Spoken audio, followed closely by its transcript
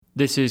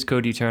This is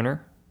Cody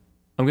Turner.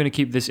 I'm going to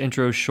keep this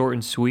intro short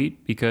and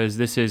sweet because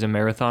this is a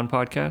marathon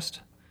podcast.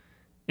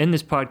 In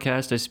this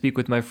podcast, I speak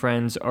with my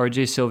friends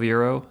RJ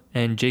Silverio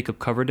and Jacob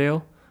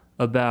Coverdale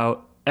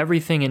about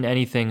everything and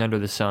anything under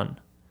the sun.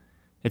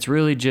 It's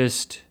really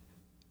just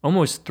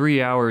almost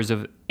 3 hours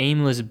of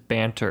aimless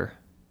banter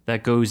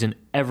that goes in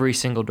every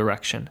single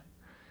direction.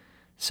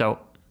 So,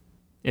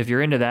 if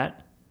you're into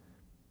that,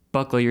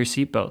 buckle your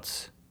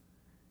seatbelts.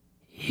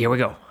 Here we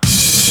go.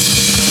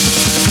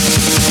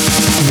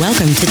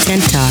 Welcome to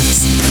Tent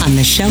Talks on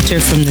the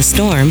Shelter from the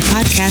Storm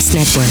podcast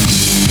network,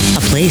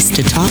 a place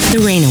to talk the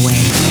rain away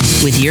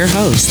with your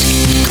host,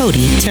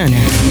 Cody Turner.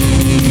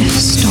 If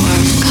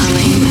storm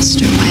coming,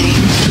 Mr.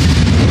 Wayne.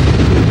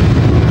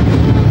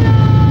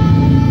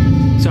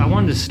 So I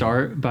wanted to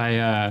start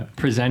by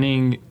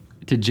presenting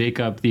to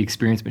Jacob the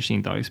experience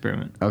machine thought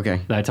experiment.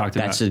 Okay. That I talked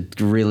about. That's a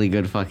really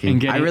good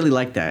fucking... I really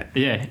like that.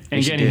 Yeah,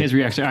 and getting his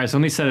reaction. All right, so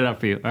let me set it up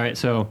for you. All right,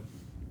 so...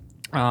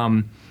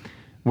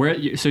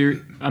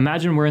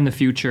 imagine we're in the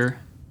future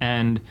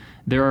and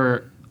there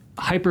are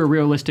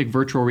hyper-realistic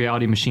virtual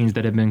reality machines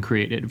that have been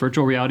created.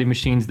 Virtual reality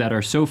machines that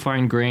are so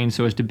fine-grained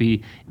so as to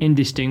be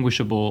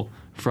indistinguishable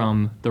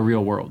from the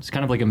real world. It's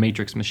kind of like a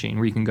Matrix machine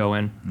where you can go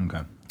in.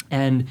 Okay.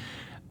 And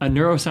a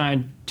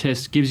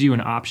neuroscientist gives you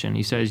an option.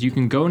 He says you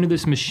can go into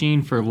this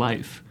machine for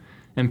life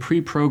and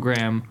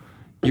pre-program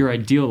your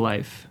ideal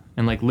life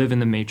and like live in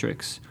the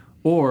Matrix.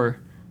 Or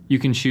you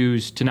can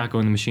choose to not go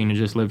in the machine and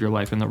just live your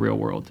life in the real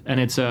world. And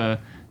it's a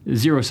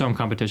zero-sum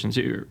competition.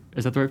 So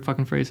is that the right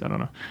fucking phrase? I don't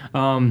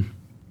know.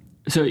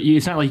 So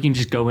it's not like you can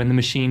just go in the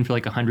machine for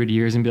like 100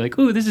 years and be like,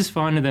 oh, this is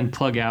fun, and then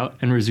plug out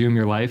and resume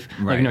your life.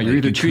 Right. Like, no, you're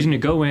either choosing to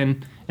go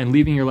in and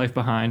leaving your life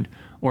behind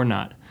or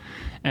not.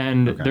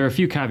 And there are a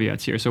few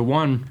caveats here. So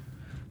one,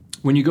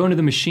 when you go into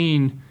the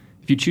machine,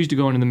 if you choose to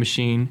go into the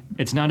machine,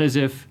 it's not as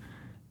if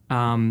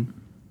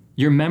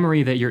your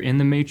memory that you're in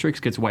the Matrix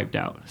gets wiped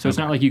out. So it's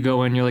not like you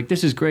go in, you're like,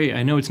 this is great.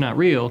 I know it's not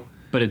real,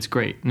 but it's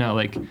great. No,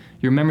 like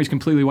your memory's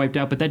completely wiped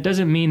out, but that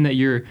doesn't mean that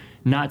you're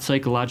not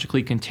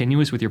psychologically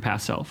continuous with your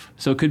past self.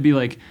 So it could be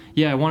like,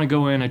 yeah, I want to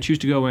go in, I choose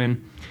to go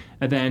in,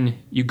 and then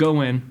you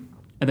go in,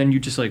 and then you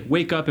just like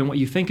wake up in what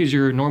you think is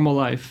your normal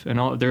life,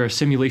 and there are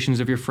simulations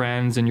of your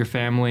friends and your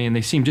family, and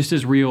they seem just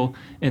as real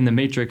in the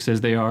Matrix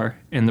as they are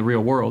in the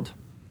real world.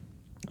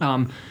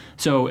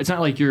 So it's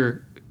not like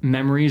your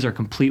memories are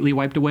completely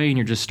wiped away and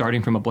you're just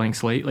starting from a blank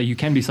slate. Like you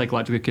can be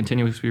psychologically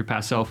continuous with your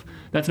past self.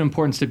 That's an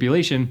important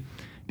stipulation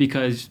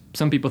because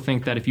some people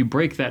think that if you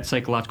break that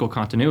psychological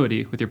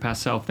continuity with your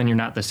past self, then you're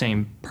not the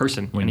same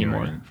person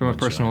anymore from a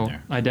personal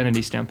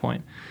identity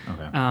standpoint.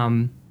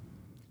 Okay.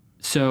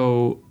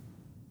 So,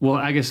 well,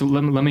 I guess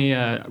let me,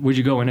 would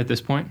you go in at this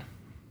point?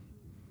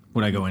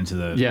 Would I go into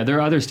the... Yeah, there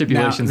are other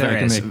stipulations that I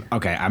can make.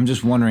 Okay, I'm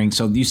just wondering,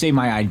 so you say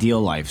my ideal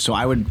life, so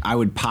I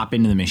would pop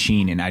into the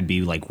machine and I'd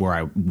be like where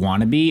I want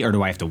to be, or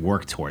do I have to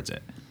work towards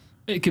it?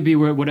 It could be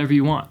whatever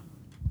you want.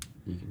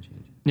 You can change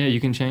it. Yeah,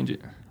 you can change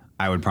it.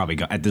 I would probably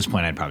go, at this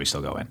point, I'd probably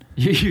still go in.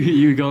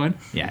 You going?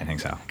 Yeah, I think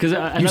so. Because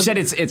you said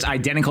it's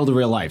identical to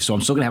real life, so I'm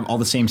still going to have all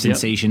the same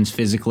sensations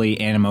physically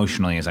and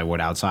emotionally as I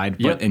would outside,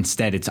 but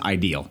instead it's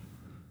ideal.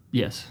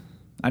 Yes.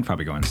 I'd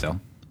probably go in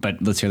still. But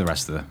let's hear the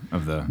rest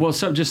of the... Well,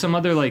 so just some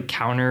other like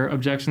counter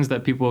objections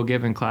that people will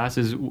give in class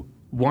is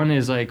one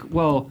is like,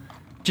 well,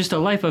 just a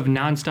life of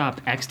nonstop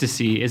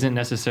ecstasy isn't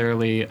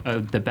necessarily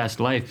the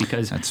best life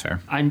because that's fair.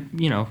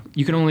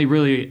 You can only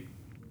really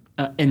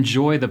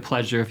enjoy the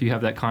pleasure if you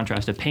have that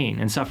contrast of pain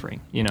and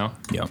suffering. You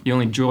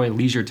only enjoy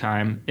leisure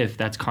time if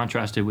that's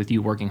contrasted with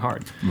you working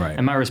hard. Right.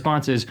 And my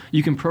response is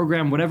you can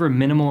program whatever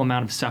minimal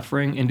amount of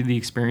suffering into the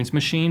experience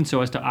machine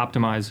so as to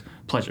optimize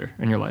pleasure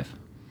in your life.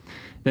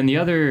 Then the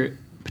other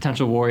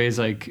potential worry is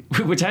like,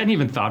 which I hadn't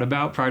even thought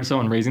about prior to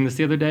someone raising this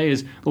the other day,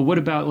 is, well, what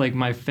about like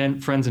my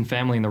friends and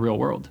family in the real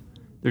world?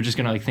 They're just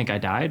gonna like think I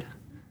died?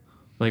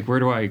 Like, where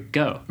do I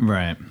go?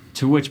 Right.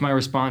 To which my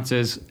response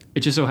is,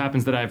 it just so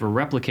happens that I have a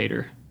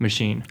replicator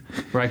machine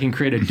where I can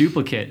create a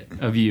duplicate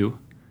of you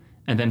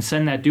and then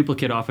send that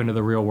duplicate off into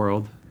the real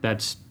world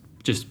that's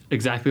just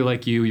exactly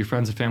like you. Your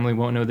friends and family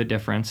won't know the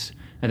difference.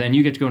 And then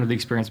you get to go into the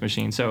experience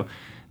machine. So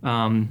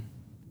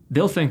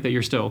they'll think that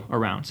you're still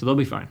around, so they'll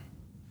be fine.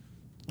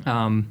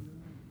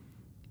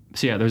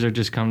 So yeah, those are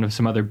just kind of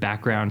some other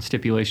background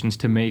stipulations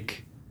to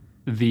make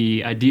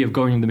the idea of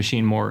going into the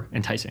machine more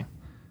enticing.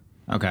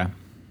 Okay.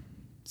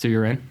 So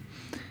you're in?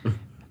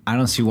 I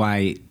don't see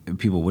why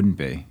people wouldn't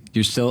be.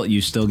 You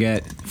still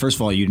get, first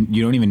of all, you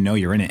don't even know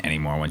you're in it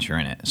anymore once you're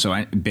in it.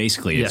 So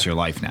basically it's your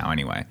life now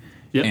anyway.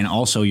 Yep. And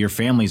also your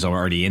family's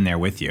already in there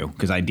with you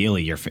because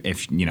ideally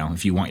if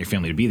you want your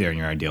family to be there in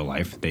your ideal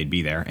life, they'd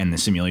be there. And the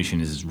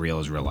simulation is as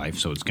real life.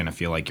 So it's going to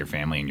feel like your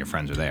family and your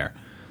friends are there.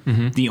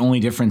 Mm-hmm. The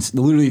only difference,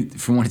 literally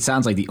from what it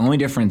sounds like, the only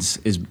difference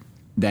is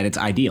that it's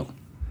ideal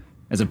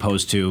as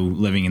opposed to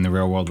living in the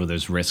real world where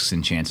there's risks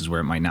and chances where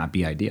it might not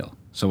be ideal.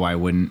 So why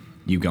wouldn't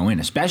you go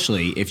in?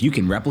 Especially if you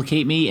can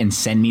replicate me and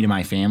send me to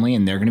my family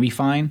and they're going to be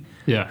fine.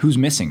 Yeah. Who's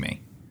missing me?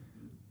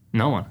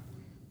 No one.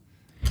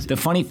 The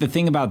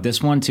thing about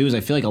this one, too, is I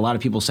feel like a lot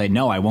of people say,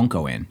 no, I won't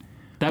go in.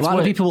 A lot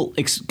of people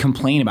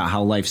complain about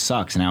how life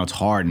sucks and how it's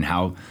hard and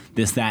how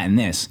this, that, and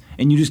this,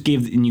 and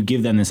you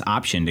give them this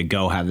option to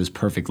go have this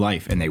perfect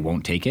life, and they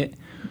won't take it.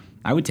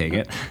 I would take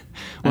it.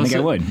 I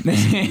would.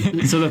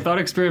 So the thought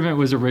experiment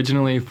was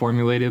originally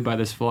formulated by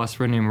this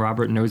philosopher named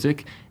Robert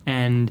Nozick,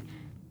 and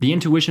the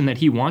intuition that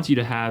he wants you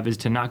to have is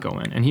to not go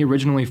in. And he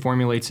originally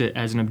formulates it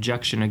as an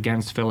objection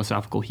against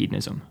philosophical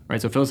hedonism, right?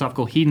 So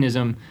philosophical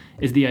hedonism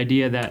is the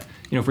idea that,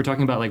 if we're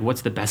talking about like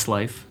what's the best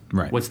life,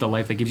 right? What's the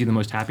life that gives you the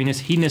most happiness?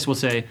 Hedonists will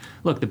say,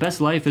 look, the best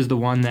life is the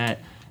one that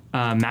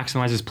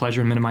maximizes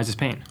pleasure and minimizes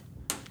pain,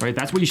 right?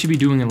 That's what you should be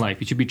doing in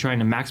life. You should be trying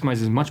to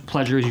maximize as much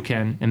pleasure as you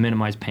can and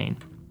minimize pain.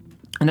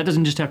 And that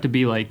doesn't just have to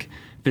be like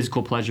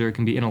physical pleasure. It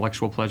can be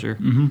intellectual pleasure.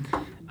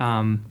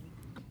 Mm-hmm.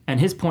 And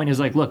his point is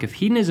like, look, if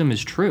hedonism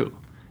is true,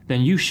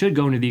 then you should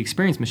go into the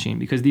experience machine,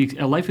 because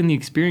a life in the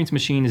experience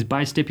machine is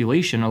by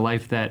stipulation a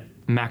life that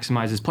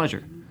maximizes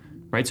pleasure,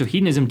 right? So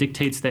hedonism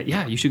dictates that,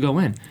 you should go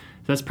in. So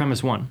that's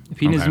premise one. If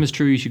hedonism is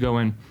true, you should go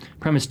in.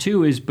 Premise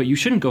two is, but you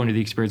shouldn't go into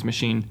the experience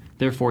machine,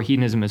 therefore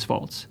hedonism is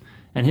false.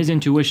 And his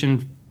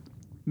intuition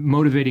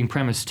motivating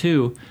premise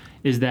two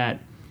is that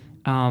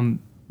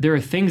there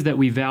are things that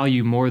we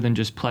value more than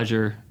just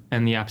pleasure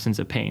and the absence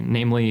of pain,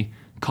 namely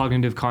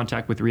cognitive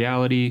contact with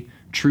reality,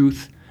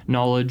 truth,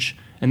 knowledge.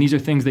 And these are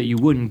things that you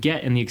wouldn't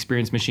get in the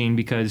experience machine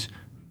because,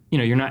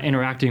 you're not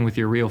interacting with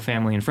your real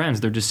family and friends.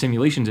 They're just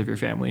simulations of your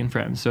family and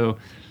friends. So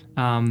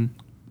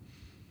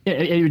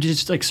it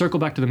just like circle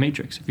back to The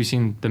Matrix. If you've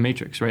seen The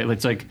Matrix, right?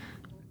 It's like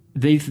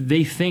they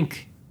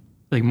think,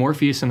 like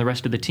Morpheus and the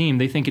rest of the team,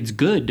 they think it's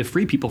good to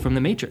free people from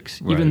the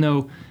Matrix, right, even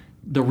though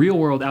the real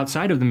world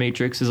outside of the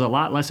Matrix is a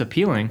lot less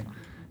appealing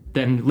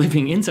than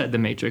living inside the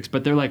Matrix.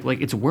 But they're like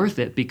it's worth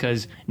it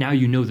because now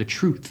you know the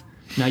truth.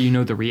 Now you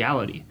know the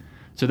reality.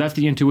 So that's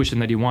the intuition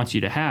that he wants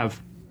you to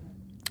have.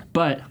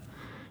 But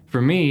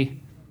for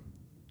me,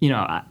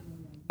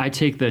 I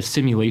take the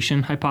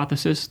simulation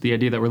hypothesis, the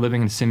idea that we're living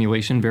in a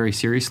simulation, very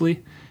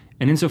seriously.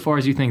 And insofar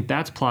as you think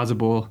that's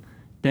plausible,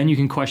 then you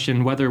can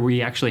question whether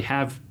we actually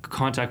have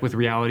contact with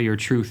reality or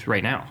truth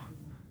right now,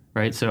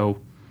 right?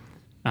 So,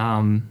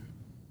 I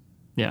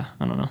don't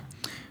know.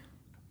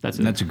 That's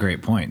it. That's a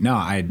great point. No,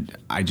 I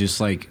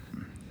just like...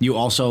 You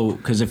also,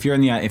 because if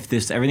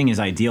everything is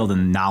ideal,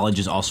 then knowledge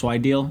is also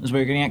ideal, is what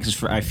you're getting at.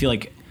 Because I feel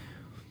like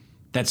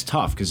that's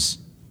tough. Because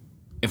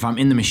if I'm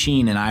in the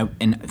machine,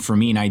 and for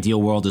me, an ideal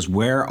world is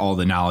where all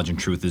the knowledge and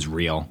truth is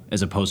real,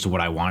 as opposed to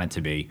what I want it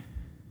to be,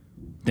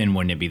 then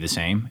wouldn't it be the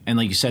same? And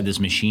like you said,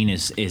 this machine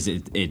is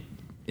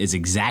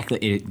exactly,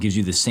 it gives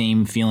you the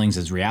same feelings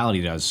as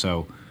reality does.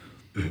 So,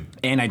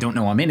 and I don't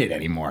know I'm in it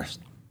anymore.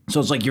 So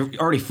it's like you're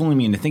already fooling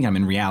me into thinking I'm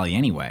in reality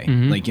anyway.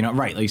 Mm-hmm. Like,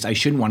 right, at least I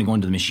shouldn't want to go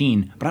into the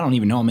machine, but I don't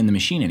even know I'm in the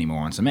machine anymore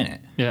once I'm in it.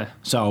 Yeah.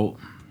 So,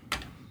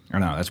 I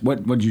don't know. That's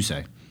what did you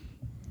say?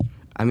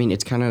 I mean,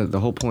 it's kind of the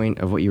whole point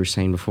of what you were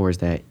saying before is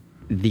that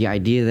the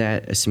idea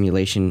that a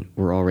simulation,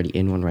 we're already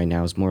in one right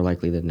now, is more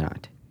likely than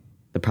not.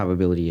 The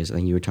probability is,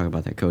 and you were talking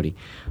about that, Cody.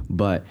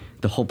 But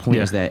the whole point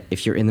is that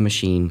if you're in the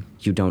machine,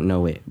 you don't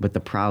know it. But the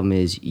problem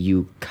is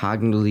you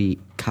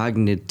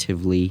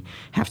cognitively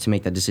have to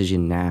make that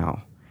decision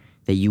now,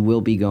 that you will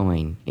be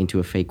going into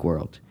a fake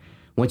world.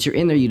 Once you're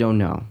in there, you don't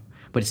know.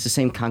 But it's the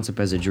same concept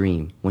as a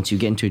dream. Once you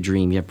get into a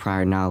dream, you have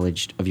prior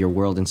knowledge of your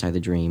world inside the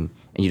dream,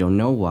 and you don't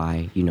know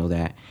why you know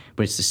that,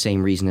 but it's the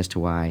same reason as to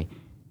why.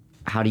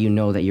 How do you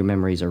know that your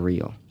memories are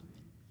real?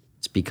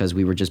 It's because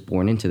we were just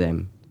born into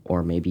them,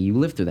 or maybe you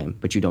lived through them,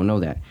 but you don't know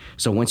that.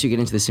 So once you get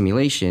into the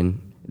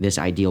simulation, this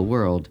ideal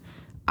world,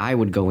 I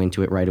would go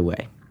into it right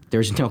away.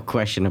 There's no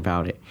question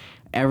about it.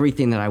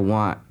 Everything that I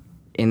want,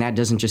 and that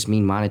doesn't just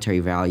mean monetary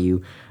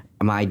value.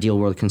 My ideal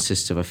world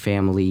consists of a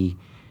family,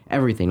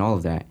 everything, all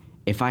of that.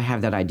 If I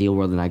have that ideal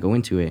world and I go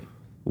into it,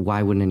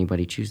 why wouldn't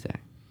anybody choose that?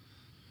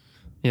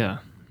 Yeah.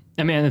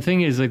 I mean, the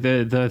thing is, like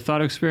the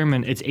thought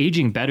experiment, it's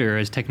aging better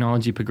as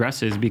technology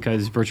progresses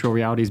because virtual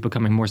reality is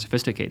becoming more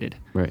sophisticated.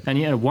 Right.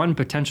 And one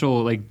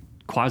potential like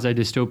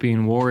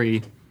quasi-dystopian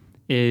worry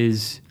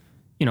is,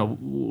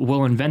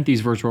 we'll invent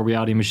these virtual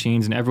reality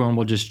machines and everyone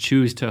will just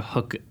choose to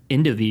hook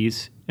into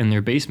these in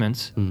their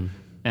basements,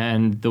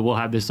 and we'll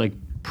have this like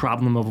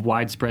problem of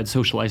widespread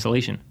social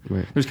isolation.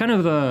 Right. There's kind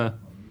of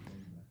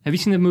have you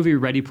seen the movie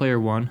Ready Player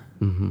One?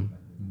 Mm-hmm.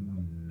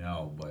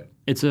 No, but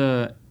it's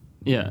a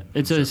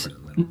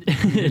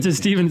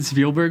Steven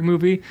Spielberg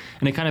movie,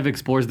 and it kind of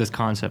explores this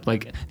concept.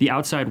 Like the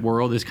outside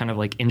world is kind of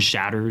like in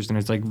shatters and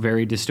it's like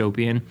very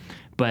dystopian,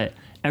 but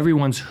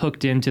everyone's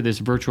hooked into this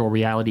virtual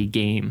reality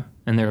game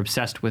and they're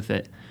obsessed with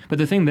it. But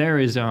the thing there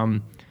is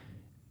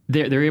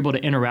they're able to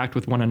interact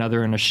with one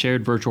another in a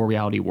shared virtual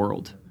reality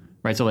world,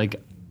 right? So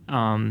like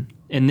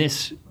in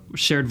this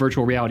shared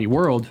virtual reality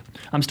world,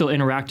 I'm still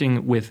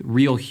interacting with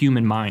real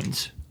human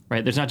minds,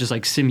 right? There's not just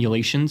like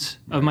simulations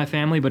of my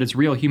family, but it's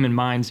real human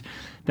minds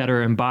that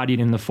are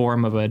embodied in the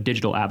form of a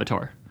digital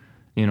avatar,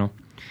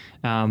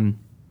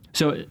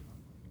 So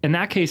in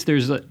that case,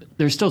 there's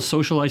still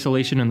social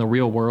isolation in the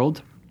real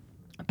world,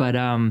 but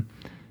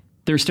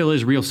there still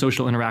is real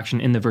social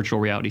interaction in the virtual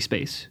reality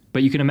space.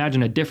 But you can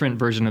imagine a different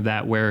version of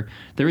that where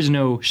there is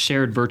no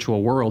shared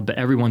virtual world, but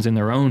everyone's in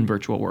their own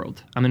virtual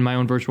world. I'm in my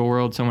own virtual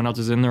world, someone else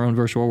is in their own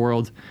virtual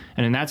world.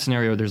 And in that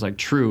scenario, there's like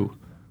true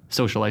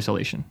social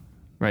isolation,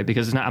 right?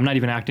 Because I'm not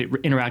even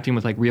interacting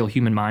with like real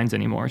human minds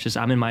anymore. It's just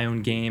I'm in my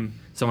own game,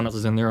 someone else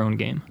is in their own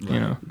game, you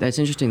know? That's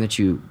interesting that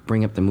you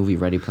bring up the movie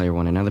Ready Player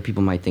One, and other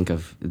people might think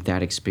of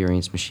that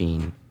experience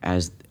machine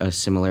as a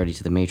similarity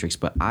to the Matrix,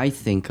 but I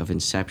think of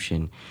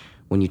Inception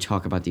when you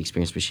talk about the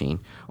experience machine,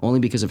 only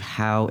because of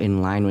how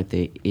in line with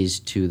it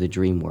is to the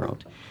dream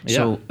world. Yeah.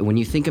 So when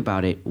you think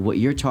about it, what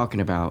you're talking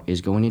about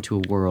is going into a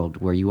world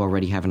where you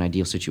already have an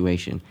ideal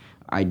situation,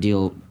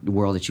 ideal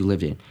world that you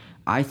lived in.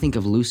 I think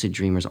of lucid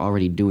dreamers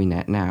already doing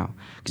that now.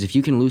 Because if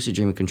you can lucid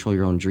dream and control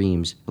your own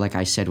dreams, like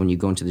I said, when you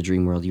go into the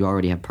dream world, you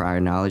already have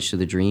prior knowledge to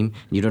the dream.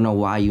 You don't know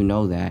why you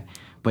know that,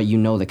 but you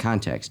know the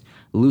context.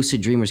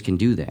 Lucid dreamers can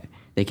do that.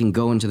 They can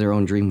go into their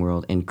own dream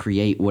world and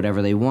create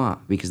whatever they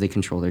want because they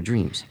control their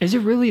dreams. Is it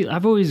really?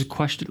 I've always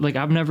questioned, like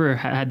I've never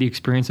had the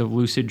experience of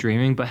lucid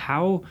dreaming, but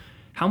how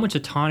much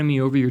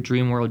autonomy over your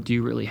dream world do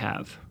you really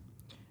have?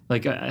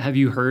 Like, have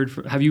you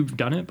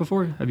done it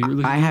before? Have you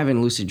really? I haven't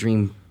lucid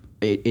dreamed.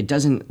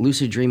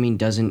 Lucid dreaming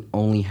doesn't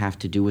only have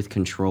to do with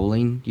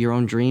controlling your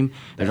own dream.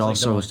 That's like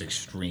the most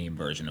extreme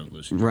version of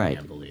lucid dreaming, right.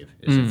 I believe,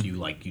 is if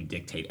you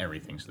dictate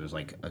everything. So there's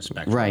like a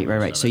spectrum.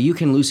 Right. So you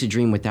can lucid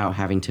dream without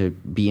having to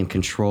be in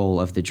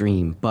control of the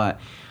dream, but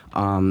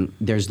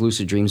there's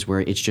lucid dreams where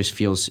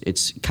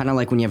it's kind of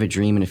like when you have a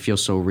dream and it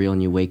feels so real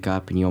and you wake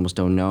up and you almost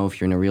don't know if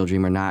you're in a real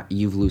dream or not.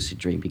 You've lucid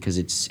dreamed because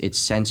it's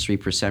sensory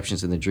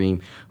perceptions in the dream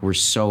were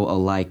so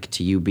alike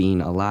to you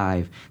being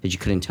alive that you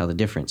couldn't tell the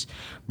difference.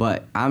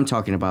 But I'm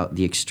talking about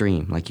the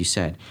extreme, like you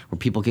said, where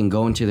people can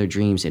go into their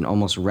dreams and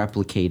almost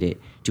replicate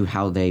it to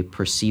how they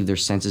perceive their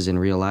senses in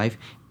real life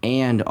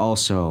and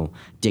also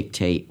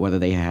dictate whether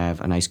they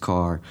have a nice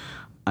car,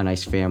 a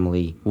nice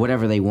family,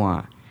 whatever they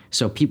want.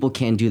 So people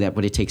can do that,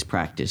 but it takes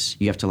practice.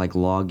 You have to like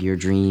log your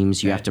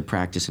dreams. You have to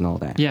practice and all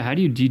that. Yeah. How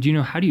do you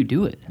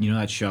do it? You know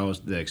that show,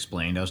 The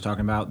Explained, I was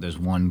talking about? There's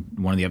one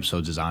of the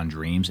episodes is on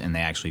dreams, and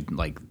they actually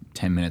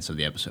 10 minutes of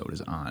the episode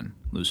is on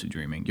lucid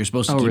dreaming. You're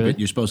supposed to keep it.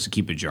 You're supposed to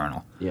keep a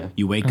journal. Yeah.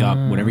 You wake up,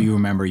 whatever you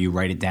remember, you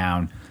write it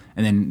down,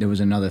 and then there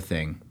was another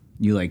thing.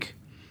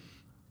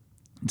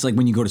 It's like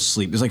when you go to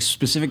sleep. There's like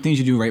specific things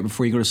you do right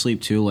before you go to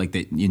sleep too, like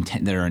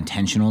that are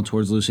intentional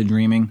towards lucid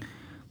dreaming.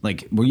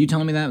 Like, were you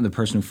telling me that the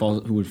person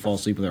who would fall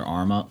asleep with their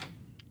arm up,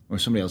 or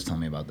somebody else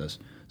telling me about this?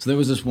 So there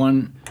was this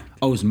one.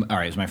 Oh, it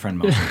was my friend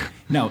Moses.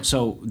 No,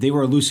 so they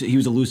were lucid.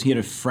 He had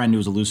a friend who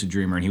was a lucid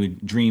dreamer, and he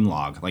would dream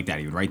log like that.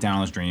 He would write down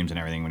all his dreams and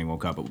everything when he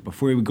woke up. But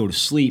before he would go to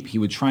sleep, he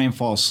would try and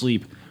fall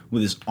asleep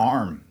with his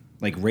arm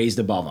like raised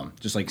above him,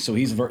 just like so.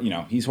 He's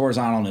he's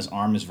horizontal and his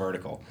arm is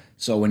vertical.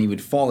 So when he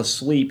would fall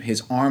asleep,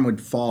 his arm would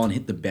fall and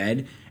hit the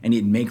bed, and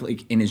he'd make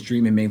like in his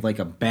dream, it made like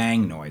a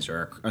bang noise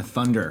or a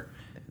thunder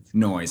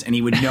noise, and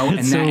he would know, and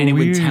it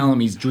would tell him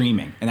he's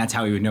dreaming, and that's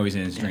how he would know he's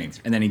in his dreams.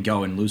 And then he'd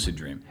go and lucid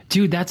dream.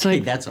 Dude, that's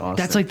awesome.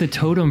 That's like the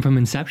totem from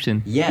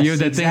Inception. Yes, you know,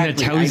 that thing that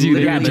tells you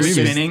that you're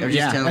dreaming.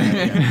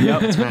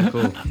 Yep, it's kind of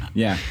cool.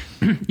 Yeah,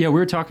 yeah. We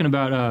were talking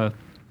about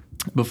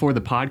before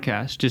the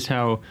podcast just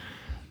how,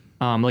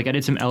 like, I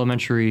did some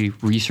elementary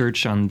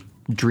research on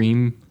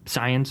dream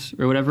science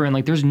or whatever, and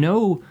like, there's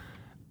no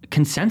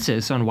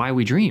consensus on why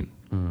we dream.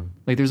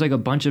 Like, there's like a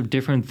bunch of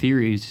different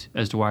theories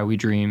as to why we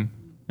dream.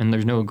 And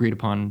there's no agreed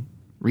upon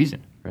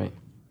reason. Right.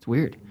 It's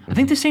weird. I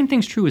think the same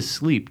thing's true with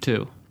sleep,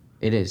 too.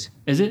 It is.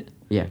 Is it?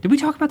 Yeah. Did we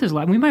talk about this?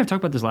 We might have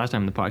talked about this last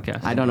time in the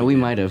podcast. I don't know. We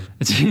might have.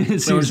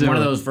 It was one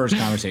of those first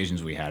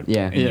conversations we had.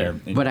 Yeah.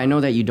 But I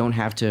know that you don't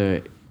have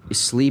to.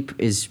 Sleep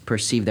is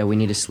perceived that we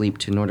need to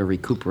sleep in order to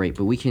recuperate,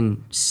 but we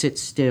can sit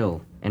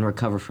still and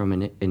recover from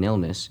an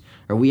illness.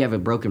 Or we have a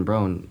broken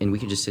bone, and we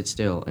can just sit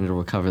still and it'll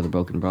recover the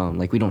broken bone.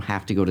 Like, we don't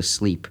have to go to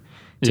sleep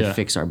to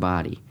fix our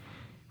body.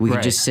 We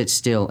can just sit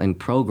still and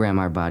program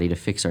our body to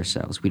fix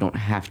ourselves. We don't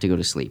have to go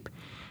to sleep.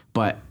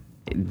 But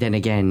then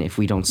again, if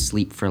we don't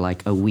sleep for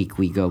like a week,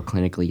 we go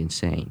clinically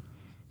insane.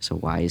 So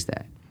why is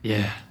that?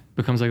 Yeah.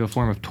 Becomes like a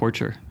form of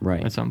torture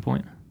at some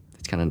point.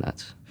 It's kind of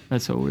nuts.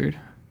 That's so weird.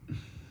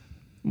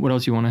 What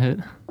else you want to hit?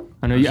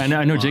 I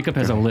know Jacob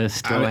has a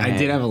list. I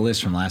did have a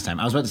list from last time.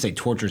 I was about to say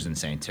torture's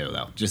insane too,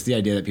 though. Just the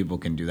idea that people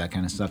can do that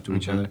kind of stuff to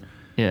each other.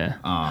 Yeah.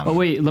 Oh,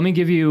 wait. Let me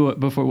give you,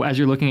 as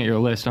you're looking at your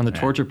list, on the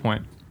torture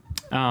point.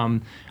 I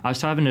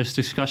was having this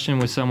discussion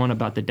with someone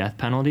about the death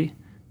penalty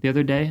the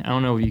other day. I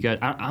don't know if you guys...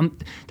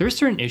 there are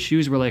certain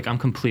issues where like I'm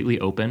completely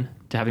open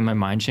to having my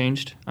mind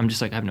changed. I'm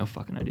just like, I have no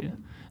fucking idea.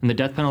 And the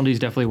death penalty is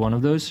definitely one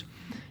of those.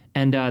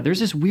 And there's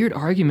this weird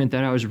argument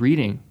that I was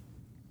reading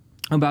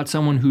about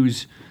someone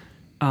who's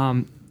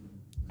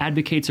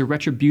advocates a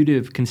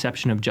retributive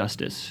conception of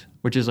justice,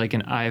 which is like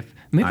an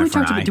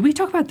did we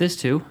talk about this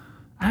too?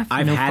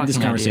 I've had this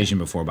conversation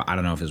before, but I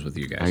don't know if it's with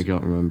you guys. I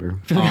don't remember.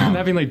 I'm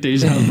having like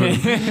deja vu.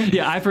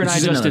 Yeah, eye for an eye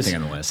justice. Thing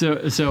on the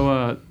list.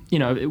 So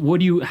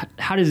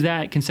how does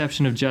that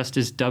conception of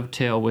justice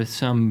dovetail with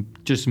some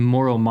just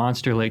moral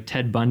monster like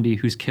Ted Bundy,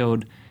 who's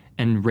killed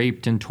and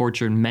raped and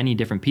tortured many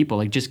different people.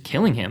 Like, just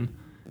killing him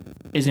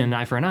isn't an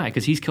eye for an eye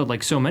because he's killed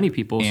like so many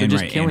people. So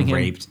just killing him,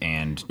 raped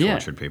and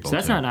tortured people. So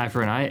that's not an eye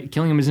for an eye.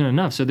 Killing him isn't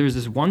enough. So there's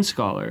this one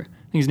scholar,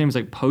 I think his name is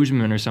like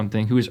Postman or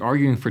something, who is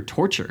arguing for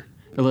torture,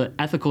 the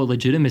ethical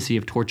legitimacy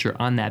of torture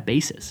on that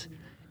basis.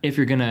 If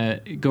you're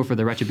gonna go for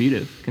the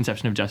retributive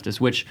conception of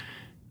justice, which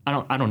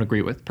I don't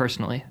agree with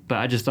personally, but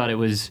I just thought it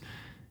was,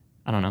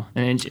 I don't know,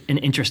 an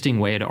interesting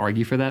way to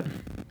argue for that.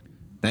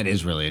 That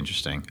is really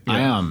interesting.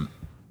 Yeah.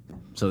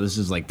 So this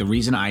is like the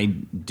reason I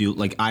do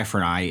like eye for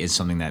an eye is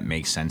something that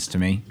makes sense to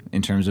me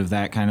in terms of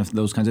that kind of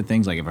those kinds of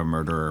things. Like if a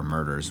murderer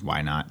murders,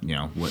 why not? You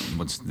know,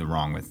 what's the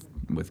wrong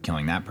with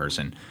killing that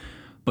person?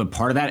 But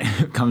part of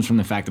that comes from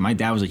the fact that my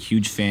dad was a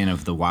huge fan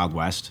of the Wild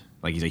West.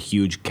 Like he's a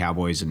huge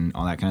Cowboys and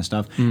all that kind of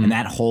stuff. And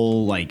that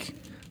whole like,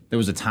 there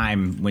was a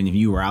time when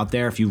you were out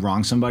there, if you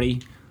wronged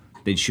somebody,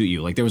 they'd shoot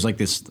you. Like there was like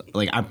this,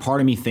 like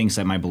part of me thinks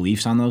that my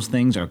beliefs on those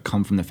things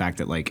come from the fact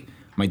that like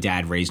my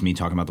dad raised me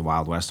talking about the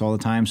Wild West all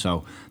the time.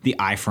 So the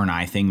eye for an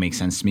eye thing makes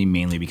sense to me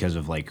mainly because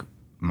of like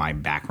my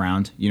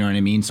background. You know what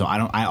I mean? So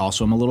I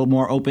also am a little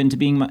more open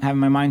to having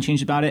my mind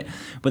changed about it.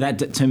 But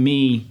that to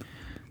me,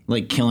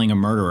 like killing a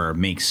murderer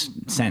makes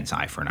sense,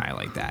 eye for an eye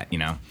like that, you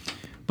know?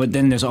 But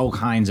then there's all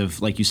kinds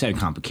of, like you said,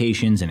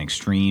 complications and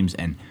extremes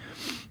and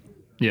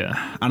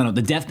yeah, I don't know.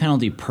 The death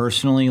penalty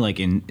personally,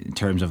 like in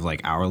terms of like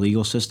our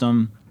legal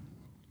system,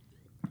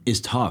 is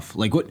tough.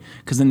 Like what?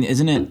 Because then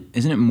isn't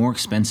it more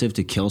expensive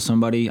to kill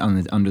somebody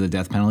under the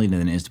death penalty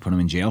than it is to put them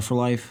in jail for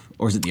life,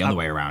 or is it the other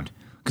way around?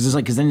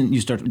 Because then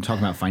you start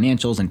talking about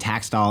financials and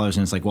tax dollars,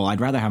 and it's like, well,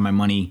 I'd rather have my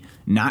money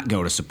not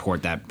go to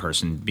support that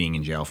person being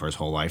in jail for his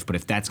whole life. But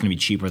if that's going to be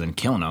cheaper than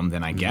killing them,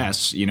 then I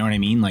guess, you know what I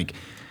mean? Like,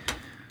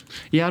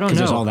 yeah, I don't know.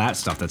 There's all that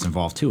stuff that's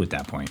involved too at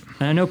that point.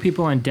 And I know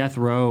people on death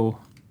row,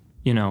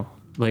 you know,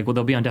 like, well,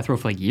 they'll be on death row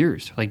for like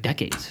years, like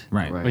decades.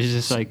 Right. Which is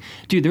just like,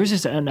 dude, there's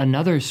just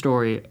another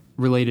story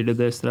related to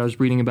this that I was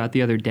reading about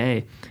the other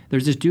day.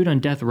 There's this dude on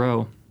death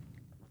row.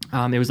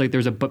 It was like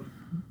there's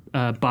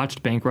a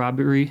botched bank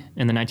robbery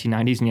in the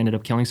 1990s, and he ended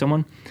up killing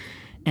someone.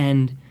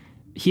 And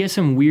he has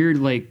some weird,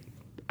 like,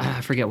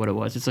 I forget what it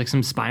was. It's like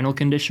some spinal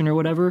condition or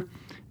whatever.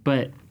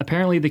 But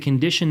apparently the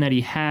condition that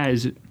he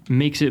has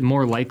makes it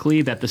more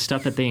likely that the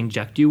stuff that they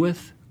inject you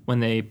with when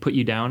they put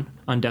you down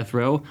on death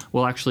row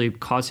will actually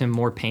cause him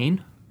more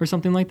pain or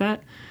something like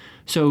that.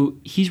 So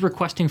he's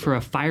requesting for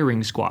a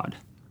firing squad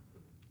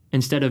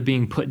instead of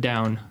being put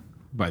down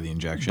by the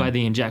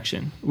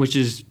injection, which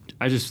is,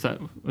 I just thought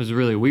was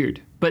really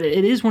weird. But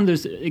it is one of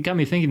those, it got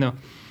me thinking though.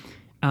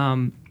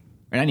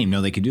 I didn't even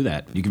know they could do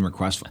that. You can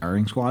request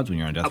firing squads when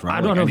you're on death row.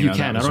 I don't know if you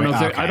can. I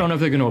don't know if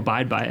they're going to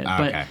abide by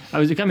it.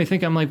 But it got me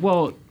thinking, I'm like,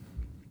 well,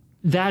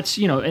 that's,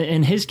 you know,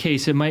 in his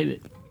case, it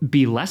might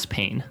be less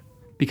pain.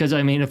 Because,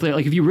 I mean,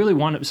 if you really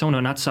want someone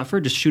to not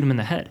suffer, just shoot them in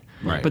the head.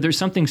 Right. But there's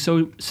something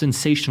so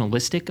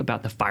sensationalistic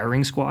about the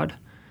firing squad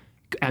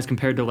as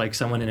compared to, like,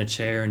 someone in a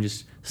chair and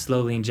just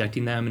slowly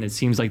injecting them, and it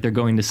seems like they're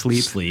going to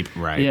sleep.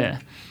 Right. Yeah.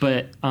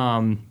 But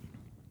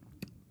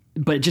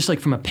just, like,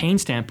 from a pain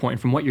standpoint,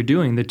 from what you're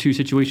doing, the two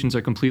situations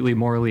are completely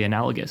morally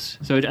analogous.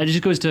 So it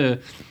just goes to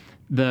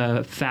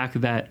the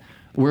fact that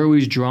we're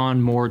always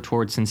drawn more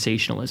towards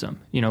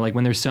sensationalism. You know, like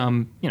when there's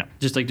some, you know,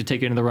 just like to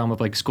take it into the realm of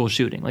like school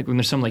shooting, like when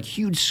there's some like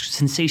huge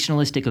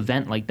sensationalistic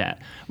event like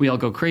that, we all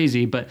go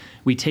crazy, but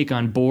we take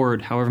on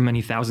board however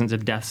many thousands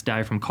of deaths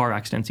die from car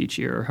accidents each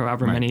year, or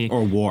however many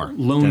or war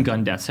lone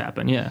gun deaths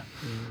happen. Yeah.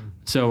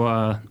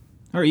 So,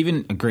 or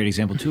even a great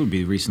example too would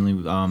be recently,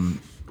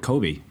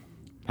 Kobe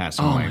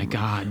passing away. Oh my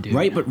God, dude.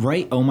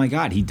 Right. Oh my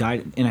God. He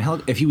died in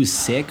a if he was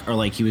sick or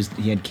like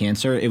he had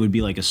cancer, it would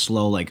be like a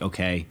slow, like,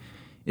 okay,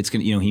 it's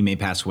gonna, you know, he may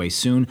pass away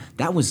soon.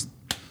 That was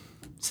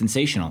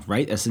sensational,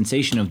 right? A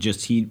sensation of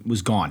just he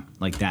was gone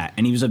like that,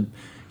 and he was a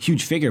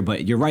huge figure.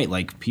 But you're right,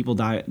 like people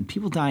die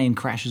in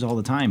crashes all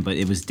the time, but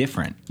it was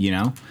different, you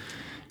know.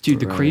 Dude,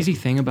 the crazy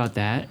thing about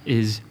that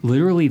is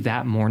literally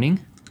that morning,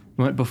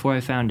 before I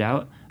found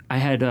out, I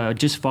had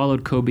just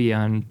followed Kobe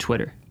on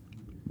Twitter.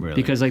 Really?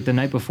 Because like the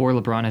night before,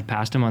 LeBron had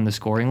passed him on the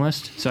scoring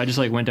list, so I just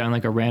like went down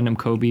like a random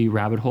Kobe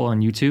rabbit hole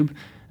on YouTube.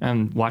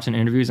 And watching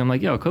interviews, I'm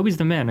like, yo, Kobe's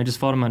the man. I just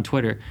followed him on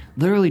Twitter.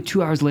 Literally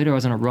 2 hours later, I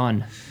was on a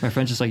run. My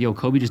friend's just like, yo,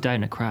 Kobe just died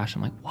in a crash.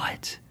 I'm like,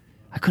 what?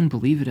 I couldn't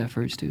believe it at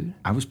first, dude.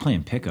 I was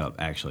playing pickup,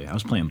 actually. I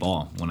was playing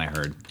ball when I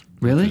heard.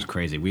 Really? It was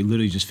crazy. We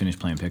literally just finished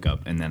playing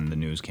pickup, and then the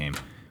news came.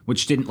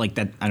 Which didn't, like,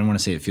 that, I don't want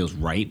to say it feels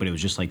right, but it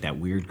was just like that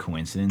weird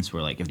coincidence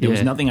where, like, if there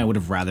was nothing I would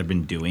have rather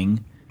been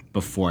doing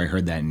before I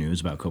heard that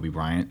news about Kobe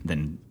Bryant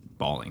than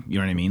balling. You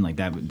know what I mean? Like,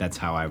 that's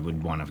how I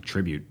would want to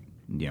tribute,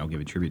 you know, give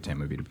a tribute to him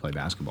would be to play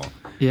basketball.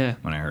 Yeah.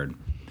 When I heard.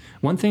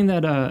 One thing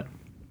that,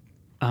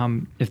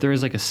 if there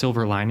is like a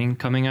silver lining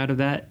coming out of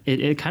that,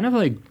 it kind of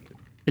like,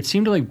 it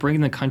seemed to like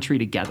bring the country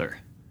together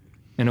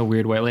in a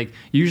weird way. Like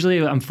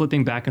usually I'm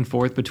flipping back and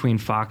forth between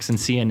Fox and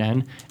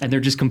CNN, and they're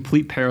just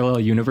complete parallel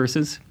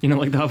universes. You know,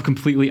 like they'll have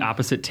completely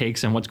opposite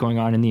takes on what's going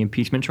on in the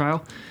impeachment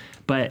trial.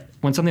 But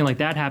when something like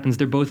that happens,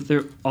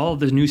 all of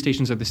the news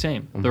stations are the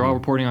same. Mm-hmm. They're all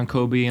reporting on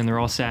Kobe, and they're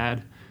all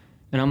sad.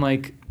 And I'm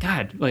like,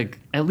 God, like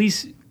at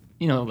least,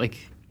 you know, like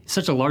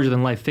such a larger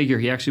than life figure.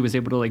 He actually was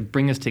able to like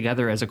bring us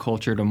together as a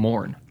culture to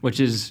mourn, which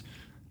is,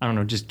 I don't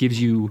know, just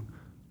gives you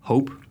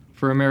hope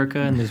for America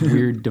in this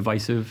weird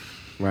divisive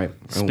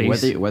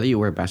space. Whether you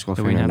were a basketball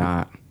fan or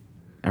not,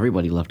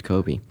 everybody loved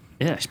Kobe.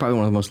 Yeah. He's probably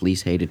one of the most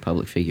least hated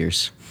public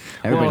figures.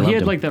 Well, he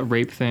had like that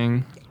rape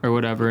thing or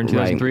whatever in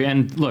 2003. Right.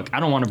 And look, I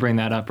don't want to bring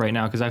that up right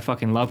now because I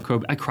fucking love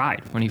Kobe. I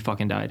cried when he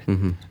fucking died.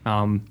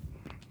 Mm-hmm.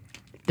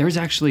 There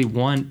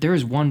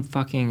was one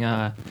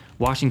fucking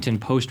Washington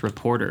Post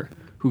reporter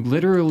who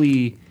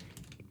literally,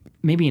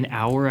 maybe an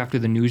hour after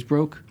the news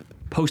broke,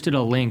 posted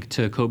a link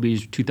to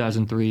Kobe's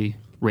 2003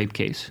 rape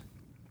case.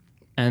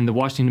 And the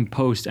Washington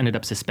Post ended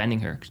up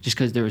suspending her just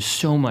because there was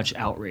so much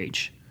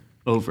outrage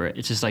over it.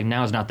 It's just like,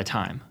 now is not the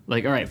time.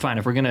 Like, all right, fine.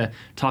 If we're going to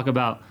talk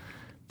about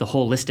the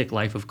holistic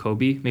life of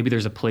Kobe, maybe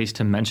there's a place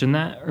to mention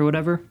that or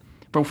whatever.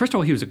 But first of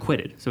all, he was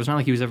acquitted. So it's not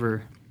like he was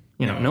ever,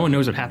 no one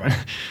knows what happened.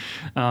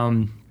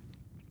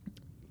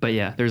 But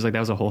yeah, there's like, that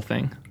was a whole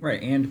thing.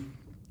 Right. And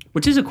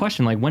which is a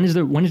question. Like, when is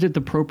it the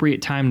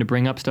appropriate time to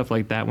bring up stuff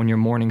like that when you're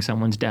mourning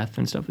someone's death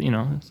and stuff? It's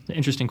an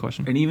interesting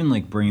question. And even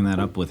like bringing that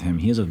up with him,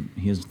 he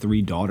has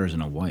 3 daughters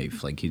and a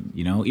wife. Like,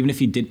 even if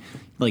he did,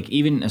 like,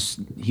 he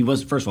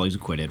was, first of all, he was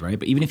acquitted, right?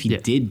 But even if he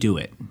did do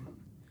it,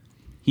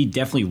 he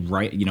definitely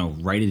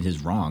righted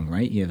his wrong,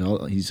 right?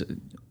 He's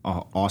an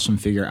awesome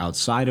figure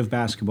outside of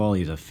basketball.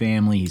 He has a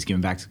family. He's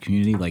giving back to the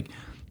community. Like,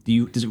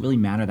 does it really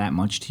matter that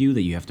much to you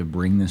that you have to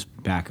bring this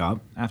back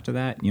up after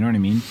that? You know what I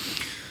mean?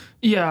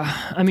 Yeah,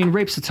 I mean,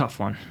 rape's a tough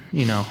one,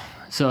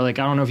 So like,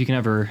 I don't know if you can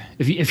ever,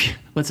 if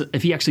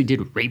he actually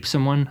did rape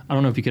someone, I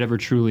don't know if you could ever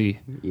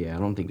truly. Yeah, I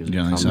don't think there's a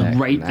comeback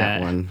right on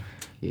that one.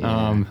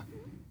 Yeah.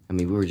 I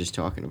mean, we were just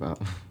talking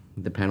about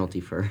the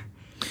penalty for.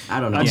 I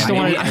don't know. I just don't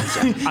want to.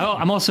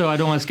 I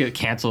don't want us to get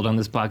canceled on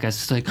this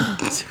podcast. It's like,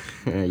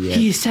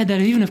 he said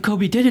that even if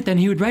Kobe did it, then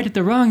he would right it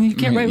the wrong. You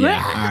can't write.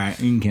 Yeah, all right,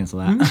 you can cancel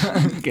that.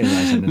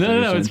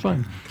 No, it's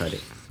fine. Cut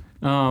it.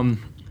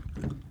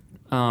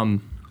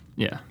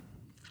 Yeah.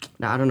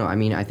 No, I don't know. I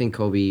mean, I think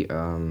Kobe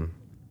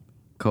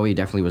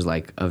definitely was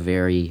like a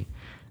very,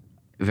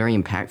 very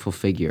impactful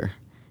figure.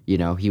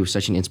 He was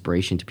such an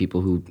inspiration to people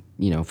who,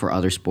 for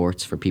other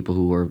sports, for people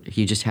who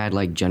he just had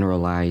like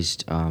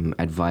generalized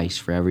advice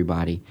for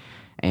everybody.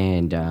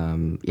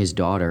 And his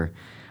daughter,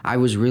 I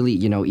was really,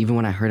 even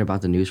when I heard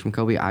about the news from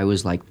Kobe, I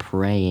was like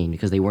praying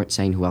because they weren't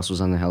saying who else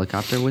was on the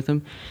helicopter with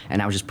him.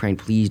 And I was just praying,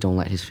 please don't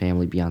let his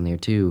family be on there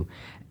too.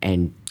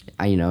 And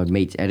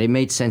it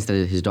made sense that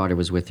his daughter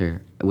was with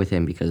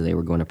him because they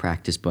were going to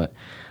practice, but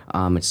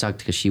it sucked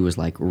because she was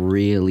like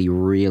really,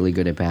 really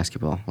good at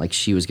basketball. Like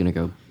she was going to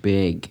go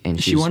big,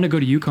 and she wanted to go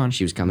to UConn.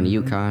 She was coming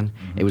to UConn.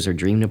 Mm-hmm. It was her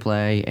dream to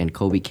play, and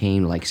Kobe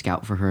came to like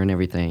scout for her and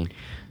everything.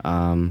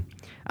 I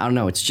don't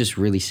know. It's just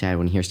really sad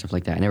when you hear stuff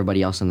like that. And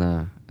everybody else on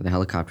the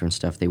helicopter and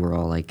stuff, they were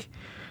all like,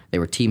 they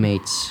were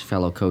teammates,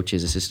 fellow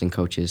coaches, assistant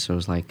coaches. So it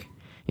was like.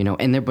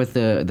 But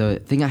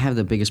the thing I have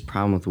the biggest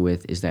problem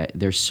with is that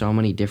there's so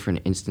many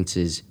different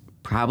instances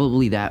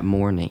probably that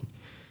morning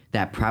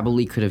that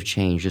probably could have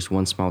changed just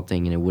one small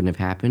thing and it wouldn't have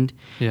happened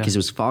because it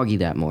was foggy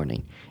that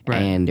morning. Right.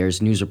 And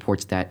there's news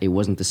reports that it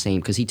wasn't the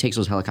same because he takes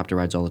those helicopter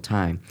rides all the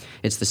time.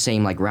 It's the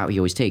same like route he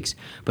always takes.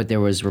 But there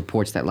was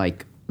reports that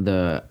like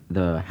the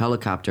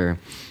helicopter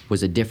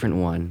was a different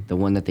one. The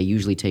one that they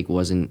usually take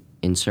wasn't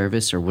in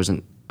service or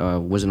wasn't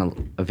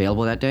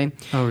available that day.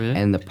 Oh, really?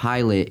 And the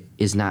pilot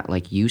is not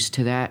like used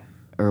to that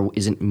or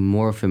isn't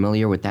more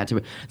familiar with that.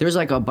 There's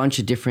like a bunch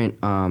of different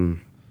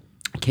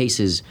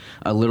cases,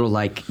 a little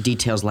like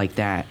details like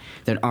that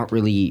aren't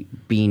really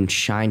being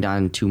shined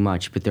on too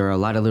much. But there are a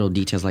lot of little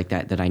details like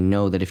that I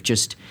know that if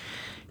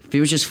it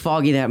was just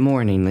foggy that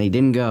morning, they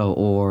didn't go,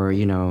 or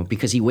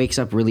because he wakes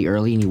up really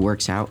early and he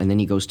works out and then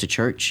he goes to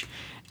church.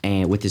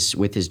 And with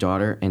his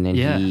daughter, and then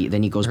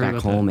he goes back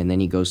home, and then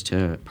he goes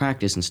to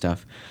practice and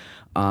stuff.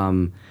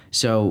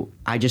 So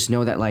I just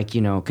know that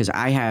because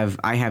I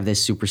have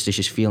this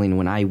superstitious feeling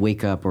when I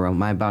wake up or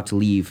I'm about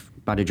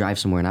to drive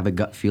somewhere and I have a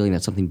gut feeling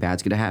that something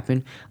bad's gonna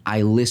happen.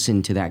 I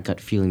listen to that gut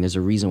feeling. There's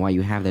a reason why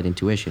you have that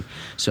intuition.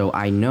 So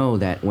I know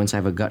that once I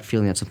have a gut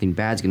feeling that something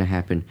bad's gonna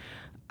happen,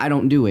 I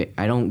don't do it.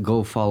 I don't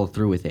go follow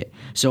through with it.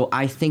 So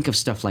I think of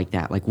stuff like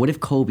that. Like, what if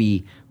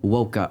Kobe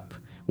woke up,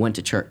 went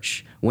to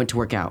church, went to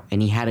work out,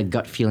 and he had a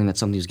gut feeling that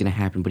something was going to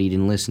happen, but he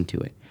didn't listen to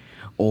it?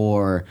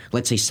 Or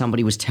let's say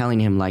somebody was telling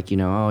him like, I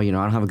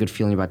don't have a good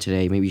feeling about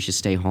today. Maybe you should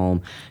stay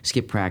home,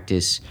 skip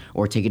practice,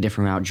 or take a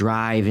different route,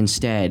 drive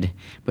instead.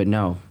 But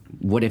no,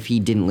 what if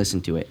he didn't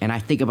listen to it? And I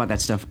think about that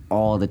stuff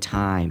all the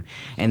time.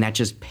 And that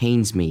just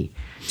pains me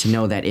to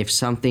know that if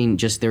something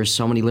there's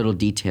so many little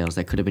details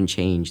that could have been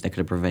changed, that could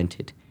have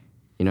prevented.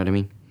 You know what I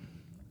mean?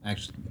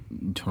 Actually,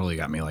 totally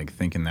got me like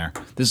thinking there.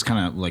 This is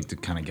kind of like to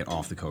kind of get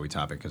off the Kobe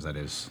topic because that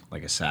is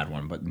like a sad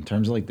one. But in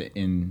terms of like the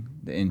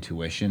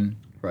intuition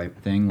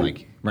thing,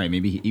 like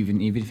maybe even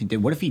if he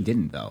did, what if he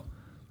didn't though?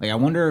 Like I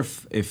wonder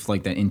if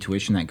like that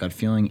intuition, that gut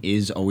feeling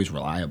is always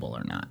reliable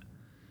or not.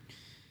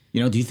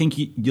 Do you think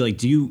do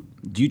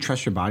you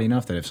trust your body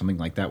enough that if something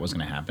like that was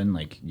going to happen,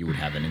 like you would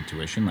have an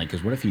intuition? Like,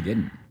 because what if he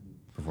didn't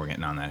before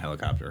getting on that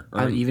helicopter,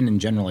 or even in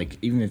general, like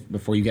even if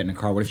before you get in a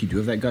car, what if you do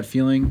have that gut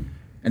feeling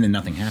and then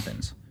nothing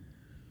happens?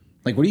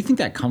 Like, what do you think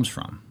that comes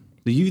from?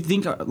 Do you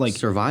think like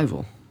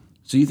survival?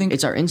 So you think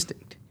it's our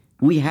instinct?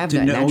 We have to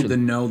that know naturally. to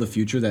know the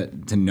future,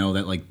 to know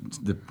that like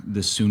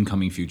the soon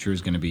coming future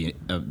is going to be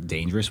a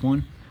dangerous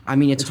one. I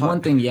mean, it's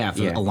one thing, if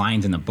a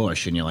lion's in the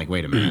bush and you're like,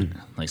 wait a minute,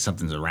 like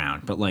something's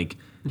around, but like,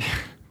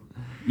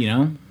 you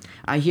know,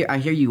 I hear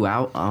you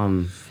out.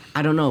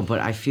 I don't know, but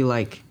I feel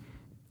like.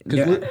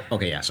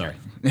 Okay, yeah, sorry.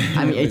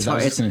 I mean,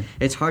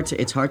 it's hard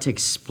to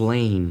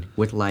explain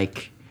with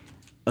like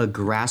a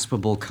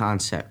graspable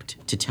concept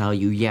to tell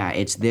you, yeah,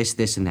 it's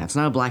this, and that. It's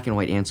not a black and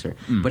white answer,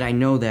 but I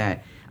know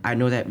that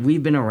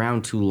we've been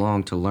around too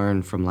long to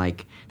learn from,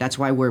 like, that's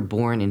why we're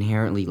born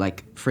inherently,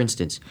 like, for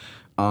instance,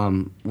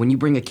 when you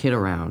bring a kid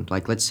around,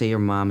 like, let's say your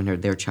mom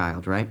and their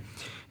child, right?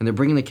 And they're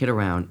bringing the kid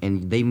around,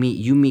 and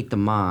you meet the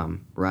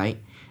mom,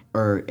 right?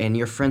 And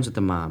you're friends with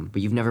the mom,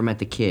 but you've never met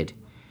the kid.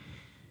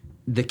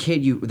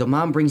 The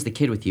mom brings the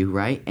kid with you,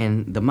 right?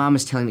 And the mom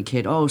is telling the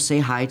kid, oh, say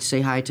hi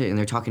to, and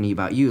they're talking to you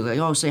about you, like,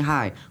 oh, say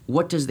hi.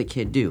 What does the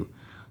kid do?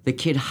 The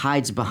kid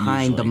hides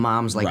behind the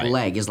mom's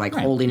leg, is like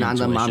holding on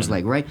to the mom's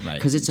leg, right?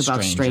 Because it's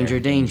about stranger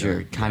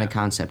danger kind of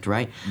concept,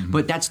 right? Mm-hmm.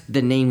 But that's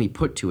the name we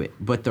put to it.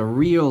 But the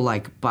real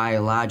like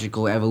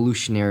biological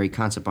evolutionary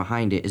concept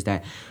behind it is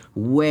that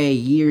way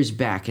years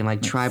back in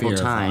like tribal fear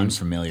times,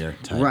 of unfamiliar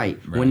type. Right.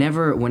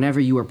 Whenever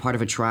you were part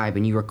of a tribe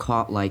and you were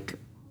caught like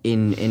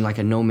in like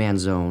a no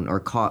man's zone or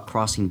caught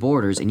crossing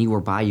borders and you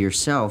were by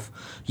yourself,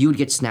 you would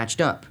get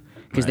snatched up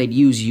because they'd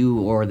use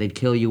you or they'd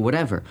kill you,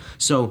 whatever.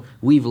 So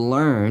we've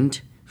learned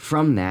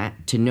from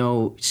that to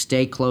know,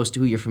 stay close to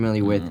who you're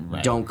familiar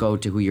with, don't go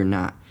to who you're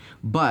not.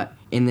 But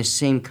in the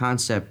same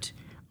concept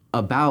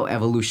about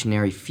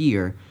evolutionary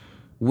fear,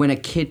 when a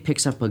kid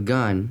picks up a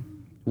gun,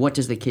 what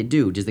does the kid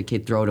do? Does the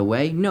kid throw it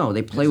away? No,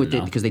 they play with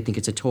it because they think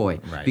it's a toy.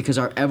 Right. Because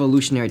our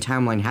evolutionary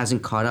timeline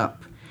hasn't caught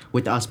up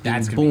with us being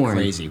That's born.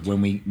 That's crazy.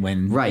 When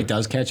it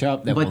does catch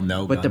up, that we'll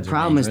know. But the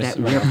problem is that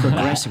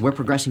we're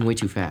progressing way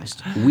too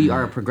fast. We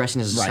are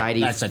progressing as a society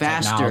That's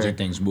faster. Technology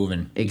thing's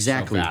moving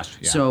exactly. so fast.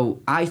 Yeah.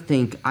 So I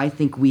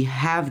think we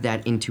have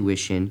that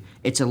intuition.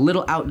 It's a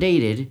little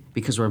outdated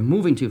because we're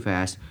moving too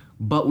fast,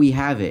 but we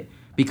have it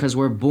because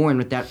we're born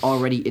with that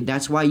already.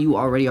 That's why you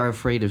already are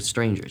afraid of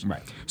strangers.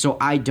 Right. So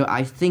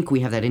I think we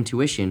have that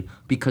intuition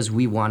because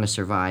we want to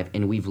survive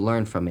and we've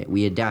learned from it.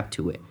 We adapt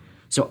to it.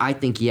 So I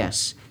think,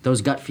 yes,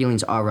 those gut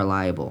feelings are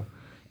reliable.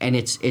 And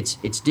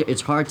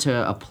it's hard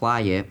to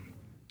apply it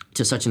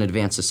to such an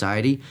advanced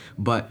society,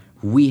 but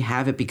we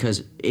have it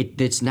because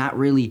it's not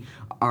really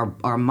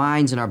our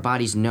minds and our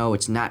bodies know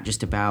it's not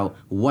just about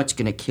what's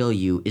going to kill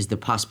you, is the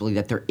possibility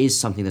that there is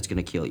something that's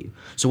going to kill you.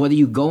 So whether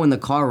you go in the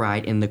car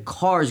ride and the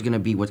car is going to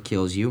be what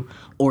kills you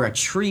or a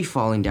tree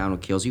falling down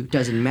what kills you,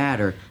 doesn't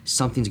matter,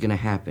 something's going to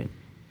happen.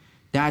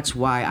 That's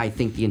why I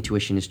think the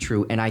intuition is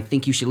true, and I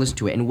think you should listen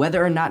to it. And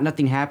whether or not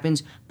nothing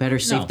happens, better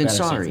safe than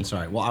sorry.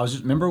 Well,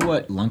 remember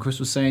what Lundquist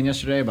was saying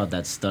yesterday about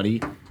that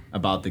study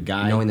about the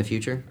guy knowing the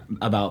future.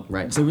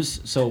 Right.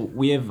 So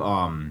we have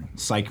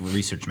psych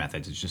research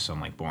methods. It's just some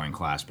like boring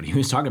class, but he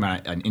was talking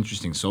about an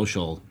interesting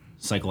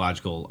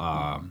psychological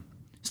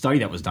study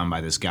that was done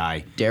by this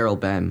guy. Daryl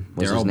Bem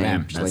was his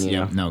name.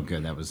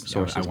 Good. That was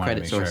sources. I wanted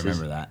to make sure I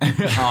remember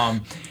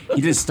that.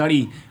 He did a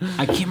study.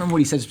 I can't remember what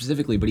he said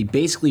specifically, but he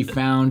basically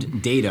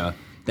found data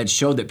that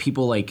showed that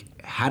people like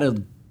had a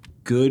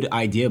good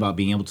idea about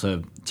being able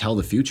to tell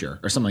the future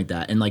or something like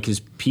that, and like his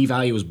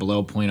p-value was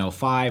below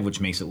 0.05,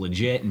 which makes it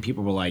legit. And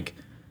people were like,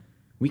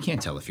 we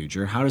can't tell the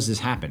future. How does this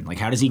happen? Like,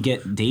 how does he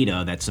get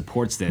data that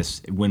supports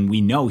this when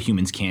we know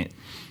humans can't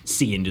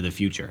see into the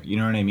future? You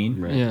know what I mean?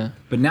 Right. Yeah.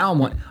 But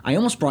now I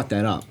almost brought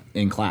that up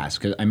in class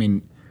because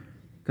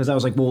I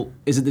was like, well,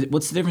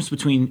 what's the difference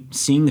between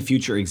seeing the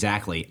future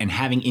exactly and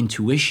having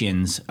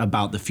intuitions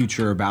about the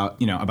future, about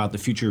the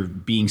future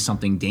being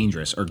something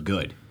dangerous or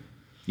good?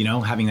 You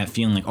know, having that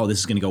feeling like, oh, this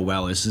is going to go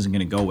well, this isn't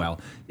going to go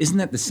well. Isn't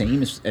that the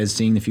same as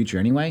seeing the future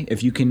anyway?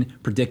 If you can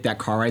predict that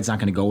car ride's not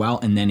going to go well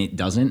and then it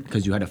doesn't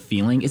because you had a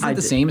feeling, isn't it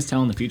the same as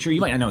telling the future?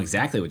 You might not know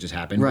exactly what just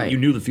happened, but you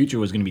knew the future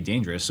was going to be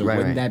dangerous. So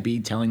wouldn't that be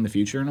telling the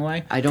future in a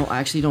way? I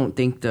actually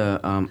think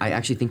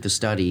the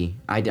study,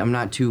 I'm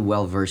not too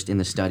well versed in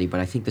the study, but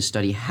I think the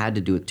study had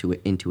to do it to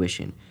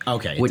intuition.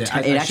 Okay. It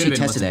actually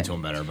tested that. To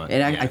him better, but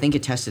I think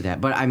it tested that.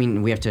 But I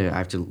mean, I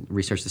have to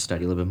research the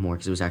study a little bit more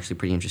because it was actually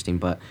pretty interesting.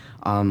 But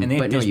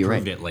you're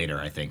right. It later,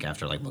 I think,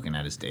 after like looking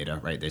at his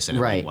data, right? They said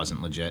it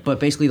wasn't legit. But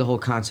basically, the whole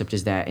concept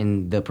is that,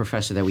 and the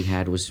professor that we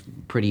had was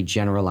pretty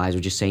generalized,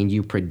 was just saying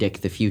you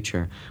predict the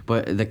future.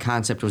 But the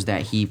concept was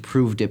that he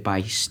proved it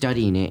by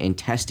studying it and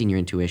testing your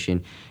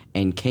intuition,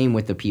 and came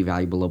with a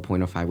p-value below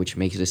 0.05, which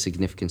makes it a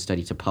significant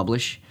study to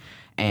publish.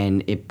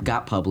 and it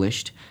got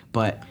published,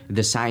 but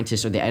the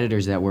scientists or the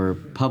editors that were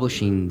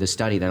publishing the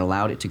study that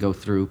allowed it to go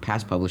through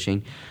past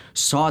publishing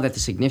saw that the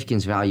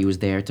significance value was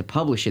there to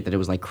publish it, that it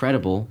was like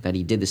credible, that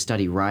he did the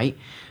study right,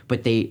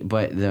 but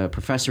the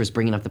professor is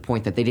bringing up the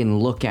point that they didn't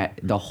look at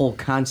the whole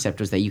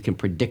concept was that you can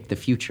predict the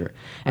future.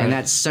 And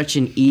that's such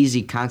an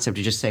easy concept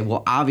to just say,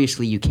 well,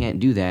 obviously you can't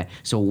do that,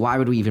 so why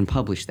would we even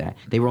publish that?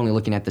 They were only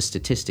looking at the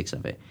statistics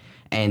of it.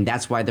 And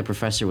that's why the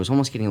professor was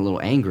almost getting a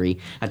little angry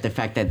at the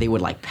fact that they would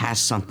like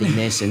pass something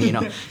this and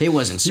it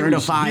wasn't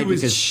certified he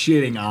was because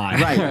shitting on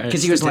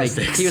because he was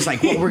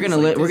like well, we're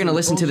gonna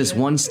listen to this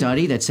one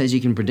study that says you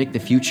can predict the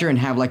future and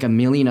have like a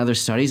million other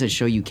studies that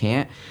show you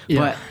can't.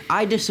 But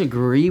I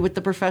disagree with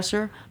the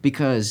professor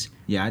because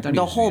I thought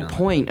the whole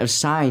point of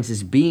science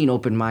is being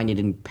open-minded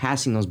and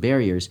passing those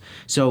barriers.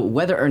 So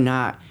whether or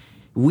not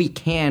we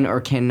can or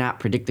cannot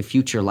predict the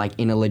future like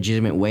in a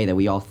legitimate way that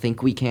we all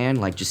think we can,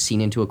 like just seen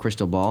into a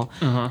crystal ball.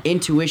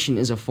 Intuition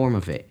is a form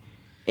of it.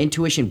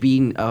 Intuition,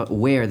 being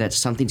aware that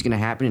something's going to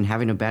happen and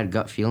having a bad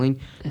gut feeling,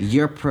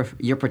 you're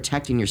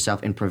protecting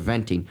yourself and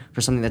preventing for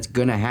something that's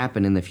going to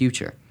happen in the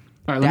future.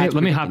 All right,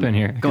 let me hop in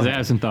here because I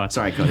have some thoughts.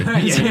 Sorry, Cody.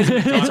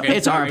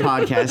 It's our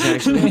podcast,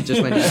 actually. Just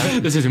let you know.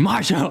 This is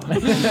my show.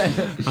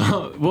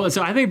 Well,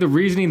 so I think the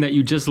reasoning that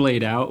you just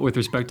laid out with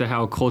respect to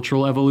how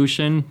cultural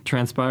evolution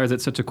transpires at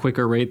such a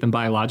quicker rate than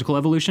biological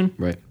evolution,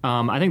 right?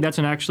 I think that's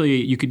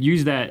you could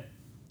use that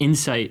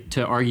insight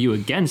to argue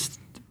against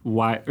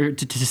why, or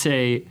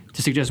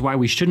to suggest why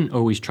we shouldn't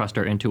always trust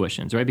our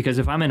intuitions, right? Because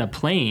if I'm in a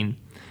plane,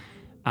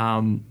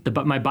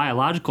 my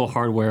biological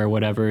hardware or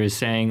whatever is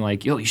saying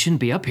like, yo, you shouldn't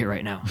be up here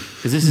right now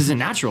because this isn't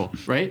natural,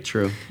 right?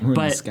 True. We're in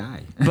the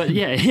sky. But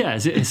yeah.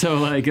 So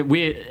like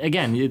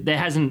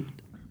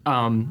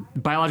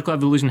biological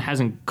evolution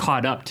hasn't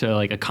caught up to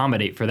like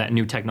accommodate for that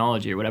new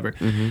technology or whatever.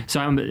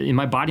 So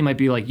my body might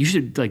be like, you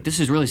should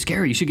this is really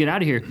scary. You should get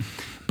out of here.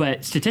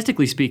 But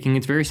statistically speaking,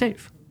 it's very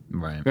safe.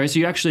 Right. So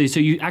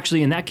you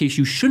actually in that case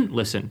you shouldn't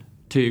listen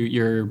to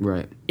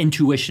your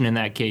intuition in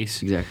that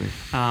case. Exactly.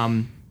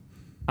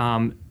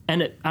 I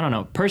don't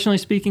know. Personally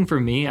speaking, for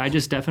me, I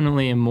just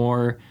definitely am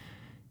more,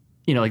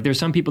 like there's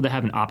some people that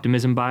have an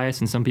optimism bias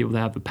and some people that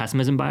have a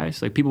pessimism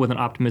bias. Like people with an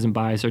optimism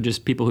bias are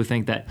just people who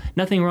think that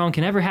nothing wrong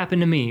can ever happen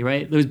to me,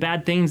 right? Those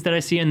bad things that I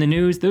see in the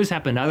news, those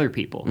happen to other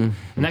people.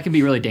 And that can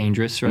be really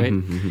dangerous, right?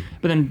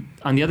 But then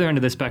on the other end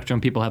of the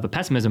spectrum, people have a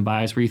pessimism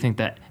bias where you think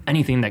that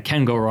anything that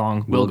can go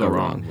wrong will go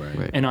wrong.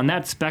 Right. And on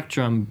that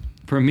spectrum,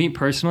 for me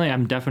personally,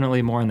 I'm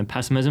definitely more on the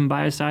pessimism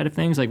bias side of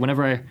things. Like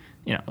whenever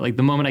like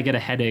the moment I get a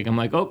headache, I'm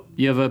like, oh,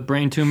 you have a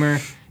brain tumor,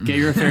 get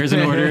your affairs in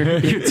order,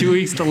 you have 2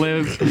 weeks to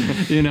live,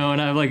 and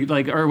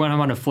I or when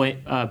I'm on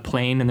a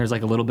plane and there's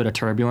like a little bit of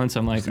turbulence,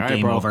 I'm like, all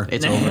right, bro, over.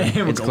 It's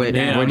over. It's quit.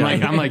 Yeah,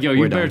 I'm like, yo,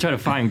 you better try to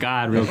find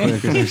God real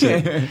quick or some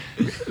shit.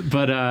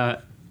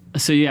 But,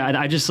 so yeah,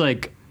 I just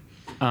like,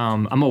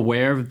 I'm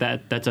aware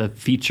that that's a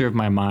feature of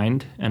my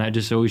mind, and I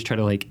just always try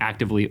to like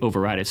actively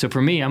override it. So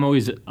for me, I'm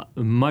always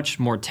much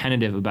more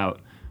tentative about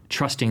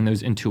trusting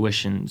those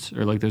intuitions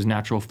or like those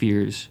natural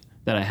fears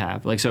that I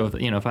have. Like, so if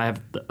I'm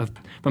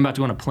about to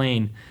go on a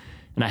plane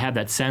and I have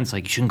that sense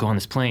like you shouldn't go on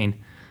this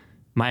plane,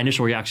 my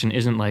initial reaction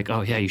isn't like,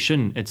 oh yeah, you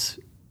shouldn't. It's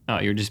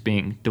you're just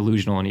being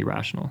delusional and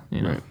irrational,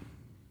 Right.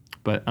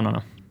 But I don't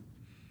know.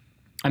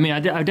 I mean, I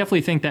definitely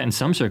think that in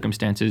some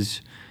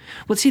circumstances.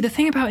 Well, see, the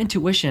thing about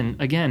intuition,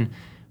 again,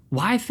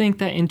 why I think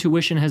that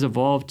intuition has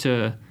evolved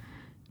to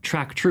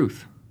track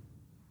truth,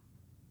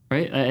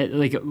 right?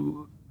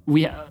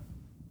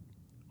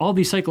 All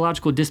these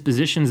psychological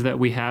dispositions that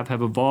we have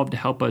evolved to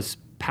help us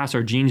pass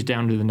our genes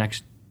down to the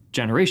next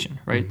generation,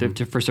 right?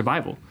 For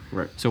survival.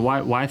 Right. So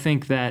why I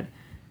think that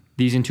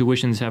these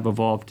intuitions have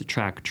evolved to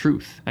track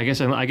truth? I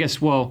guess.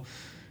 Well,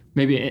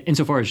 maybe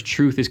insofar as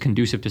truth is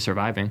conducive to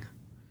surviving.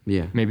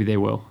 Yeah. Maybe they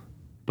will,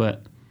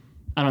 but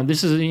I don't know.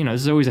 This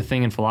is always a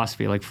thing in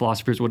philosophy. Like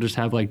philosophers will just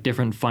have like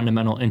different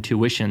fundamental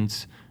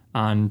intuitions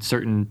on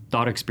certain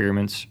thought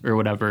experiments or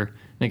whatever.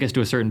 And it gets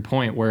to a certain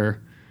point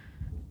where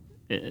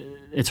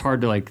it's hard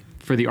to like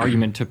for the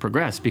argument to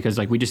progress because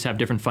like we just have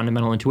different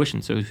fundamental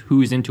intuitions. So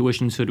whose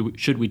intuition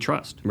should we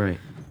trust? Right.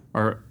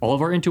 Are all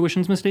of our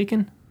intuitions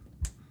mistaken?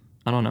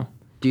 I don't know.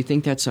 Do you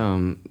think that's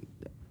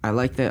I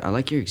like that. I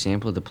like your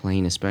example of the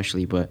plane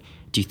especially, but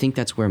do you think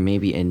that's where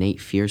maybe innate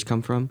fears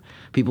come from?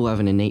 People have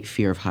an innate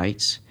fear of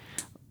heights.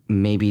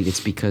 Maybe it's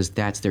because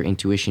that's their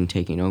intuition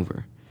taking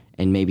over.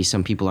 And maybe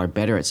some people are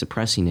better at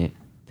suppressing it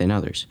than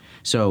others.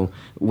 So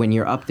when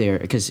you're up there,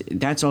 because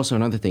that's also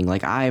another thing.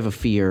 Like I have a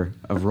fear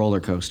of roller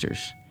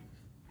coasters,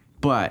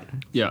 but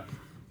yeah,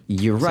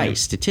 you're right.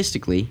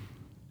 Statistically,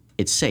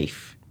 it's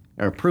safe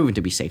or proven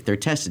to be safe. They're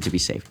tested to be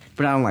safe,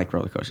 but I don't like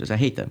roller coasters. I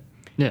hate them.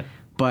 Yeah.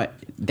 But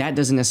that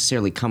doesn't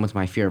necessarily come with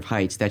my fear of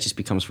heights. That just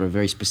becomes for a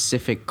very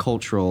specific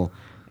cultural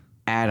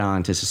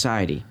add-on to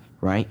society,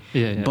 right?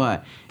 Yeah.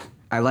 But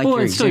I like well,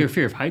 it's still your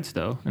fear of heights,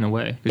 though, in a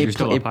way, because you're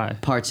still up high.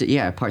 Parts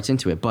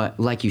into it. But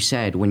like you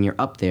said, when you're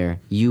up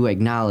there, you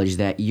acknowledge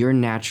that you're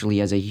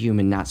naturally, as a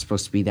human, not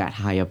supposed to be that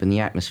high up in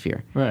the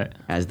atmosphere. Right.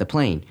 As the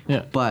plane.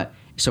 Yeah. But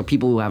so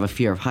people who have a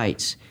fear of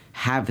heights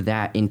have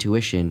that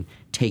intuition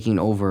taking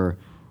over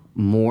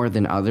more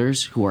than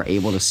others who are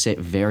able to sit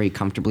very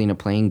comfortably in a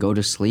plane, go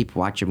to sleep,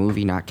 watch a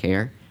movie, not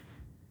care,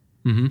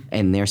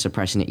 and they're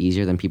suppressing it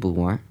easier than people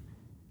who aren't.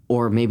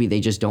 Or maybe they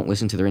just don't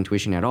listen to their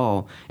intuition at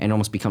all, and it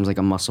almost becomes like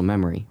a muscle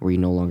memory where you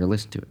no longer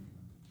listen to it.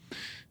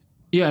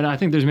 Yeah, and I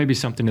think there's maybe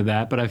something to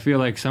that, but I feel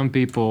like some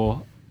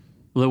people,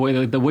 the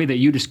way that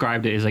you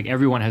described it is like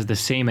everyone has the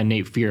same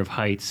innate fear of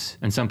heights,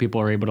 and some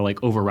people are able to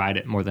like override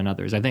it more than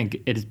others. I think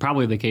it is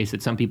probably the case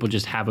that some people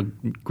just have a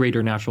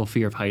greater natural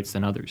fear of heights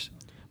than others.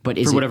 But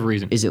for whatever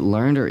reason. Is it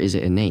learned or is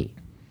it innate?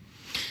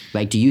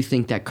 Like, do you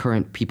think that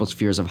current people's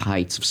fears of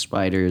heights, of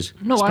spiders...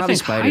 No, I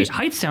think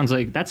height sounds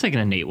like that's like an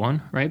innate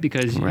one, right?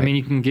 Because, I mean,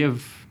 you can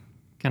give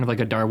kind of like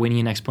a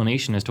Darwinian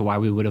explanation as to why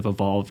we would have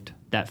evolved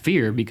that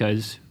fear,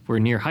 because we're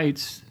near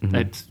heights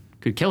that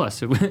could kill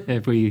us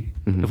if we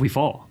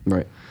fall.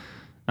 Right.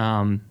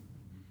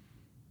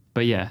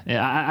 But yeah,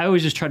 I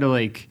always just try to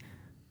like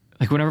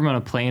whenever I'm on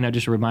a plane, I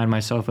just remind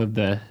myself of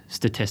the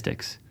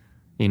statistics.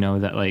 You know,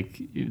 that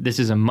like this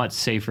is a much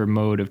safer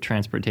mode of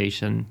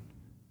transportation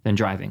than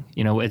driving.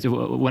 You know,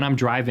 when I'm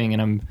driving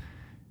and I'm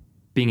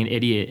being an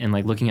idiot and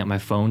like looking at my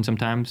phone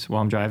sometimes while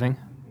I'm driving,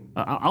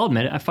 I'll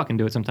admit it, I fucking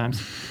do it sometimes.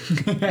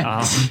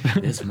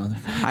 This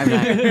motherfucker. I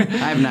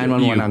have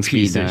 911 on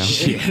speed now.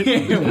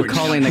 I'm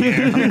calling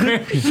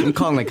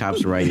the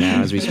cops right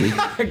now as we speak.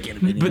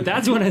 But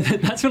that's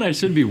when I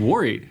should be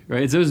worried,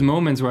 right? It's those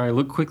moments where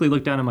I quickly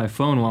look down at my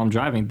phone while I'm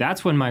driving.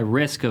 That's when my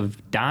risk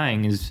of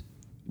dying is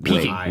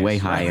peaking. Way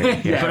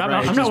higher. Yeah. But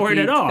I'm not worried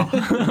at all.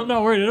 I'm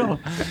not worried at all.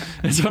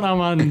 It's when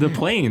I'm on the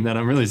plane that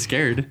I'm really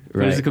scared.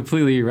 Right. It's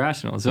completely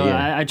irrational. So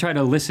I try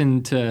to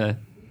listen to,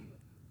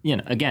 you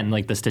know, again,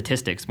 like the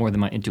statistics more than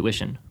my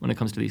intuition when it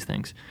comes to these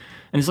things.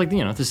 And it's like,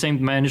 you know, it's the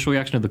same. My initial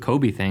reaction to the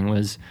Kobe thing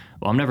was,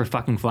 well, I'm never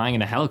fucking flying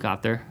in a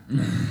helicopter.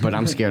 But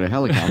I'm scared of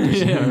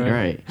helicopters. Yeah,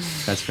 right.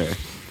 That's fair.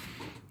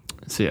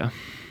 So yeah,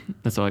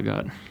 that's all I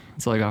got.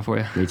 That's all I got for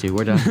you. Me too.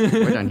 We're done.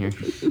 We're done here.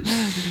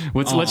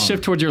 Let's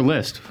shift towards your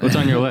list. What's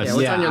on your list?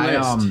 What's on your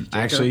list?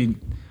 Actually,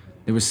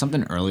 there was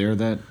something earlier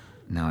that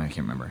no, I can't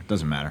remember. It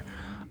doesn't matter.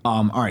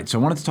 All right, so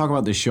I wanted to talk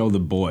about the show The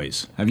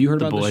Boys. Have you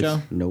heard about the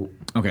show? Nope.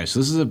 Okay, so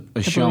this is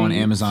a show on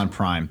Amazon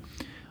Prime,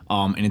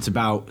 and it's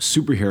about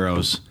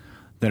superheroes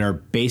that are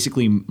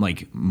basically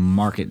like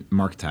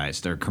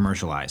marketized, they're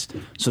commercialized.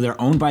 So they're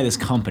owned by this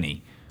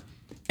company,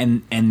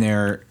 and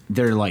they're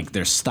like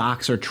their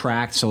stocks are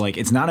tracked. So like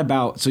it's not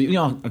about, so you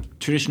know, a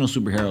traditional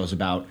superhero is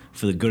about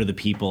for the good of the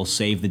people,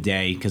 save the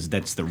day because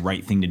that's the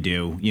right thing to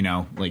do. You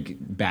know, like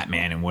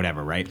Batman and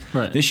whatever, right?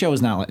 Right. This show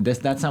is not like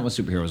that's not what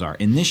superheroes are.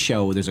 In this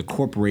show, there's a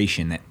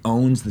corporation that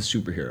owns the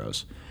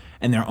superheroes,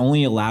 and they're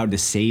only allowed to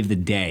save the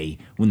day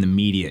when the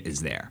media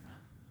is there.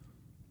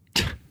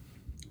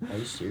 Are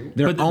you serious?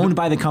 They're owned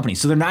by the company,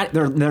 so they're not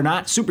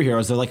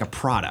superheroes. They're like a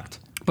product.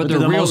 But they're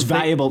the real most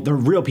valuable. They're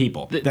real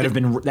people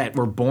that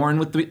were born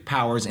with the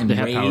powers and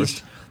raised.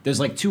 Powers. There's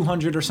like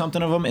 200 or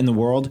something of them in the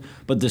world,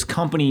 but this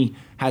company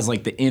has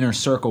like the inner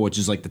circle, which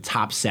is like the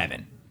top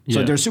 7.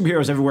 So there's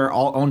superheroes everywhere,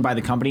 all owned by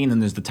the company, and then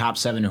there's the top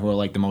 7 who are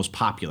like the most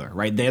popular,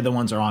 right? They're the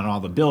ones who are on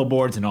all the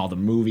billboards and all the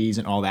movies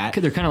and all that.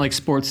 They're kind of like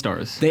sports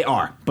stars. They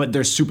are, but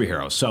they're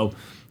superheroes. So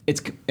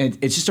it's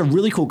just a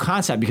really cool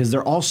concept because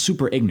they're all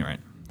super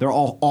ignorant. They're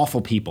all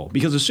awful people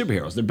because they're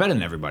superheroes. They're better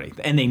than everybody,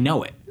 and they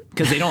know it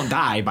because they don't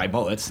die by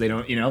bullets. They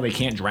don't, they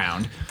can't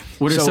drown.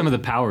 What are some of the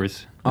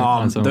powers?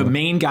 The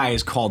main guy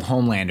is called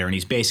Homelander, and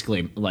he's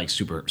basically like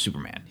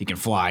Superman. He can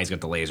fly. He's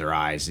got the laser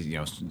eyes.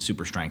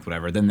 Super strength,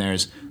 whatever. Then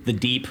there's the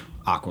Deep,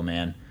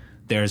 Aquaman.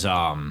 There's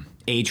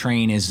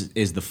A-Train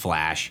is the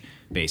Flash,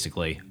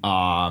 basically.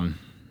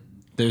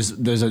 There's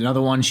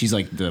another one. She's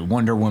like the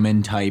Wonder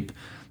Woman type.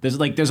 There's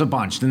a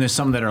bunch. Then there's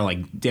some that are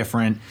like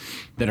different,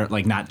 that are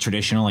like not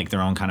traditional, like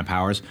their own kind of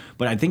powers.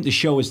 But I think the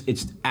show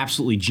it's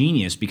absolutely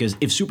genius because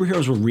if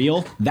superheroes were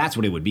real, that's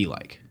what it would be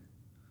like.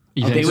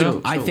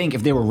 I think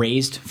if they were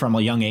raised from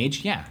a young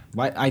age, yeah.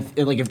 I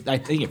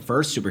think at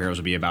first superheroes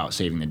would be about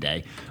saving the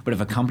day, but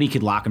if a company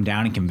could lock them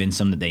down and convince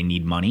them that they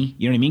need money,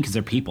 you know what I mean? Because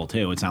they're people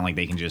too. It's not like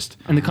they can just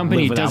and the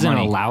company doesn't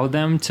money. Allow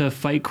them to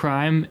fight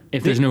crime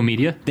if there's no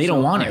media. They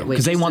don't want it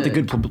because they want the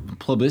good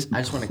publicity. I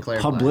just want to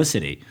clarify.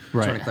 Publicity. I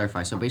just want to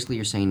clarify. So basically,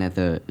 you're saying that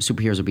the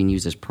superheroes are being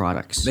used as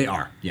products. They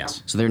are,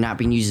 yes. So they're not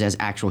being used as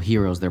actual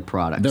heroes. They're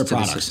products. They're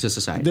products to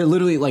society. They're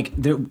literally like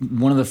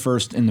one of the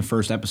first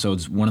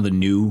episodes. One of the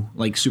new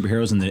like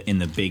superheroes in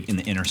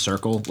the inner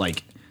circle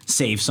like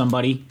save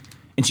somebody.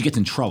 And she gets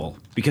in trouble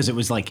because it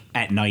was like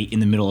at night in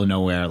the middle of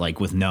nowhere, like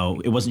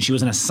she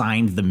wasn't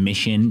assigned the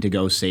mission to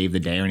go save the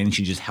day or anything.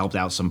 She just helped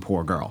out some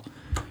poor girl.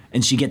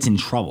 And she gets in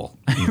trouble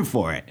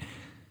for it.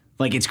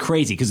 Like, it's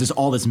crazy because there's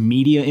all this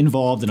media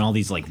involved and all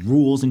these like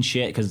rules and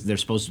shit because they're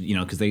supposed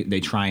to, because they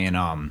try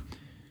and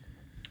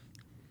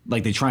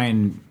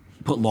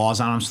put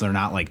laws on them so they're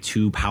not like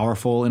too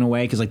powerful in a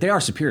way because like they are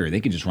superior.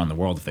 They could just run the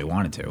world if they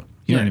wanted to.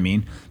 You know what I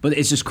mean? But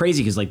it's just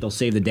crazy because like they'll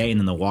save the day and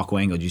then they'll walk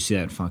away and go, "Did you see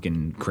that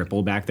fucking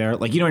cripple back there?"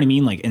 Like, you know what I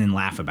mean? Like, and then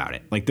laugh about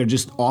it. Like, they're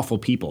just awful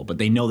people, but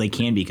they know they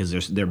can be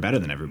because they're better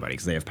than everybody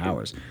because they have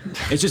powers.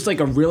 It's just like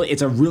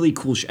it's a really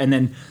cool. And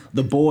then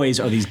the boys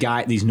are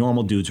these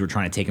normal dudes who are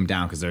trying to take him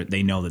down because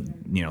they know that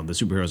the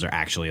superheroes are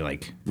actually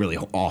like really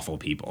awful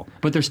people.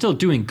 But they're still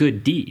doing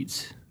good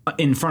deeds.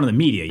 In front of the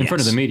media, In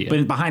front of the media.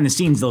 But behind the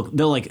scenes,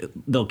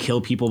 they'll kill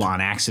people on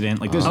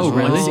accident. Like, there's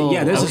really?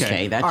 There's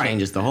okay, that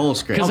changes the whole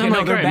script. Because I'm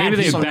like, maybe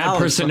they have bad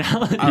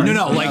personality.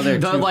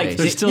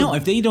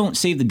 If they don't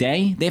save the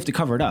day, they have to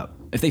cover it up.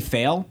 If they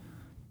fail,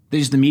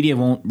 the media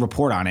won't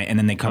report on it, and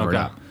then they cover it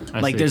up.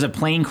 Like, there's a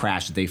plane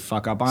crash that they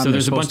fuck up on. So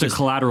there's a bunch of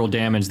collateral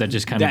damage that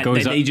just kind of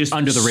goes they just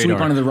under the radar.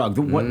 Sweep under the rug.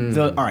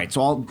 All right,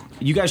 so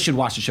you guys should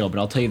watch the show, but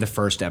I'll tell you the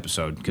first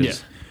episode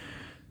because.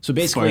 So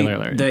basically,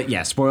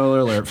 spoiler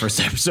alert, first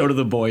episode of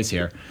The Boys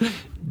here.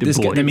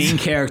 The main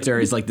character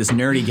is like this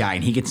nerdy guy,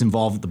 and he gets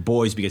involved with the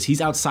boys because he's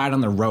outside on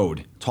the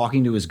road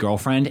talking to his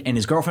girlfriend, and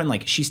his girlfriend,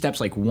 like, she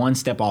steps like one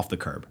step off the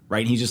curb, right?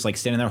 And he's just like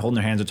standing there holding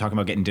their hands and talking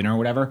about getting dinner or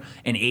whatever,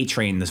 and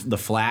A-Train, the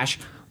Flash,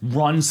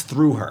 runs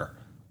through her.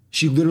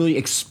 She literally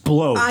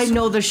explodes. I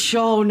know the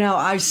show now.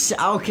 I've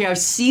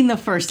seen the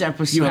first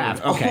episode. You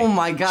have? Okay. Oh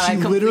my god, I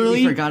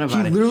completely forgot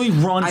about it. He literally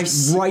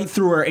runs right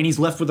through her, and he's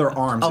left with her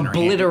arms.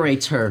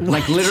 Obliterates her,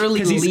 like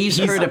literally leaves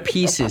her to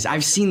pieces.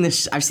 I've seen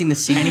this. I've seen the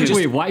scene.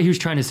 Wait, why? He was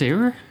trying to save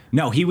her?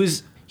 No, he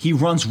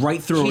runs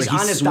right through her. He's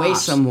on his way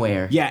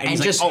somewhere. Yeah,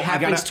 and just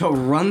happens to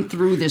run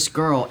through this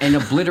girl and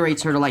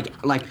obliterates her to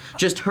like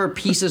just her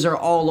pieces are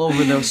all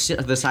over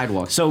the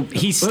sidewalk. So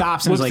he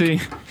stops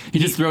and he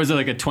just throws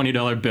like a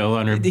 $20 bill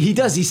on her. He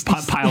does. He's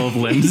pile of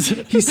limbs.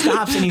 He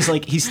stops and he's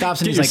like,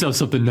 Get yourself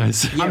something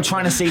nice. I'm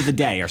trying to save the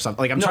day or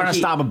something. Like, I'm trying to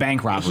stop a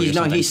bank robbery. Or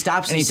something. He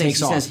stops and he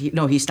takes off.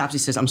 He stops. He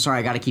says, "I'm sorry,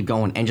 I got to keep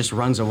going," and just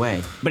runs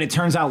away. But it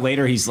turns out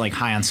later he's like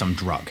high on some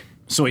drug.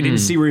 So he didn't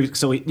see where. You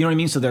know what I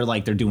mean? So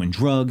they're doing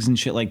drugs and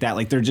shit like that.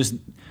 Like,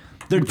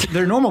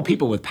 they're normal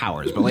people with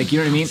powers, but like, you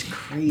know what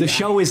I mean? The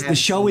show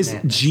is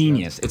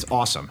genius. It's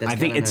awesome. I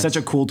think it's such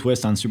a cool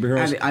twist on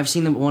superheroes. I've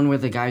seen the one where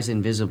the guy's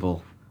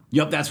invisible.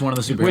 Yep, that's one of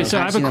the superheroes. Wait, so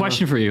I have a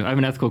question for you. I have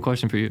an ethical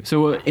question for you.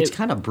 So it's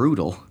kind of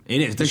brutal.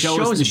 It is. The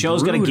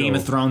show's got a Game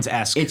of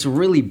Thrones-esque. It's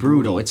really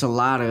brutal. It's a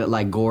lot of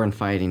like gore and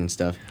fighting and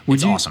stuff.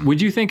 It's awesome.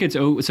 Would you think it's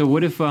so?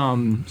 What if It's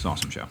an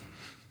awesome show.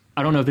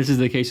 I don't know if this is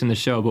the case in the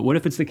show, but what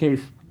if it's the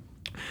case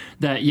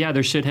that,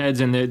 they're shitheads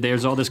and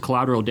there's all this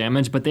collateral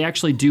damage, but they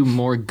actually do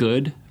more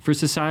good for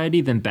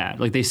society than bad?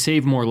 Like, they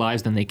save more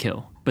lives than they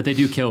kill, but they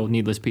do kill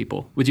needless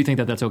people. Would you think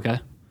that that's okay?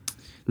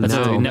 That's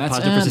a net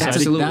positive for society?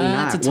 Absolutely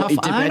not. That's a tough.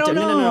 I don't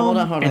know.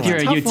 No, hold on. If you're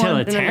a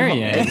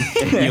utilitarian,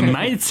 you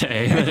might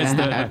say that it's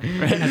the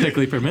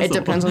ethically permissible. It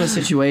depends on the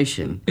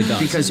situation. It does.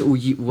 Because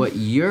what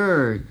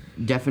your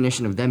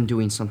definition of them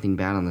doing something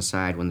bad on the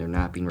side when they're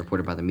not being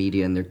reported by the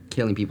media and they're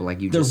killing people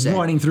like you just said. They're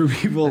running through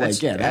people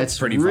that's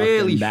pretty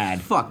really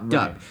bad. Fucked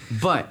up.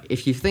 But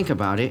if you think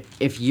about it,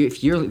 if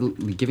you're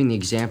giving the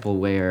example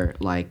where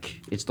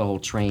like it's the whole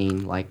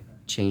train, like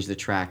change the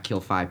track, kill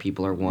 5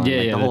 people or 1,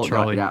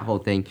 that whole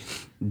thing,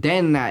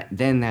 then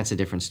that's a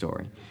different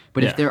story.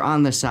 But if they're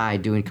on the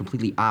side doing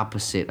completely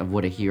opposite of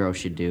what a hero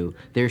should do,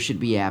 there should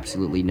be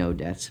absolutely no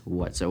deaths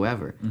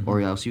whatsoever,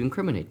 or else you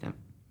incriminate them.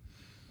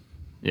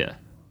 Yeah.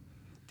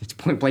 It's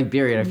point blank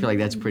period. I feel like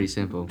that's pretty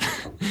simple.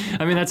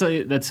 I mean, it's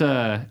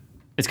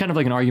kind of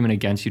like an argument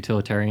against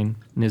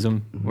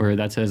utilitarianism, where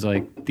that says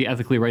like the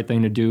ethically right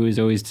thing to do is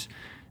always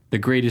the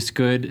greatest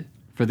good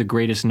for the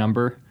greatest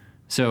number.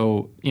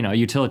 So, a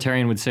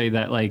utilitarian would say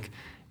that like,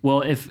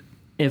 well, if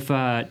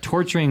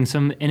torturing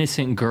some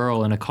innocent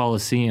girl in a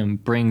coliseum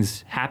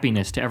brings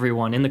happiness to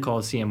everyone in the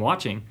coliseum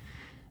watching,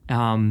 it's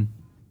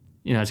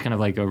kind of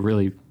like a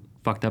really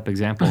fucked up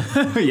example.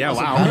 Yeah,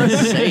 wow. I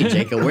was say,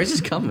 Jacob, where's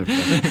this coming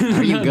from?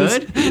 Are you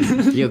good?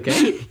 You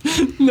okay?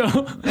 No.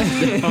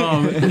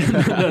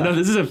 No,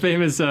 this is a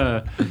famous...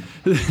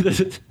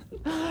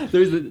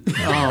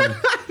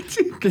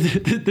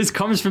 this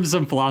comes from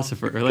some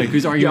philosopher, like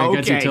who's arguing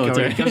against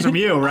utilitarian. It comes from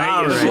you,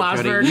 right? Right,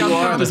 Philosopher you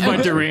are This my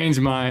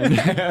deranged mind.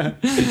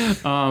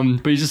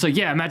 But he's just like,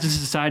 imagine a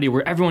society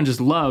where everyone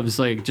just loves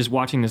like just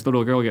watching this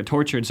little girl get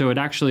tortured. So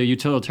a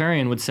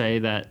utilitarian would say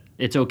that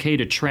it's okay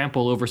to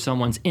trample over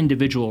someone's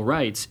individual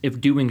rights if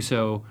doing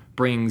so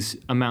brings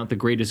the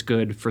greatest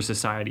good for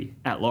society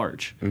at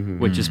large,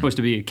 which is supposed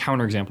to be a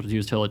counterexample to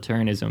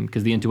utilitarianism,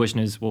 because the intuition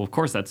is, well, of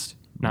course that's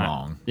not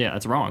wrong. Yeah,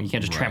 that's wrong. You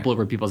can't just trample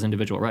over people's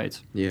individual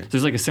rights. Yeah. So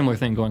there's like a similar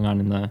thing going on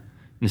in the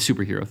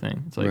superhero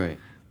thing. It's like, right.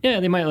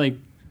 They might like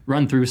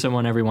run through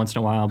someone every once in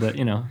a while, but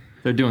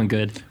they're doing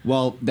good.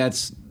 Well,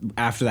 that's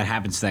after that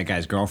happens to that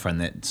guy's girlfriend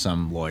that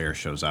some lawyer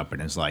shows up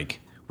and is like,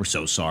 "We're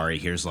so sorry.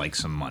 Here's like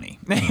some money."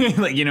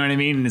 Like, you know what I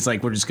mean? And it's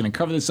like, we're just gonna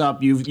cover this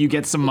up. You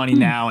get some money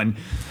now, and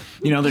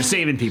they're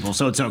saving people,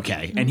 so it's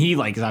okay. And he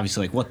like is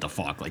obviously like, what the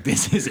fuck? Like,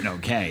 this isn't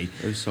okay.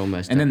 It was so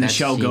messed up. And then the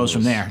show goes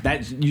from there.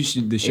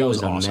 The show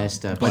is awesome.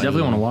 Messed up. I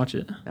definitely want to watch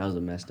it. That was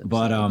a messed up.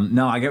 But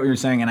no, I get what you're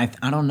saying, and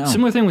I don't know.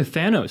 Similar thing with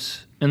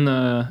Thanos in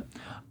the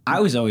I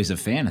was always a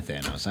fan of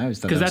Thanos. I always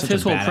thought because that's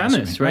his whole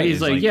premise, right?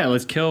 He's like, yeah,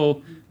 let's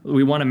kill.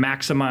 We want to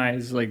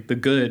maximize like the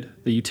good,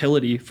 the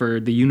utility for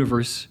the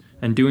universe,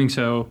 and doing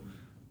so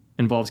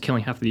involves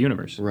killing half of the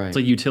universe. Right. It's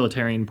like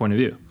utilitarian point of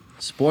view.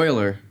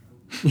 Spoiler.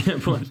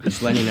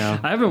 Just letting you know.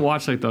 I haven't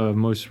watched like the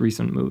most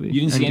recent movie.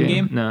 You didn't see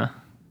Endgame? No.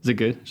 Is it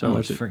good? Should I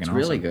watch it? Freaking It's awesome.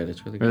 really good.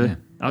 It's really good. Really? Yeah.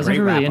 I was Great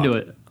never really wrap into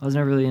up. it. I was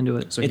never really into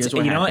it. So It's, here's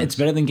what you know what? happens. It's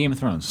better than Game of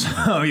Thrones.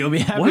 So you'll be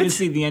happy to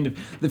see the end of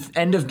the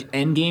end of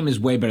Endgame is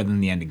way better than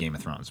the end of Game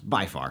of Thrones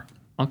by far.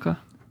 Okay.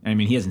 I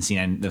mean, he hasn't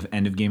seen the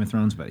end of Game of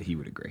Thrones, but he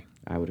would agree.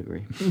 I would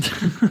agree.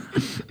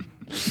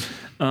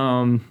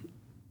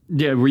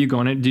 Yeah, were you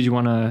going to? Did you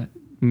want to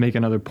make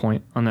another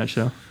point on that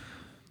show?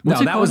 What's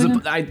No, it that called was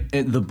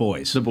again? the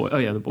boys. The boy. Oh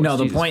yeah, the boys. No,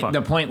 the Jesus, point. fuck.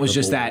 The point was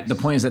just that. The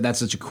point is that that's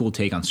such a cool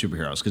take on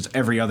superheroes because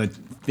every other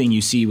thing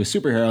you see with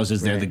superheroes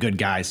is they're the good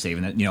guys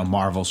saving it. You know,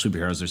 Marvel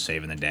superheroes are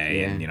saving the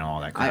day, and you know all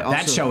that crap.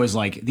 That show is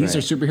like these are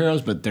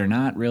superheroes, but they're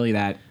not really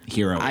that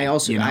hero.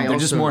 They're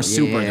just more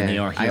super than they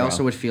are hero. I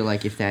also would feel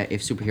like if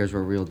superheroes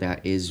were real,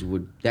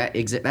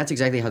 that's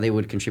exactly how they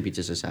would contribute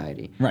to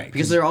society. Right,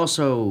 Because they're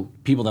also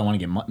people that want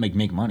to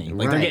make money.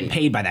 Like they're Right. getting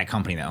paid by that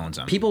company that owns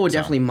them. people would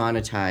definitely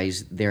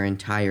monetize their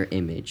entire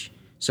image.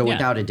 So Yeah.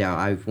 without a doubt,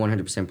 I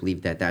 100%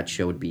 believe that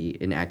show would be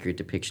an accurate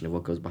depiction of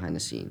what goes behind the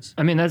scenes.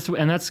 I mean,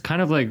 that's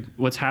kind of like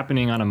what's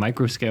happening on a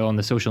micro scale in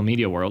the social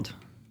media world.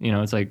 You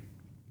know, it's like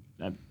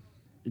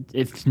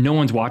if no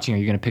one's watching, are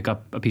you going to pick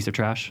up a piece of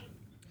trash?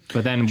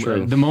 But then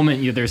the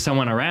moment there's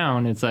someone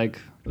around, it's like,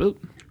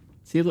 oop,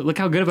 see, look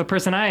how good of a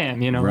person I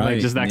am. You know, Right, like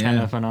just that kind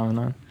yeah. of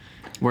phenomenon.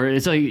 Where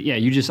it's like, yeah,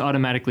 you just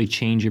automatically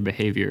change your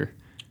behavior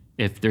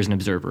if there's an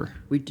observer,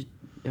 That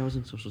was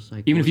in social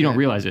psych. even if you don't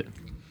realize it.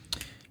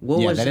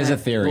 That is a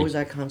theory. What was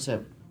that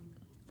concept?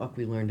 Fuck,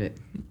 we learned it.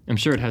 I'm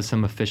sure it has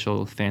some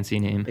official fancy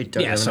name. It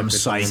does Yeah, have an some official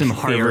science Some name.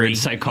 Harvard theory.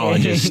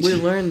 psychologist. We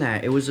learned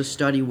that. It was a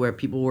study where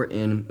people were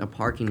in a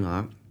parking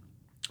lot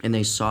and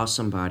they saw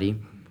somebody.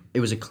 It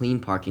was a clean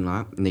parking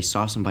lot and they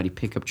saw somebody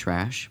pick up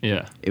trash.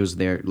 Yeah. It was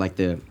there, like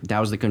that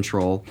was the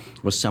control,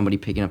 was somebody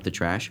picking up the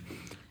trash.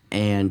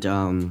 And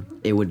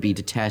it would be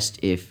to test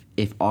if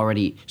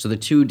already, so the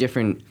two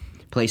different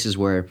places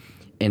were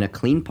in a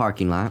clean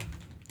parking lot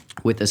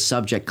with a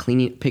subject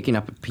picking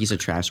up a piece of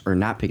trash or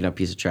not picking up a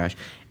piece of trash,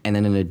 and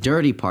then in a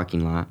dirty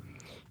parking lot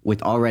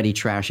with already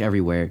trash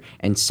everywhere,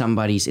 and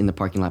somebody's in the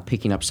parking lot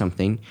picking up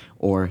something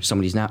or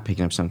somebody's not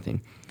picking up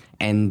something.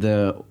 And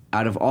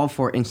out of all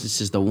four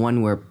instances, the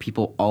one where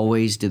people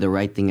always did the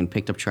right thing and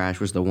picked up trash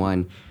was the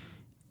one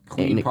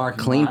in a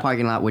clean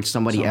parking lot with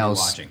somebody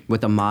else watching.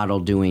 with a model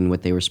doing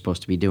what they were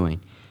supposed to be doing.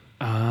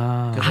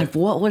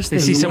 What was They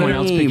the see someone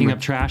else picking name? up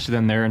trash,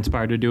 then they're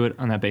inspired to do it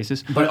on that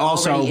basis. But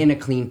also already in a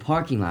clean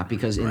parking lot,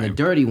 because in the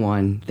dirty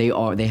one they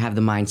have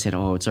the mindset,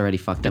 oh, it's already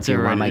fucked up It's,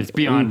 here. Why am I- it's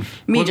beyond.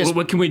 me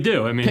What can we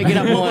do? I mean, pick it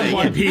up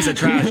one piece of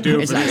trash,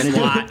 dude, It's for not this gonna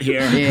do lot it.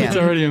 here. Yeah. It's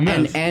already a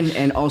mess.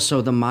 And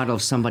also the model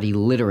of somebody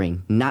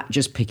littering, not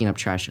just picking up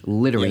trash,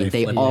 littering. Yeah,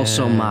 they flip.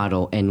 also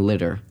model and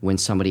litter when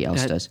somebody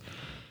else That- does.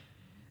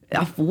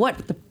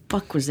 What the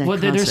fuck was that? Well,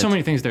 there's so concept?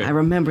 many things there. I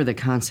remember the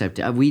concept.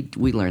 We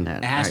learned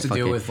that. It has All to right,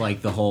 do fuck it. with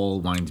like the whole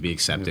wanting to be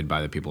accepted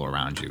by the people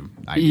around you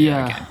idea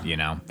Yeah. again, you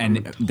know? And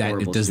that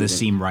horrible does this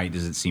student. seem right?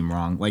 Does it seem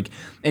wrong? Like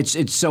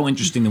it's so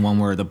interesting, the one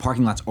where the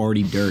parking lot's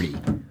already dirty.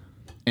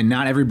 And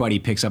not everybody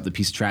picks up the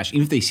piece of trash,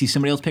 even if they see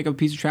somebody else pick up a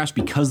piece of trash,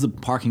 because the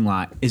parking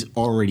lot is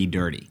already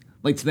dirty.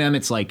 Like to them,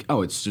 it's like,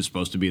 oh, it's just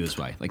supposed to be this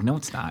way. Like, no,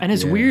 it's not. And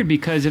it's weird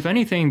because if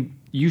anything,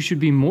 you should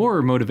be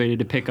more motivated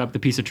to pick up the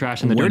piece of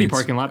trash in the dirty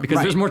parking lot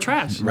because there's more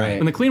trash. Right.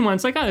 And the clean one,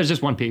 it's like, there's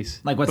just one piece.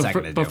 Like, what's but that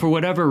for, gonna But do? for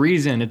whatever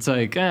reason, it's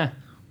like,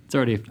 it's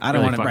already. I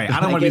don't really want to. fucked Right. up. I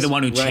don't want to be the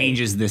one who Right.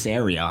 changes this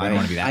area. I don't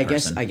want to be that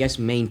person. I guess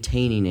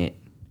maintaining it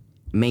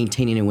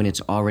when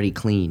it's already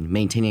clean,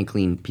 maintaining it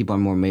clean, people are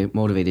more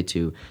motivated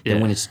to than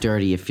Yeah. when it's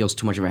dirty. It feels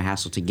too much of a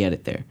hassle to get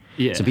it there.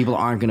 Yeah. So people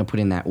aren't going to put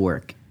in that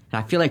work.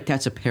 And I feel like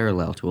that's a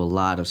parallel to a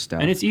lot of stuff.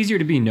 And it's easier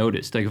to be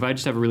noticed. Like if I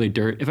just have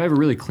if I have a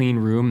really clean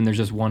room and there's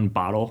just one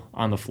bottle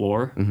on the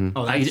floor, Oh, it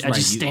that's right.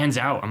 just stands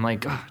out. I'm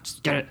like,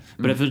 just get it.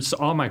 But if it's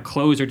all my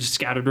clothes are just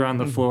scattered around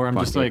the floor, I'm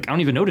just like, I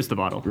don't even notice the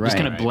bottle. It just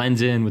Right. kind of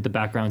blends in with the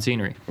background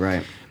scenery.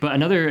 Right. But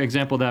another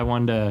example that I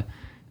wanted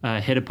to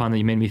hit upon that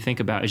you made me think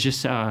about is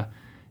just,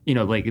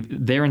 like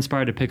they're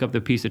inspired to pick up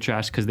the piece of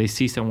trash because they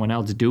see someone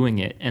else doing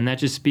it. And that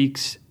just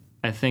speaks,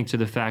 I think, to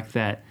the fact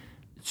that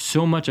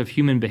so much of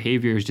human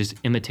behavior is just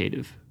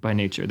imitative by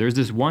nature. There's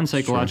this one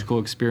psychological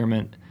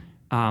experiment,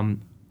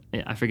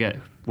 I forget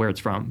where it's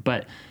from,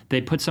 but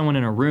they put someone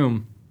in a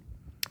room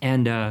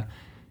and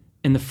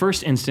in the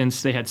first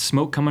instance, they had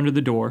smoke come under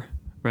the door,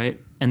 right?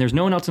 And there's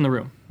no one else in the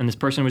room. And this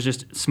person was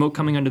just smoke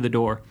coming under the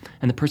door.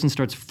 And the person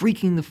starts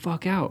freaking the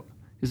fuck out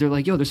because they're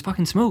like, yo, there's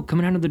fucking smoke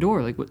coming out of the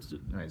door. Like,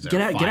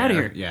 get out of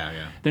here. Yeah.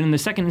 Then in the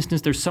second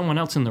instance, there's someone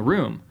else in the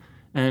room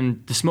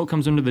and the smoke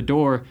comes under the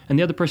door and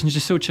the other person is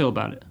just so chill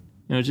about it.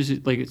 You know, it's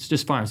just like it's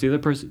just fine. So the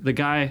other person, the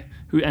guy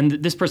and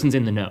this person's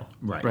in the know,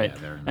 Right, right? yeah,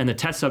 they're in the And the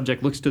test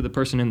subject looks to the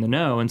person in the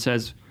know and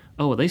says,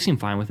 "Oh, well, they seem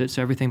fine with it,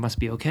 so everything must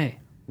be okay."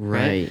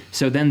 Right.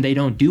 So then they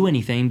don't do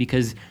anything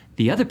because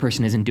the other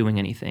person isn't doing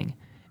anything.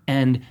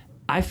 And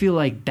I feel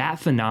like that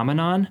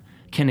phenomenon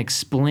can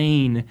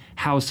explain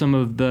how some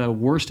of the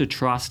worst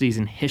atrocities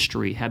in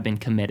history have been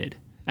committed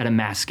at a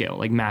mass scale,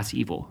 like mass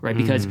evil, right?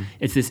 Because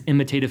it's this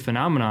imitative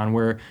phenomenon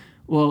where,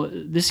 well,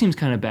 this seems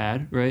kind of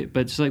bad, right?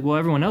 But it's like, well,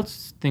 everyone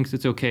else thinks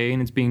it's okay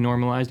and it's being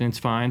normalized and it's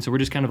fine. So we're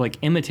just kind of like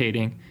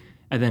imitating,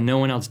 and then no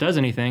one else does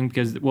anything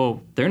because,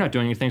 well, they're not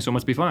doing anything, so it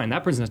must be fine.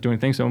 That person's not doing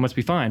anything, so it must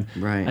be fine.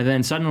 Right. And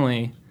then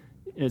suddenly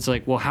it's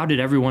like, well, how did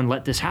everyone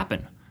let this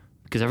happen?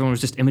 Because everyone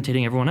was just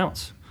imitating everyone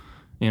else,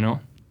 you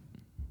know?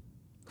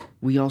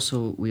 We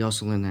also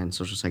learned that in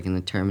social psych, and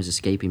the term is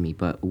escaping me.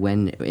 But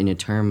when in a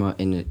term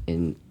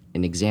in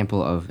an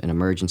example of an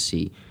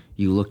emergency,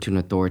 you look to an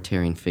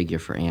authoritarian figure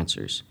for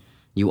answers.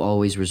 You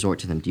always resort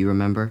to them. Do you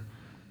remember? Do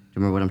you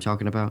remember what I'm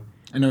talking about?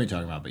 I know what you're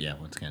talking about, but yeah,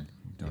 once again.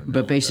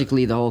 But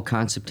basically, the whole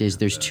concept is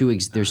there's two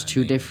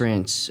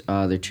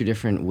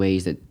different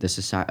ways that the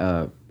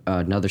society,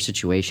 another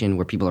situation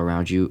where people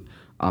around you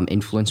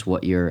influence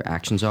what your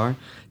actions are.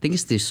 I think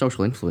it's the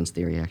social influence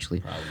theory,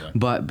 actually. Probably.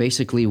 But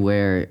basically,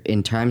 where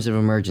in times of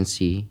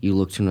emergency, you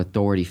look to an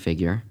authority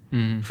figure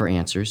for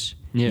answers.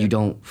 Yeah. You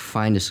don't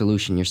find a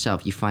solution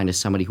yourself. You find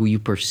somebody who you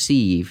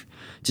perceive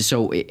to.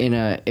 So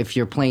if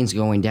your plane's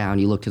going down,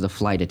 you look to the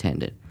flight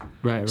attendant.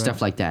 Right.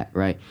 Stuff like that,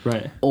 right?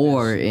 Right.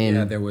 Or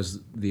there was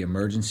the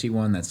emergency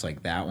one that's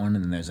like that one,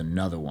 and then there's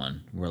another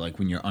one where like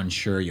when you're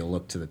unsure, you'll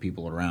look to the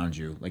people around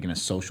you, like in a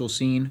social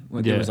scene.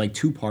 There was like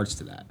two parts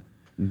to that.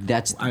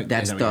 That's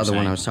the other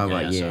one I was talking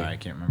about. Yeah, sorry, I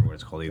can't remember what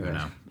it's called either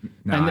now.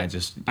 No, And I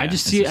just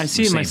see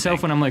it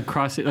myself when I'm like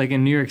crossing, like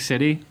in New York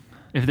City.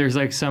 If there's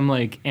like some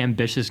like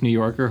ambitious New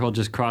Yorker who'll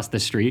just cross the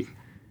street,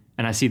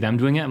 and I see them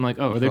doing it, I'm like,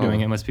 oh, they're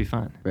doing it, must be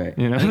fun. Right.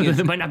 You know,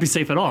 it might not be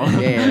safe at all.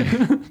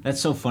 Yeah. That's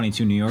so funny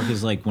too. New York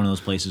is like one of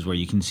those places where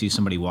you can see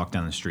somebody walk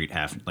down the street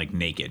half like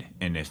naked,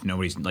 and if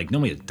nobody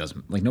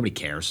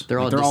cares. They're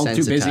all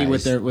too busy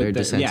with their They're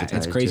yeah. It's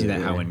desensitized crazy to it,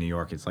 that how yeah. in New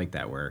York it's like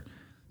that, where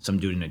some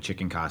dude in a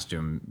chicken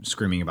costume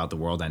screaming about the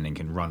world ending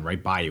can run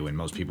right by you, and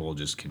most people will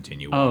just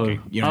continue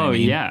walking. You know what I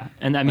mean? Yeah,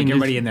 and I mean, like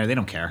everybody in there, they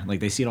don't care. Like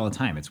they see it all the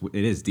time. It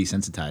is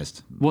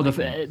desensitized. Well,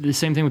 the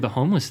same thing with the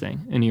homeless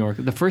thing in New York.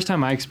 The first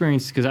time I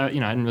experienced, because I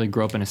didn't really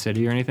grow up in a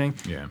city or anything.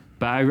 Yeah.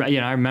 But I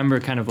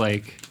remember kind of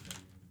like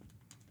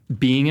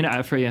being in.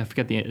 I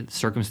forget the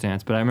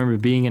circumstance, but I remember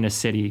being in a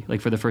city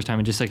like for the first time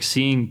and just like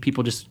seeing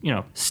people just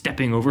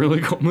stepping over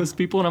like homeless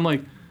people, and I'm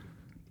like,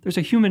 there's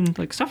a human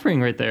like suffering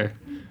right there.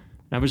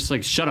 And I was just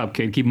like, shut up,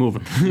 kid, keep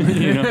moving.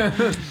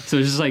 So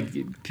it's just like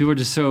people are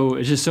just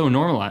so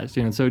normalized,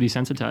 so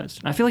desensitized.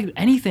 And I feel like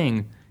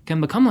anything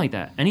can become like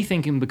that.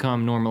 Anything can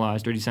become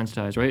normalized or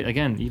desensitized, right?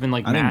 Again, even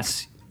like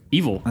mass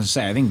evil. I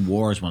think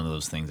war is one of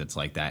those things that's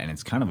like that, and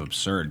it's kind of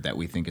absurd that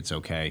we think it's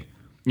okay.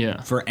 Yeah.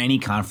 For any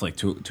conflict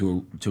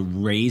to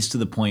raise to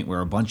the point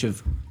where a bunch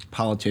of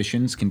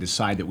politicians can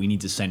decide that we need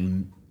to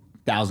send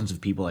thousands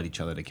of people at each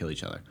other to kill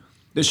each other.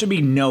 There should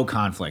be no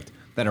conflict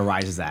that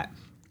arises that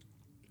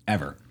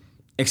ever.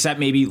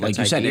 Except maybe, like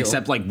you said,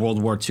 except like World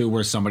War II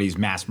where somebody's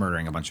mass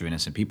murdering a bunch of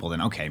innocent people,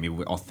 then okay,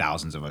 maybe all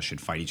thousands of us should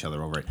fight each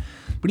other over it.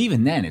 But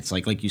even then, it's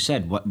like you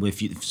said, what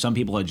if some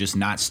people had just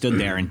not stood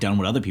there and done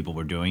what other people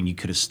were doing, you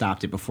could have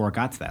stopped it before it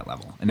got to that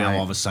level. And now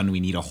all of a sudden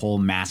we need a whole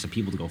mass of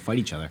people to go fight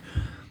each other.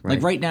 Right.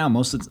 Like right now,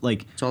 most of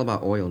it's all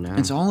about oil now.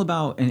 It's all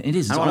about, and it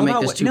is. I don't want to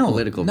make this too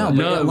political. No, but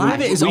but a lot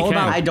of it is all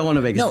about. I don't want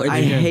to make this.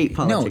 I hate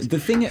politics. No, the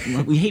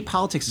thing we hate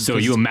politics. Is so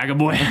you a MAGA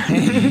boy?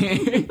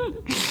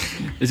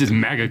 This is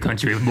MAGA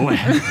country, boy.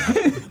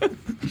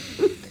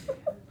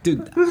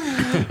 Dude,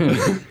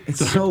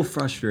 it's so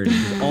frustrating.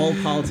 All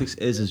politics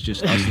is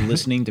just us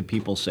listening to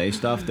people say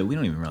stuff that we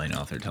don't even really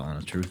know if they're telling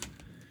the truth.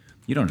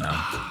 You don't know.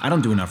 I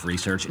don't do enough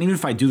research, and even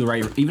if I do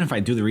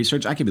the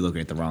research, I could be looking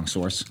at the wrong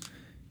source.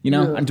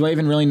 Do I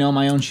even really know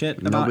my own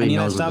shit about any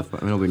of that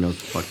stuff? Nobody knows what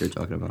the fuck you're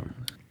talking about.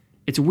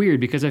 It's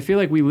weird because I feel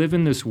like we live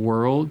in this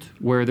world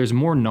where there's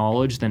more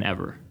knowledge than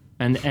ever,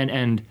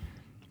 and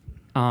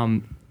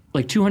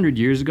like 200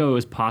 years ago, it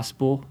was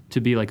possible to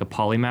be like a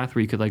polymath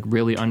where you could like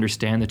really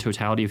understand the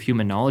totality of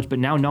human knowledge. But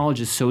now knowledge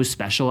is so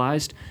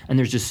specialized and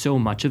there's just so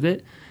much of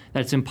it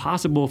that it's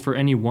impossible for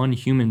any one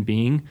human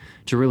being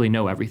to really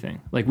know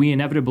everything. Like we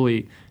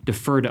inevitably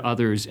defer to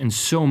others in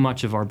so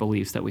much of our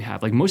beliefs that we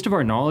have. Like most of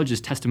our knowledge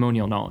is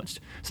testimonial knowledge.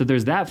 So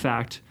there's that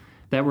fact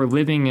that we're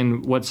living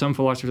in what some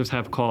philosophers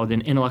have called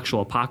an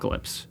intellectual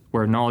apocalypse,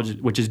 where knowledge,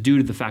 which is due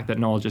to the fact that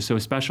knowledge is so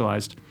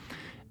specialized.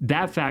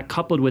 That fact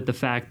coupled with the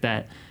fact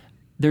that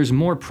there's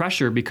more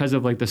pressure because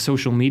of like the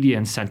social media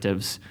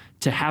incentives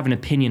to have an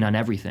opinion on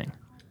everything.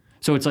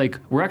 So it's like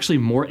we're actually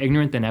more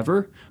ignorant than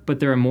ever, but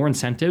there are more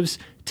incentives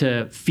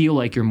to feel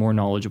like you're more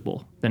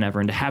knowledgeable than ever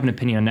and to have an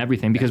opinion on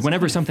everything. Because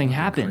whenever something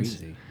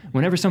happens,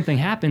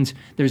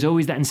 there's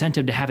always that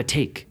incentive to have a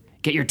take.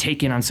 Get your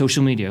take in on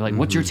social media. Like,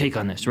 what's your take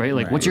on this, right?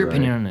 Like, what's your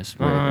opinion on this?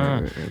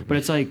 Right. But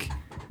it's like,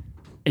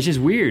 it's just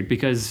weird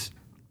because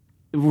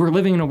we're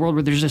living in a world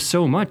where there's just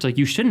so much. Like,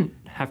 you shouldn't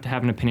have to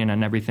have an opinion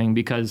on everything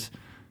because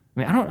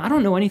I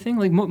don't know anything.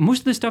 Like most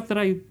of the stuff that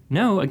I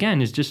know,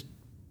 again, is just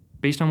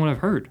based on what I've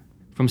heard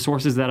from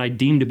sources that I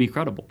deem to be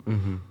credible.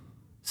 Mm-hmm.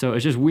 So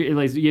it's just weird.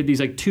 Like you have these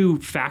like two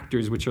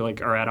factors which are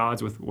like are at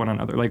odds with one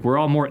another. Like we're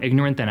all more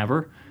ignorant than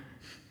ever.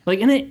 Like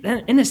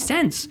in a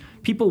sense,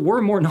 people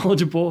were more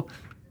knowledgeable.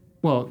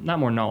 Well, not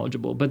more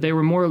knowledgeable, but they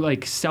were more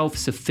like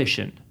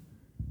self-sufficient,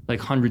 like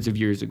hundreds of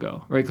years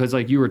ago, right? Because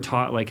like you were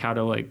taught like how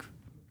to like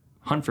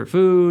hunt for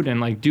food and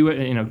like do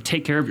it,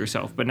 take care of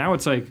yourself. But now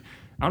it's like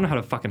I don't know how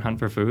to fucking hunt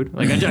for food.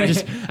 Like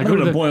I go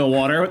to boil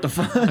water. What the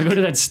fuck? I go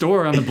to that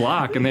store on the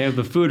block and they have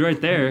the food right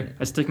there.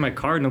 I stick my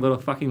card in a little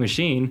fucking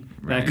machine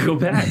and I go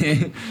back.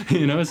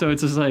 So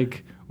it's just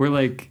like we're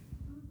like,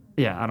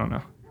 yeah, I don't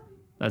know.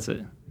 That's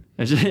it.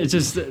 It's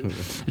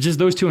just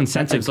those two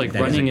incentives like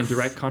running in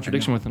direct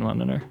contradiction with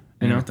one another.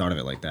 I never thought of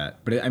it like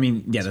that. But I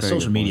mean, yeah, the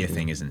social media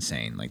thing is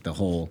insane. Like the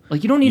whole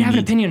like you don't need to have an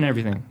opinion on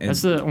everything.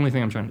 That's the only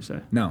thing I'm trying to say.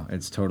 No,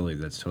 that's totally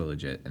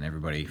legit, and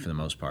everybody for the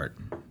most part,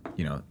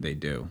 they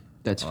do.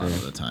 That's a lot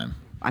of the time.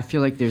 I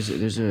feel like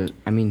there's a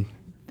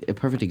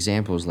perfect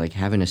example is like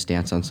having a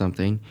stance on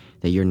something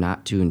that you're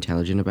not too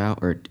intelligent about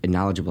or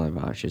knowledgeable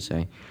about, I should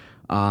say,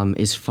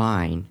 is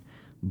fine.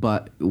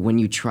 But when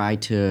you try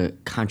to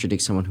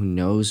contradict someone who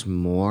knows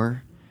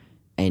more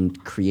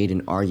and create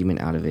an argument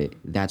out of it,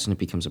 that's when it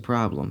becomes a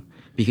problem.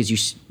 Because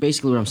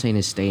basically what I'm saying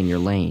is stay in your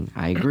lane.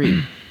 I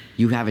agree.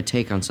 You have a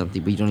take on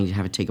something, but you don't need to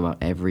have a take about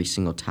every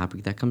single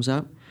topic that comes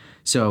up.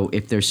 So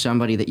if there's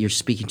somebody that you're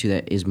speaking to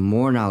that is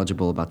more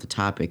knowledgeable about the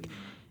topic,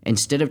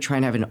 instead of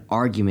trying to have an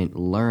argument,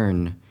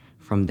 learn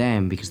from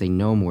them because they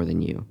know more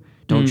than you.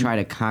 Don't try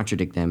to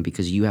contradict them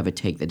because you have a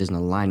take that doesn't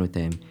align with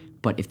them.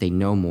 But if they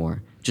know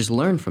more, just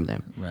learn from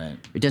them. Right.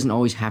 It doesn't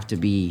always have to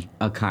be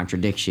a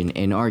contradiction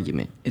in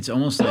argument. It's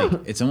almost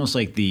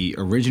like the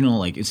original,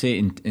 like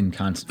say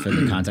for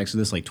the context of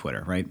this, like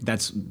Twitter, right?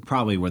 That's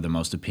probably where the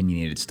most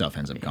opinionated stuff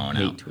ends up going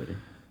out. I hate Twitter.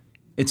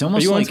 It's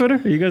almost Are you like, on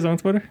Twitter? Are you guys on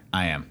Twitter?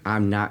 I am.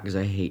 I'm not because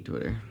I hate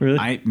Twitter.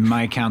 Really?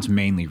 My account's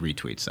mainly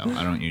retweets, though.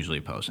 I don't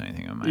usually post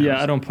anything on my own.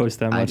 I don't post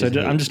that much.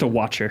 I'm just a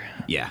watcher.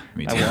 Yeah,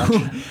 me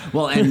too.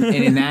 Well, and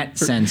in that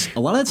sense, a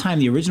lot of the time,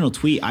 the original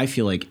tweet, I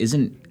feel like,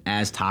 isn't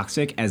as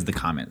toxic as the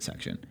comment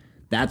section.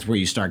 That's where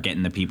you start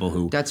getting the people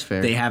who... That's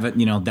fair. They have it,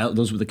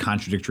 those were the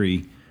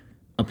contradictory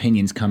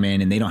opinions come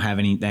in, and they don't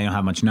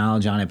have much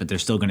knowledge on it, but they're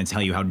still going to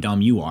tell you how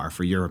dumb you are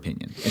for your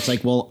opinion. It's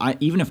like, well,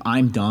 even if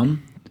I'm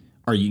dumb...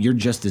 you're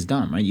just as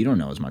dumb, right? You don't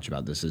know as much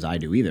about this as I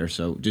do either.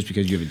 So just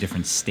because you have a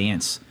different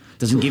stance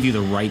doesn't give you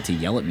the right to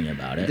yell at me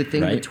about it. The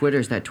thing with Twitter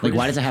is that like,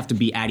 why does it have to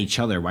be at each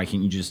other? Why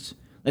can't you just?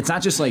 It's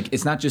not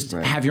just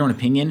have your own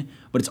opinion,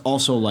 but it's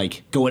also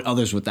like go at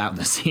others without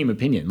the same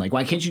opinion. Like,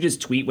 why can't you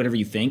just tweet whatever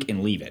you think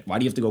and leave it? Why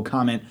do you have to go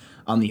comment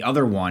on the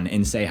other one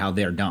and say how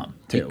they're dumb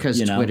too?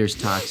 Because Twitter's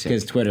toxic.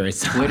 Because Twitter is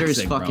toxic.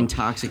 Twitter's fucking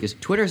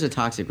toxic. Twitter is a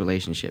toxic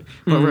relationship.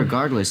 But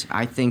regardless,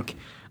 I think.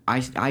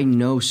 I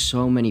know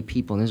so many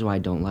people, and this is why I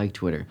don't like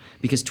Twitter.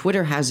 Because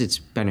Twitter has its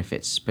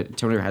benefits, but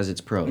Twitter has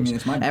its pros. I mean,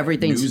 it's my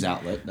news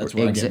outlet. That's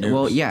where I get news.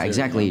 Well, yeah, too,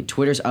 exactly.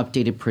 Twitter's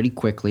updated pretty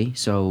quickly,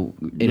 so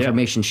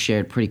information's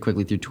shared pretty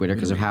quickly through Twitter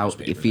because of how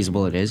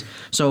feasible it is.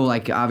 So,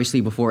 like,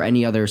 obviously, before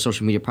any other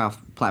social media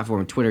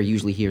platform, Twitter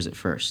usually hears it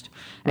first.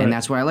 And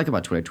that's what I like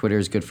about Twitter. Twitter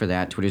is good for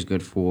that. Twitter's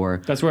good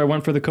for... That's where I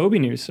went for the Kobe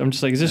news. I'm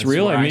just like, is this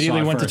real? I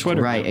immediately went to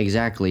Twitter. Right,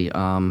 exactly.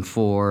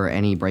 For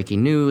any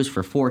breaking news,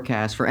 for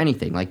forecasts, for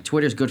anything. Like,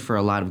 Twitter's good for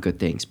a lot of good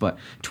things, but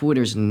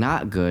Twitter's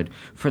not good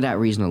for that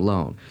reason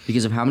alone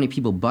because of how many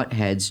people butt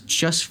heads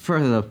just for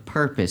the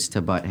purpose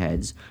to butt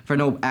heads for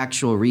no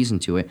actual reason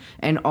to it.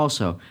 And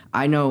also,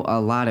 I know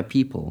a lot of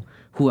people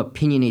who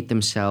opinionate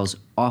themselves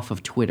off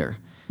of Twitter.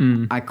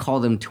 I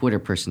call them Twitter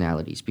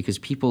personalities because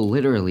people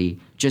literally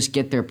just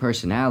get their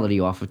personality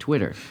off of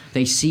Twitter.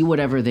 They see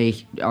whatever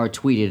they are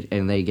tweeted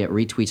and they get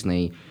retweets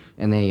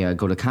and they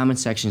go to comment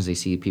sections, they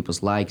see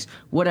people's likes,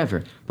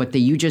 whatever. But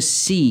you just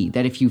see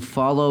that if you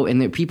follow,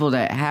 and the people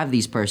that have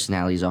these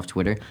personalities off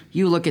Twitter,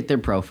 you look at their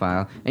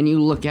profile, and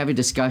you have a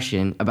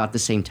discussion about the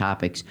same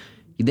topics.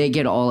 They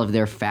get all of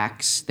their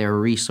facts, their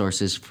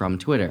resources from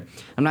Twitter.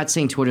 I'm not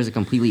saying Twitter is a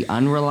completely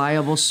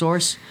unreliable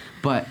source,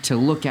 but to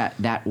look at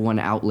that one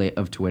outlet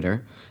of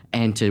Twitter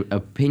and to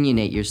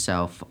opinionate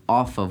yourself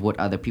off of what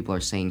other people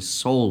are saying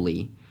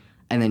solely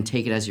and then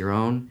take it as your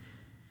own,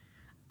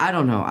 I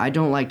don't know. I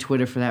don't like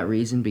Twitter for that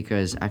reason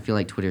because I feel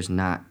like Twitter's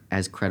not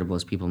as credible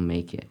as people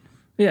make it.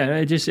 Yeah,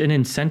 it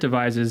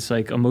incentivizes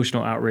like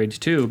emotional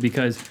outrage too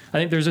because I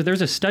think there's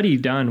a study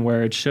done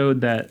where it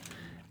showed that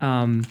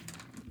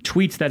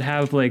tweets that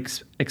have like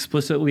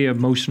explicitly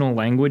emotional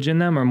language in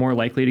them are more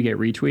likely to get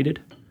retweeted,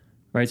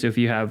 right? So if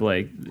you have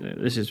like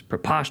this is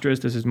preposterous,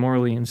 this is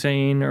morally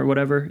insane, or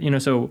whatever,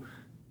 so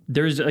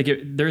there's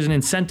an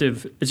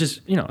incentive. It's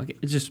just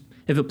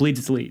if it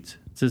bleeds, it leads.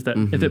 It says that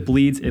if it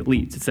bleeds, it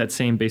leads. It's that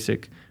same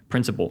basic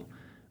principle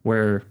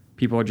where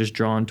people are just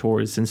drawn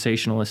towards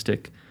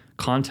sensationalistic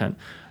content.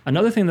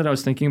 Another thing that I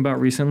was thinking about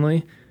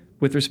recently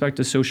with respect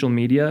to social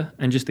media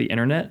and just the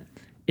internet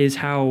is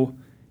how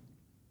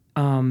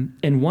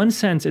in one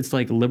sense it's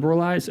like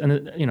liberalized,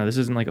 and this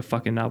isn't like a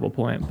fucking novel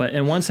point, but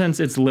in one sense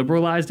it's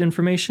liberalized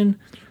information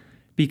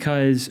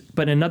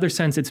but in another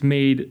sense it's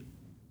made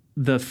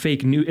the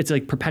fake news, it's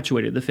like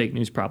perpetuated the fake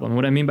news problem. And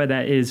what I mean by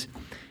that is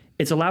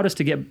it's allowed us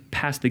to get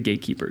past the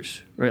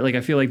gatekeepers, right? Like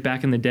I feel like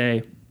back in the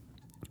day,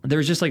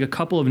 there's just like a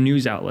couple of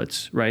news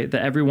outlets, right,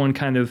 that everyone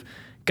kind of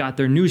got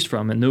their news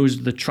from, and those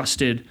are the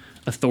trusted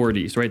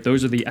authorities, right?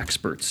 Those are the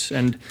experts.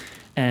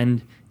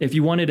 And if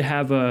you wanted to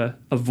have a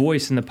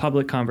voice in the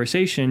public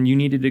conversation, you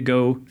needed to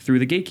go through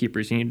the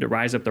gatekeepers. You needed to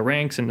rise up the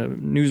ranks in the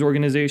news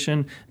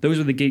organization. Those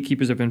are the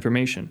gatekeepers of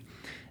information.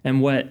 And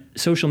what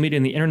social media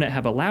and the internet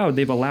have allowed,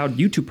 they've allowed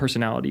YouTube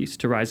personalities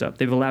to rise up.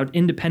 They've allowed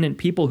independent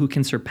people who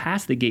can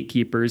surpass the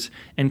gatekeepers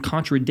and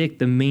contradict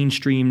the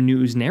mainstream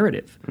news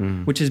narrative,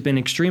 which has been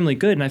extremely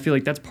good. And I feel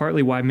like that's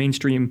partly why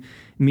mainstream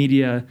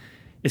media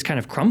is kind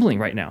of crumbling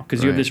right now,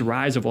 because you have this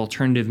rise of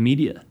alternative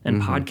media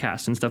and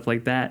podcasts and stuff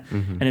like that.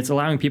 And it's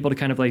allowing people to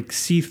kind of like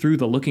see through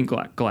the looking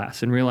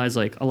glass and realize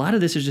like a lot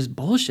of this is just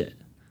bullshit.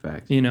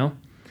 Fact. You know?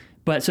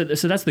 But so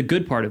that's the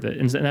good part of it.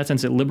 In that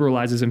sense, it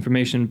liberalizes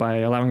information by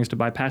allowing us to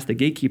bypass the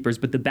gatekeepers.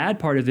 But the bad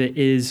part of it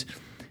is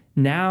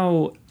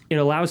now it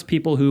allows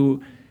people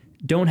who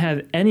don't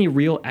have any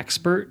real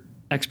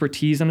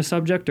expertise on a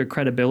subject or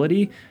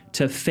credibility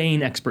to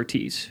feign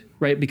expertise,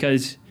 right?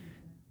 Because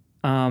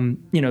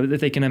that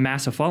they can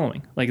amass a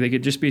following. Like they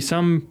could just be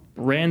some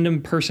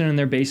random person in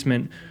their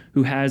basement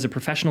who has a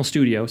professional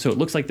studio, so it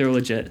looks like they're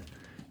legit,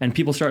 and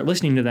people start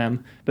listening to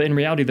them, but in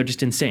reality they're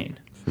just insane,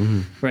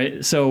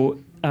 right?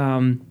 So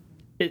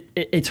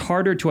it's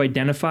harder to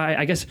identify.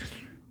 I guess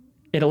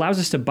it allows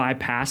us to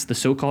bypass the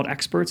so-called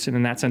experts, and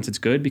in that sense it's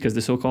good, because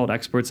the so-called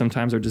experts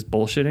sometimes are just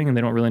bullshitting and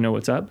they don't really know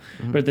what's up.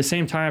 But at the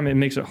same time, it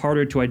makes it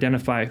harder to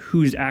identify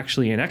who's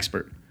actually an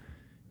expert.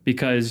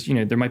 Because,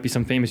 there might be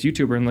some famous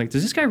YouTuber and like,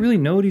 does this guy really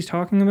know what he's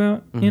talking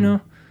about?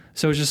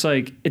 So it's just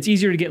like, it's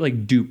easier to get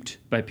like duped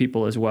by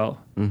people as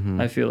well,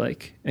 I feel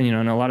like. And,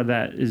 and a lot of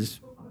that is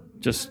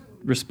just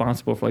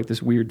responsible for like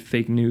this weird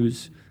fake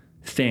news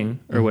thing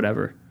or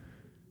whatever.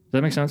 Does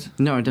that make sense?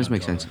 No, it does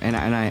make sense. And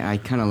I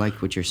kind of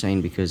like what you're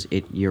saying, because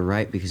you're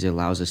right, because it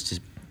allows us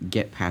to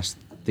get past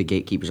the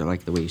gatekeepers. I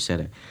like the way you said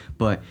it.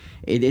 But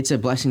it's a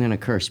blessing and a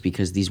curse,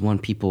 because this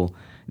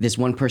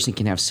one person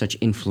can have such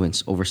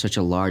influence over such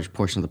a large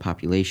portion of the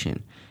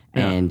population.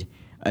 Yeah. And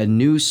a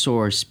news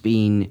source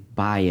being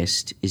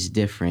biased is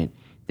different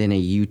than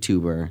a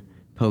YouTuber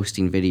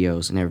posting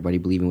videos and everybody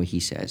believing what he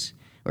says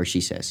or she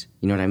says.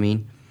 You know what I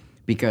mean?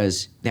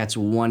 Because that's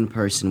one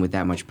person with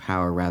that much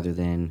power rather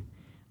than,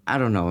 I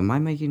don't know,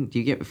 do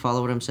you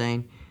follow what I'm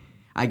saying?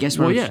 I guess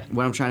what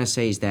I'm trying to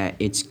say is that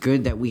it's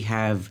good that we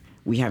have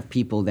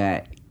people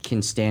that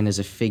can stand as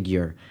a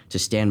figure to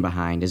stand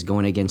behind, as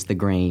going against the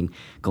grain,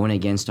 going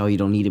against, you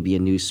don't need to be a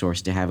news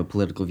source to have a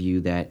political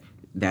view that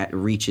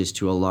reaches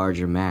to a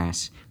larger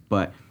mass.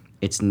 But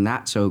it's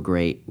not so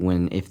great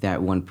if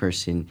that one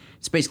person,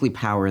 it's basically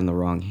power in the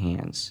wrong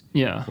hands.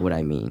 Yeah. What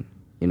I mean.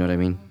 You know what I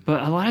mean?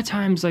 But a lot of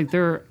times, like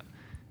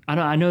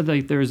I know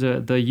like there's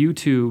the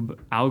YouTube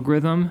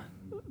algorithm,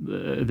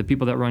 the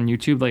people that run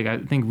YouTube, like I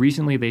think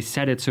recently they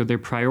set it so they're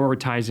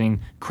prioritizing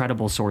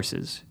credible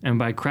sources. And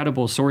by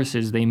credible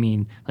sources, they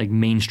mean like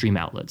mainstream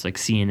outlets like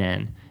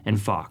CNN and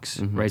Fox,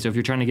 right? So if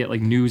you're trying to get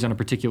like news on a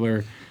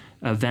particular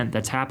event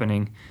that's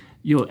happening,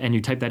 you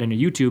type that into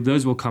YouTube,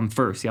 those will come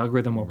first. The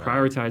algorithm will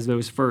prioritize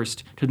those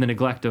first to the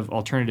neglect of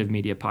alternative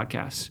media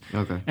podcasts.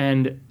 Okay.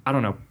 And I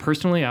don't know,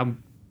 personally,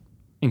 I'm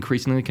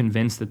increasingly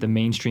convinced that the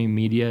mainstream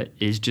media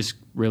is just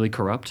really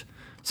corrupt.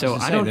 So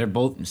they're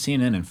both,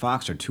 CNN and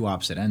Fox are two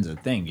opposite ends of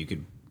the thing. You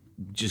could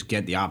just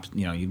get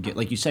you'd get,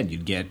 like you said,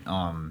 you'd get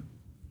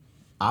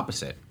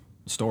opposite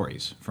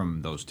stories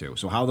from those two.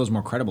 So how are those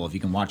more credible if you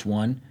can watch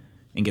one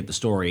and get the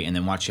story and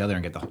then watch the other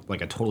and get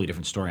a totally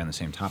different story on the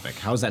same topic?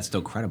 How is that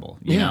still credible?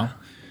 You know?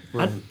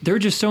 They're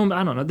just so,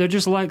 I don't know, they're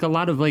just like a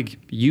lot of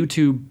like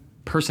YouTube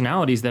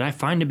personalities that I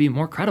find to be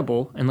more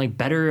credible and like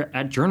better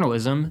at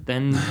journalism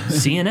than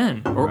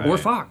CNN or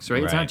Fox,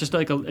 right? It's not just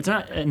like it's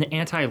not an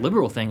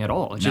anti-liberal thing at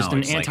all. It's just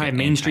an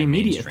anti-mainstream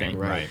media thing.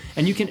 Right.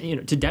 And you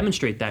can, to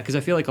demonstrate that, because I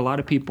feel like a lot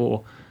of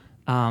people,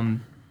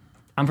 I'm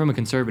from a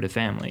conservative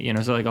family,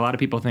 so like a lot of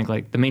people think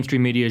like the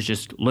mainstream media is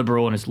just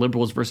liberal and it's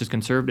liberals versus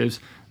conservatives.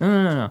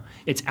 No.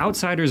 It's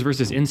outsiders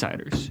versus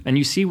insiders. And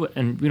you see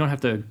and we don't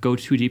have to go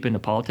too deep into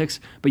politics,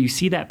 but you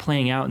see that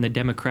playing out in the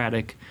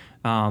Democratic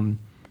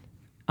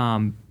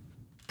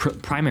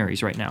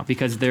primaries right now,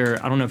 because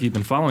I don't know if you've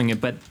been following it,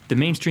 but the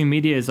mainstream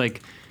media is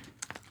like,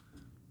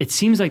 it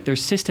seems like they're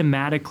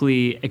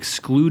systematically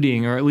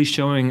excluding or at least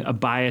showing a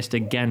bias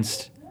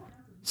against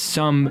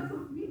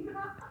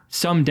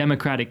some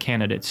Democratic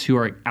candidates who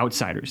are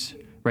outsiders,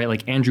 right?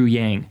 Like Andrew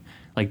Yang,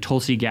 like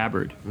Tulsi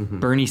Gabbard,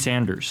 Bernie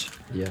Sanders,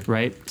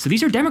 right? So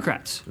these are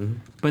Democrats,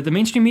 but the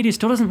mainstream media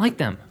still doesn't like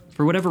them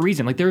for whatever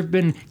reason. Like there have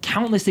been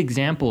countless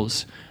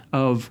examples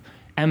of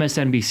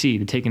MSNBC,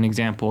 to take an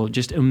example,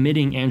 just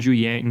omitting Andrew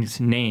Yang's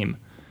name,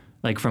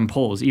 like from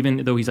polls,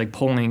 even though he's like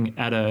polling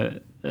at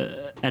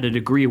a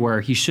degree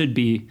where he should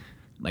be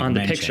like on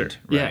the picture.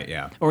 Right,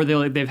 yeah. Or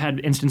they've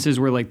had instances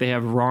where like they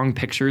have wrong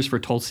pictures for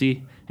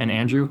Tulsi and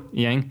Andrew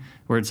Yang,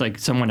 where it's like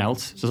someone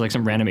else, so it's like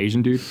some random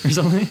Asian dude or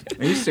something.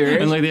 Are you serious?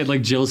 And like they had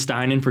like Jill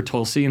Stein in for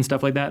Tulsi and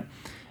stuff like that.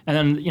 And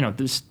then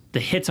the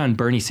hits on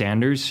Bernie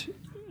Sanders,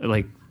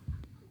 like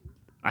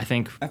I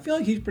think I feel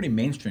like he's pretty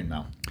mainstream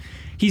now.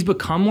 he's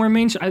become more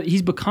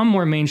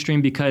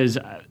mainstream because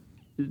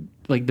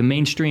like the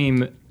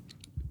mainstream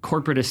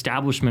corporate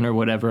establishment or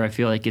whatever, I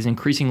feel like is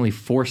increasingly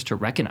forced to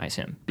recognize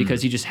him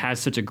because he just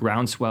has such a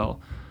groundswell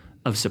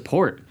of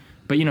support.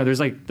 But there's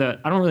like I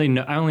don't really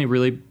know. I only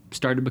really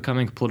started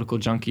becoming a political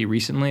junkie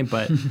recently,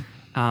 but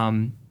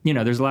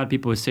there's a lot of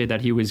people who say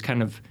that he was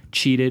kind of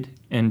cheated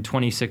in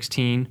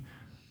 2016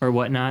 or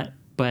whatnot.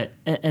 But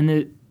I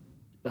don't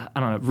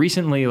know.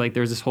 Recently, like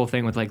there's this whole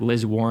thing with like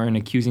Liz Warren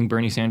accusing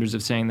Bernie Sanders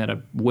of saying that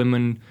a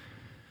woman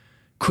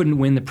couldn't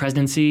win the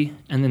presidency.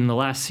 And then the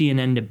last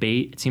CNN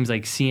debate, it seems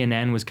like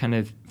CNN was kind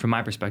of, from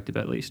my perspective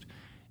at least,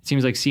 it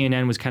seems like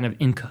CNN was kind of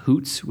in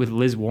cahoots with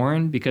Liz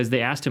Warren because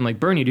they asked him like,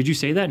 Bernie, did you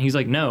say that? And he's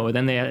like, no. And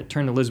then they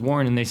turned to Liz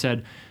Warren and they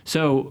said,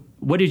 so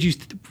what did you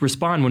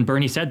respond when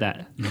Bernie said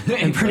that?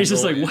 And Bernie's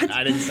just like, what?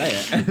 I didn't say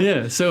it.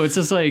 Yeah. So it's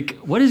just like,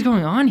 what is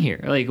going on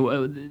here? Like,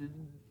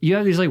 you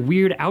have these like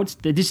weird outs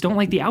that just don't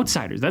like the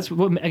outsiders. That's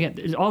what,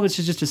 again, all this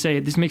is just to say,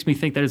 this makes me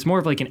think that it's more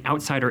of like an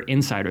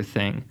outsider-insider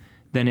thing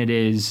than it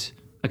is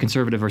a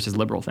conservative versus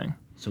liberal thing.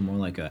 So more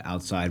like a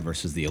outside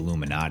versus the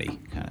Illuminati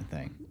kind of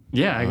thing.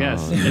 Yeah, I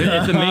guess.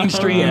 If the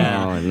mainstream,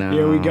 no.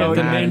 Here we go. If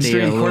the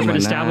mainstream corporate Illuminati.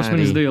 establishment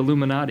is the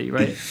Illuminati,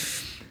 right?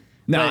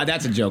 No,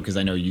 that's a joke because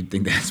I know you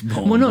think that's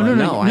bold. Well, no. You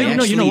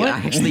know what? I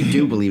actually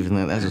do believe in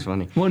that. That's just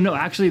funny. Well, no,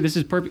 actually, this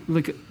is perfect.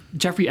 Like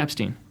Jeffrey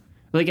Epstein.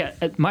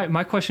 Like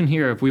my question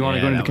here, if we want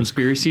to go into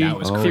conspiracy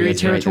theory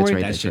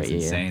territory, That shit's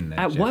insane.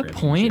 At what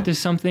point does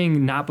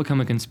something not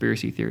become a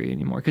conspiracy theory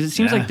anymore? Because it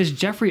seems like this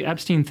Jeffrey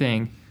Epstein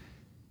thing,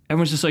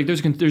 everyone's just like,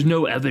 there's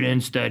no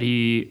evidence that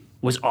he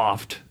was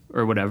offed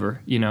or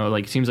whatever.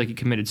 Like it seems like he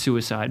committed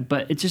suicide,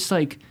 but it's just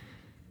like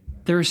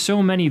there are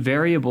so many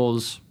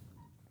variables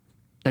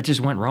that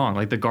just went wrong.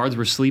 Like the guards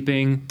were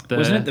sleeping.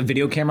 Wasn't it the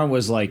video camera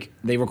was like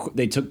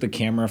they took the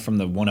camera from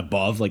the one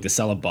above, like the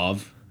cell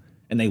above,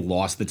 and they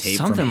lost the tape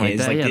Something from his.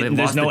 like that. Yeah,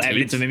 there's no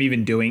evidence of him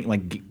even doing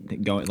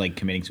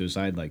committing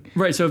suicide. Like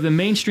right. So if the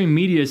mainstream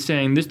media is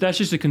saying that's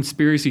just a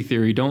conspiracy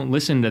theory, don't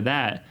listen to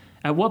that.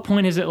 At what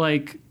point is it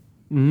like,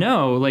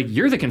 no, like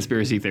you're the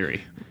conspiracy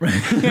theory.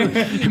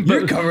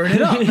 You're covering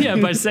it up. Yeah,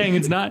 by saying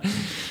it's not.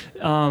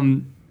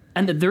 And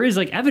that there is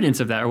like evidence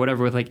of that or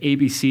whatever with like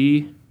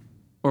ABC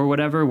or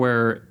whatever,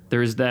 where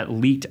there's that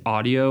leaked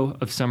audio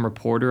of some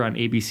reporter on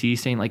ABC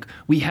saying like,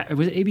 was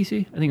it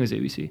ABC? I think it was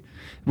ABC.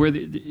 Where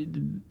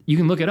you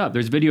can look it up.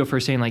 There's video of her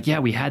saying like, yeah,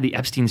 we had the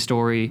Epstein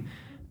story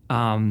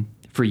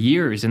for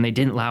years and they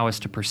didn't allow us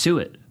to pursue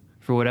it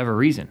for whatever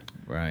reason.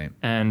 Right.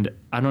 And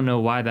I don't know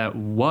why that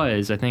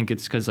was. I think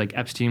it's because like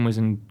Epstein was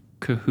in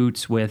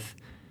cahoots with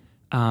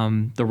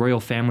the royal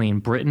family in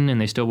Britain,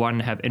 and they still wanted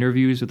to have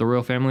interviews with the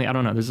royal family. I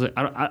don't know.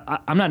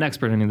 I'm not an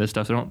expert in any of this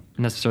stuff, so I don't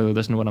necessarily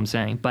listen to what I'm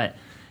saying. But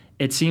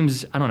it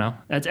seems, I don't know.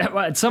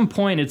 At some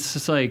point, it's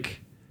just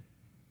like,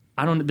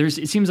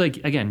 it seems like,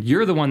 again,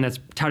 you're the one that's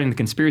touting the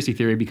conspiracy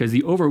theory because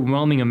the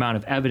overwhelming amount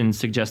of evidence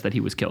suggests that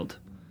he was killed.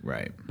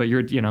 Right. But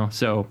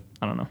so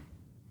I don't know.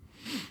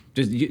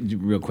 Just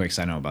real quick,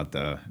 so I know about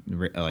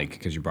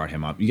because you brought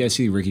him up. You guys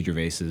see Ricky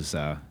Gervais's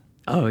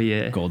oh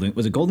yeah,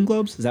 Golden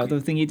Globes? Is that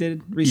the thing he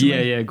did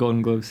recently? Yeah,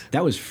 Golden Globes.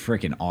 That was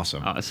freaking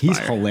awesome. Oh, he's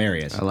fire.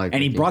 Hilarious. I like,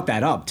 and he brought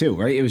that up too,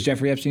 right? It was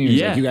Jeffrey Epstein. He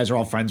was like, you guys are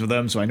all friends with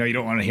him, so I know you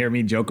don't want to hear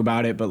me joke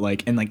about it, but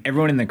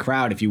everyone in the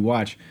crowd, if you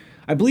watch,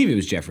 I believe it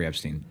was Jeffrey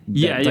Epstein.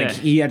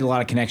 He had a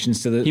lot of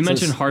connections to the. He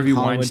mentioned Harvey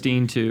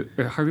Weinstein too.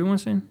 Harvey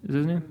Weinstein is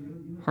his name?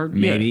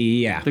 Maybe,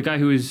 yeah. The guy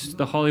who was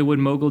the Hollywood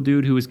mogul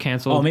dude who was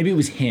canceled. Oh, maybe it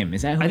was him.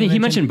 Is that who I think he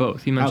mentioned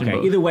both. Both.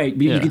 Either way,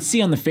 you could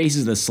see on the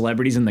faces of the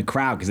celebrities in the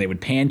crowd because they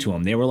would pan to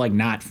him. They were like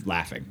not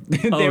laughing.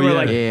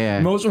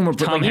 Most of them were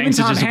Tom even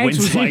Tom Hanks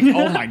was like,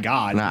 "Oh my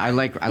god!" No, I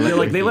like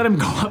they let him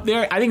go up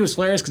there. I think it was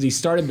hilarious because he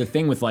started the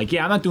thing with like,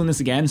 "Yeah, I'm not doing this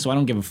again, so I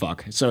don't give a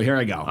fuck." So here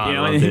I go.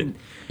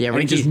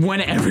 Ricky just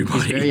went at everybody.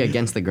 He's very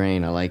against the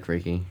grain. I like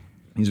Ricky.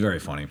 He's very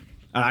funny.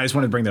 I just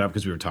wanted to bring that up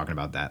because we were talking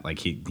about that. Like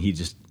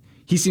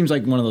he seems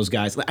like one of those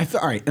guys. All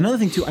right, another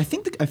thing too. I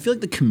feel like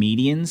the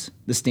comedians,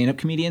 the stand-up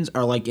comedians,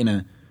 are like in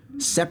a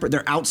separate.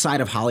 They're outside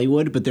of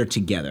Hollywood, but they're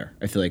together.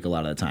 I feel like a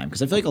lot of the time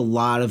because I feel like a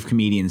lot of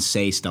comedians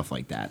say stuff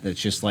like that.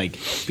 That's just like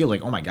feel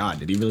like, oh my god,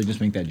 did he really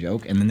just make that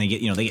joke? And then they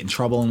get in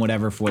trouble and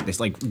whatever for what they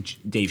like.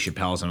 Dave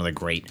Chappelle is another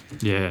great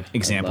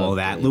example of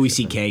that. Louis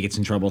C.K. gets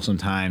in trouble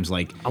sometimes.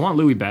 Like I want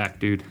Louis back,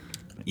 dude.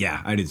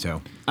 Yeah, I did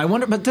too. I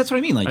wonder, but that's what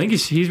I mean. Like I think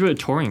he's really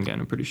touring again.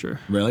 I'm pretty sure.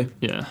 Really?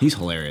 Yeah. He's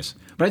hilarious.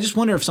 But I just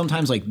wonder if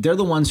sometimes like they're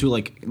the ones who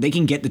like they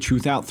can get the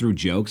truth out through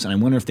jokes, and I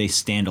wonder if they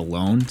stand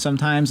alone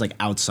sometimes, like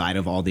outside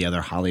of all the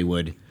other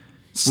Hollywood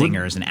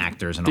singers and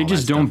actors and all that. They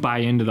just don't buy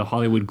into the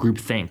Hollywood group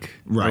think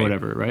or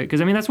whatever, right?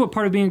 Because I mean that's what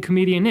part of being a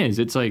comedian is.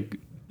 It's like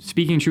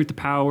speaking truth to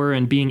power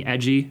and being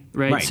edgy,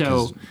 right?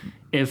 So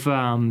if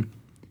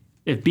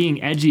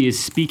being edgy is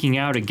speaking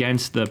out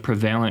against the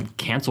prevalent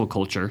cancel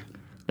culture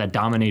that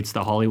dominates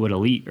the Hollywood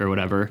elite or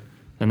whatever,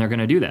 then they're going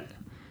to do that.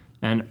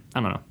 And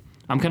I don't know.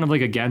 I'm kind of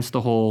like against the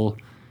whole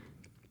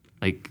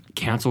like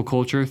cancel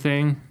culture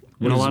thing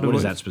in a lot of ways. What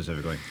is that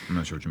specifically? I'm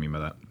not sure what you mean by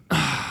that.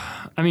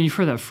 I mean, you've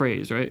heard that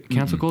phrase, right?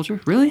 Cancel culture?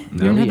 Really? You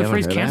haven't heard the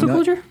phrase cancel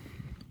culture?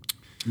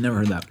 Never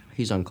heard that.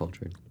 He's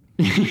uncultured.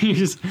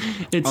 it's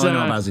All I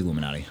know about is the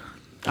Illuminati.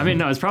 I mean,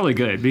 no, it's probably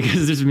good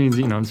because this means,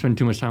 I'm spending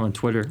too much time on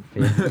Twitter.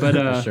 Yeah.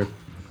 But Sure.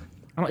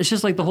 it's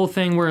just like the whole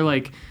thing where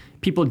like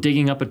people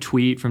digging up a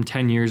tweet from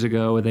 10 years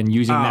ago and then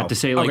using that to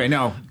say like,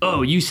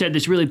 oh, you said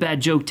this really bad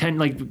joke Kevin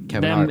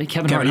Hart.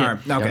 Kevin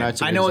Hart. Yeah, Okay.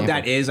 that's a I good know what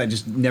example. that is. I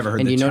just never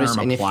heard And the you notice,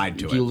 term and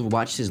applied if to it. you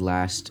watched his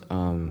last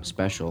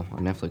special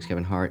on Netflix,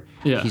 Kevin Hart,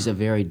 Yeah. he's a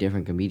very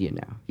different comedian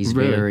now. He's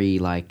Really? very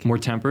like More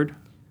tempered?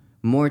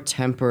 more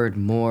tempered,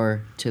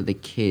 more to the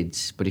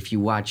kids. But if you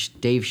watch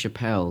Dave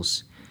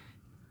Chappelle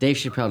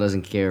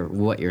doesn't care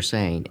what you're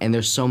saying. And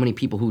there's so many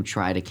people who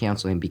try to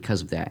cancel him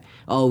because of that.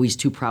 Oh, he's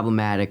too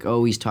problematic.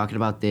 Oh, he's talking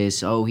about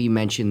this. Oh, he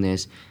mentioned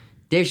this.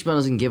 Dave Chappelle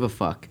doesn't give a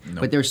fuck.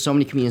 Nope. But there's so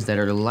many comedians that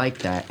are like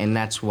that, and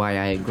that's why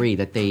I agree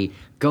that they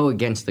go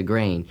against the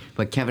grain.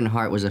 But Kevin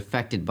Hart was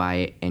affected by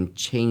it and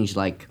changed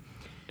like...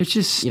 It's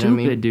just stupid, You know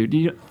what I mean?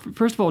 dude.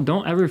 First of all,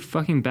 don't ever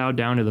fucking bow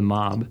down to the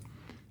mob.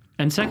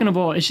 And second of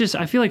all, it's just,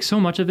 I feel like so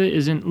much of it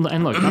isn't,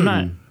 and look,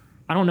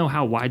 I don't know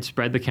how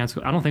widespread the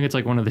cancel, I don't think it's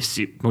like one of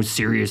the most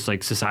serious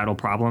like societal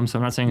problems. So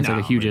I'm not saying it's like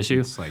a huge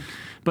issue. It's like,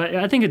 But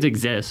I think it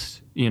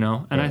exists,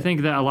 And I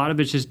think that a lot of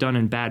it's just done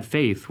in bad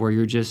faith where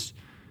you're just,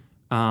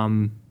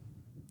 you're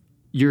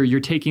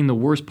taking the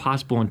worst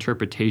possible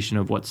interpretation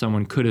of what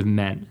someone could have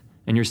meant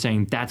and you're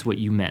saying that's what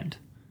you meant.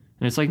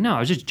 And it's like, no, I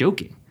was just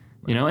joking,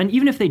 And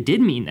even if they did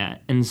mean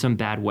that in some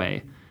bad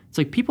way, it's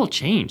like people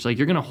change. Like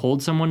you're going to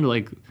hold someone to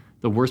like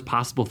the worst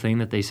possible thing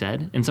that they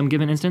said in some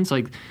given instance.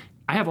 Like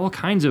I have all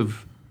kinds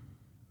of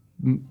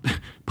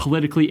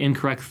politically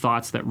incorrect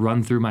thoughts that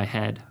run through my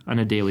head on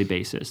a daily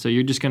basis. So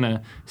you're just going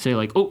to say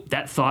like, oh,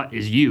 that thought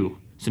is you.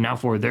 So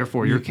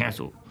therefore you're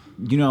canceled.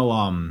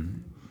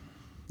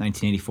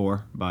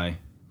 1984 by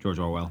George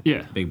Orwell.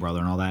 Yeah. Big Brother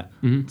and all that.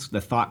 Mm-hmm. It's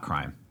the thought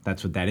crime.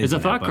 That's what that is. It's a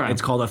thought crime.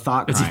 It's called a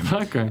thought crime. It's a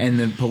thought crime. And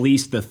the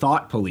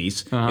thought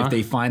police, if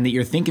they find that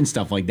you're thinking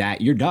stuff like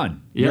that, you're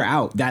done. Yep. You're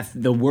out. That's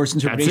the worst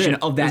interpretation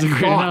of that That's a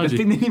great thought. analogy. The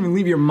thing that didn't even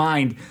leave your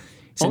mind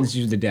sentences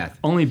you to death.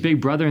 Only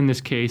Big Brother in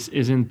this case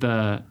isn't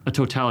a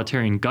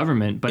totalitarian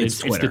government, but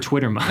it's the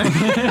Twitter mob.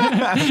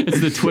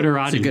 It's the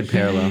Twitterati. It's a good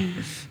parallel.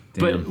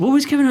 But what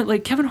was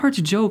Kevin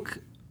Hart's joke?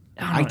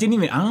 I don't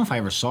know if I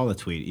ever saw the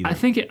tweet either. I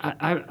think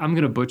I'm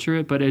gonna butcher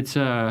it, but it's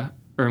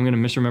or I'm gonna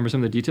misremember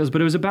some of the details.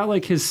 But it was about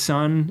like his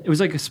son. It was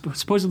like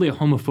supposedly a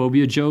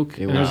homophobia joke.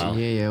 It was.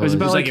 It was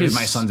about like if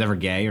my son's ever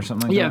gay or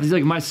something like that. Yeah, he's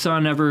like my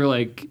son ever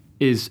like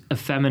is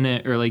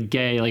effeminate or like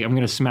gay, like I'm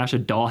gonna smash a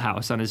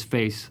dollhouse on his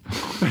face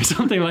or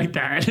something like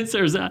that.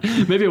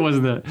 Maybe it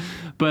wasn't that,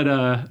 but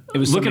it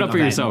was look it up for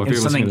yourself. It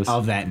was something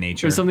of that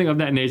nature. It was something of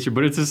that nature,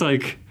 but it's just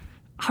like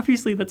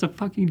obviously that's a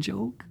fucking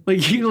joke.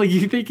 Like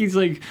you think he's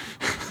like.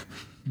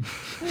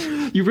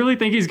 You really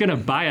think he's gonna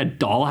buy a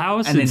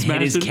dollhouse and then smash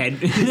hit his kid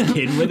with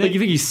it? Like you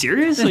think he's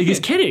serious? Like he's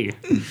kidding?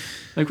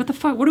 Like what the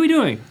fuck? What are we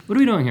doing? What are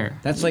we doing here?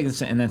 That's like,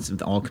 and that's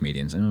with all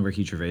comedians. I know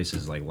Ricky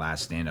Gervais's like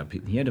last stand-up,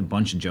 he had a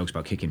bunch of jokes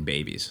about kicking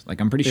babies.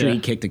 Like I'm pretty sure he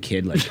kicked a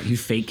kid, like he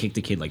fake kicked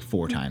a kid like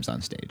 4 times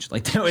on stage.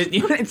 Like that was,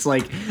 it's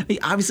like he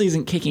obviously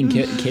isn't kicking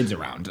kids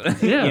around.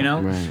 Yeah,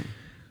 Right.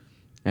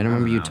 And I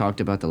remember you talked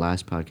about the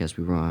last podcast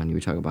we were on. You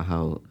were talking about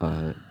how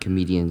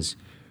comedians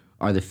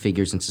are the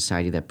figures in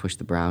society that push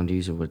the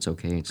boundaries of what's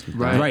okay. It's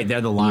right.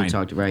 They're the line. You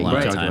talked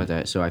about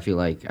that. So I feel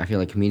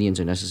like comedians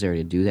are necessary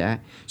to do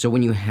that. So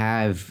when you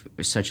have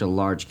such a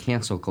large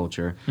cancel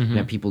culture, you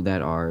have people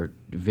that are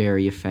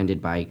very offended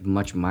by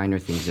much minor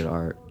things that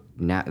are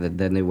not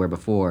than they were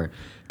before.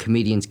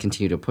 Comedians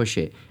continue to push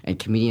it, and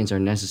comedians are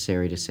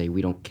necessary to say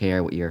we don't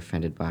care what you're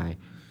offended by.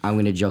 I'm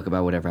going to joke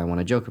about whatever I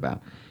want to joke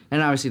about.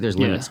 And obviously there's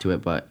limits to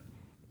it, but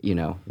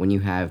when you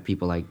have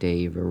people like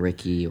Dave or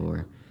Ricky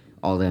or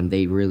all them,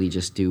 they really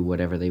just do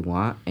whatever they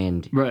want.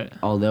 And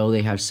although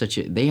they have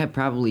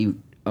probably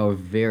a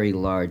very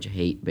large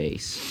hate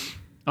base.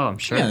 Oh, I'm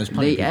sure. Yeah, there's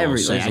plenty of people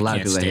there's a lot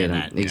of people that hate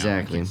that. him.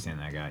 Exactly. I can't stand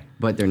that guy.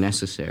 But they're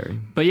necessary.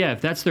 But yeah,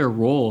 if that's their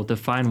role to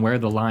find where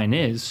the line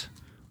is,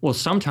 well,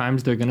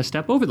 sometimes they're going to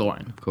step over the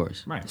line. Of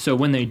course. Right. So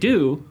when they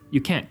do,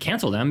 you can't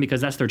cancel them because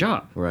that's their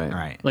job.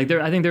 Right. Like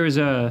I think there was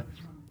a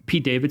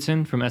Pete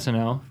Davidson from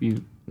SNL. If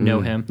you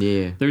know him.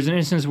 Yeah. There's an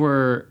instance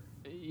where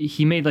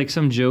he made like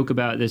some joke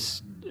about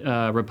this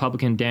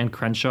Republican Dan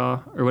Crenshaw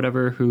or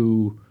whatever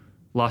who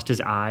lost his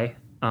eye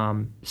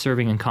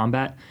serving in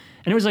combat,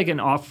 and it was like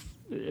an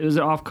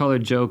off-color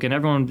joke, and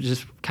everyone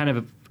just kind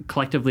of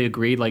collectively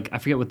agreed. Like I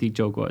forget what the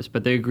joke was,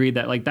 but they agreed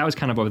that like that was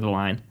kind of over the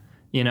line,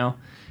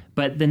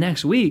 But the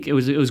next week it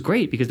was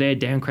great because they had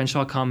Dan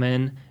Crenshaw come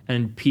in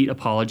and Pete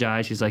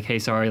apologized. He's like, "Hey,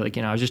 sorry,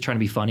 I was just trying to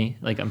be funny.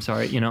 Like I'm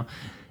sorry,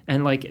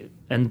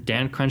 And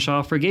Dan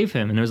Crenshaw forgave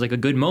him, and it was like a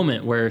good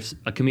moment where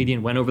a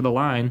comedian went over the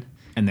line.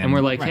 And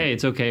we're like, hey,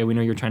 it's okay. We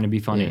know you're trying to be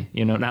funny.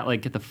 Not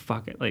like, get the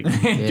fuck it. Like,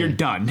 you're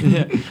done.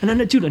 And then,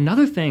 dude,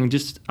 another thing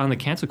just on the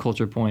cancel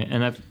culture point,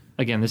 and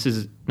again, this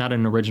is not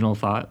an original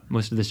thought.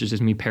 Most of this is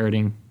just me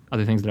parroting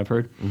other things that I've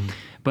heard. Mm-hmm.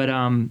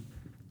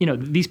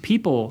 But, these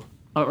people,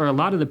 or a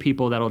lot of the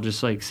people that'll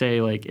just like say,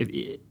 like,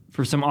 if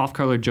for some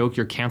off-color joke,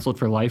 you're canceled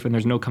for life and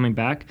there's no coming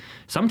back.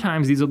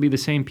 Sometimes these will be the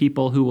same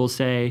people who will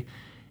say,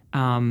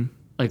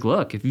 like,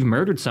 look, if you've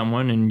murdered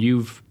someone and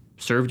you've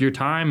served your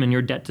time and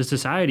your debt to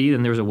society,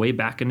 then there's a way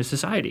back into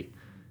society.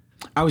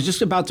 I was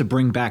just about to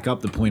bring back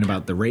up the point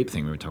about the rape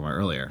thing we were talking about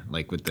earlier,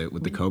 like with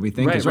the Kobe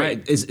thing. Right.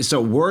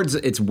 So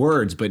it's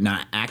words, but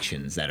not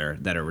actions that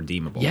are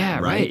redeemable. Yeah,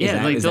 right. Is Yeah,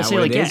 that, like is they'll that say,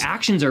 what like, it yeah, is?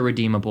 actions are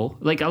redeemable.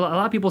 Like a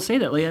lot of people say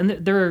that, like, and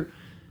there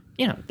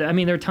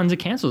are tons of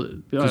cancels.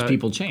 Because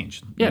people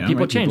change. Yeah,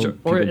 people right? change, or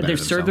people better they've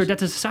served their themselves. debt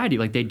to society.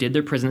 Like they did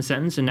their prison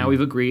sentence, and now we've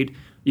agreed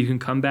you can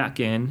come back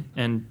in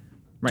and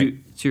do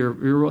to your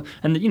role.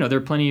 And there are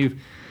plenty of.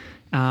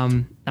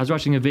 I was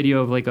watching a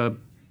video of like a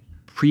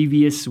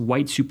previous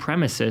white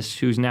supremacist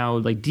who's now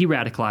like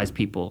de-radicalized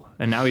people,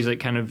 and now he's like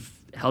kind of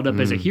held up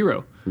as a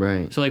hero.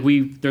 Right. So like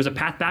there's a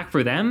path back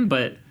for them,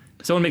 but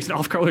someone makes an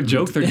off-color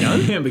joke, they're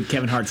done. Yeah, but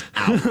Kevin Hart's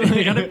out.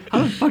 Like,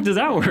 how the fuck does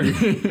that work?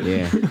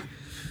 Yeah.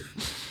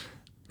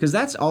 Because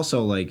that's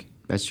also like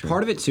That's true.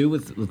 part of it too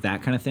with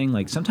that kind of thing.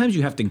 Like sometimes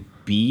you have to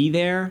be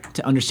there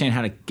to understand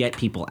how to get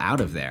people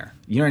out of there.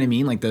 You know what I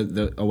mean? Like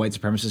the white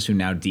supremacists who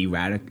now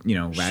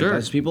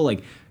radicalize people.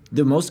 Like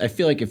I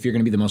feel like if you're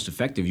going to be the most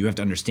effective, you have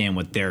to understand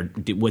what they're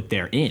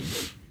in.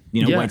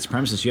 Yeah. White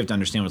supremacists, you have to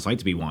understand what it's like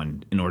to be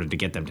one in order to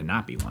get them to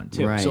not be one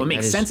too. Right, So it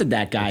makes sense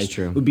that guy that's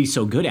true. would be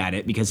so good at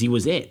it because he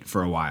was it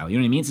for a while. You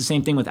know what I mean? It's the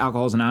same thing with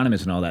Alcoholics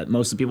Anonymous and all that.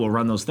 Most of the people who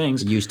run those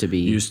things Used to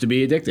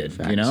be addicted.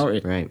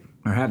 facts, right.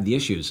 Or have the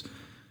issues.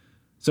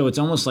 So it's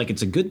almost like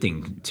it's a good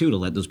thing too to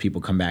let those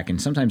people come back,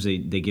 and sometimes they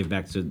give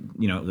back to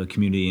the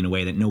community in a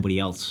way that nobody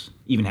else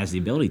even has the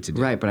ability to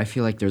do. Right, but I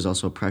feel like there's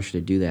also pressure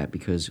to do that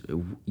because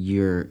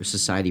your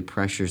society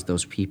pressures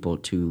those people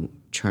to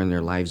turn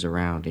their lives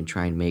around and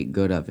try and make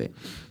good of it.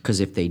 Because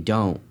if they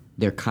don't,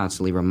 they're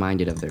constantly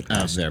reminded of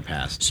their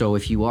past. So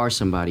if you are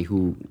somebody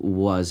who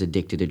was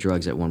addicted to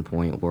drugs at one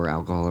point or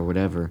alcohol or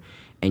whatever,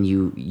 and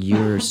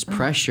you're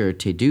pressured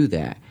to do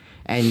that.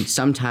 And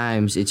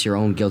sometimes it's your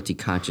own guilty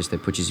conscience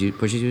that pushes you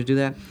to do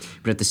that.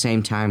 But at the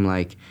same time,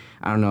 like,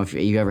 I don't know if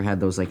you ever had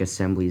those like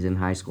assemblies in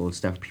high school and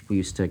stuff. People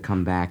used to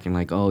come back and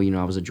like, oh,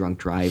 I was a drunk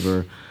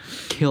driver,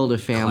 killed a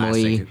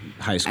family. Classic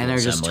high school and they're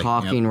just assembly.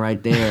 talking Yep.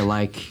 right there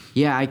like,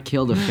 yeah, I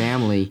killed a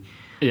family.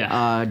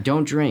 Yeah.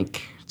 Don't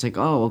drink. It's like,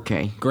 oh,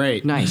 okay.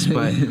 Great. Nice.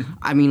 But,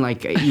 I mean,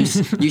 like, you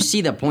see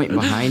the point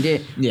behind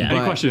it. Yeah. Any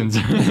but- questions?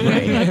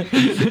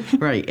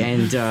 Right.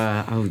 And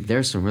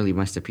there's some really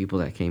messed up people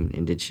that came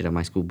and did shit at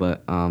my school.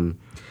 But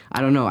I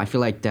don't know. I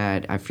feel like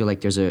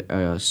there's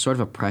a sort of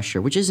a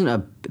pressure, which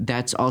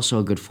that's also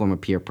a good form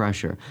of peer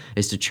pressure,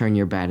 is to turn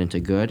your bad into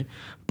good.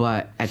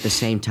 But at the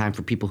same time,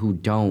 for people who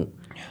don't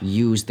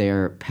use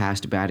their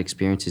past bad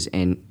experiences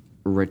and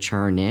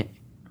return it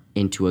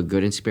into a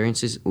good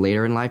experiences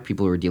later in life,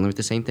 people who are dealing with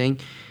the same thing,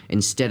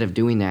 instead of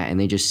doing that and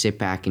they just sit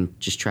back and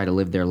just try to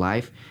live their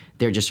life,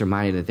 they're just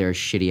reminded that they're a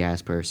shitty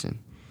ass person.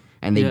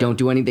 And they don't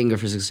do anything good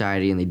for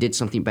society, and they did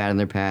something bad in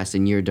their past,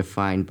 and you're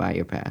defined by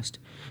your past.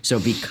 So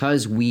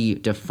because we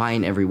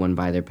define everyone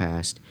by their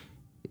past,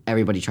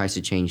 everybody tries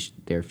to change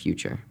their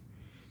future.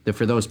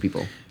 For those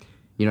people.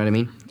 You know what I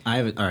mean?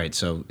 All right,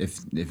 so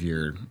if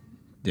you're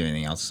doing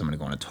anything else, I'm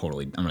going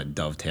to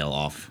dovetail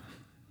off.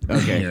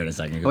 Okay. Here in a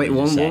second. Wait,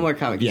 one more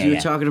comment. You were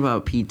talking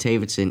about Pete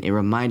Davidson. It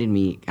reminded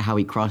me how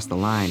he crossed the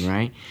line,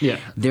 right? Yeah.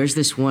 There's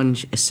this one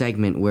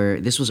segment where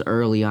this was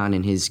early on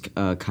in his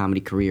comedy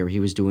career.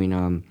 He was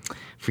doing,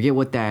 forget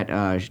what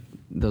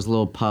those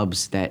little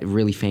pubs that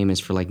really famous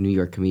for like New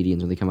York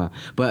comedians when they come out.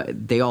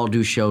 But they all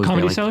do shows.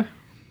 Comedy like, Cellar?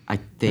 I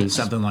think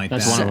Something like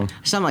That's that. one of them.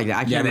 Something like that.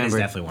 I can't that is remember.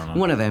 definitely one of them.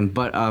 One of them.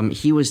 But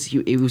he was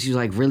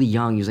like really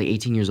young. He was like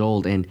 18 years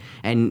old. And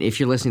if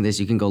you're listening to this,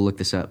 you can go look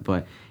this up.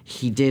 But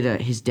he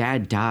did his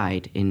dad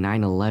died in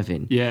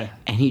 9/11. Yeah.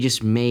 And he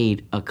just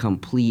made a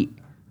complete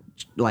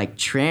like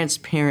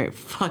transparent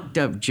fucked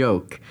up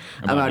joke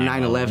about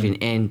 9/11.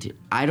 And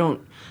I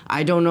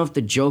don't know if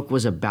the joke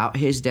was about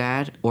his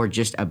dad or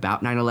just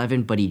about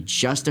 9/11, but he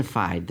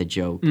justified the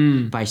joke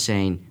by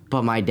saying,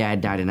 but my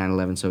dad died in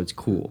 9/11, so it's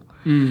cool.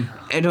 And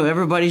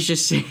everybody's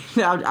just saying,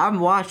 I'm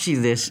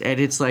watching this, and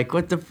it's like,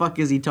 what the fuck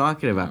is he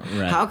talking about?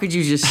 Right. How could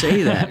you just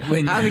say that?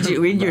 How could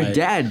you, when your Right.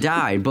 dad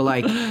died?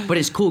 But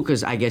it's cool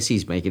because I guess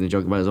he's making a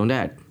joke about his own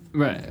dad.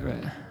 Right.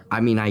 I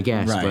mean, I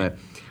guess, Right.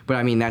 but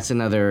I mean, that's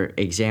another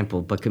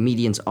example. But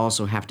comedians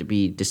also have to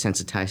be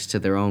desensitized to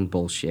their own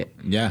bullshit.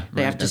 Yeah,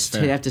 they right, that's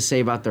fair. they have to say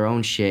about their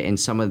own shit. And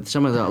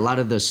a lot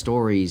of the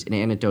stories and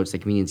anecdotes that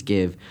comedians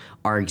give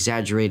are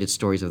exaggerated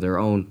stories of their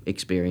own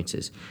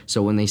experiences.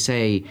 So when they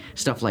say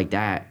stuff like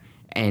that,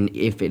 and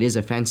if it is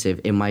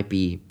offensive, it might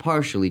be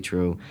partially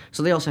true.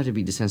 So they also have to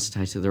be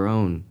desensitized to their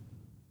own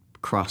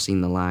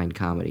crossing the line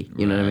comedy.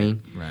 You know what I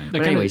mean? Right. That But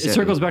kind anyways, it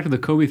circles back to the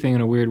Kobe thing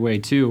in a weird way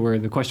too, where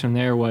the question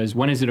there was,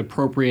 when is it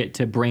appropriate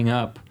to bring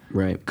up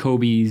Right.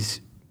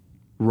 Kobe's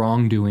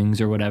wrongdoings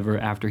or whatever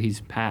after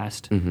he's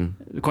passed?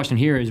 Mm-hmm. The question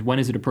here is, when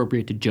is it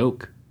appropriate to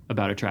joke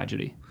about a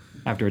tragedy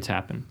after it's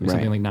happened? Or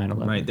something like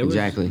 9/11. Right.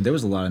 Exactly. There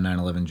was a lot of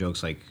 9/11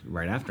 jokes like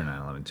right after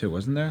 9/11 too,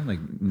 wasn't there? Like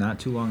not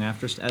too long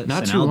after.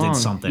 Not SNL too long. did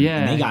something, Yeah.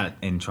 and they got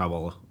in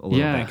trouble a little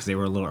Yeah. bit because they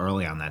were a little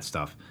early on that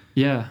stuff.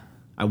 Yeah.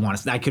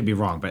 I could be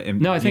wrong, but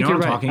No, I think you know you're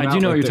what I'm right. talking I do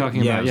about? know what Like you're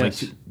talking about, it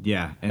was yes. like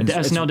Yeah. And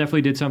SNL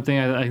definitely did something.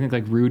 I think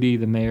like Rudy,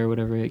 the mayor,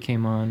 whatever, it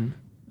came on.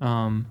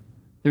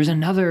 There's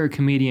another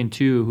comedian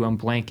too who I'm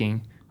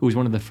blanking, who was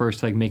one of the first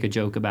to like make a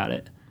joke about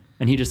it.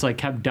 And he just like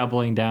kept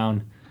doubling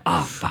down.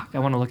 Oh, fuck. I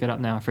want to look it up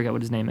now. I forget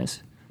what his name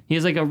is. He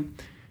has like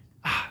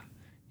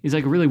he's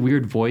like a really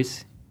weird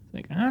voice.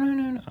 Like, I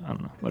don't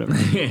know, whatever.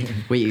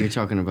 Wait, you're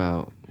talking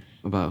about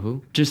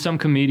who? Just some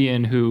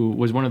comedian who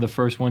was one of the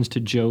first ones to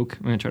joke.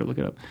 I'm going to try to look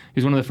it up. He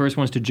was one of the first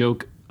ones to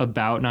joke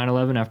about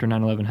 9/11 after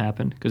 9/11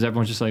 happened. Because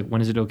everyone's just like, when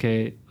is it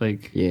okay,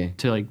 like,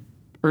 to like,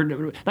 or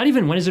not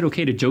even when is it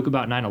okay to joke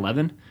about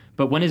 9/11,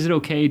 but when is it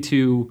okay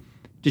to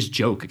just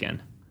joke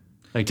again?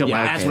 Like, to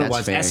laugh. That's what it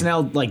was. Fair.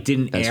 SNL like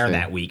didn't air fair.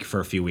 that week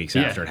for a few weeks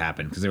after it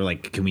happened because they were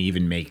like, can we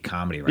even make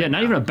comedy right now? Yeah,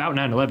 not even about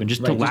 9/11,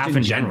 just to laugh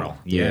in general.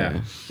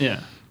 Yeah.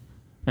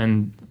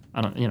 And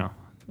I don't,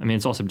 I mean,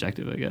 it's all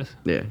subjective, I guess.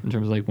 Yeah. In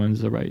terms of like,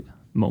 when's the right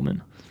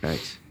moment.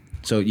 Right.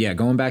 So yeah,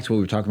 going back to what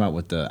we were talking about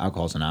with the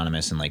Alcoholics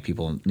Anonymous and like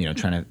people,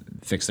 trying to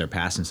fix their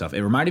past and stuff.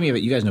 It reminded me of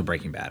it. You guys know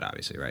Breaking Bad,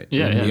 obviously, right?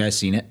 Yeah. You guys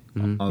seen it?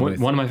 One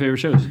of my favorite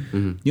shows.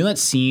 You know that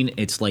scene?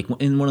 It's like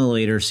in one of the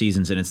later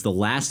seasons, and it's the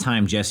last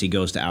time Jesse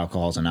goes to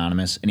Alcoholics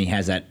Anonymous, and he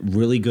has that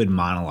really good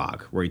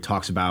monologue where he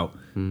talks about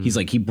he's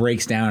like he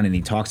breaks down and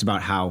he talks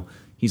about how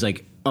he's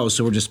like, oh,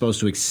 so we're just supposed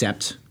to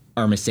accept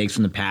our mistakes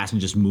from the past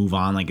and just move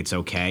on like it's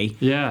okay.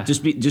 Yeah.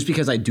 Just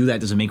because I do that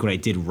doesn't make what I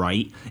did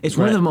right. It's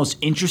one of the most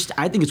interesting.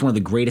 I think it's one of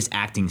the greatest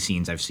acting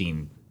scenes I've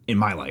seen in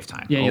my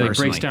lifetime. Yeah, he like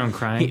breaks down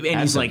crying.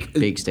 And he's like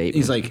big statement.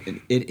 He's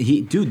like,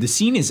 dude, the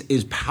scene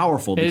is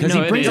powerful because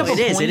no, he brings it up is.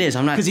 a It is, point. it is.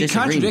 I'm not because he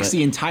disagreeing, contradicts but-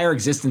 the entire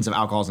existence of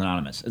Alcoholics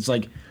Anonymous. It's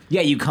like, yeah,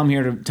 you come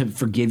here to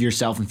forgive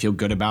yourself and feel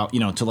good about,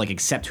 to like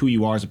accept who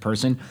you are as a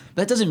person.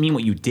 That doesn't mean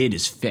what you did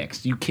is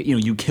fixed. You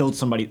killed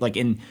somebody. Like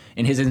in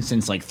his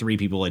instance, like 3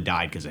 people had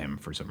died because of him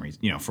for some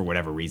reason, for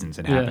whatever reasons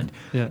had happened.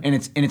 Yeah. And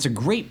it's a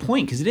great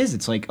point because it is.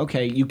 It's like,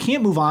 okay, you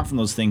can't move on from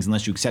those things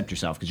unless you accept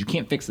yourself because you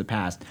can't fix the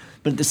past.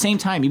 But at the same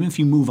time, even if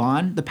you move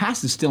on, the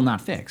past is still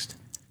not fixed.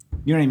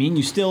 You know what I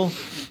mean?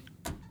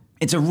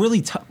 It's a really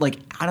tough, like,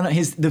 I don't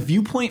know, the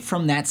viewpoint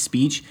from that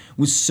speech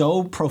was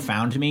so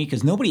profound to me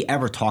because nobody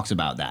ever talks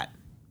about that.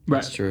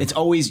 Right. That's true. It's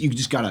always, you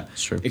just gotta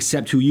true.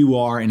 accept who you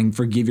are and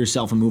forgive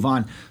yourself and move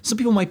on. Some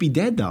people might be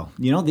dead though,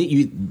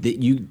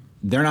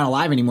 they're not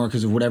alive anymore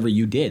because of whatever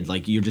you did.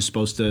 Like, you're just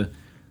supposed to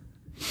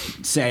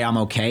say, I'm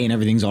okay and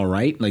everything's all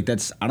right. Like,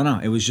 I don't know,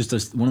 it was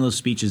just one of those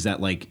speeches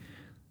that, like,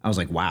 I was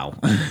like, wow.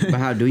 But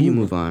how do you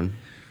move on?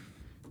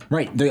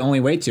 Right. The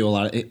only way to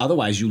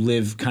otherwise you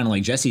live kind of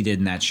like Jesse did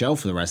in that show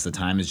for the rest of the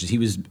time. Is just he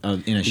was in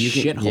a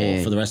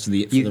shithole for the rest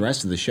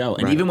of the show.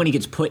 And even when he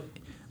gets put,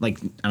 like,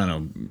 I don't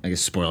know, I guess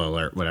spoiler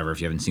alert, whatever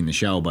if you haven't seen the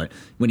show, but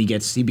when he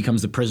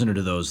becomes the prisoner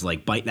to those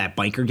like that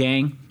biker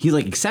gang, he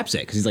like accepts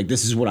it because he's like,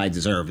 this is what I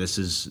deserve. This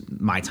is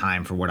my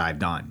time for what I've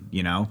done.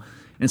 And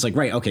it's like,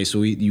 right, okay,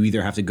 so you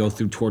either have to go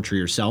through torture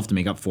yourself to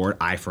make up for it,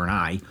 eye for an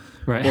eye,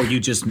 right, or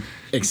you just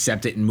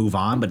accept it and move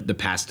on. But the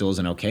past still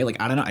isn't okay. Like,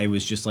 I don't know. It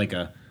was just like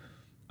I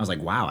was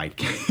like, wow,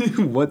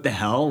 what the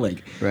hell?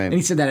 Like, right. And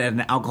he said that at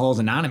an Alcoholics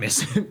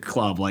Anonymous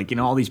club. Like,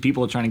 all these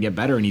people are trying to get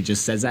better, and he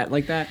just says that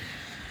like that.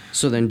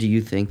 So then do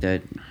you think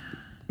that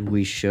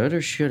we should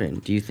or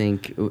shouldn't? Do you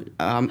think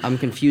I'm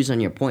confused on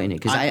your point in it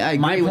because I agree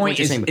my with point what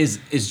you're saying. is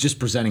just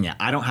presenting it.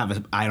 I don't have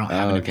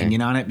an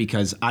opinion on it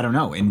because I don't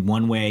know. In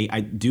one way, I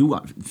do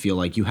feel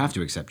like you have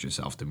to accept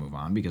yourself to move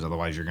on because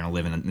otherwise you're going to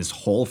live in this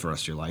hole for the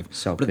rest of your life.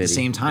 But at the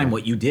same time,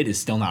 what you did is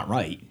still not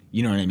right.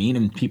 You know what I mean?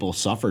 And people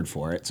suffered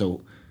for it.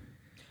 So,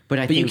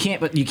 but you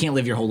can't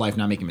live your whole life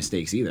not making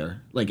mistakes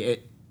either. Like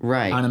it.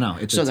 Right. I don't know.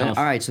 It's so then, tough.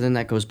 all right. So then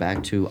that goes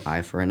back to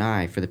eye for an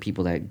eye for the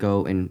people that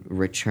go and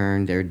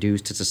return their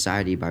dues to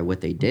society by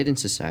what they did in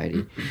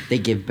society. They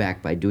give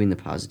back by doing the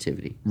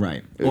positivity.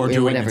 Right. Or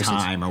doing the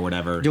time or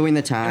whatever. Doing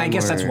the time. And I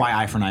guess that's why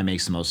eye for an eye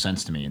makes the most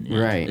sense to me in the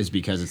end. Right. Is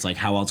because it's like,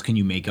 how else can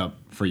you make up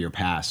for your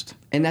past?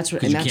 And that's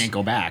what. Because you can't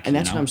go back. And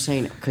that's what I'm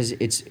saying. Because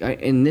it's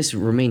and this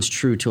remains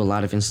true to a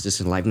lot of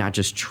instances in life, not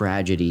just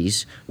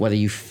tragedies. Whether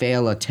you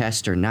fail a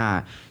test or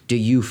not, do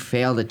you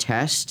fail the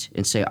test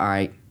and say, all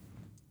right,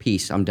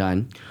 peace, I'm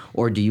done?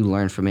 Or do you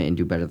learn from it and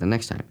do better the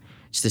next time?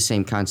 It's the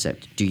same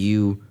concept. Do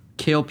you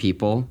kill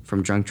people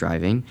from drunk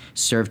driving,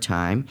 serve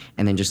time,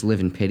 and then just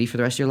live in pity for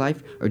the rest of your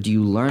life? Or do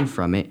you learn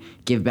from it,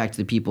 give back to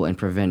the people, and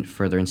prevent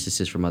further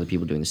instances from other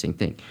people doing the same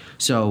thing?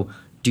 So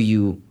do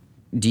you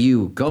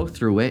go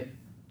through it,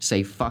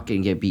 say fuck it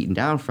and get beaten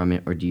down from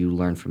it, or do you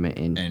learn from it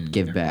and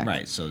give back?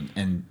 Right. So,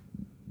 and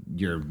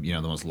the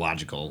most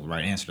logical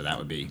right answer to that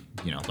would be,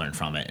 learn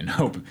from it and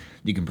hope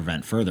you can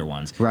prevent further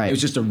ones. Right. It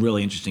was just a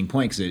really interesting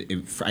point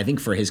because I think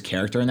for his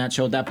character in that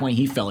show at that point,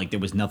 he felt like there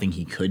was nothing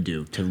he could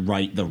do to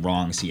right the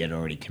wrongs he had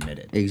already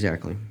committed.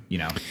 Exactly.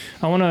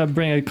 I want to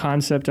bring a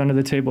concept under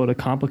the table to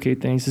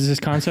complicate things. Is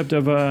this concept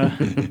of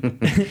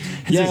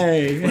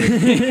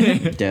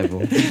Yay.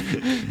 Devil.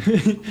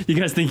 You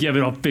guys think you have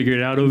it all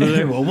figured out over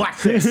there? Well,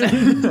 watch this.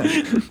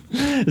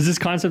 Is this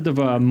concept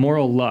of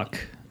moral luck.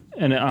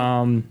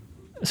 And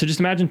so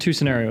just imagine 2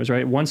 scenarios,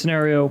 right? One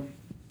scenario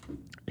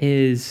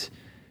is,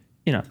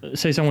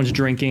 say someone's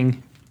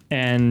drinking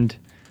and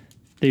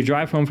they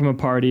drive home from a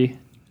party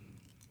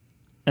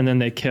and then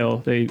they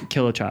kill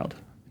a child.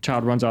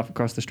 Child runs off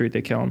across the street,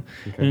 they kill him.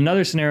 Okay. In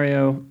another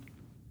scenario,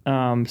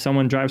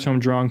 someone drives home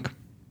drunk,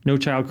 no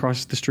child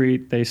crosses the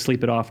street, they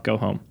sleep it off, go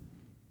home.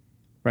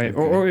 Right?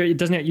 Okay. Or it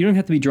doesn't. You don't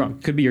have to be drunk.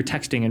 It could be you're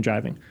texting and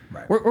driving.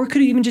 Right. Or it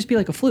could even just be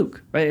like a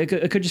fluke. Right?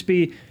 It could just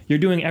be you're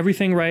doing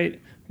everything right.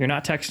 You're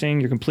not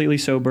texting. You're completely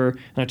sober,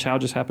 and a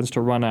child just happens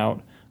to run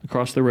out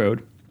across the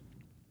road.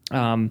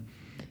 And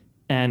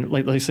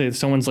like say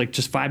someone's like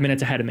just 5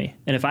 minutes ahead of me,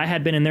 and if I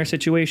had been in their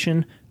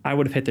situation, I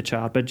would have hit the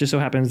child. But it just so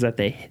happens that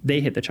they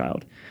hit the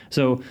child.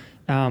 So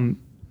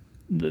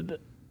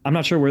I'm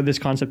not sure where this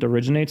concept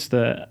originates.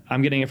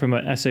 I'm getting it from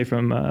an essay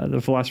from the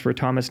philosopher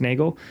Thomas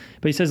Nagel,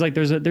 but he says like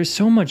there's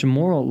so much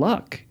moral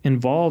luck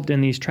involved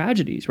in these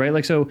tragedies, right?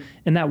 Like so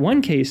in that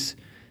one case,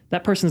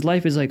 that person's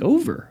life is like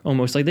over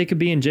almost. Like they could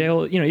be in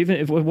jail, even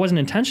if it wasn't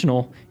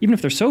intentional, even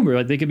if they're sober,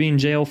 like they could be in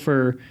jail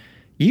for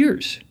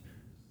years,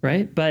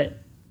 right? But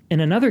in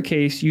another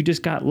case, you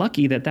just got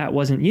lucky that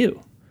wasn't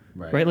you,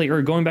 right? Like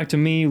or going back to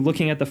me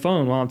looking at the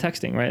phone while I'm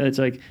texting, right? It's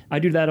like I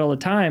do that all the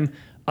time.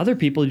 Other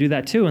people do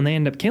that too, and they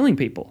end up killing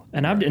people.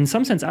 And in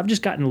some sense, I've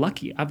just gotten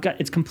lucky.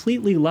 It's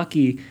completely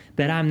lucky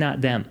that I'm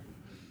not them,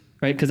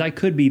 right? Because I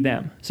could be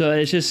them. So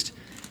it's just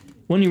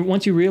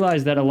once you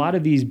realize that a lot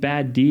of these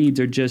bad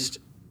deeds are just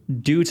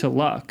due to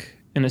luck,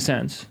 in a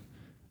sense.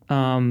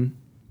 I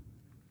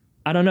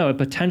don't know. It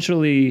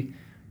potentially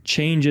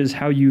changes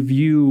how you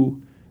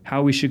view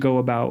how we should go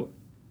about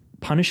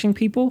punishing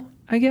people.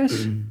 I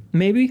guess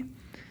maybe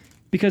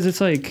because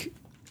it's like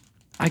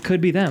I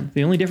could be them.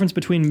 The only difference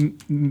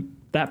between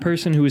that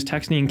person who is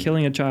texting and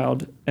killing a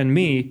child and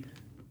me,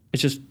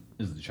 it's just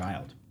is the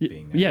child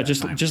being there. Yeah,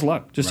 just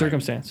luck, just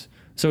circumstance.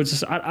 So it's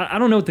just I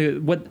don't know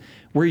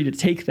where you to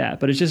take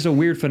that, but it's just a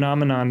weird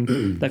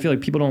phenomenon that I feel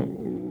like people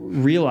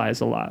don't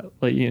realize a lot.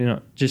 Like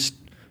just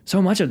so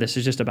much of this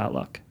is just about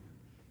luck.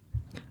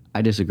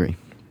 I disagree.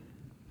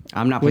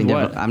 I'm not playing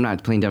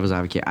devil's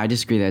advocate. I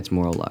disagree that it's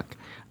moral luck.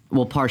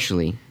 Well,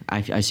 partially.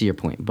 I see your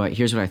point, but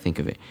here's what I think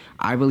of it.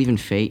 I believe in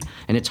fate,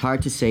 and it's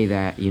hard to say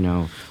that,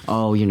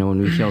 when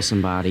we kill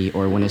somebody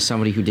or when it's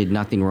somebody who did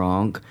nothing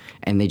wrong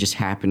and they just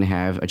happen to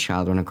have a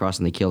child run across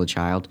and they kill a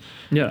child.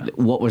 Yeah.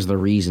 What was the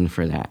reason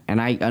for that?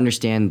 And I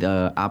understand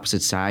the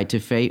opposite side to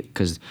fate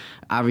because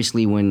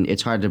obviously when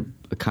it's hard to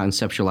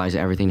conceptualize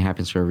everything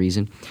happens for a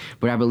reason,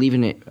 but I believe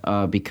in it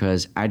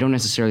because I don't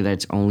necessarily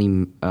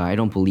I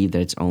don't believe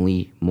that it's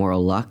only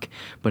moral luck,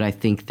 but I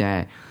think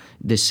that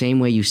the same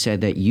way you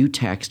said that you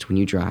text when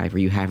you drive or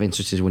you have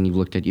instances when you've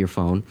looked at your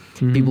phone,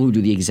 people who do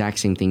the exact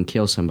same thing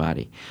kill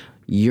somebody.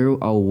 You're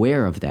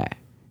aware of that.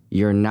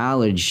 Your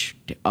knowledge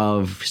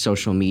of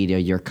social media,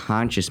 your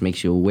conscious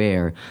makes you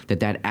aware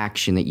that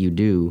action that you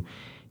do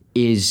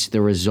is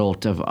the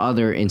result of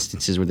other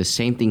instances where the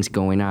same thing's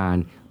going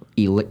on,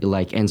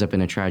 like ends up in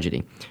a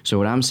tragedy. So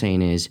what I'm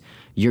saying is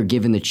you're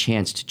given the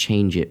chance to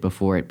change it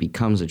before it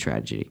becomes a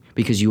tragedy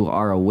because you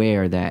are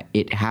aware that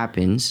it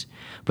happens,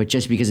 but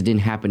just because it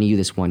didn't happen to you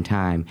this one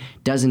time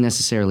doesn't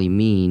necessarily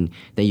mean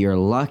that you're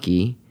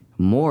lucky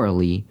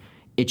morally.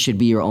 It should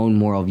be your own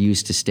moral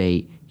views to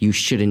state you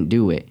shouldn't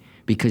do it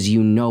because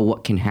you know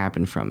what can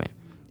happen from it.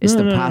 It's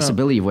the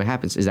possibility of what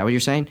happens. Is that what you're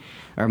saying?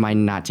 Or am I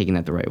not taking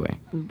that the right way?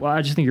 Well,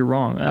 I just think you're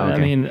wrong. Oh, okay. I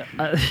mean,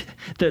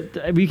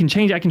 I can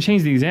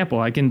change the example.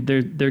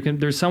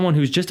 There's someone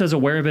who's just as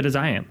aware of it as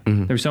I am.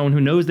 Mm-hmm. There's someone who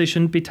knows they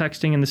shouldn't be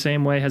texting in the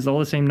same way, has all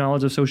the same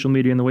knowledge of social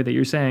media in the way that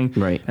you're saying,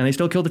 right? And they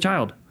still killed the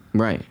child.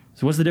 Right.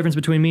 So what's the difference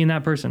between me and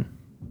that person?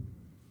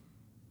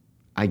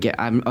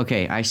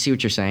 I see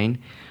what you're saying.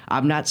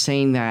 I'm not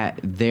saying that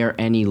they're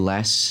any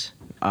less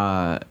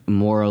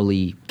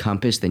morally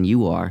compassed than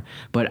you are,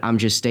 but I'm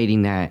just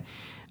stating that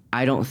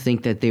I don't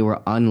think that they were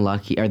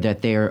unlucky or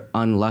that they're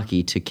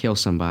unlucky to kill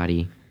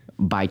somebody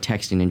by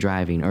texting and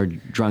driving or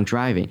drunk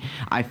driving.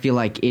 I feel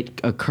like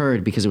it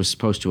occurred because it was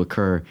supposed to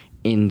occur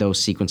in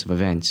those sequence of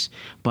events.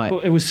 But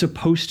it was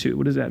supposed to.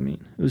 What does that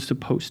mean? It was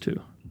supposed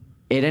to.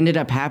 It ended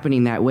up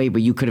happening that way,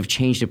 but you could have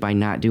changed it by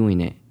not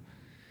doing it.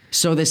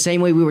 So the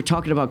same way we were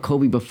talking about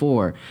Kobe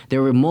before,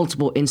 there were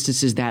multiple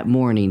instances that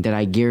morning that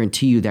I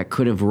guarantee you that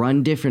could have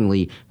run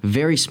differently,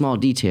 very small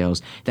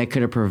details that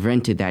could have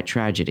prevented that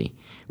tragedy.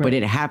 Right. But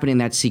it happened in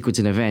that sequence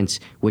of events,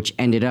 which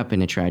ended up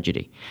in a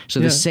tragedy. So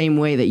the same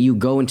way that you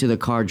go into the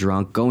car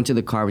drunk, go into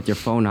the car with your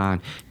phone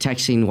on,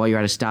 texting while you're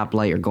at a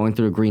stoplight or going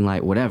through a green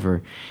light,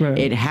 whatever,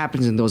 it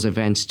happens in those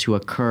events to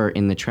occur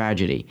in the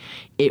tragedy.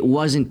 It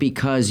wasn't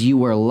because you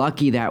were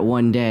lucky that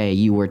one day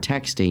you were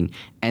texting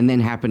and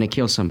then happened to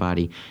kill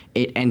somebody.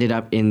 It ended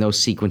up in those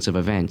sequence of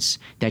events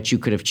that you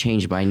could have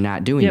changed by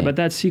not doing it. Yeah, but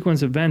that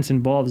sequence of events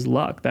involves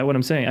luck. That's what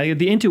I'm saying.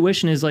 The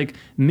intuition is like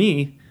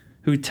me,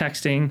 who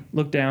texting,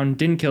 looked down,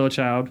 didn't kill a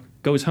child,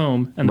 goes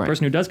home, and the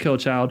person who does kill a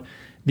child,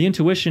 the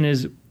intuition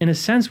is, in a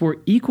sense, we're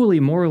equally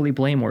morally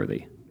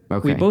blameworthy.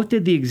 Okay. We both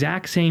did the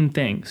exact same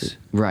things.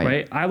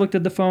 Right? I looked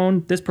at the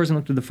phone, this person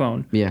looked at the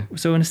phone. Yeah.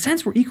 So in a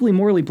sense, we're equally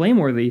morally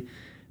blameworthy,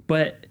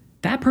 but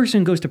that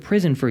person goes to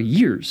prison for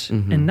years,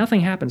 and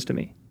nothing happens to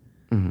me.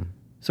 Mm-hmm.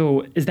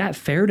 So is that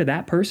fair to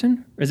that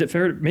person? Is it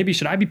fair? Maybe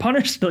should I be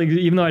punished? Like,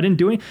 even though I didn't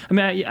do anything? I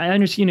mean, I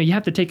understand, you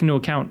have to take into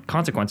account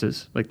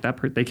consequences. Like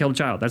they killed a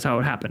child. That's how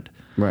it happened.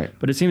 Right.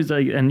 But it seems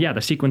like, and yeah,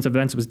 the sequence of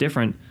events was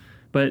different,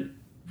 but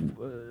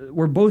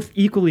we're both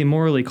equally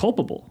morally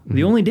culpable. Mm-hmm.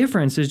 The only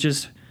difference is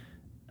just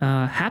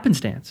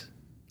happenstance.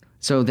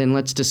 So then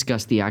let's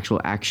discuss the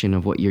actual action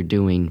of what you're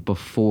doing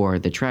before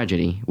the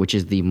tragedy, which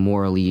is the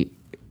morally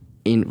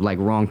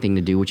wrong thing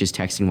to do, which is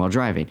texting while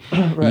driving.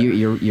 Right.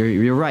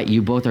 You're right.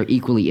 You both are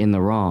equally in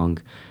the wrong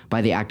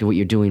by the act of what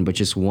you're doing, but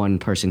just one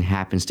person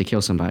happens to kill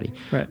somebody.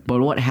 Right.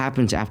 But what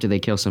happens after they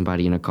kill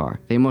somebody in a car?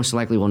 They most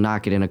likely will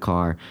not get in a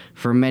car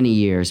for many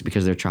years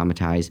because they're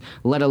traumatized,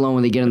 let alone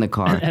when they get in the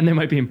car. And they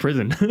might be in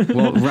prison.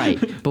 Well, right.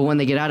 But when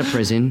they get out of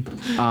prison,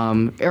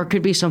 or it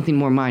could be something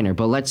more minor,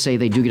 but let's say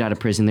they do get out of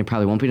prison, they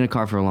probably won't be in a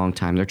car for a long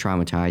time, they're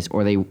traumatized,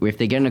 or if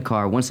they get in a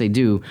car, once they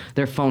do,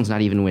 their phone's not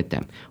even with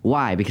them.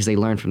 Why? Because they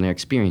learn from their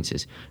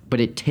experiences.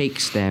 But it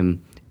takes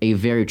them a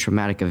very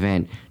traumatic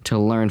event to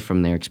learn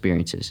from their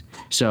experiences.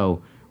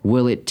 So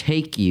will it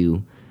take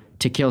you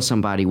to kill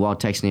somebody while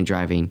texting and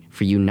driving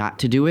for you not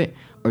to do it?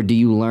 Or do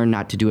you learn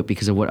not to do it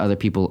because of what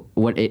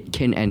it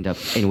can end up,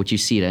 and what you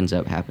see it ends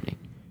up happening?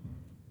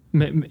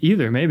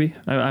 Either, maybe.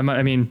 I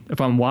mean,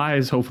 if I'm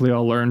wise, hopefully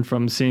I'll learn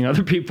from seeing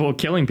other people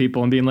killing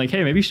people and being like,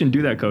 hey, maybe you shouldn't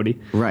do that, Cody.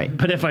 Right.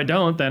 But if I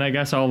don't, then I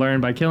guess I'll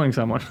learn by killing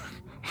someone.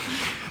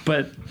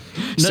 But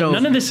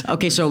none of this.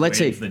 Okay, so let's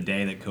say it's the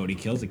day that Cody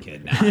kills a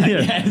kid. Now, I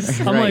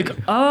guess. I'm like,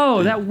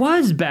 oh, that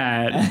was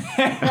bad.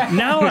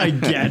 Now I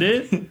get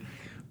it.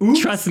 Oops.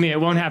 Trust me, it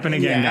won't happen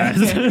again,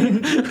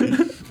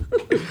 guys.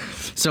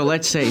 So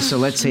let's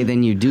say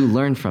then you do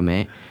learn from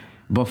it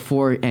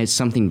before as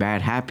something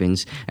bad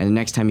happens, and the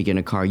next time you get in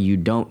a car, you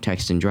don't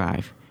text and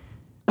drive.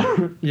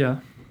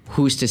 Yeah.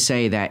 Who's to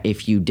say that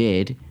if you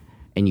did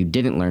and you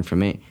didn't learn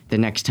from it, the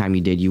next time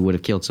you did, you would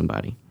have killed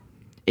somebody?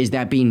 Is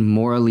that being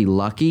morally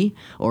lucky,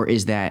 or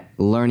is that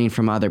learning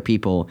from other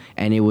people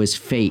and it was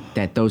fate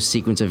that those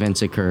sequence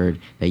events occurred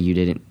that you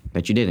didn't? I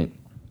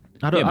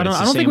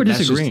don't think we're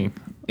disagreeing.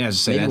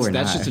 That's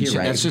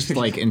just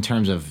like in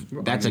terms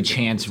of that's a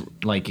chance,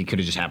 like it could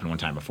have just happened one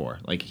time before.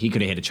 Like he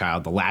could have hit a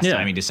child the last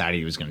time he decided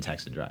he was going to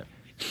text and drive.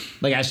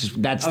 Like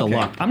that's the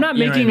luck. I'm not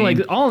making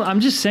I'm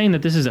just saying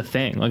that this is a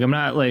thing. Like I'm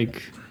not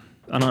like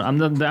I'm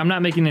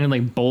not making any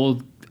like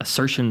bold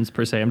assertions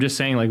per se. I'm just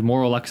saying like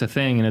moral luck's a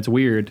thing and it's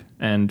weird,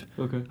 and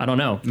I don't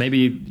know.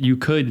 Maybe it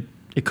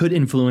could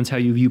influence how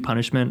you view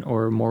punishment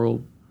or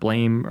moral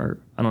blame, or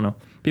I don't know.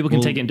 People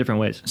can take it in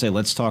different ways.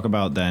 Let's talk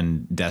about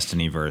then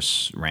destiny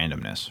versus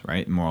randomness,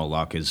 right? Moral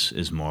luck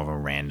is more of a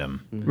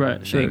random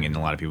thing, and a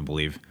lot of people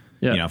believe.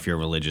 Yeah. If you're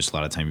religious, a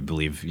lot of time you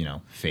believe,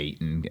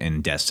 fate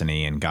and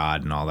destiny and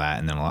God and all that,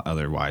 and then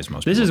otherwise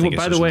most people think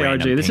it's just random. By the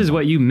way, RJ, this is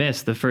what you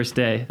missed the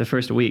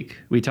first week.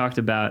 We talked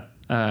about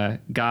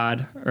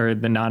God, or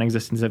the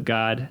non-existence of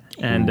God,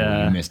 and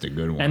you missed a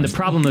good one. And the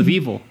problem of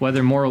evil,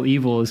 whether moral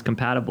evil is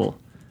compatible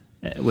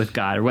with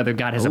God, or whether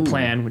God has a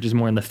plan, which is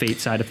more in the fate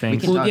side of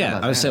things. Well,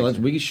 yeah, I would say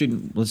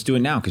let's do it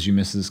now, because you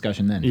missed the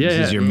discussion then. Yeah,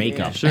 this is your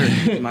makeup. Sure.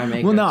 My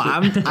makeup. Well, no,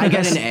 I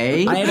got an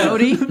A.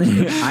 Cody.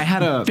 I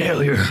had a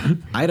failure.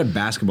 I had a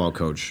basketball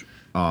coach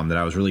that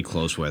I was really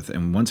close with,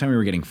 and one time we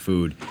were getting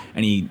food,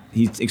 and he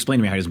explained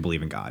to me how he doesn't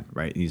believe in God,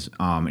 right? He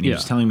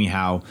was telling me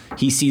how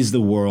he sees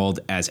the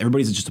world as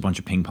everybody's just a bunch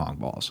of ping pong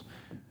balls.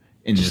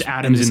 Just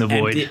atoms in the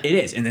void. It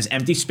is, in this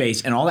empty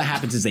space, and all that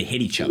happens is they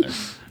hit each other.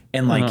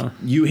 And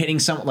you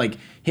hitting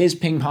his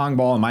ping pong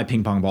ball and my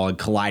ping pong ball had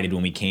collided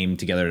when we came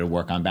together to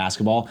work on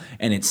basketball,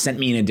 and it sent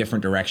me in a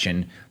different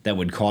direction that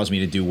would cause me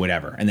to do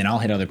whatever. And then I'll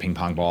hit other ping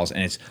pong balls,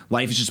 and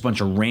life is just a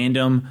bunch of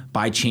random,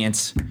 by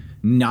chance,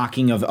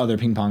 knocking of other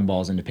ping pong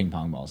balls into ping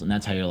pong balls, and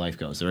that's how your life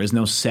goes. There is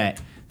no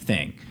set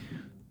thing.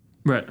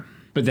 Right.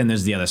 But then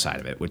there's the other side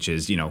of it, which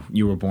is,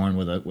 you were born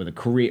with a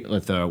career,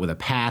 with a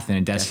path and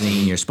a destiny,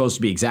 and you're supposed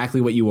to be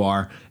exactly what you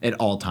are at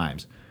all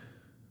times.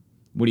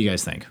 What do you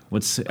guys think?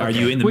 Are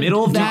you in the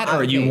middle of that, or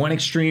are you one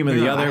extreme or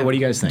the other? What do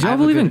you guys think? Do you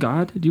believe in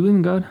God? Do you believe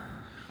in God?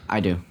 I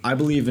do. I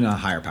believe in a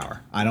higher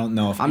power. I don't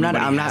know if I'm not.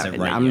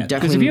 Yet.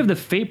 Because if you have the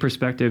fate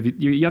perspective,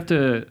 you have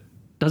to.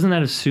 Doesn't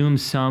that assume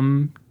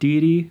some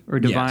deity or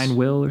divine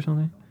will or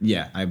something?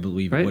 Yeah, I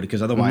believe it would,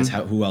 because otherwise,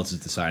 who else is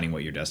deciding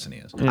what your destiny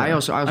is?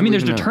 Yeah. I mean,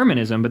 there's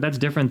determinism, but that's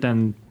different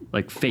than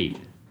like fate.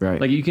 Right.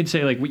 Like you could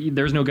say,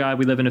 there's no God.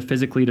 We live in a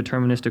physically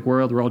deterministic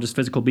world. We're all just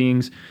physical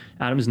beings,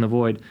 atoms in the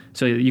void.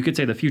 So you could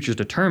say the future's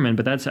determined,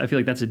 but I feel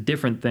like that's a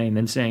different thing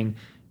than saying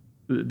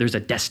there's a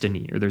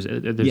destiny or there's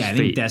fate. I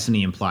think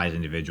destiny implies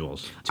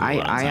individuals.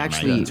 I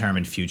actually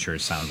determined future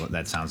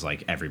sounds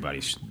like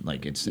everybody's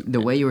it's the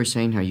way you were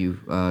saying how you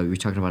were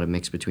talking about a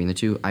mix between the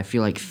two. I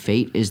feel like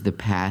fate is the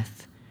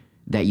path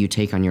that you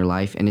take on your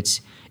life, and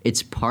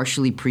it's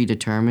partially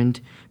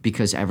predetermined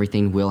because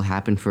everything will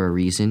happen for a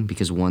reason,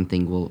 because one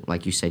thing will,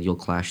 like you said, you'll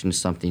clash into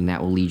something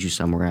that will lead you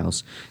somewhere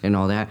else and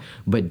all that,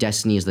 but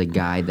destiny is the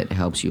guide that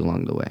helps you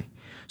along the way.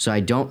 So I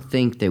don't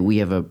think that we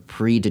have a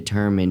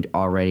predetermined,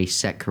 already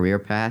set career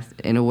path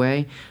in a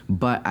way,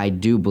 but I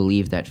do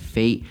believe that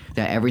fate,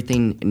 that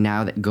everything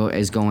now that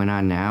is going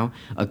on now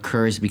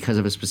occurs because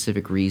of a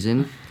specific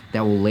reason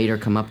that will later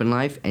come up in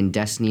life, and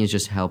destiny is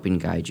just helping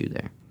guide you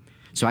there.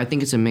 So I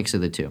think it's a mix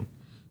of the two.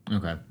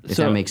 Okay. If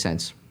that makes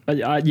sense.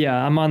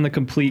 Yeah, I'm on the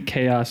complete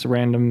chaos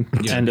random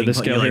end of the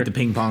scale you here. like the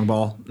ping pong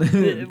ball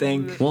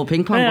thing? Well,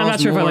 ping pong ball. I'm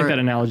not sure if I like that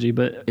analogy,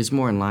 but it's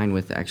more in line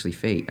with actually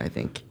fate, I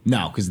think.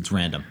 No, because it's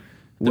random.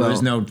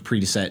 There's no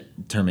preset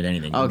term at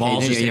anything. Okay, The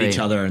balls just hit each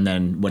other, and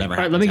then whatever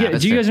happens. All right,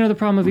 happens. do you guys know the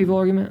problem of evil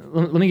argument?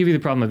 Let me give you the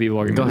problem of evil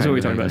argument. Go ahead, This is what we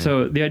go talk ahead, about.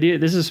 So the idea,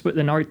 this is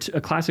a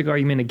classic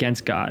argument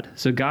against God.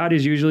 So God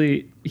is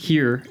usually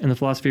here in the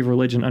philosophy of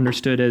religion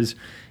understood as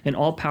an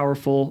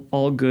all-powerful,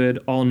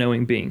 all-good,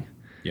 all-knowing being.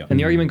 Yeah. And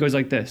the argument goes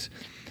like this.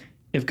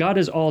 If God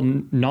is all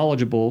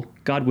knowledgeable,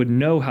 God would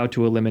know how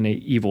to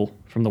eliminate evil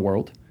from the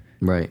world.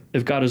 Right.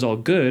 If God is all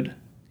good,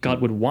 God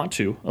would want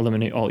to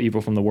eliminate all evil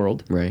from the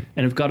world. Right.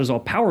 And if God is all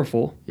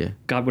powerful,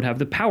 God would have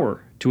the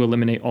power to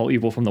eliminate all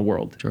evil from the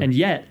world. Sure. And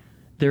yet,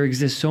 there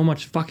exists so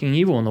much fucking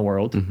evil in the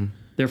world,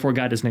 therefore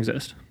God doesn't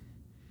exist.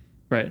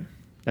 Right.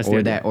 That's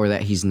Or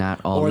that he's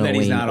not all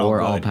knowing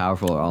or all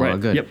powerful or all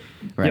good. Yep.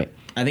 Right. Yep.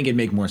 I think it'd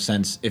make more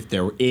sense if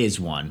there is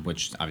one,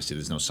 which obviously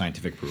there's no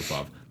scientific proof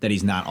of, that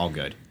he's not all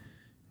good.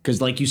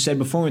 Because like you said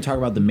before, when we talk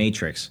about the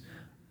Matrix,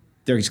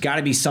 there's got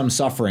to be some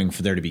suffering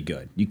for there to be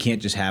good. You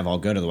can't just have all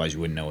good, otherwise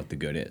you wouldn't know what the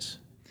good is.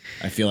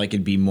 I feel like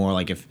it'd be more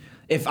like if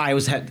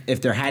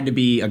there had to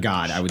be a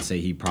God, I would say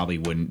he probably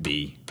wouldn't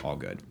be all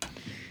good.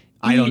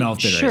 I don't know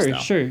if there is, though.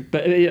 Sure.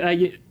 But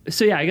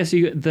I guess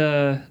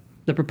the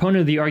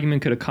proponent of the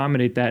argument could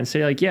accommodate that and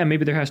say, like, yeah,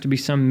 maybe there has to be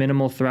some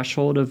minimal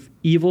threshold of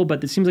evil,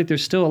 but it seems like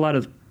there's still a lot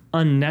of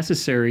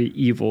unnecessary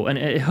evil. And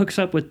it hooks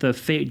up with the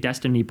fate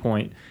destiny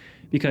point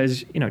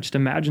because, just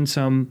imagine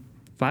some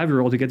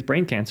 5-year-old who gets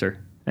brain cancer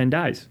and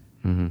dies.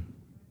 Mm-hmm.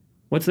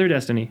 What's their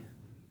destiny?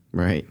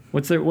 Right.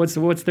 What's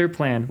their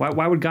plan?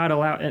 Why would God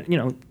allow,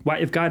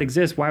 if God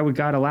exists, why would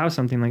God allow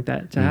something like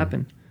that to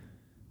happen?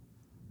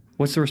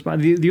 What's the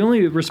response? The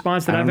only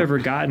response that I've ever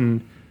gotten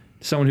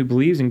to someone who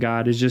believes in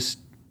God is just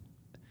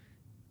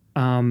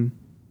The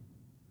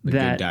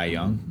that good die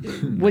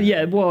young. Well,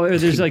 yeah. Well,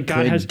 there's like God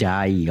Could has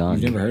die young.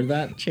 You've never heard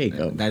that?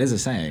 Jacob. That is a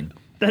saying.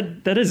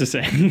 that is a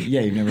saying. Yeah,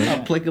 you've never heard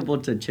that? Applicable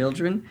to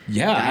children?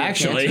 Yeah,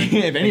 actually.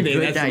 If anything,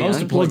 Could that's die the most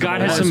young. applicable. Well,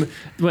 God has some.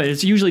 Well,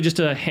 it's usually just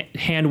a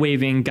hand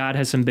waving. God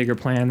has some bigger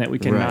plan that we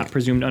cannot Right.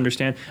 presume to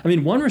understand. I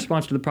mean, one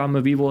response to the problem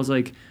of evil is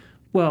like,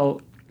 well,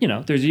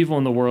 there's evil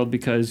in the world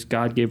because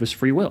God gave us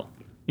free will.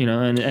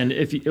 And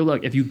if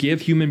you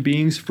give human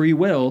beings free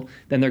will,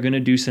 then they're going to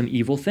do some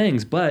evil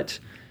things. But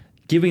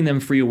giving them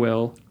free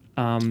will,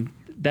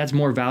 that's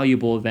more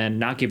valuable than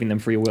not giving them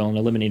free will and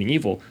eliminating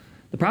evil.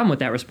 The problem with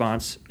that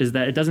response is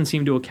that it doesn't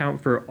seem to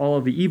account for all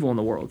of the evil in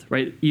the world,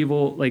 right?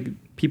 Evil, like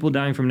people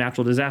dying from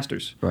natural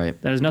disasters.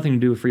 Right. That has nothing to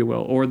do with free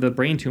will. Or the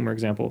brain tumor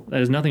example.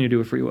 That has nothing to do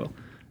with free will,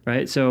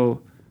 right?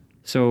 So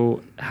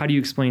how do you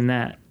explain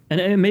that?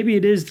 And maybe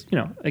it is,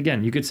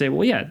 again, you could say,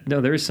 well, yeah,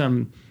 no, there is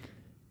some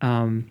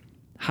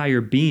higher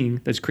being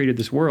that's created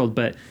this world,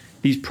 but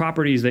these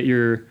properties that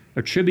you're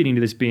attributing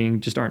to this being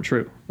just aren't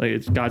true.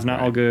 Like God's not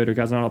all good, or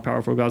God's not all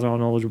powerful, God's not all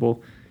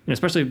knowledgeable.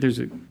 Especially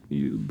if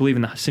you believe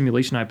in the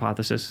simulation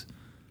hypothesis.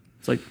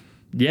 It's like,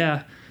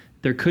 yeah,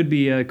 there could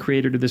be a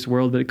creator to this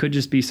world, but it could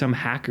just be some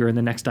hacker in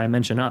the next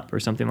dimension up or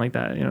something like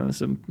that.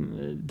 So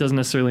it doesn't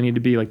necessarily need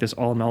to be like this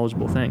all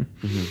knowledgeable thing.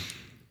 Mm-hmm.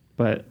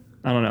 But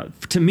I don't know.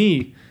 To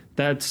me,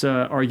 that's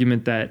an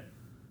argument that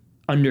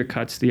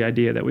undercuts the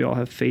idea that we all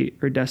have fate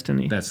or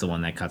destiny. That's the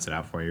one that cuts it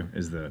out for you.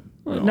 Is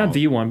not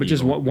the one, but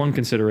just one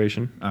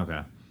consideration.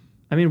 Okay.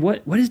 I mean,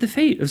 what is the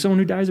fate of someone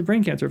who dies of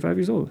brain cancer at 5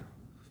 years old?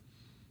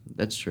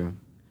 That's true.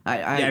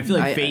 I feel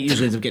like fate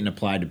usually ends up getting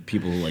applied to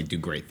people who do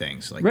great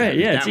things. Like right,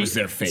 that was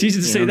their fate. It's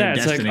easy to say that.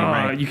 It's destiny,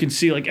 like, right? You can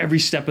see like every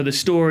step of the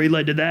story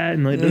led to that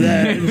and led to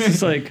that. And it's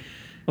just like,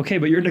 okay,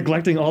 but you're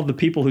neglecting all the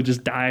people who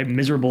just die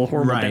miserable,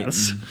 horrible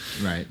deaths.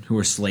 Right. Who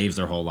were slaves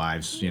their whole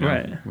lives.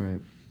 Right.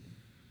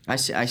 I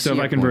see. So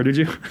have I converted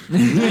you?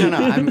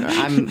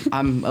 No.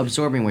 I'm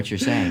absorbing what you're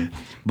saying,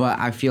 but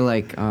I feel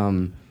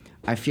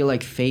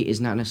like fate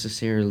is not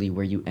necessarily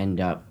where you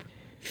end up.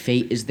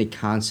 Fate is the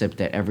concept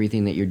that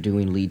everything that you're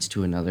doing leads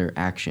to another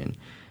action.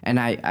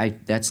 And I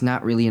that's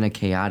not really in a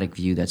chaotic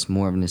view. That's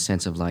more in the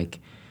sense of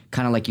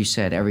kind of like you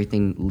said,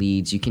 everything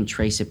leads. You can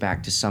trace it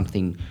back to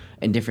something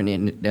and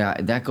different.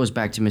 That goes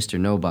back to Mr.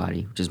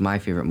 Nobody, which is my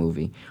favorite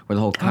movie. Where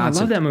the whole concept. I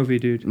love that movie,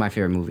 dude. My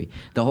favorite movie.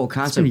 The whole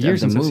concept of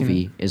the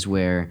movie is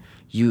where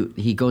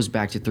he goes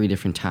back to 3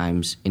 different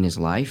times in his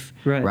life,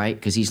 right?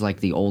 Because he's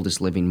like the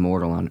oldest living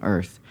mortal on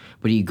Earth.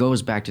 But he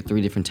goes back to 3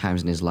 different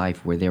times in his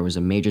life where there was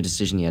a major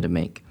decision he had to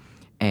make.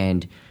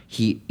 And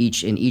in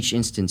each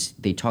instance,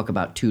 they talk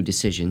about 2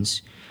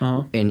 decisions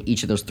in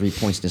each of those 3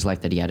 points in his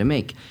life that he had to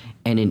make.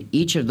 And in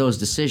each of those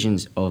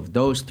decisions of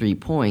those 3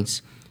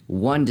 points,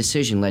 one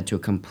decision led to a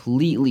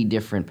completely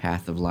different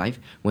path of life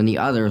when the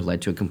other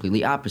led to a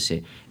completely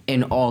opposite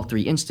in all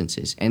three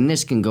instances. And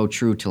this can go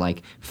true to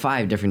like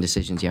 5 different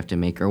decisions you have to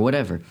make or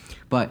whatever.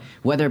 But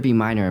whether it be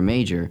minor or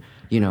major,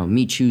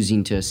 me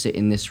choosing to sit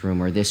in this room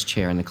or this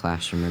chair in the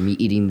classroom or me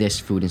eating this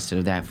food instead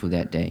of that food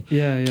that day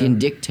can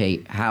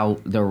dictate how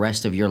the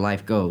rest of your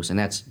life goes. And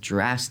that's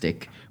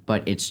drastic,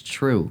 but it's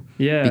true.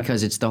 Yeah.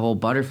 Because it's the whole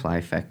butterfly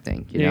effect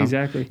thing. Yeah,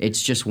 exactly.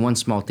 It's just one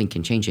small thing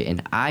can change it.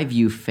 And I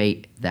view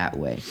fate that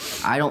way.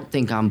 I don't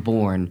think I'm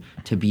born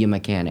to be a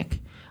mechanic.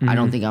 Mm-hmm. I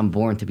don't think I'm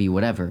born to be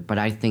whatever. But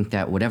I think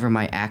that whatever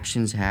my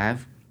actions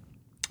have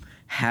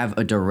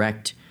a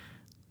direct,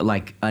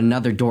 like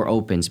another door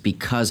opens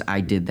because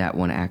I did that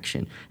one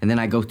action. And then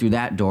I go through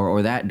that door,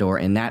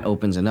 and that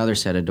opens another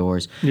set of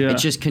doors. Yeah. It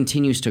just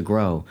continues to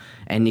grow,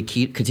 and it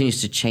continues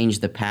to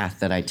change the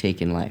path that I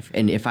take in life.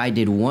 And if I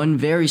did one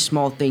very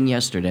small thing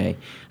yesterday,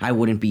 I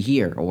wouldn't be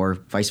here, or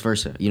vice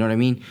versa. You know what I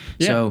mean?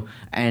 Yeah. So,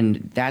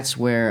 and that's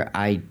where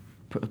I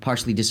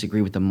partially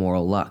disagree with the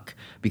moral luck,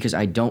 because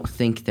I don't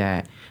think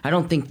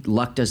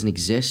luck doesn't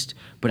exist,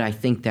 but I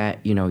think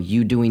that,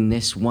 you doing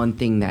this one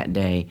thing that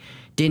day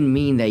didn't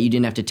mean that you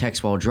didn't have to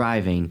text while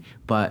driving,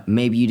 but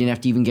maybe you didn't have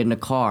to even get in a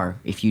car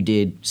if you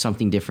did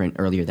something different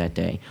earlier that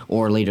day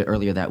or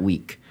earlier that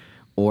week.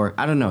 Or,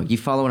 I don't know, you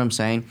follow what I'm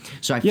saying?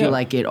 So I feel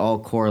like it all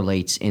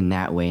correlates in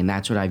that way, and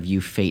that's what I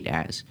view fate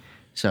as.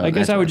 So I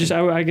guess I would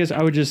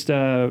just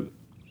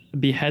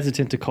be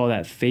hesitant to call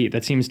that fate.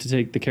 That seems to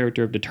take the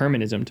character of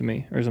determinism to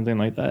me, or something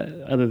like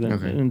that, other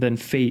than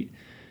fate.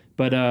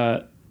 But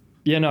I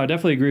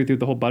definitely agree with you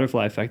with the whole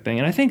butterfly effect thing.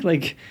 And I think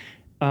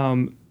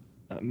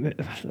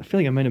I feel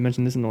like I might have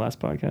mentioned this in the last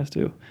podcast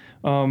too.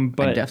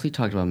 But I definitely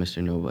talked about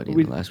Mr. Nobody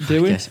in the last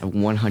podcast.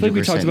 100% I think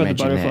we talked about the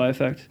butterfly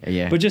effect.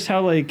 Yeah. But just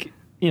how, like,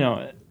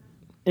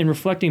 in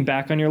reflecting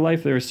back on your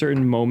life, there are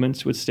certain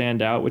moments which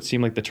stand out, which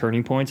seem like the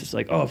turning points. It's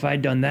like, oh, if I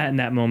had done that in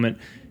that moment,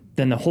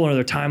 then the whole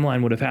other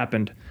timeline would have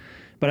happened.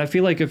 But I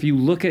feel like if you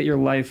look at your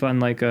life on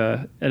like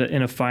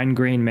in a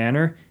fine-grained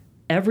manner,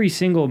 every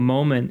single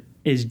moment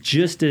is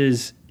just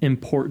as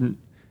important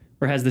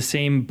or has the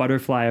same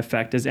butterfly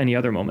effect as any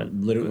other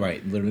moment.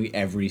 Literally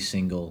every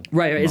single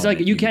right. It's like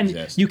you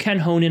can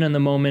hone in on the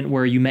moment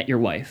where you met your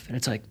wife, and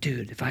it's like,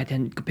 dude, if I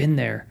hadn't been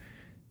there,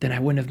 then I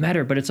wouldn't have met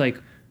her. But it's like,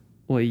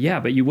 well, yeah,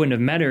 but you wouldn't have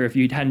met her if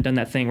you hadn't done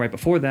that thing right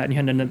before that, and you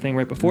hadn't done that thing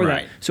right before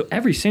that. So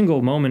every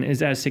single moment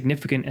is as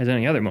significant as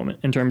any other moment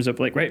in terms of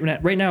like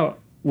right now,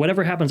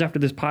 whatever happens after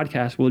this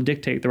podcast will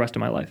dictate the rest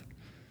of my life.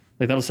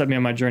 Like that'll set me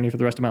on my journey for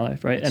the rest of my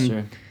life, right?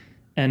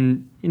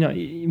 And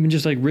even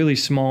just like really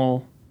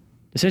small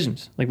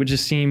decisions, like would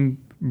just seem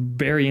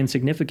very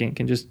insignificant,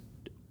 can just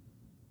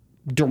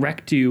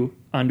direct you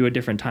onto a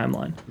different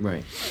timeline.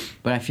 Right.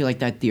 But I feel like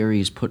that theory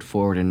is put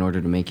forward in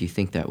order to make you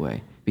think that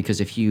way. Because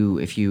if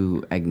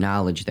you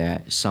acknowledge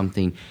that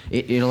something,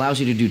 it allows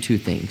you to do 2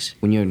 things.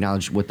 When you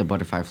acknowledge what the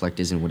butterfly effect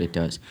is and what it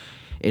does,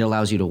 it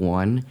allows you to,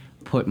 1,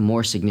 put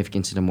more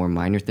significance into more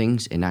minor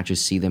things and not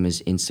just see them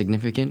as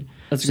insignificant.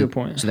 That's a good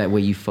point. So that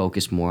way you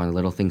focus more on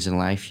little things in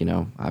life,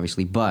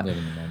 obviously. But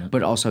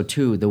also,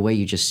 too, the way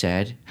you just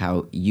said,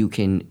 how you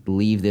can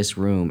leave this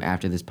room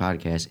after this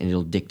podcast and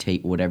it'll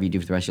dictate whatever you do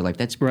for the rest of your life.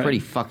 That's pretty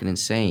fucking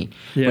insane.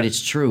 Yeah. But it's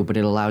true, but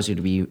it allows you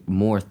to be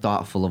more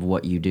thoughtful of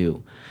what you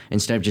do.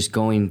 Instead of just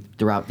going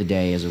throughout the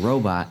day as a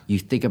robot, you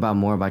think about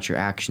more about your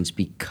actions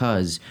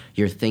because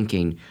you're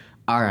thinking,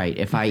 all right,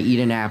 if I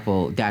eat an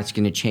apple, that's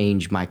going to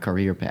change my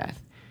career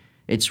path.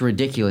 It's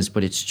ridiculous,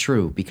 but it's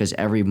true because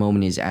every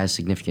moment is as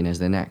significant as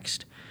the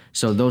next.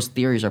 So those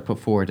theories are put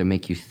forward to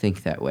make you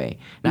think that way.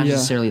 Not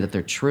necessarily that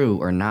they're true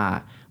or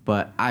not,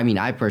 but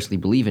I personally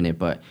believe in it,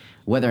 but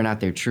whether or not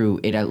they're true,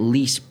 it at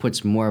least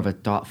puts more of a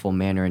thoughtful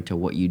manner into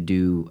what you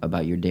do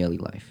about your daily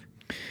life.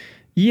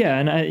 Yeah,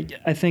 and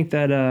I think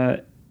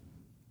that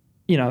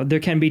there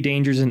can be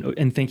dangers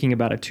in thinking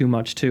about it too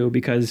much too,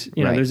 because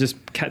there's this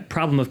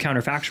problem of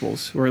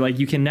counterfactuals where like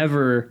you can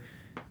never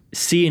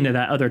see into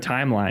that other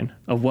timeline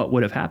of what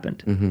would have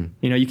happened.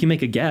 Mm-hmm. You can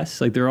make a guess,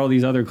 like there are all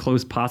these other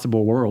close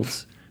possible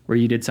worlds where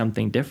you did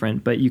something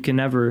different, but you can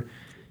never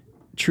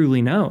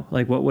truly know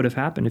like what would have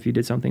happened if you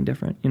did something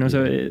different.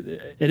 So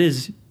it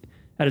is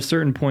at a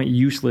certain point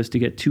useless to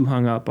get too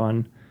hung up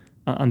on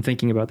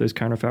thinking about those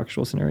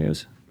counterfactual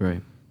scenarios.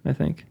 Right. I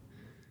think.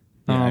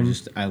 Yeah,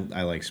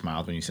 I like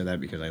smiled when you said that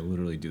because I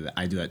literally do that.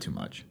 I do that too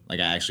much. Like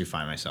I actually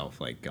find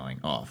myself like going,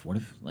 oh, what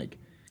if like,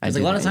 because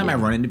a lot of time I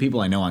run into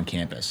people I know on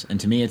campus, and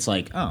to me it's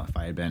like, oh, if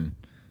I had been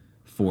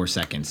 4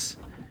 seconds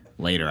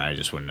later, I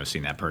just wouldn't have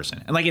seen that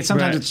person. And like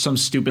sometimes it's some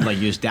stupid like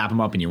you just dap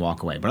them up and you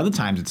walk away, but other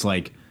times it's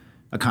like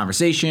a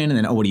conversation, and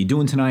then what are you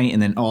doing tonight?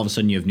 And then all of a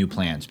sudden you have new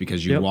plans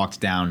because you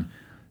walked down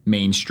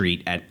Main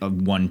Street at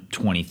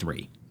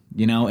 1:23.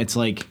 It's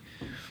like.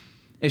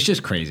 It's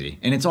just crazy.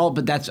 And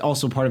but that's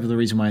also part of the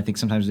reason why I think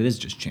sometimes it is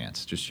just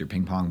chance. Just your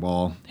ping pong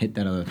ball, hit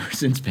that other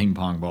person's ping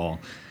pong ball,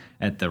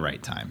 at the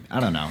right time. I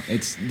don't know.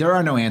 There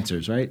are no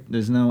answers, right?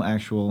 There's no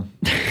actual.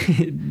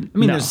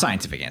 There's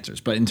scientific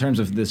answers, but in terms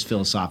of this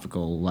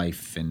philosophical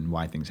life and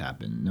why things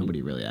happen,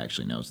 nobody really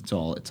actually knows. It's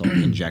all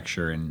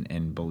conjecture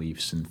and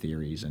beliefs and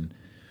theories and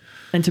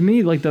to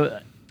me, like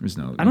there's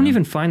no. I don't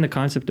even find the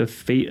concept of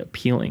fate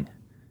appealing,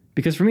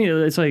 because for me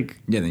it's like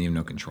then you have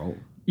no control.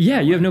 Yeah,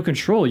 you have no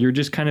control. You're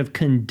just kind of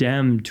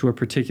condemned to a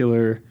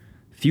particular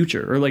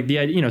future, or like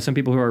some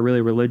people who are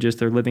really religious,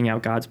 they're living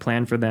out God's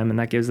plan for them, and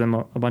that gives them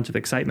a bunch of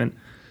excitement.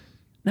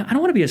 Now, I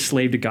don't want to be a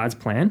slave to God's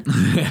plan.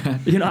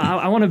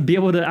 I want to be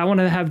able to. I want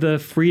to have the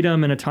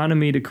freedom and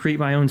autonomy to create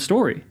my own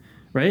story,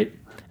 right?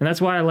 And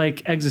that's why I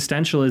like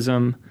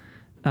existentialism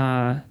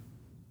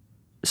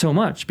so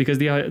much, because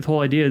the whole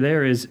idea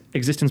there is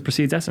existence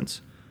precedes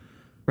essence,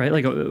 right?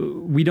 Like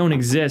we don't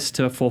exist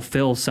to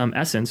fulfill some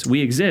essence.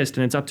 We exist,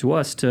 and it's up to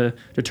us to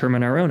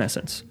determine our own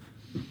essence,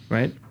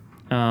 right?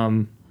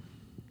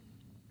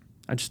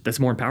 That's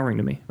more empowering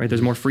to me, right?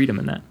 There's more freedom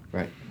in that.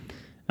 Right.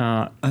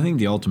 I think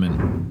the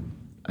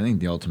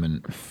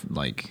ultimate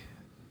like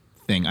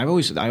thing. I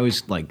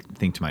always like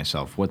think to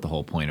myself what the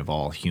whole point of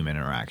all human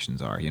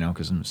interactions are,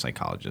 because I'm a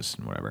psychologist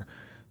and whatever.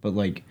 But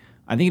like,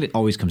 I think it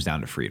always comes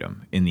down to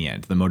freedom in the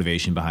end. The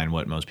motivation behind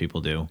what most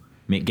people do,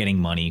 getting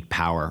money,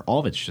 power, all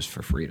of it's just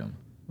for freedom.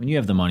 When you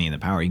have the money and the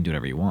power, you can do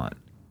whatever you want.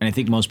 And I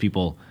think most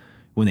people,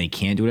 when they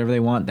can't do whatever they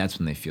want, that's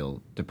when they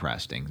feel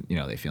depressed.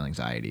 They feel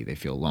anxiety, they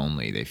feel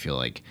lonely, they feel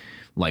like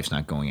life's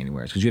not going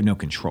anywhere. It's because you have no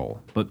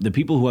control. But the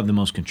people who have the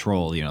most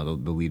control, the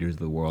leaders of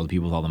the world, the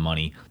people with all the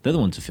money, they're the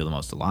ones who feel the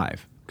most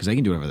alive because they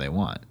can do whatever they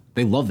want.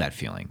 They love that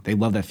feeling. They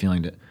love that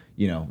feeling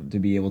to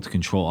be able to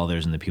control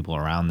others and the people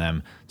around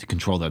them, to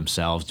control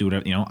themselves, do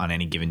whatever, on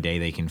any given day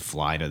they can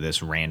fly to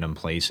this random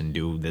place and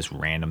do this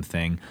random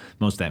thing.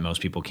 Most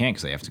people can't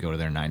because they have to go to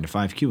their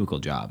 9-to-5 cubicle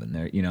job and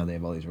they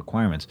have all these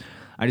requirements.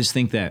 I just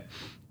think that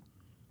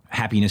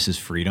happiness is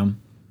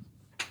freedom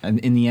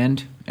in the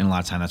end, and a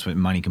lot of time that's what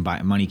money can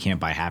buy. Money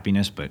can't buy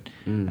happiness, but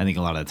I think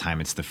a lot of the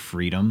time it's the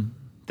freedom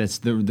that's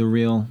the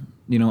real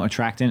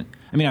attractant.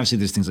 I mean, obviously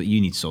there's things like you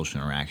need social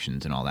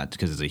interactions and all that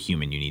because as a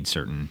human you need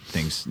certain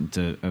things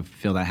to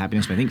feel that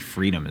happiness. But I think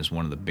freedom is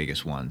one of the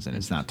biggest ones, and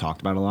it's not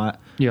talked about a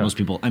lot. Yeah. Most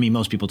people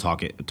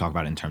talk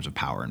about it in terms of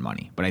power and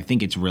money, but I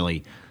think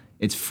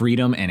it's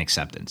freedom and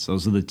acceptance.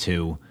 Those are the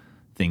two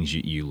things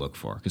you look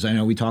for. Because I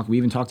know we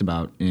even talked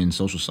about in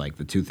social psych,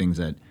 the two things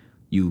that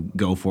you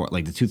go for,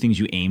 like the two things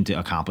you aim to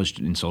accomplish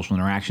in social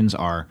interactions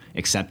are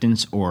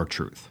acceptance or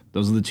truth.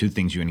 Those are the two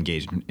things you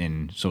engage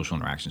in social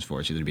interactions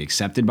for. It's either to be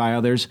accepted by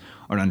others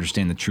or to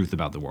understand the truth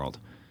about the world.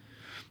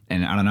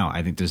 And I don't know,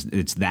 I think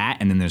it's that,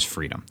 and then there's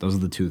freedom. Those are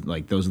the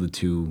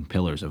two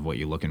pillars of what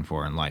you're looking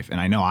for in life.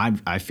 And I know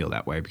I feel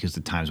that way because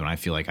the times when I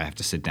feel like I have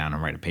to sit down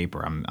and write a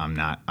paper,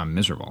 I'm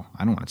miserable.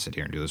 I don't want to sit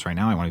here and do this right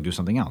now. I want to do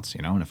something else,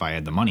 And if I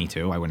had the money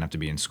to, I wouldn't have to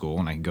be in school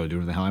and I could go do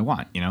whatever the hell I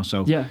want,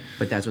 So yeah.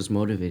 But that's what's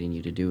motivating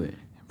you to do it.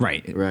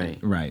 Right. Okay.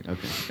 Right.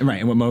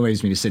 And what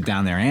motivates me to sit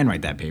down there and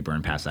write that paper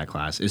and pass that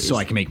class is so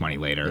I can make money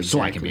later, exactly. So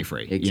I can be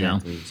free.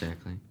 Exactly.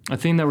 A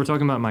thing that we're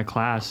talking about in my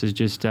class is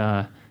just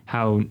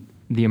how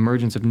the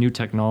emergence of new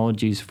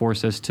technologies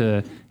force us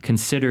to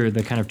consider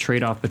the kind of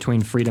trade-off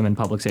between freedom and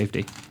public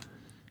safety.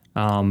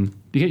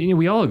 Because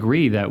we all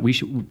agree that we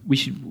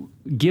should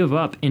give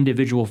up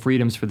individual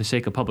freedoms for the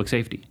sake of public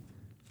safety,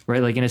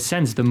 right? Like in a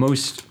sense,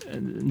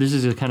 this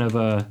is a kind of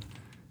a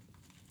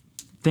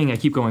thing I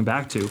keep going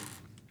back to.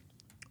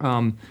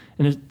 And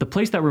the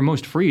place that we're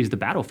most free is the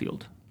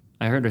battlefield.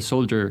 I heard a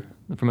soldier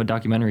from a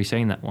documentary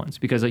saying that once,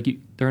 because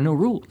there are no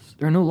rules,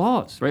 there are no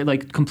laws, right?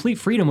 Like complete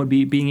freedom would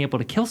be being able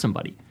to kill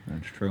somebody.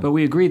 That's true. But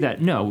we agree that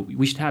no,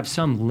 we should have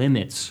some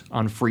limits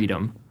on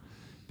freedom,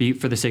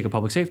 for the sake of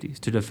public safety,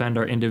 to defend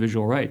our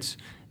individual rights.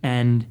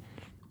 And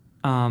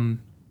so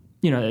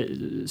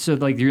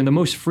like you're the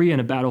most free in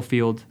a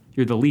battlefield,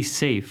 you're the least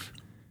safe.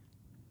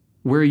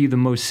 Where are you the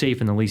most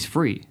safe and the least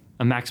free?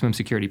 A maximum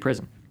security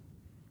prison.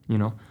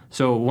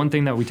 So one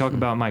thing that we talk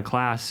about in my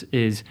class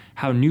is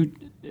how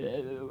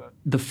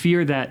the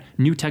fear that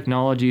new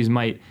technologies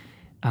might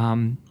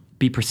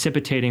be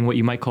precipitating what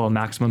you might call a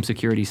maximum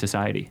security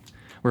society,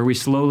 where we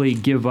slowly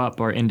give up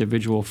our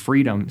individual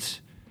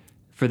freedoms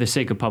for the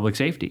sake of public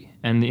safety,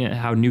 and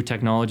how new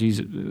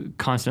technologies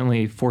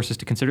constantly force us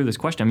to consider this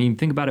question. I mean,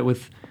 think about it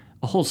with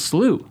a whole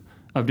slew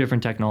of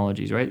different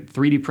technologies, right?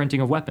 3D printing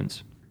of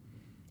weapons.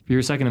 If you're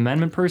a Second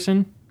Amendment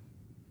person,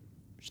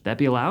 should that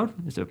be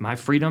allowed? Is it my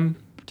freedom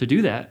to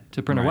do that,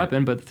 to print a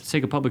weapon? But for the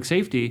sake of public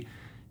safety,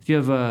 if you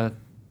have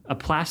a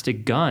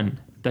plastic gun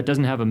that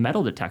doesn't have a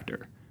metal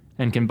detector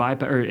and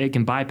it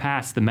can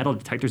bypass the metal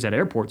detectors at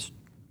airports,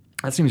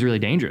 that seems really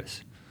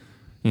dangerous,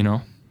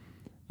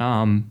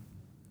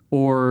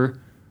 Or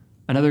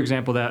another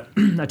example that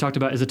I talked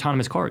about is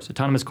autonomous cars.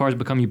 Autonomous cars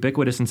become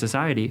ubiquitous in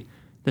society.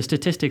 The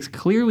statistics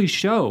clearly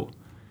show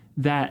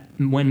that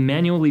when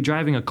manually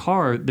driving a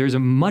car, there's a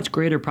much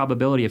greater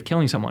probability of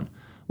killing someone.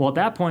 Well, at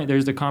that point,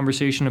 there's the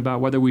conversation about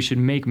whether we should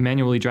make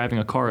manually driving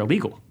a car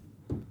illegal,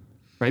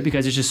 right?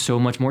 Because it's just so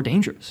much more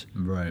dangerous.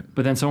 Right.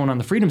 But then someone on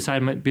the freedom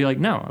side might be like,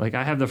 no, like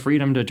I have the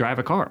freedom to drive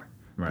a car,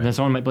 Right. And then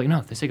someone might be like,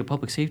 no, for the sake of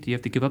public safety, you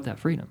have to give up that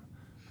freedom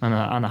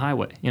on the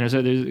highway.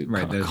 So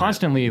there's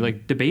constantly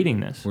like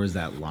debating this. Where's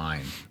that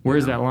line?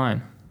 Where's that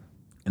line?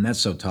 And that's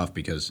so tough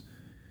because,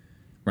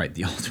 right,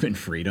 the ultimate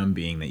freedom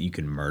being that you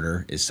can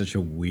murder is such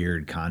a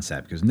weird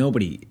concept because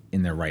nobody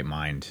in their right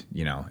mind,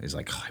 is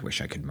like, oh, I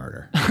wish I could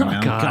murder.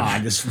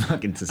 God, this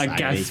fucking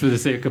society. I guess for the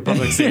sake of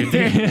public safety.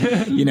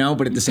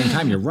 But at the same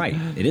time, you're right.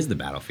 It is the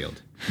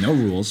battlefield. No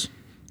rules.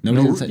 No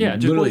rules.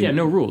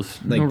 No rules.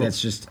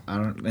 That's just,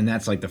 and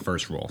that's like the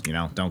first rule,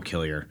 don't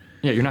kill your.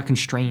 Yeah, you're not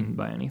constrained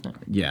by anything.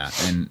 Yeah,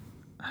 and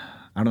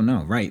I don't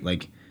know, right?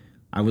 Like,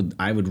 I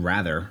would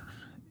rather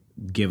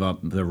give up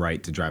the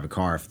right to drive a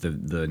car if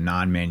the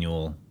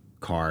non-manual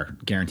car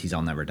guarantees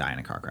I'll never die in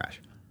a car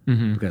crash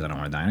because I don't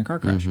want to die in a car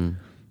crash.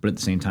 But at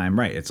the same time,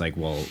 right, it's like,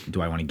 well,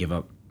 do I want to give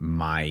up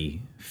my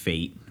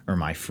fate or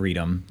my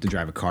freedom to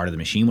drive a car to the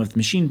machine? What if the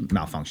machine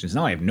malfunctions?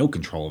 Now I have no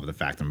control over the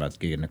fact that I'm about to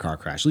get in a car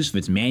crash. At least if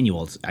it's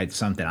manual, it's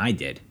something I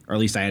did, or at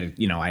least I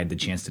had the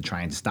chance to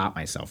try and stop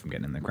myself from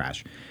getting in the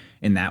crash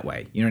in that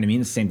way. You know what I mean?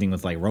 The same thing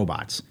with like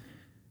robots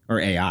or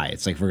AI.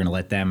 It's like we're going to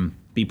let them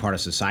be part of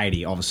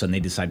society. All of a sudden they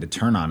decide to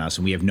turn on us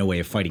and we have no way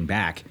of fighting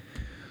back.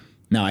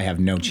 Now I have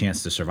no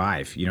chance to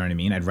survive. You know what I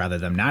mean? I'd rather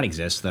them not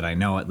exist, so that I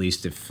know at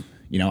least if,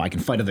 I can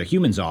fight other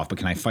humans off, but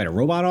can I fight a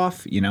robot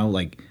off? I don't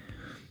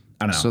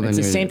know. So it's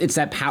the same. It's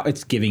that power.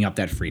 It's giving up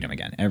that freedom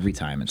again every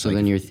time. So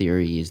then your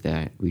theory is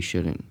that we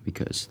shouldn't,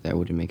 because that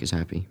wouldn't make us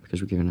happy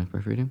because we're giving up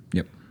our freedom?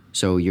 Yep.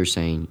 So you're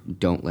saying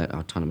don't let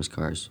autonomous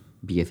cars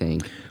be a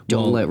thing.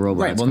 Don't let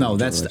robots. Right. Well, no,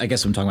 that's, I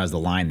guess what I'm talking about is the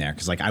line there.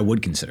 Because I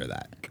would consider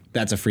that.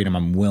 That's a freedom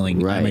I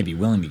may be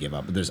willing to give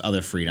up. But there's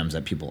other freedoms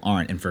that people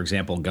aren't. And for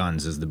example,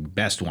 guns is the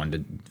best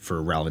one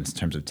for relevance in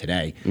terms of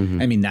today.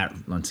 I mean, that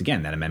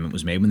amendment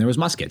was made when there was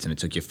muskets and it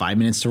took you 5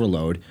 minutes to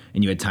reload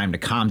and you had time to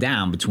calm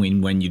down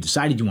between when you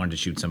decided you wanted to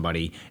shoot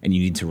somebody and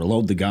you need to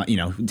reload the gun.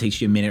 It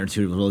takes you a minute or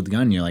two to reload the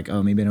gun and you're like,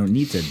 oh, maybe I don't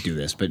need to do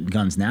this. But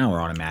guns now are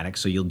automatic,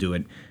 so you'll do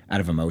it out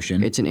of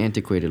emotion. It's an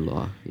antiquated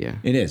law, yeah.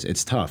 It is.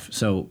 It's tough.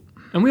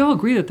 And we all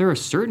agree that there are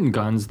certain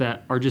guns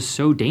that are just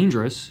so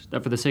dangerous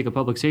that for the sake of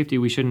public safety,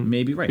 we shouldn't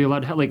be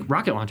allowed to have, like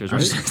rocket launchers, right?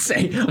 I was going to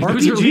say,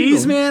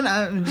 RPGs,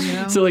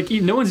 man. So, like,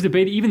 no one's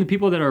debating, even the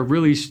people that are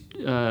really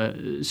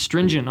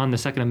stringent on the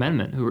Second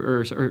Amendment,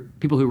 or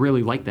people who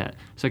really like that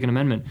Second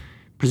Amendment,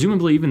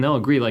 presumably even they'll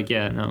agree, like,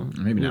 yeah, no,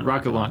 maybe not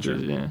rocket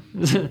launchers, yeah.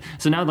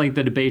 So now, like,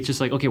 the debate's just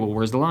like, okay, well,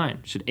 where's the line?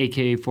 Should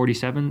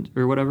AK-47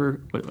 or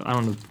whatever? I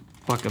don't know.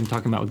 Fuck, I'm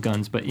talking about with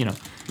guns, but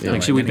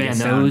should we ban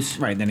those?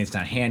 Right, then it's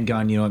not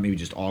handgun. Maybe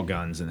just all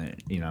guns, and then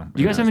Do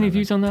you guys have any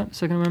views on that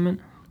Second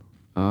Amendment?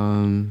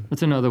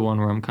 That's another one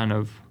where I'm kind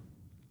of.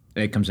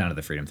 It comes down to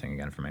the freedom thing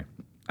again for me.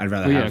 I'd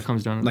rather have. It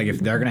comes down. Like if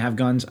they're gonna have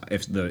guns,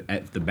 if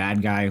the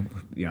bad guy,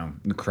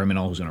 the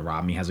criminal who's gonna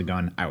rob me has a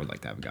gun, I would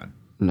like to have a gun.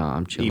 No,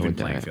 I'm chilling Even with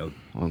playing that. field.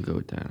 I'm good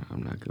with that.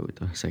 I'm not good with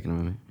the Second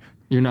Amendment.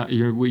 You're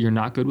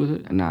not good with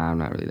it? Nah, I'm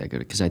not really that good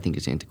because I think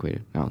it's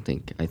antiquated. I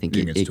think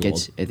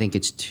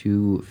it's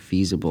too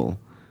feasible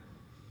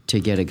to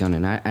get a gun,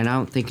 and I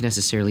don't think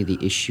necessarily the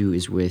issue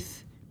is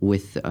with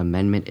the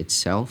amendment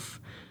itself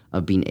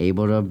of being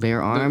able to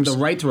bear arms. The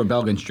right to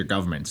rebel against your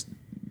government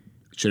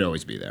should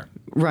always be there.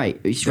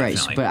 Right,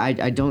 Definitely. but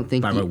I don't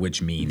think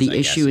which means the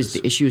issue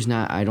is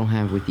not. I don't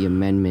have with the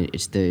amendment.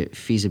 It's the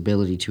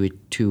feasibility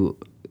to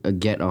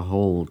get a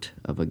hold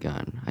of a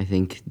gun. I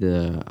think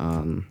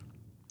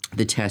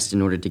the test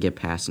in order to get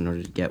passed, in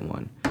order to get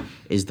one,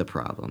 is the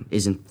problem.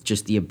 Isn't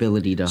just the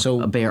ability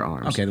to bear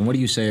arms. Okay, then what do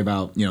you say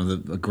about,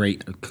 the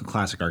great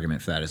classic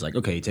argument for that is like,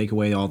 okay, you take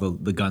away all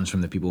the guns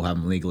from the people who have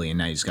them legally, and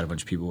now you just got a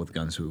bunch of people with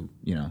guns who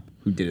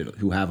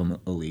have them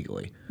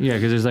illegally. Yeah,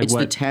 because there's like, it's what,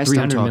 the test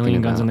 300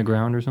 million guns on the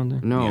ground or something?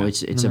 No, yeah.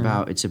 it's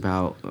about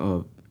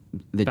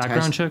the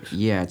background test, checks?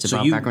 Yeah, it's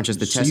about background checks.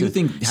 The test, you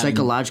think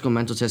psychological,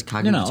 mental test,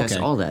 cognitive test,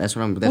 all that. That's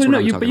what I'm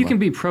talking about. But you can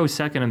be pro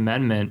Second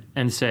Amendment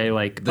and say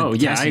like,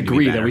 I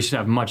agree that we should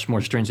have much more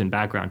stringent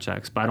background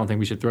checks, but I don't think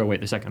we should throw away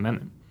the Second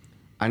Amendment.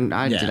 Did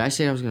I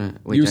say I was gonna?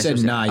 Wait, you said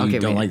you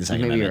don't like the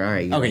Second Amendment. You're all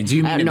right. Okay, do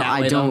you mean no?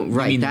 I don't.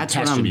 Right, that's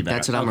what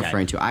I'm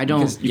referring to. I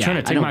don't. You're trying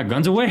to take my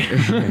guns away.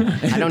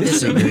 I don't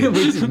disagree.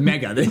 This is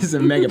a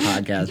mega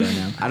podcast right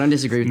now. I don't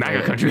disagree with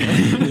mega country.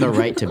 The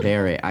right to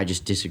bear it. I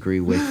just disagree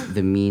with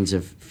the means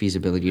of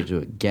feasibility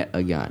to get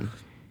a gun.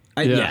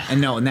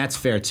 And that's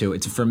fair too.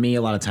 It's for me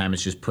a lot of time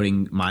it's just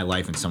putting my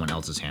life in someone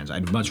else's hands.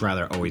 I'd much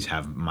rather always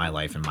have my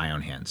life in my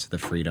own hands, the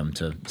freedom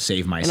to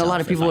save myself. And a lot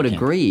of people would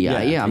agree.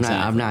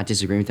 I'm not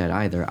disagreeing with that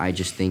either. I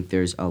just think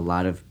there's a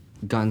lot of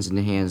guns in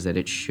the hands that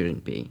it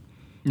shouldn't be.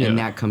 Yeah. And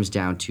that comes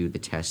down to the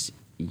tests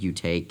you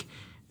take.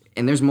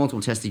 And there's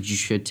multiple tests that you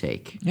should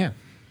take. Yeah.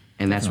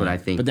 And that's what I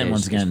think. But then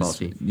once again,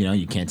 faulty.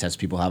 You can't test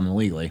people having them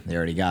illegally. They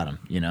already got them,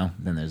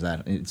 Then there's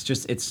that.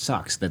 It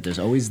sucks that there's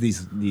always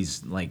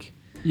these like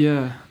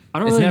Yeah.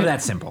 It's never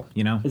that simple,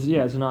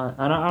 It's not.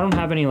 I don't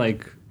have any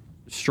like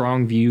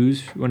strong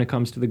views when it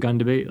comes to the gun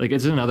debate. Like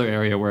it's another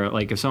area where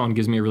like if someone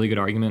gives me a really good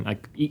argument, I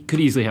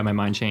could easily have my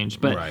mind changed.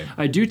 But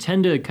I do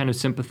tend to kind of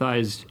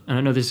sympathize, and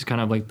I know this is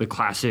kind of like the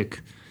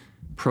classic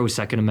pro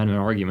Second Amendment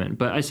argument,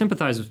 but I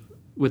sympathize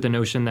with the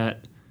notion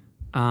that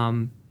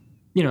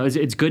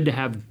it's good to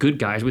have good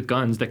guys with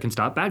guns that can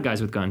stop bad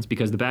guys with guns,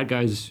 because the bad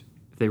guys,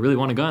 if they really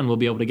want a gun, will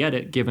be able to get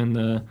it, given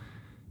the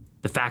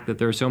fact that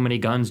there are so many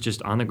guns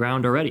just on the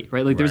ground already,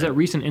 right? Like there's that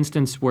recent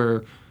instance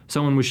where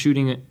someone was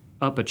shooting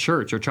up a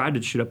church, or tried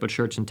to shoot up a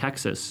church in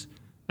Texas,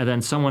 and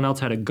then someone else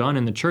had a gun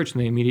in the church,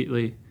 and they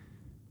immediately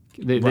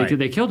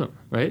they killed him,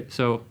 right?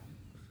 So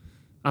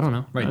I don't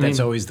know. Right, that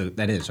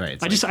is right.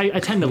 It's I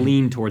tend to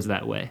lean towards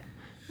that way,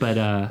 but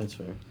That's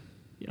fair.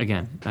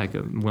 again,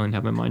 I'm willing to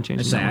have my mind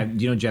changed. do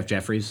you know Jeff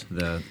Jeffries,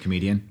 the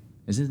comedian?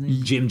 Is his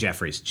name Jim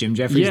Jeffries? Jim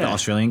Jeffries, the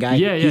Australian guy.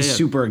 He's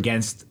super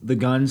against the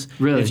guns.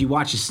 Really? And if you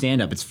watch his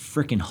stand-up, it's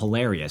freaking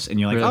hilarious, and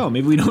you're like, Really? oh,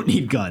 maybe we don't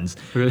need guns.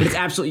 Really? But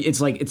it's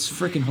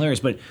freaking hilarious.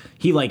 But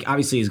he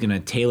obviously is gonna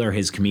tailor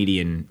his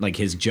comedian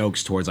his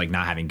jokes towards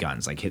not having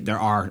guns. There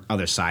are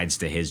other sides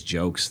to his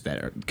jokes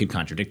that could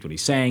contradict what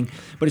he's saying.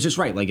 But it's just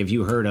right. If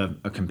you heard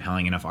a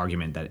compelling enough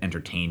argument that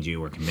entertained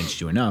you or convinced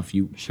you enough,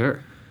 you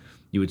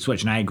would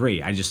switch. And I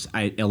agree.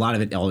 A lot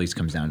of it always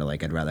comes down to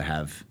I'd rather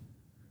have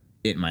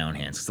it in my own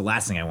hands. Because the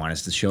last thing I want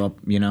is to show up,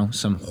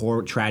 some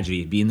horror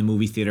tragedy, be in the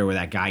movie theater where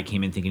that guy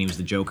came in thinking he was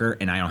the Joker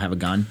and I don't have a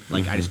gun.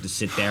 I just have to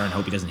sit there and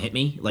hope he doesn't hit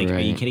me. Are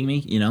you kidding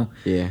me?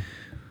 Yeah.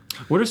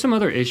 What are some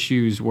other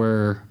issues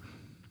where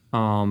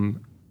that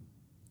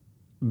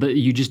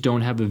you just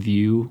don't have a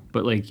view,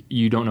 but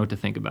you don't know what to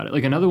think about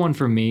it? Another one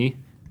for me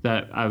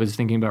that I was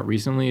thinking about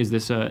recently is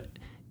this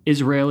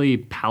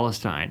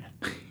Israeli-Palestine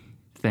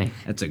thing.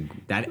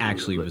 That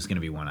actually was going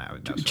to be one I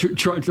would.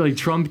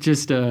 Trump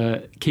just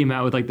came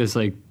out with this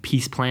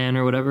peace plan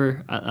or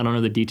whatever. I don't know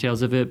the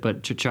details of it,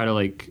 but to try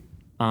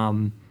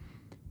to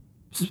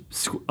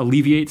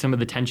alleviate some of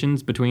the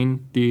tensions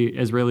between the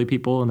Israeli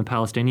people and the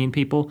Palestinian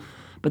people.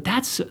 But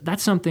that's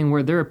something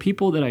where there are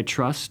people that I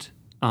trust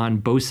on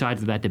both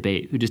sides of that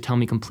debate who just tell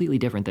me completely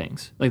different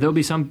things. There'll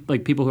be some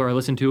people who I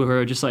listen to who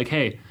are just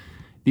hey,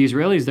 the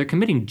Israelis, they're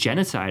committing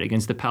genocide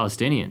against the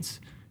Palestinians.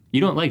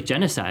 You don't like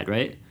genocide,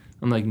 right?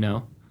 I'm like,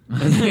 no.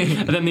 And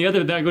then I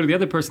go to the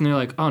other person, they're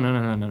like, oh,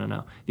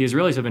 no. The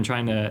Israelis have been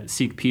trying to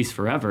seek peace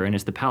forever, and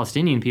it's the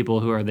Palestinian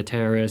people who are the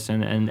terrorists,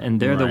 and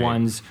they're the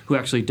ones who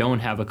actually don't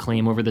have a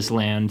claim over this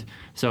land.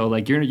 So,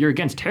 you're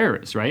against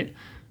terrorists, right?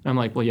 And I'm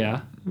like, well,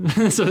 yeah.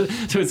 so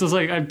it's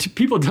just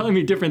people telling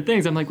me different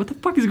things. I'm like, what the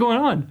fuck is going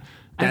on?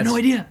 I have no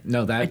idea.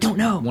 No, I don't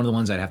know. One of the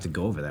ones I'd have to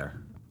go over there.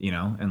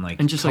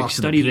 And just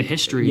study the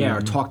history. Yeah,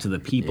 or talk to the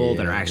people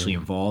that are actually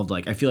involved.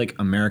 I feel like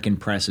American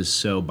press is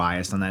so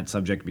biased on that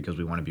subject because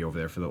we want to be over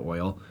there for the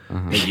oil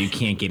that you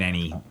can't get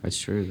any. That's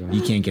true, though.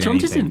 You can't get Trump anything.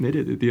 just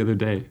admitted it the other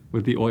day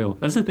with the oil.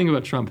 That's the thing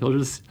about Trump. He'll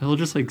just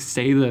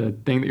say the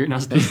thing that you're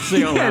not supposed to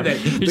say out loud.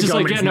 He's just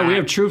we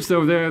have troops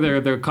over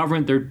there. They're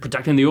covering. They're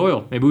protecting the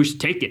oil. Maybe we should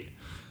take it.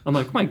 I'm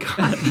like, oh my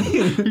God,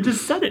 you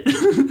just said it.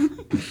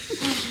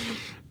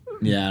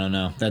 Yeah, I don't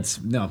know.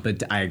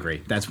 But I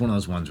agree. That's one of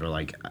those ones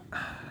where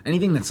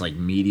anything that's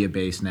media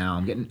based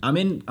now. I'm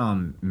in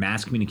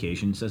mass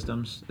communication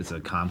systems. It's a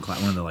comm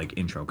class, one of the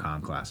intro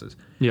comm classes.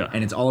 Yeah,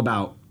 and it's all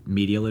about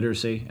media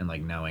literacy and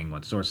knowing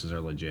what sources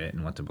are legit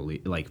and what to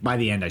believe. By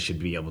the end, I should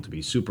be able to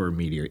be super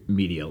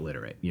media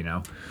literate.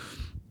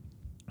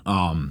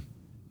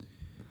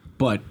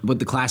 But what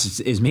the class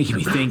is making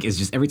me think is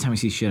just every time I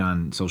see shit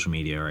on social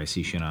media or I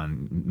see shit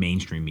on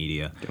mainstream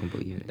media, don't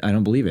believe it. I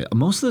don't believe it.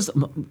 Most of this,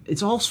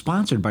 it's all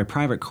sponsored by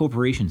private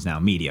corporations now.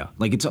 Media,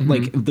 it's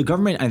the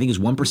government. I think is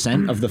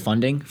 1% of the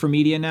funding for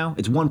media now.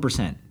 It's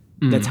 1%.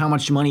 That's how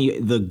much money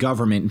the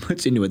government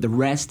puts into it. The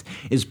rest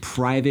is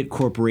private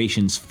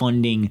corporations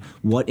funding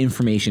what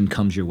information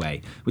comes your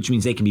way, which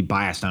means they can be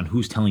biased on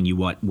who's telling you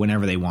what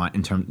whenever they want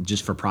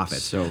just for profit.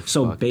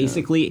 So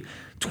basically,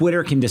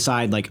 Twitter can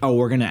decide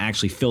we're going to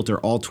actually filter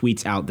all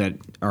tweets out that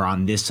are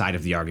on this side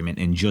of the argument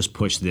and just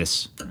push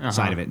this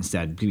side of it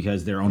instead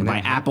because they're owned by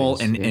Apple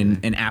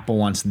and Apple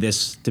wants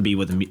this to be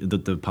what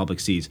the public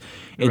sees.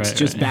 It's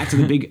just back to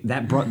the big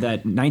that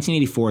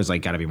 1984 is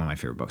got to be one of my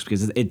favorite books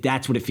because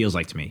that's what it feels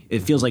like to me.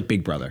 It feels like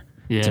Big Brother.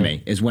 To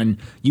me, is when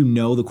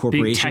the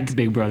corporation.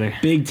 Big brother.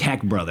 Big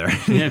tech brother.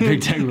 Yeah,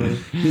 big tech brother.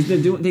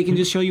 They can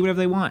just show you whatever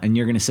they want, and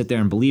you're going to sit there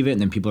and believe it,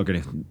 and then people are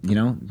going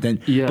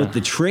to, But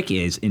the trick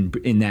is,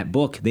 in that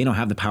book, they don't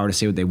have the power to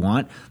say what they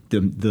want.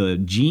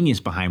 The genius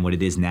behind what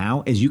it is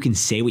now is you can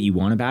say what you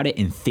want about it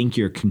and think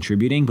you're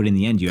contributing, but in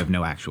the end, you have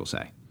no actual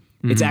say.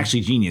 Mm-hmm. It's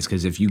actually genius,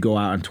 because if you go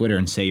out on Twitter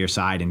and say your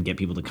side and get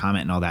people to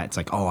comment and all that,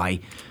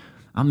 it's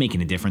I'm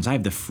making a difference. I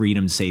have the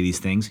freedom to say these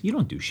things. You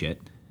don't do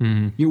shit.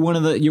 Mm-hmm. You're one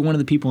of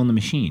the people in the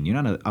machine. You're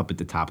not up at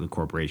the top of the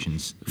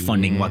corporations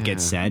funding what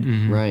gets said.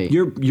 Mm-hmm. Right.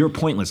 You're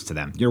pointless to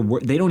them.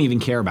 They don't even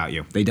care about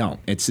you. They don't.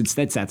 It's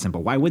that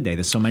simple. Why would they?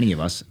 There's so many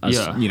of us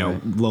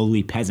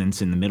lowly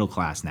peasants in the middle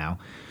class now,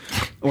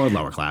 or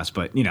lower class.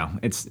 But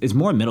it's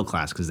more middle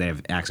class because they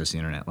have access to the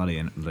internet. A lot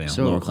of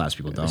lower class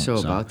people don't. So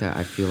about that,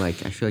 I feel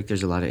like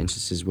there's a lot of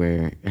instances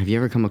where have you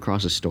ever come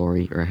across a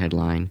story or a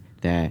headline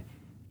that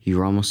you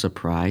were almost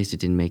surprised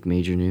it didn't make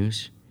major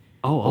news?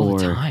 Oh, all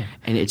the time.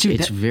 And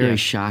it's very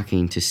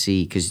shocking to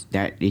see because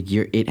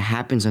it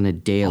happens on a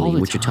daily.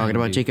 What you're talking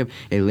about, dude. Jacob,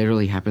 it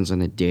literally happens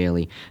on a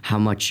daily. How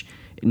much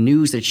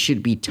news that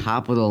should be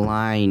top of the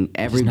line,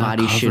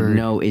 everybody should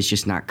know, is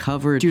just not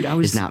covered. Dude,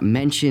 is not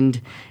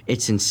mentioned.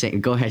 It's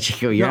insane. Go ahead,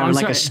 Chico. You're having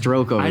like a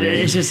stroke over there.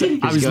 It's just,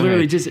 I was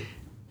literally just.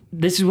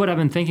 This is what I've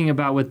been thinking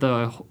about with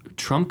the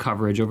Trump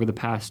coverage over the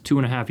past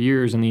 2.5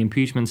 years and the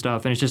impeachment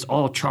stuff, and it's just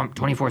all Trump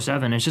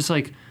 24/7. It's just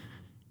like,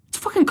 it's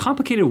a fucking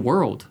complicated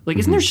world. Like,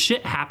 isn't there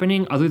shit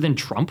happening other than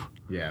Trump?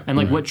 Yeah. And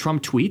like what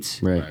Trump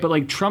tweets? Right. But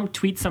like Trump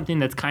tweets something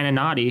that's kind of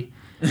naughty,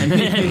 and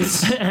then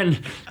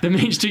and the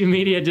mainstream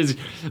media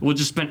will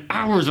just spend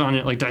hours on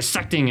it, like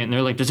dissecting it, and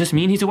they're like, does this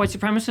mean he's a white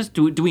supremacist?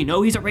 Do we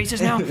know he's a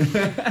racist now?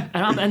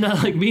 and then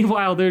like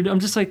meanwhile, I'm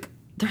just like,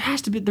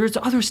 there's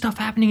other stuff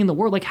happening in the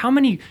world. Like, how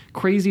many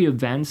crazy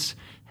events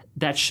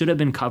that should have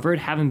been covered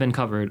haven't been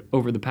covered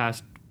over the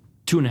past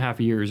 2.5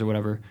 years or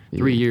whatever,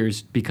 3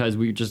 years, because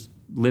we're just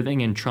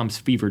living in Trump's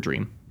fever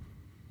dream.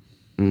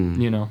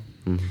 You know?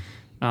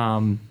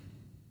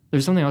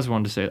 There's something else I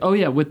wanted to say. Oh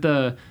yeah, with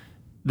the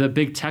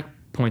big tech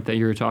point that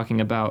you were talking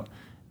about,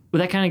 well,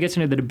 that kind of gets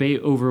into the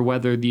debate over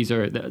whether these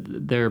are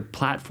their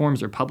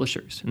platforms or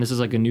publishers. And this is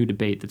like a new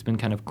debate that's been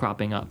kind of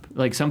cropping up.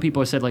 Like, some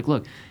people have said, like,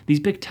 look, these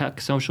big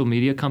tech social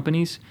media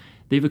companies,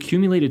 they've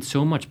accumulated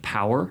so much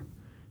power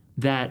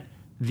that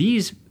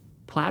these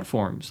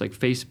platforms like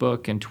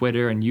Facebook and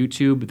Twitter and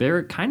YouTube,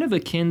 they're kind of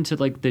akin to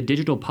like the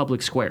digital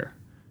public square,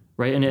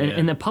 right? And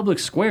in the public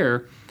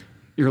square,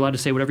 you're allowed to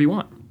say whatever you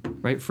want,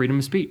 right? Freedom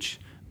of speech.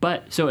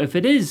 But so if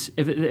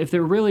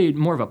they're really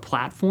more of a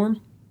platform,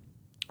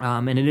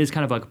 and it is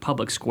kind of like a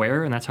public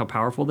square, and that's how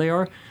powerful they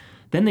are,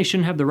 then they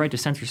shouldn't have the right to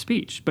censor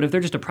speech. But if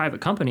they're just a private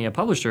company, a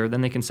publisher,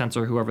 then they can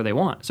censor whoever they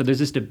want. So there's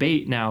this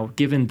debate now,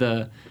 given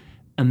the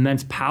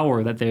immense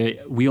power that they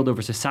wield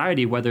over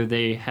society, whether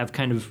they have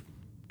kind of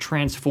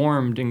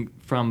transformed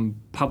from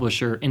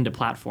publisher into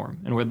platform,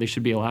 and whether they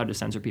should be allowed to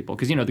censor people.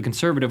 Because, the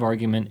conservative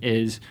argument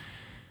is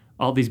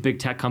all these big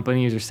tech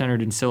companies are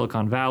centered in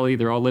Silicon Valley.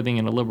 They're all living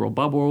in a liberal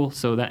bubble,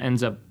 so that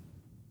ends up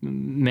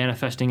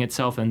manifesting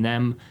itself in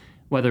them,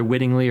 whether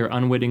wittingly or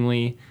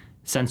unwittingly,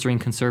 censoring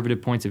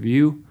conservative points of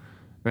view,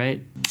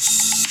 right?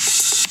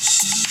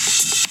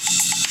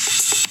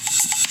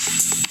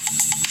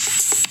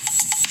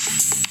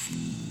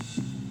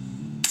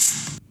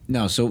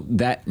 No, so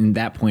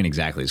that point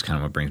exactly is kind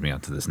of what brings me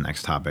up to this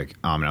next topic.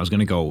 And I was going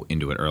to go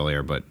into it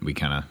earlier, but we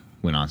kind of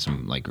went on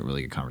some like a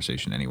really good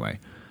conversation anyway.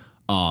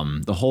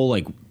 The whole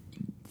like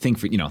think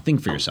for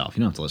yourself. You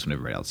don't have to listen to what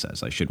everybody else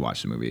says. I should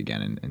watch the movie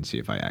again and see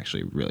if I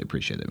actually really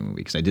appreciate that movie,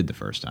 because I did the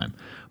first time.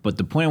 But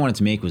the point I wanted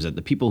to make was that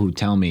the people who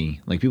tell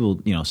me, like,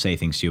 people say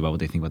things to you about what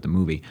they think about the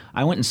movie.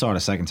 I went and saw it a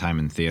second time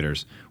in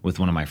theaters with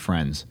one of my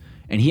friends,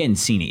 and he hadn't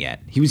seen it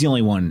yet. He was the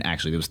only one,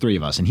 actually. There was 3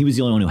 of us, and he was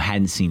the only one who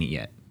hadn't seen it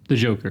yet. The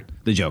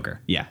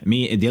Joker, yeah.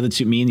 Me and the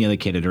other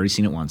kid had already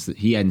seen it once.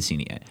 He hadn't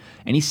seen it yet,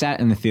 and he sat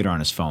in the theater on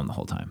his phone the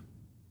whole time.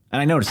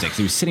 And I noticed it because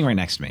he was sitting right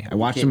next to me. I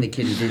watched him,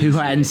 who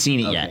hadn't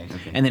seen it yet.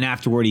 Okay. And then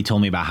afterward, he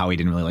told me about how he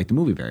didn't really like the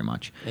movie very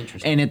much.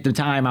 Interesting. And at the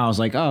time, I was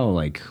like,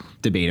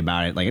 debate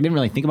about it. Like, I didn't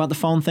really think about the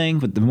phone thing,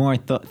 but the more I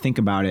think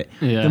about it,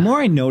 the more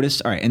I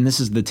noticed. All right, and this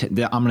is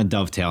I'm going to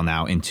dovetail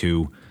now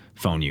into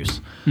phone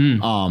use. The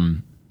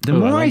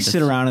more I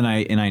sit around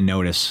and I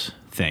notice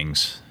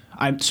things.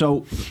 I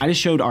just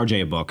showed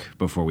RJ a book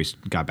before we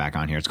got back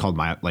on here. It's called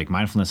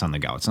Mindfulness on the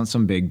Go. It's not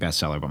some big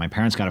bestseller, but my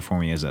parents got it for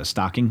me as a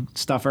stocking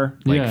stuffer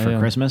for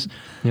Christmas.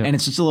 Yeah. And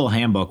it's just a little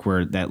handbook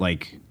that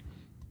like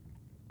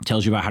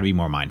tells you about how to be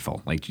more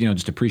mindful. Like,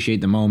 just appreciate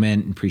the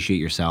moment,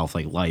 appreciate yourself,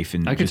 like life.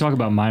 And I could talk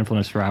about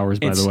mindfulness for hours,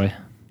 by the way.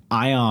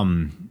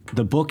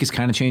 The book is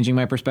kind of changing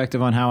my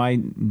perspective on how I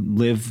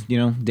live,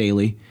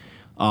 daily.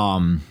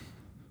 But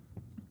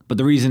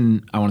the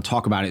reason I want to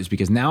talk about it is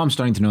because now I'm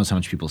starting to notice how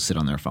much people sit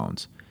on their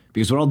phones.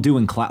 Because what I'll do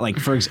in class, like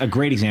for a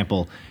great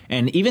example,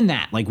 and even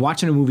that, like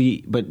watching a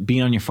movie but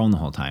being on your phone the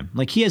whole time,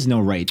 like he has no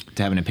right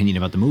to have an opinion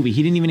about the movie.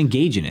 He didn't even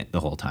engage in it the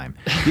whole time.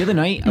 The other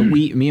night,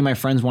 me and my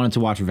friends wanted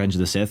to watch Revenge of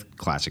the Sith,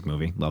 classic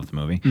movie, loved the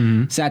movie.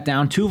 Mm-hmm. Sat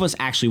down, 2 of us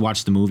actually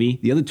watched the movie.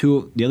 The other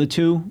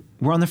two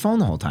were on their phone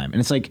the whole time, and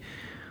it's like,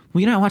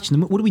 well, you're not watching the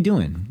movie. What are we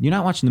doing? You're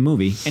not watching the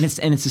movie, and it's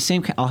the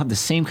same. I'll have the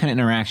same kind of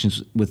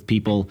interactions with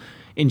people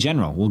in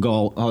general. We'll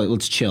go,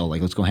 let's chill,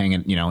 like let's go hang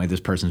at this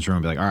person's room,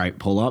 and be like, all right,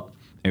 pull up.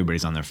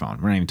 Everybody's on their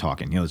phone. We're not even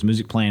talking. There's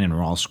music playing and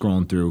we're all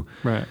scrolling through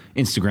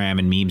Instagram,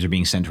 and memes are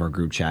being sent to our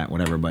group chat,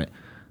 whatever. But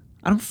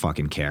I don't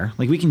fucking care.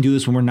 Like, we can do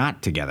this when we're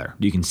not together.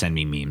 You can send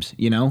me memes,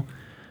 I don't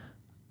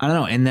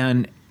know. And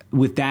then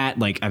with that,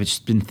 like, I've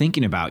just been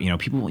thinking about,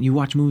 people, you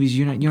watch movies,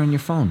 you're on your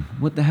phone.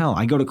 What the hell?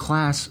 I go to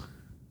class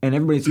and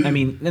everybody's,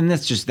 and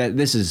that's just that.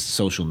 This is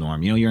social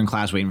norm. You're in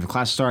class waiting for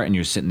class to start and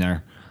you're sitting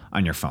there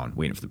on your phone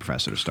waiting for the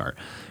professor to start.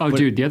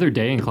 Dude, the other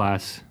day in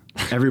class,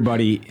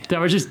 everybody I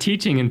was just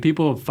teaching and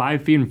people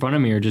 5 feet in front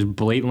of me are just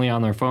blatantly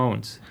on their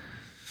phones.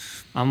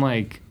 I'm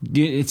like,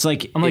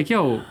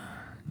 yo,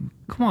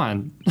 come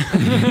on.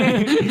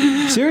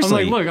 Seriously. I'm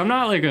like, look, I'm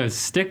not like a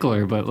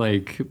stickler, but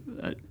like,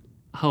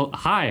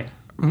 hi.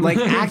 Like,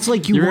 act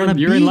like you want to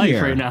be here. You're in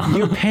life right now.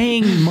 You're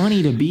paying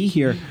money to be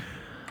here.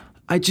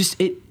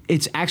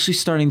 It's actually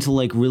starting to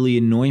like really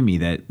annoy me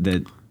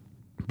that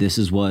this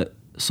is what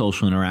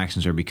social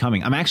interactions are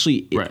becoming. I'm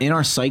actually in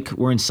our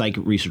we're in psych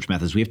research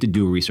methods. We have to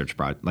do a research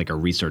a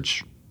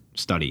research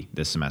study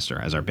this semester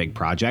as our big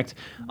project.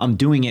 I'm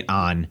doing it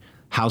on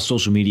how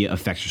social media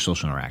affects your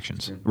social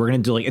interactions. We're gonna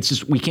do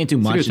we can't do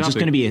much. It's just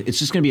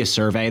gonna be a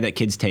survey that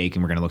kids take,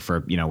 and we're gonna look for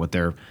what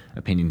their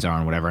opinions are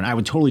and whatever. And I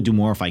would totally do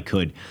more if I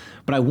could,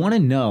 but I want to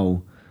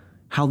know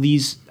how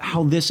this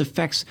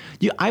affects.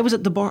 I was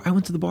at the bar. I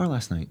went to the bar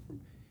last night.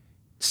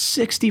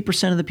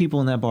 60% of the people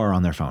in that bar are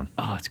on their phone.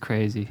 Oh, it's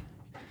crazy.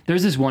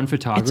 There's this one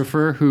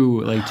photographer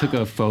who took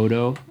a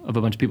photo of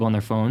a bunch of people on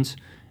their phones,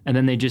 and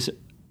then they just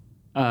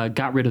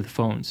got rid of the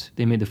phones.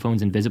 They made the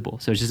phones invisible,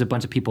 so it's just a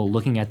bunch of people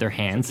looking at their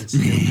hands.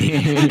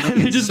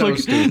 They just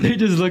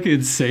look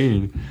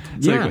insane.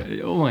 It's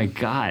like, oh my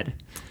god.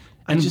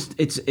 And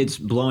it's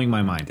blowing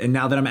my mind. And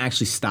now that I'm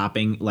actually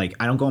stopping,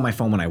 I don't go on my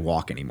phone when I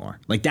walk anymore.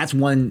 That's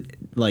one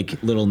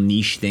little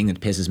niche thing that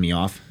pisses me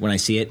off when I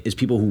see it is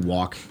people who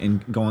walk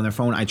and go on their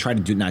phone. I try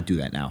to not do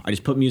that now. I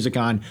just put music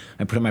on,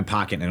 I put it in my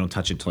pocket, and I don't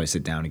touch it until I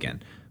sit down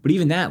again. But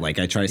even that, I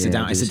try to sit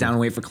down. I sit down and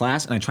wait for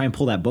class, and I try and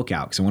pull that book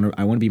out because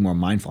I want to be more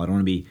mindful. I don't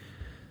want to be.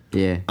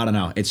 Yeah. I don't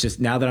know. It's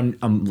just now that I'm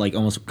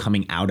almost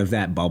coming out of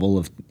that bubble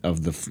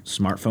of the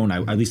smartphone.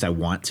 At least I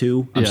want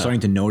to. I'm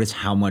starting to notice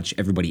how much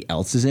everybody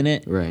else is in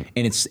it. Right.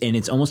 And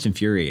it's almost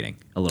infuriating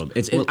a little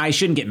bit. I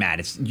shouldn't get mad.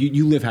 It's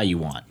you live how you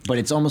want. But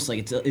it's almost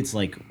it's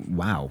like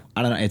wow.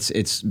 I don't know.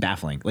 It's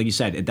baffling. Like you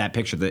said, that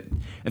picture that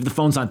if the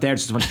phone's not there,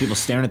 it's just a bunch of people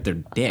staring at their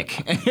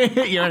dick.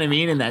 You know what I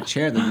mean? In that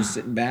chair, they're just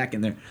sitting back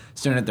and they're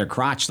staring at their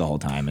crotch the whole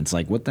time. It's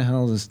like what the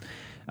hell is this?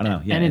 I don't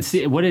know. Yeah, and it's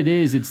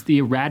the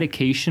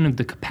eradication of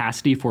the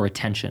capacity for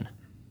attention.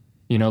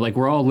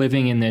 We're all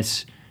living in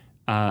this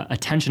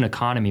attention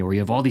economy where you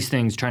have all these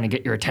things trying to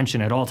get your attention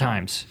at all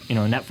times.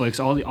 Netflix,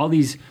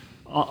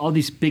 all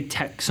these big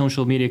tech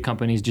social media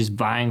companies just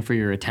vying for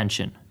your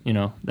attention.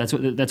 That's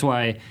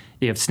why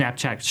you have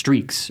Snapchat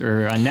streaks,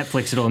 or on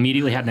Netflix it'll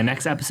immediately have the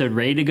next episode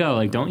ready to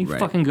go. Don't you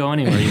fucking go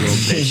anywhere, you little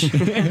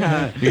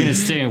bitch. You're gonna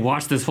stay and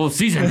watch this whole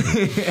season.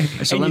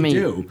 So let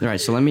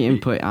me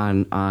input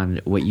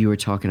on what you were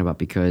talking about,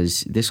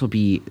 because this will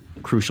be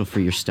crucial for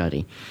your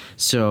study.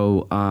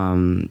 So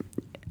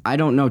I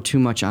don't know too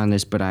much on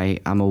this, but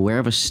I'm aware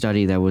of a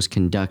study that was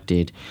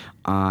conducted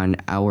on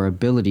our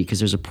ability, because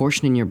there's a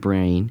portion in your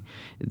brain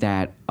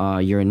that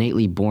you're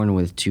innately born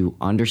with to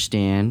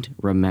understand,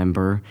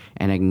 remember,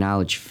 and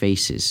acknowledge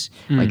faces,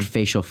 like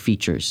facial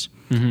features,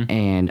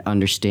 and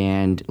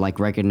understand,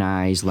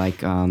 recognize,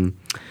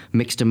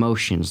 mixed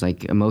emotions,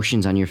 like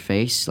emotions on your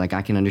face. I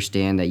can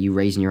understand that you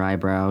raising your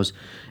eyebrows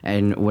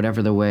and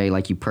whatever the way,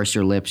 you purse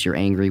your lips, you're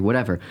angry,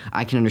 whatever.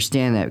 I can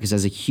understand that because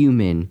as a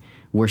human,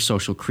 we're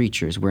social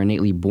creatures. We're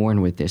innately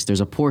born with this.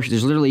 There's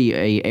literally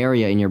a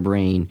area in your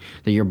brain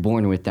that you're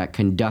born with that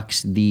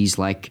conducts these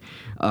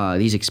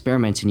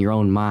experiments in your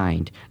own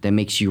mind that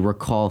makes you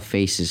recall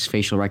faces,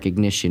 facial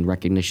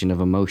recognition of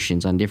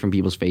emotions on different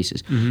people's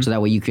faces. So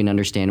that way you can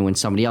understand when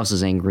somebody else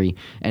is angry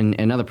and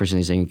another person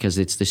is angry, because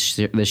it's the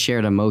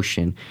shared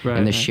emotion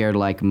and the shared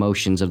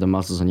motions of the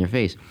muscles on your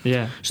face.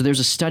 Yeah. So there's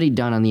a study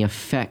done on the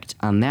effect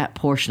on that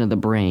portion of the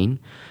brain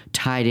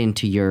tied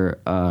into your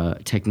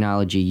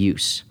technology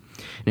use.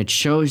 And it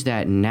shows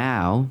that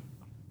now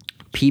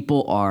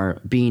people are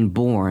being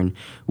born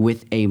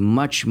with a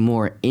much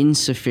more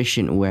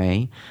insufficient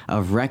way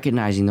of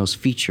recognizing those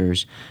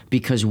features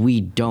because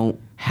we don't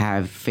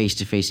have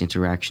face-to-face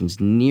interactions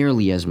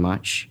nearly as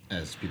much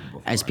as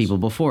people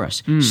before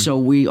us. So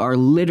we are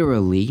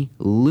literally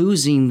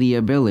losing the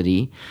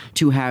ability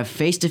to have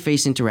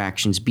face-to-face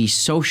interactions, be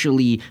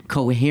socially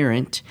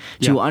coherent,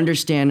 to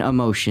understand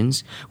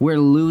emotions. We're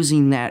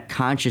losing that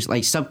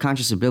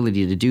subconscious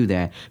ability to do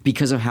that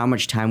because of how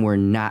much time we're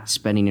not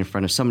spending in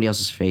front of somebody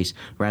else's face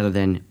rather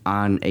than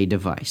on a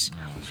device.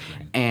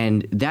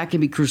 And that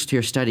can be crucial to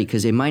your study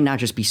because it might not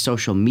just be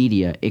social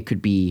media. It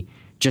could be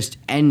just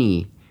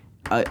any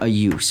a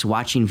use,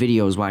 watching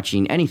videos,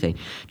 watching anything.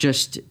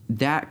 Just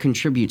that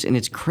contributes. And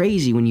it's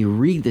crazy when you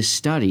read this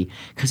study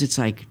because it's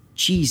like,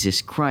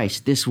 Jesus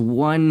Christ, this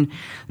one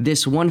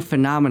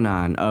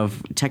phenomenon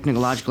of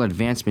technological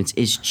advancements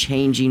is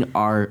changing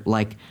our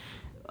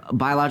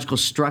biological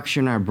structure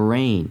in our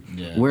brain.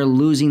 Yeah. We're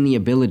losing the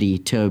ability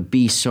to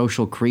be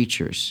social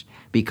creatures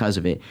because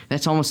of it.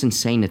 That's almost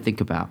insane to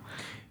think about.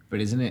 But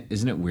isn't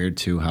it weird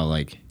too how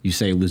you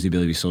say lose the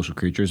ability to be social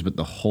creatures, but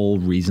the whole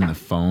reason the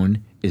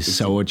phone is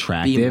so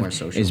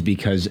attractive is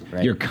because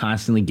you're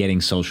constantly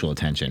getting social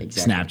attention.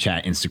 Exactly.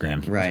 Snapchat,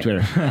 Instagram,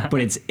 Twitter.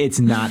 But it's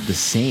not the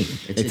same.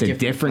 It's a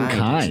different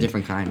kind. It's a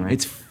different kind, right?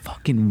 It's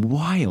fucking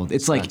wild.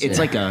 It's like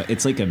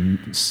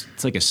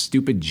a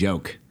stupid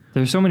joke.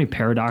 There's so many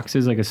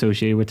paradoxes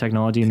associated with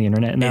technology and the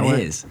internet in that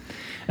way.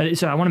 It is.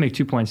 So I want to make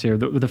 2 points here.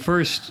 The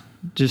first,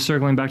 just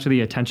circling back to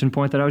the attention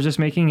point that I was just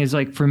making, is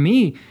for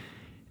me,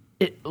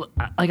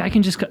 I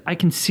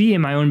can see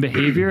in my own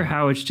behavior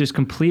how it's just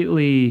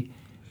completely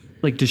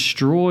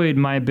destroyed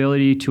my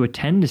ability to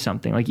attend to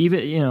something.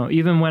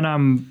 Even when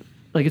I'm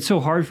it's so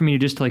hard for me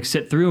to just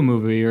sit through a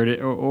movie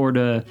or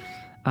to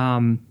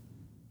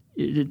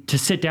to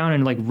sit down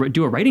and like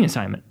do a writing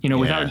assignment,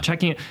 without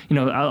checking it.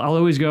 I'll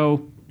always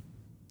go.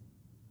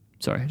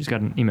 Sorry, I just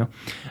got an email.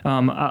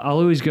 I'll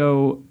always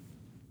go.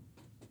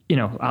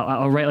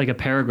 I'll write like a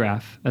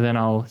paragraph and then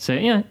I'll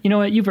say, yeah, you know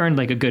what? You've earned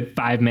like a good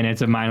 5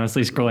 minutes of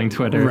mindlessly scrolling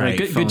Twitter. Right.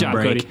 Like, good job,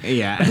 break. Cody.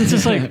 Yeah. And it's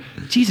just like,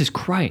 Jesus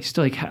Christ.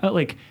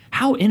 Like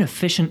how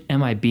inefficient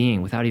am I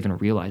being without even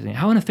realizing it?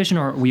 How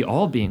inefficient are we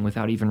all being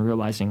without even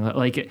realizing it?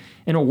 Like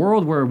in a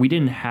world where we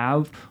didn't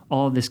have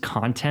all of this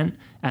content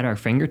at our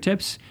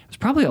fingertips, it's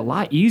probably a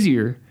lot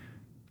easier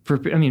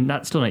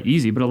still not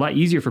easy, but a lot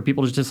easier for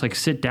people to just like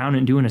sit down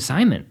and do an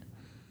assignment.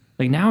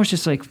 Like now it's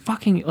just like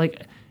fucking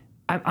like,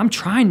 I'm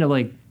trying to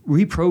like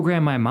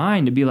reprogram my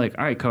mind to be like,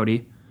 all right,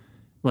 Cody,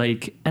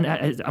 like, and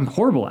I'm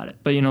horrible at it,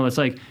 but it's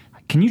like,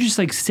 can you just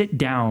like sit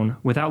down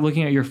without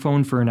looking at your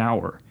phone for an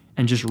hour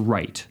and just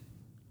write?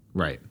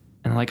 Right.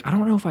 And like, I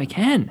don't know if I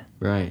can.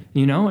 Right.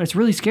 It's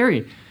really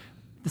scary.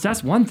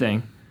 That's one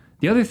thing.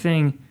 The other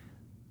thing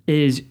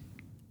is,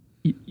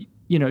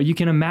 you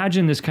can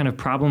imagine this kind of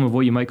problem of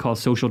what you might call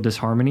social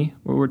disharmony,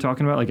 what we're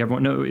talking about. Like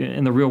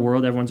in the real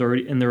world, everyone's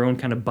already in their own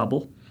kind of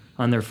bubble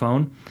on their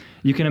phone.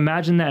 You can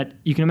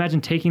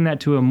imagine taking that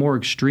to a more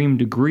extreme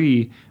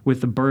degree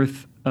with the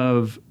birth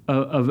of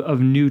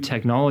new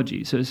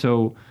technology.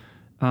 So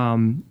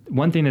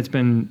one thing that's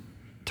been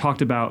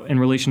talked about in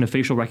relation to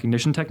facial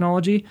recognition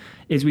technology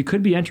is we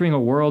could be entering a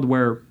world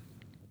where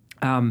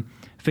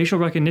facial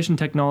recognition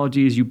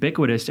technology is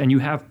ubiquitous and you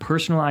have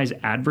personalized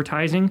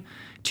advertising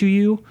to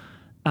you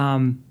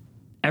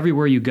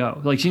everywhere you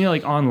go. Like,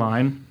 like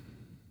online.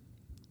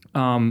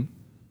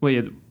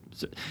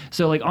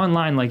 So like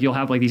online, like you'll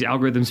have like these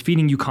algorithms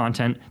feeding you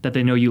content that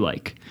they know you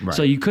like. Right.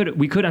 So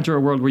we could enter a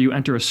world where you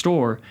enter a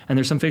store and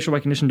there's some facial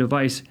recognition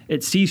device.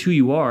 It sees who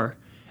you are,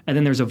 and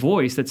then there's a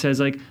voice that says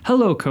like,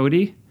 "Hello,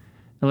 Cody.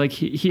 Like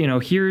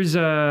here's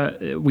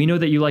we know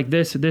that you like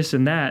this,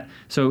 and that.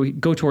 So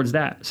go towards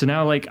that." So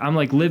now like I'm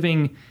like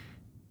living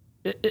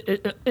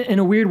in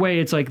a weird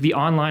way. It's like the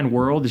online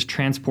world is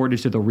transported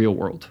to the real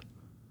world.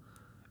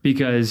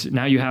 Because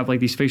now you have like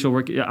these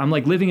I'm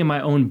like living in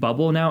my own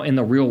bubble now in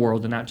the real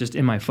world and not just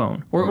in my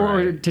phone.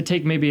 Or to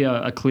take maybe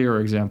a clearer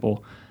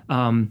example,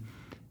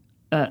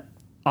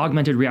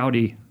 augmented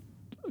reality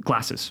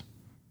glasses,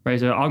 right?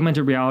 So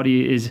augmented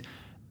reality is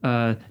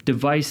a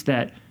device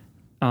that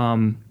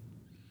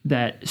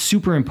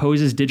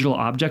superimposes digital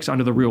objects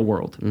onto the real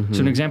world. Mm-hmm.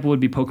 So an example would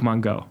be Pokemon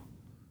Go.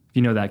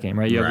 You know that game,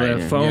 right? You have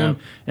a phone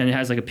and it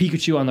has like a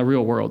Pikachu on the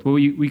real world. Well,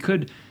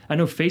 I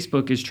know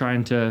Facebook is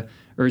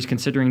is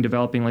considering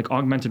developing like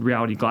augmented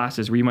reality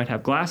glasses where you might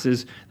have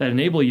glasses that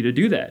enable you to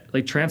do that,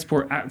 like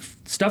transport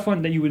stuff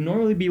that you would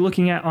normally be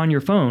looking at on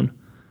your phone.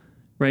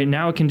 Right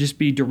now it can just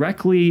be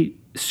directly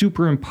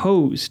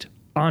superimposed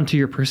onto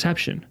your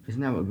perception.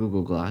 Isn't that what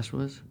Google Glass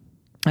was?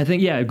 I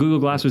think, Google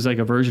Glass was like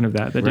a version of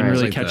that didn't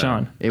really catch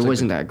on. It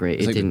wasn't that great.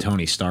 It's like the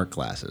Tony Stark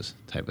glasses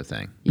type of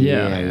thing.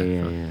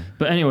 Yeah.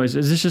 But anyways,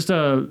 is this just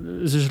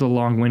a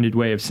long-winded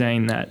way of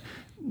saying that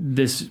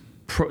this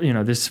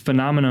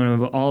phenomenon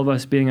of all of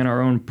us being in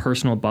our own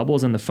personal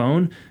bubbles on the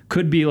phone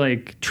could be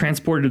like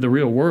transported to the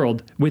real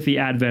world with the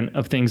advent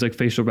of things like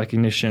facial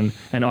recognition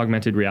and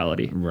augmented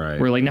reality. Right.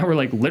 Where like now we're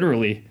like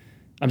literally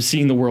I'm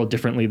seeing the world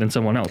differently than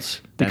someone else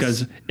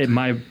because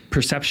my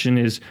perception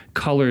is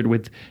colored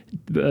with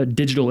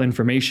digital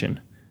information,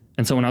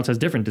 and someone else has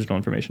different digital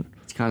information.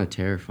 It's kind of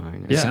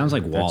terrifying. It sounds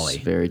like WALL-E.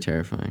 It's very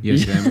terrifying. You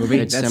see that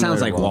movie? That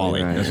sounds like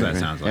WALL-E. Right, That's what that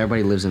sounds like.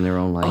 Everybody lives in their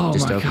own life. Oh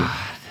dystopia. my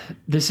God.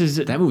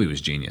 That movie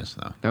was genius,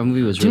 though. That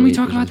movie was. Didn't we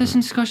talk about this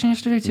in discussion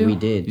yesterday too? We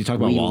did. You talked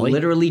about WALL-E? We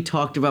literally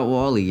talked about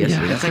WALL-E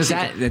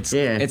yesterday.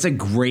 It's a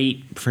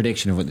great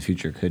prediction of what the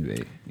future could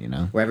be.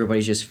 Where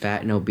everybody's just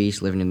fat and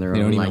obese, living in their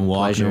own like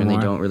pleasure, and they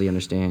don't really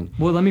understand.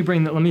 Well, let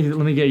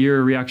me get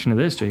your reaction to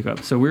this,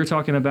 Jacob. So we were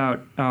talking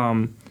about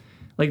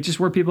like just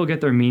where people get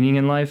their meaning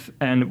in life,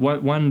 and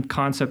one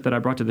concept that I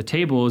brought to the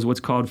table is what's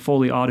called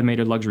fully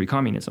automated luxury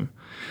communism,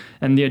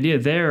 and the idea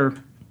there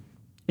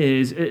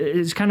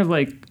is kind of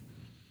like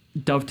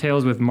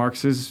dovetails with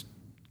Marx's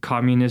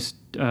communist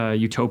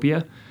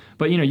utopia.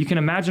 But you can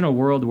imagine a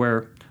world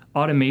where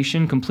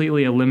automation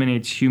completely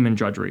eliminates human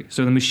drudgery.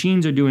 So the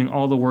machines are doing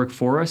all the work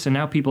for us, and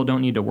now people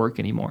don't need to work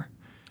anymore,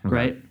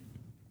 right?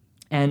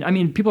 And I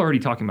mean, people are already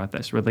talking about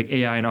this with like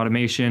AI and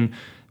automation.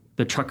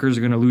 The truckers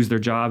are going to lose their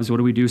jobs. What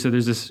do we do? So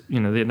there's this,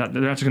 they're not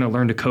just going to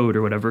learn to code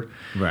or whatever.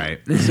 Right.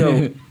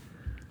 So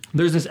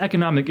there's this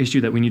economic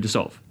issue that we need to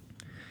solve.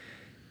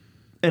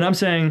 And I'm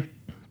saying,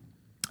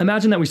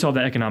 imagine that we solve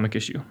that economic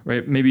issue,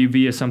 right? Maybe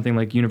via something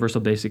like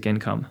universal basic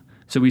income.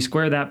 So we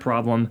square that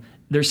problem.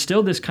 There's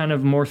still this kind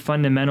of more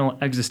fundamental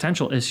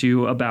existential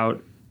issue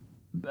about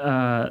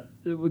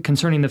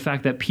concerning the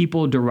fact that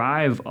people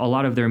derive a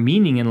lot of their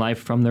meaning in life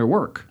from their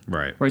work.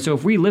 Right. Right. So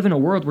if we live in a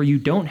world where you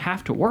don't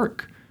have to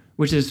work,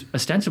 which is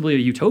ostensibly a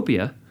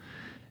utopia,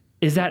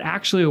 is that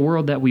actually a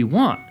world that we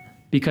want?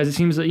 Because it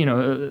seems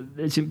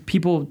that,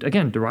 people,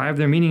 again, derive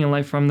their meaning in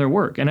life from their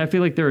work. And I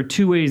feel like there are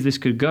two ways this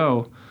could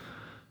go.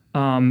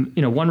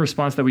 One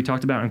response that we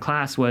talked about in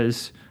class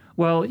was,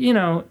 well,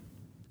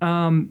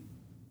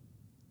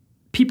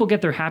 people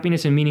get their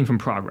happiness and meaning from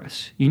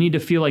progress. You need to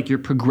feel like you're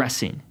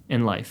progressing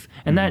in life.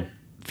 And that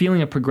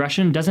feeling of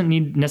progression doesn't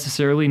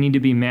necessarily need to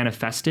be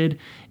manifested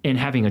in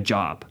having a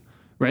job,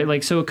 right?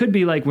 Like, so it could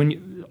be like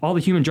when all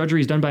the human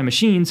drudgery is done by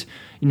machines,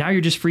 now you're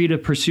just free to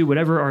pursue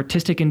whatever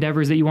artistic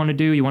endeavors that you want to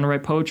do. You want to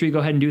write poetry, go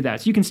ahead and do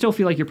that. So you can still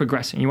feel like you're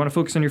progressing. You want to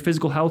focus on your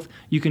physical health,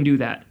 you can do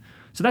that.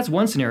 So that's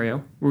one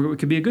scenario where it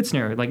could be a good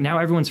scenario. Like now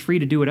everyone's free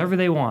to do whatever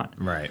they want.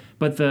 Right.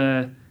 But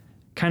the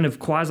kind of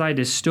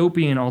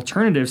quasi-dystopian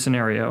alternative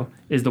scenario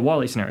is the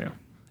WALL-E scenario,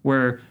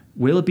 where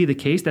will it be the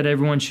case that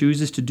everyone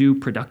chooses to do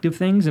productive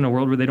things in a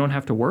world where they don't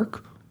have to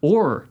work?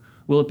 Or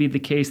will it be the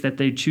case that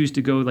they choose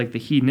to go like the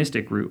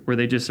hedonistic route, where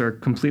they just are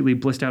completely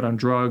blissed out on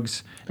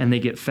drugs and they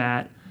get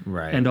fat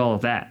and all of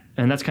that?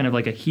 And that's kind of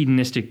like a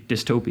hedonistic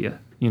dystopia,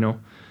 you know?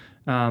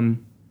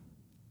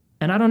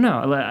 And I don't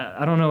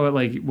know.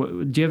 Like,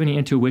 do you have any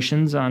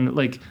intuitions on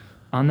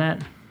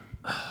that?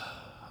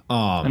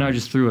 I know I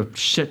just threw a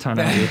shit ton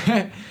at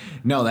you.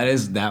 No,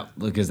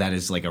 because that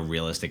is like a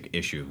realistic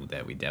issue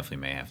that we definitely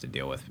may have to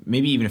deal with.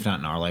 Maybe even if not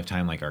in our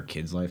lifetime, like our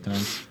kids'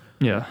 lifetime.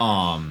 Yeah.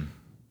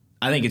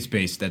 I think that's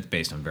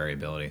based on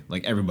variability.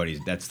 Like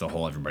that's the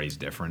whole everybody's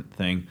different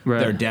thing. Right.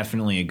 There are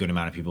definitely a good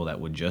amount of people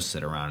that would just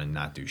sit around and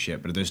not do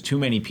shit. But there's too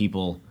many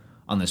people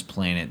on this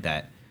planet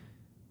that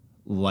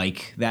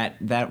like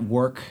that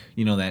work,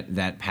 you know,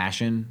 that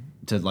passion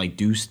to like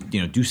do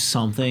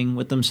something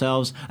with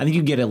themselves. I think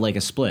you get it like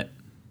a split.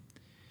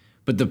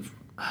 But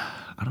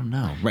I don't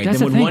know. Right. That's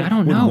then the thing. I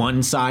don't know. Would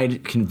one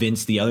side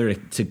convince the other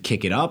to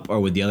kick it up,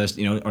 or would the other,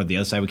 or the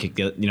other side would make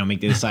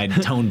the other side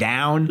tone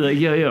down? Like,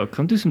 yo,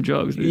 come do some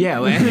drugs, dude. Yeah.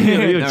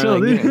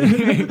 Chill,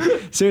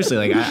 dude. Seriously,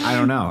 like I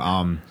don't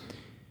know.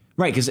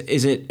 Right, because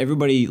is it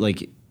everybody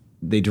like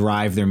they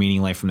derive their meaning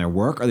in life from their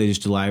work, or they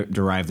just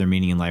derive their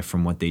meaning in life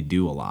from what they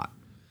do a lot?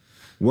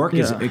 Work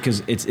is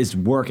because it's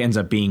work ends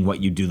up being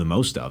what you do the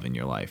most of in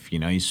your life. You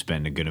know, you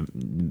spend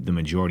the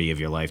majority of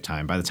your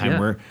lifetime. By the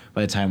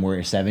time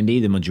we're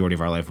 70, the majority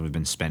of our life would have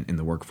been spent in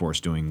the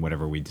workforce doing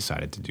whatever we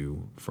decided to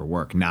do for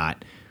work,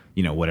 not,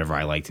 you know, whatever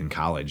I liked in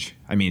college.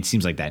 I mean, it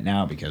seems like that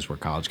now because we're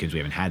college kids, we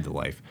haven't had the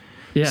life.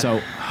 Yeah.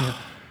 So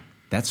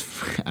that's,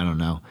 I don't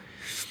know.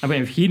 I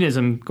mean, if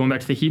going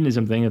back to the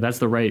hedonism thing, if that's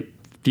the right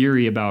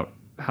theory about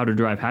how to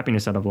derive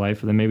happiness out of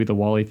life, then maybe the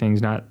WALL-E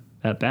thing's not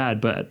that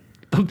bad, but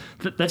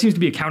that seems to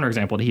be a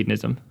counterexample to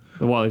hedonism,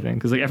 the WALL-E thing,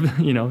 because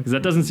because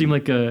that doesn't seem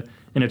like an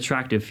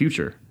attractive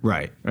future.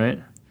 Right.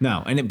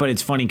 No, but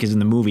it's funny because in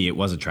the movie it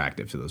was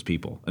attractive to those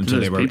people until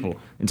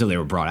they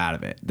were brought out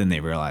of it. Then they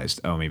realized,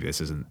 oh, maybe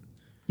this isn't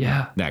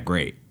that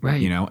great. Right.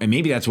 You know, and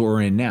maybe that's what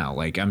we're in now.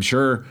 Like I'm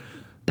sure.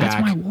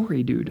 That's my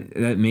worry, dude.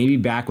 That maybe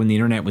back when the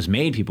internet was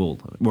made, people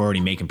were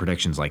already making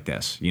predictions like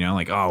this. You know,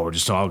 like, oh, we're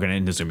just all going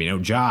to, there's going to be no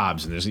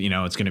jobs, and there's, you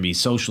know, it's going to be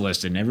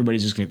socialist, and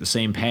everybody's just going to get the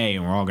same pay,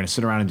 and we're all going to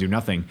sit around and do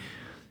nothing.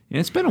 And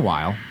it's been a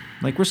while.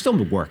 Like, we're still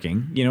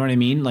working. You know what I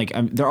mean? Like,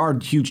 there are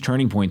huge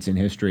turning points in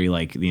history,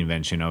 like the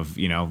invention of,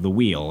 you know, the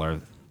wheel, or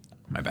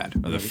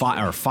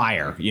the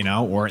fire, you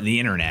know, or the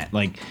internet.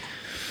 Like,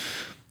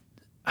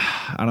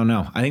 I don't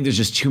know. I think there's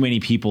just too many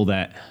people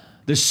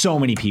there's so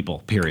many people,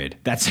 period.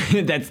 That's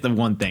the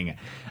one thing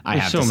I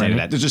have to say to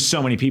that. There's just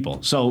so many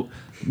people. So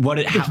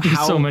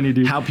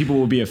how people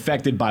will be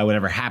affected by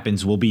whatever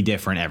happens will be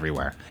different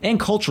everywhere. And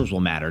cultures will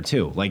matter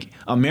too. Like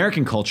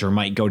American culture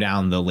might go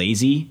down the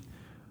lazy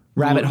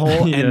rabbit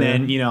hole, and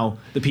then, you know,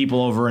 the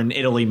people over in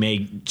Italy may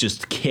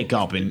just kick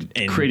up and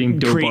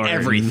create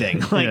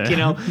everything. You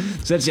know,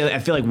 so that's I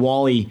feel like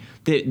WALL-E.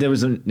 There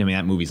was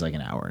that movie's like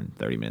an hour and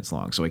 30 minutes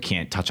long, so I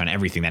can't touch on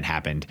everything that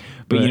happened.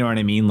 But you know what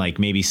I mean? Like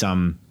maybe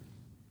some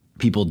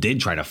people did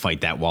try to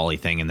fight that WALL-E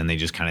thing, and then they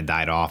just kind of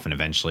died off, and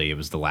eventually it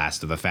was the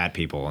last of the fat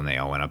people, and they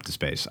all went up to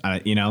space.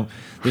 You know,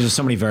 there's just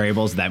so many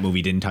variables that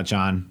movie didn't touch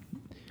on.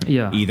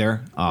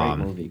 Either.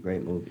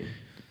 Great movie.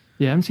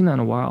 Yeah, I haven't seen that in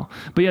a while.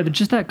 But yeah,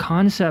 just that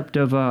concept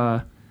of,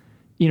 like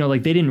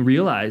they didn't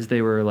realize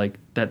they were like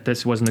that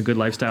this wasn't a good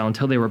lifestyle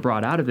until they were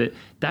brought out of it.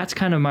 That's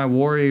kind of my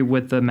worry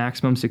with the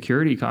maximum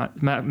security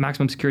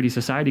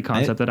society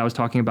concept that I was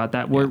talking about.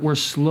 That we're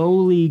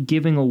slowly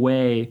giving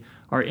away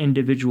our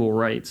individual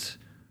rights,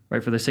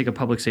 right, for the sake of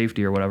public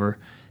safety or whatever.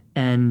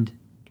 And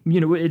you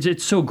know,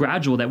 it's so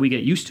gradual that we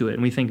get used to it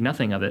and we think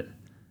nothing of it.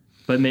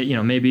 But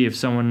maybe if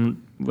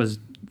someone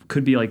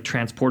could be like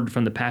transported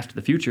from the past to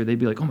the future, they'd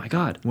be like, oh my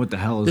God, what the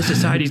hell is this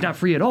society's not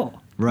free at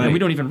all. Right. And we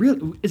don't even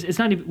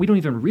we don't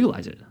even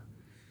realize it.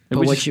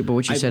 But what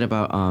you said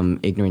about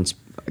ignorance,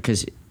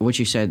 because what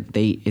you said,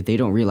 they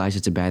don't realize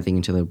it's a bad thing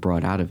until they're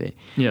brought out of it.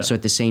 Yeah. So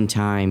at the same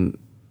time,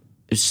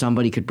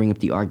 somebody could bring up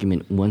the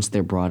argument once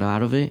they're brought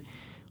out of it.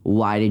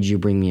 Why did you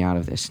bring me out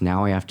of this?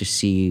 Now I have to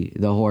see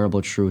the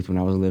horrible truth when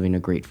I was living a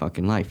great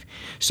fucking life.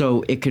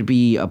 So it could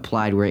be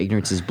applied where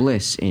ignorance is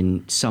bliss,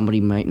 and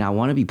somebody might not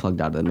want to be plugged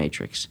out of the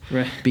matrix.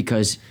 Right.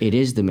 Because it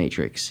is the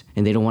matrix,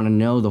 and they don't want to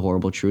know the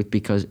horrible truth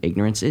because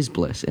ignorance is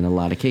bliss in a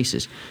lot of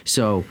cases.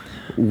 So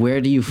where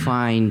do you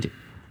find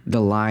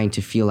the line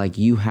to feel like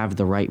you have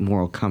the right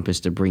moral compass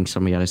to bring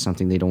somebody out of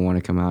something they don't want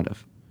to come out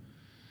of?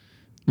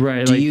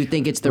 Right. Do you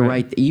think it's the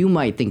right? You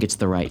might think it's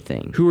the right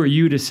thing. Who are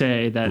you to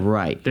say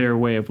that their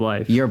way of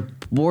life? You're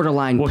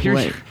borderline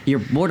you're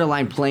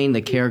borderline playing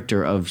the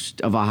character of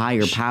a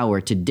higher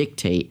power to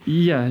dictate.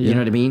 Yeah. You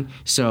know what I mean?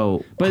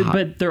 So,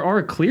 but there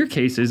are clear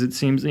cases. It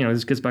seems,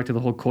 this gets back to the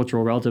whole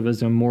cultural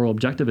relativism, moral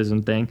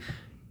objectivism thing.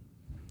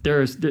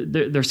 There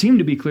seem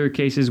to be clear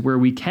cases where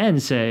we can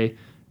say,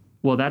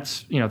 well,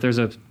 that's, if there's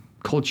a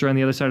culture on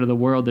the other side of the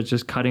world that's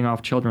just cutting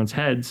off children's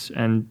heads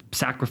and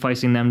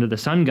sacrificing them to the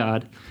sun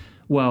god.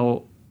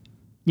 Well,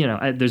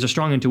 there's a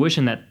strong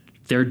intuition that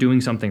they're doing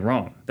something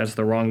wrong. That's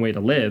the wrong way to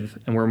live,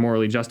 and we're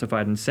morally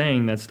justified in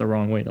saying that's the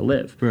wrong way to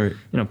live. Right.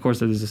 Of course,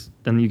 there's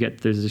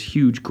this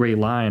huge gray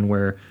line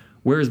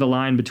where's the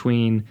line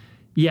between,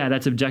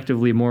 that's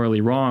objectively morally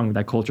wrong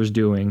that culture's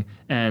doing,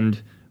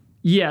 and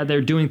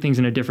they're doing things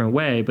in a different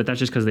way, but that's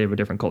just because they have a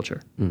different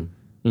culture.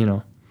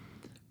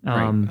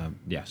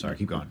 Sorry,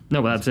 keep going.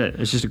 No, but that's it.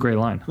 It's just a gray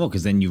line. Well,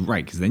 because then you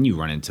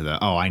run into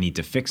I need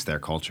to fix their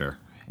culture.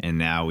 And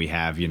now we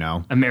have,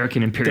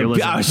 American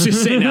imperialism. I was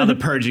just saying now the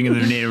purging of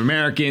the Native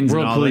Americans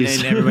World police.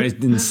 And everybody's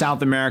in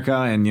South America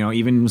and,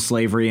 even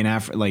slavery in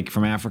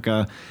from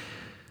Africa.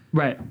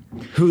 Right.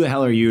 Who the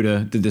hell are you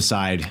to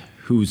decide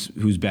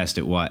who's best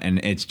at what? And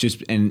it's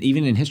just, and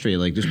even in history,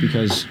 just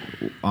because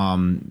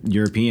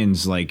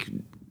Europeans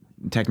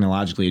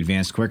technologically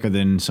advanced quicker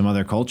than some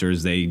other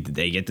cultures, they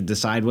get to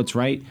decide what's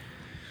right.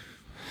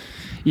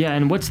 Yeah,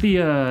 and what's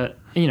the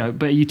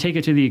but you take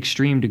it to the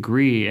extreme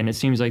degree, and it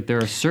seems like there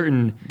are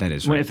certain... That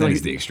is right. That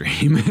is the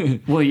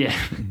extreme. Well, yeah.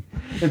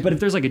 But if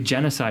there's a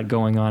genocide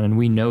going on and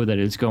we know that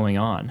it's going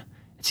on,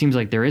 it seems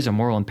like there is a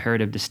moral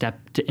imperative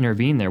to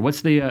intervene there.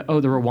 What's the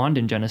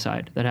Rwandan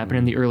genocide that happened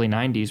in the early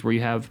 90s where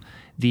you have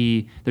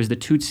there's the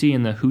Tutsi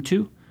and the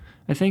Hutu,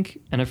 I think,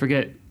 and I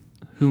forget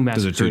who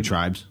massacred. Those are two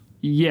tribes?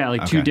 Yeah,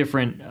 two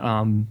different...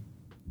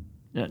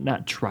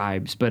 not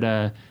tribes, but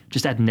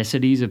just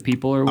ethnicities of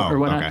people or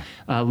whatnot,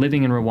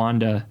 living in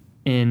Rwanda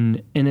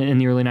in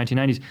the early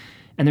 1990s.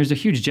 And there's a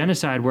huge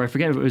genocide where I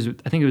think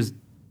it was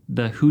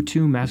the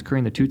Hutu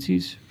massacring the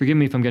Tutsis. Forgive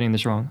me if I'm getting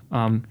this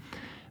wrong.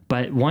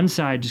 But one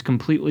side just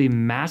completely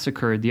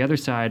massacred the other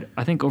side.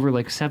 I think over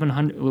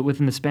 700,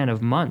 within the span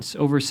of months,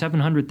 over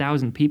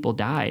 700,000 people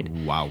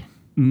died. Wow.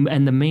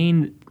 And the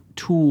main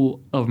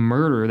tool of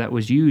murder that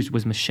was used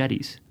was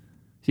machetes.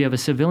 So you have a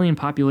civilian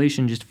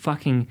population just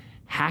fucking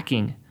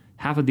hacking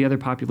half of the other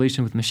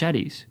population with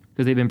machetes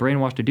because they've been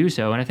brainwashed to do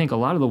so. And I think a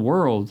lot of the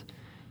world,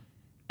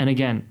 and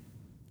again,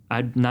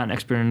 I'm not an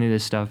expert in any of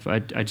this stuff. I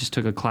just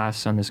took a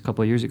class on this a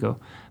couple of years ago.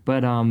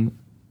 But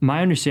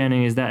my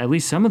understanding is that at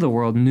least some of the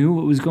world knew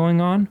what was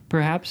going on,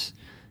 perhaps,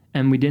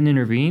 and we didn't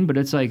intervene. But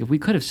it's if we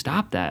could have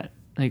stopped that,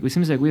 it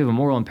seems like we have a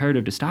moral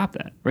imperative to stop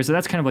that, right? So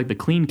that's kind of the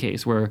clean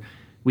case where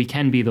we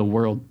can be the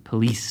world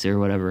police or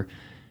whatever.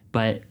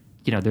 But,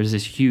 there's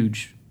this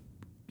huge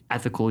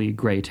ethically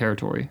gray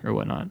territory or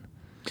whatnot.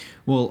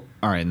 Well,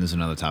 all right, and there's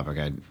another topic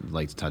I'd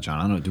like to touch on.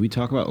 I don't know, did we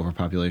talk about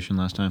overpopulation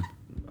last time?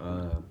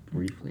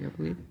 Briefly, I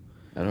believe.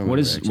 I don't. What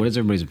is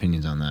everybody's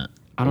opinions on that?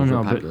 I don't know.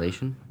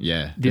 Overpopulation?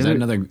 Yeah. Is that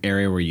another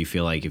area where you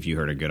feel like if you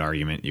heard a good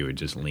argument, you would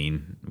just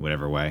lean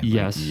whatever way?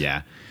 Yes.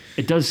 Yeah.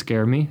 It does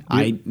scare me.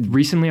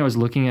 Recently, I was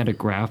looking at a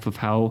graph of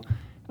how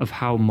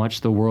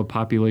much the world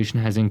population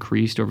has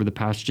increased over the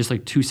past just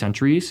 2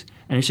 centuries,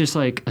 and it's just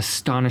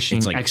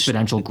astonishing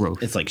exponential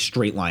growth. It's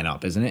straight line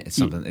up, isn't it? It's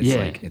something.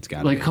 It's it's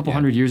got a couple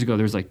hundred years ago.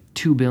 There's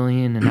 2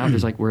 billion, and now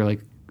there's we're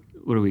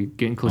what are we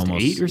getting close to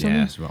 8 or something?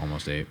 Yeah, so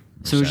almost 8.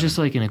 So 7. It's just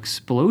an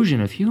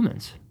explosion of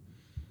humans,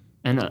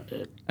 and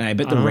I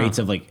bet the rates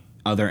of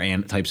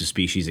other types of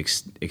species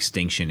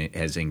extinction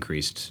has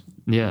increased.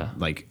 Yeah,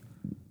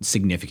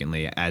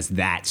 significantly as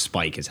that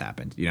spike has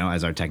happened,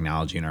 as our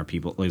technology and our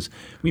people, we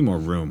need more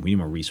room, we need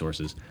more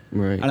resources.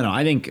 Right. I don't know.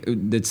 I think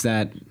it's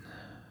that.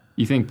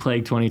 You think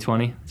Plague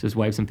 2020 just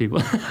wipe some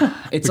people?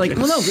 It's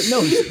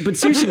no, but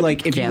seriously,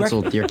 if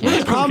canceled, you're The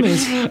canceled. problem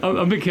is,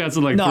 I've been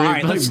canceled all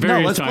right,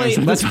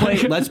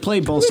 let's play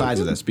both sides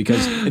of this,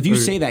 because if you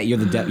say that, you're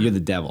the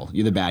devil,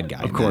 you're the bad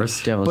guy. Of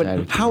course.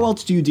 But how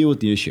else do you deal with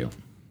the issue?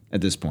 At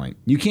this point,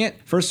 you can't.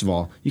 First of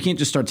all, you can't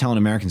just start telling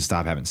Americans to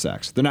stop having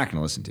sex. They're not going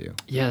to listen to you.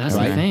 Yeah, that's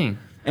the thing.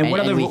 And what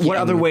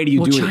other way do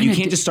you do it? You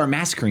can't just start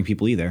massacring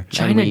people either.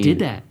 China did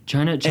that.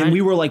 China, and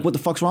we were like, "What the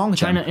fuck's wrong with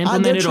China them?"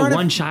 implemented a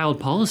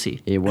one-child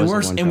policy. It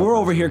was, and we're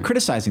over here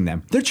criticizing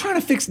them. They're trying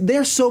to fix.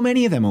 There's so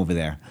many of them over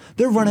there.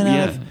 They're running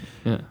out of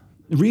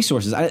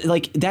resources.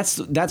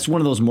 That's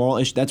one of those moral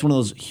issues. That's one of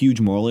those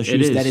huge moral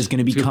issues that is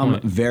going to become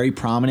very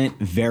prominent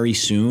very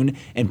soon.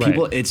 And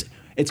people,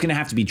 it's going to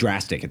have to be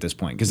drastic at this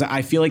point, because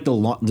I feel like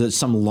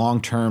some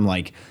long-term,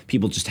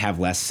 people just have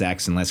less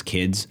sex and less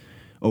kids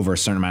over a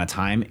certain amount of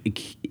time.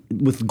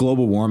 With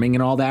global warming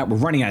and all that, we're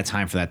running out of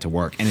time for that to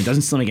work, and it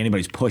doesn't seem like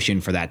anybody's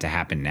pushing for that to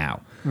happen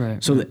now.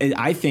 Right. So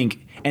I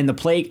think, and the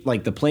plague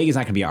is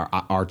not going to be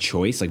our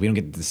choice. We don't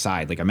get to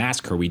decide. A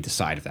massacre, we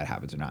decide if that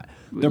happens or not.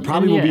 There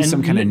probably will be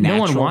some kind of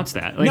natural. No one wants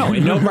that.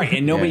 Right?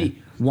 And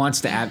nobody.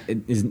 wants to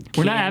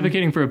we're not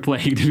advocating for a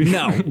plague.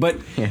 No, but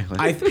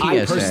I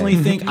personally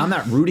think I'm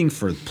not rooting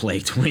for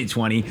Plague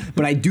 2020,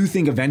 but I do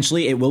think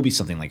eventually it will be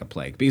something like a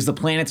plague because the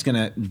planet's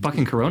gonna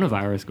fucking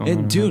coronavirus going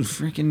on. Dude,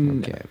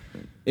 freaking,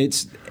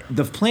 it's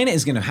the planet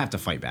is gonna have to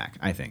fight back.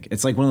 I think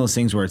it's like one of those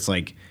things where it's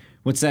like,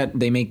 what's that?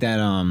 They make that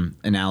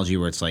analogy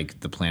where it's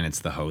like the planet's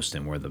the host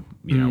and we're the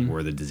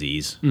we're the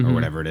disease or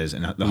whatever it is,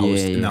 and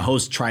the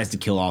host tries to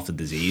kill off the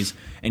disease,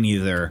 and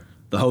either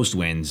the host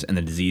wins and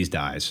the disease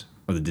dies,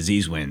 or the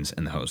disease wins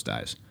and the host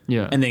dies.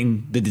 Yeah. And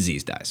then the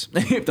disease dies.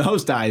 If the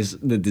host dies,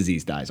 the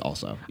disease dies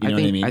also. You know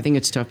what I mean? I think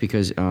it's tough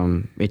because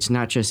it's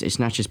not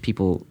just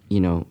people,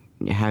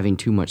 having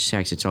too much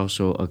sex. It's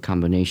also a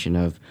combination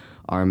of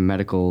our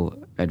medical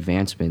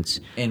advancements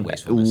and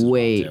wastefulness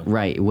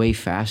way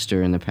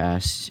faster in the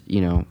past,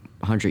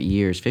 100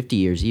 years, 50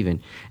 years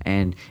even.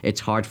 And it's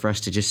hard for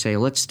us to just say,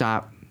 let's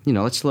stop,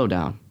 let's slow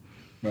down.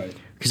 Right.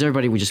 Because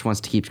everybody just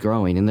wants to keep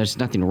growing, and there's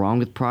nothing wrong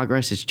with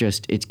progress. It's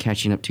just it's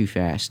catching up too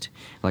fast.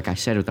 Like I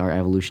said with our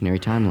evolutionary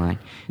timeline,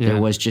 there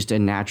was just a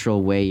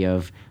natural way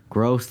of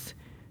growth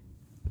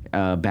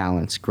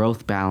balance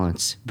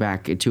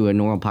back to a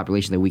normal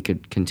population that we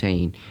could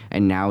contain,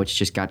 and now it's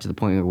just got to the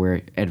point where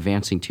we're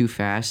advancing too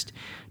fast,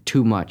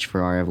 too much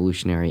for our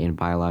evolutionary and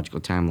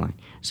biological timeline.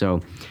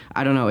 So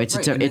I don't know. It's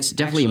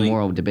definitely a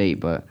moral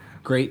debate, but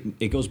great.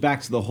 It goes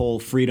back to the whole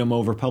freedom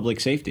over public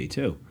safety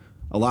too.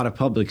 A lot of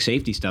public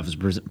safety stuff is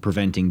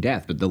preventing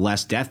death, but the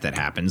less death that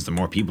happens, the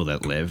more people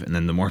that live, and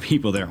then the more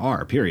people there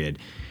are, period.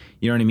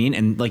 You know what I mean?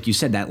 And like you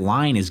said, that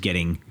line is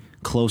getting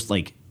close,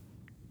 like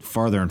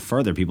farther and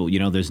further. People,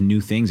 there's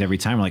new things every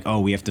time. We're like,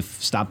 oh, we have to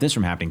stop this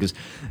from happening, because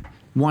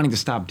wanting to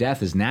stop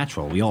death is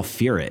natural. We all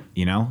fear it,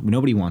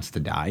 Nobody wants to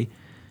die.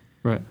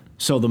 Right.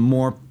 So the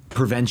more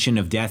prevention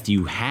of death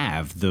you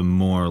have, the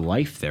more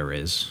life there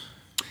is.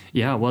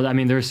 Yeah, well, I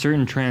mean, there's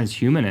certain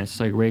transhumanists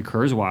like Ray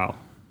Kurzweil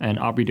and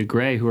Aubrey de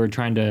Grey who are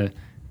trying to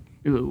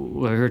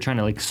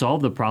like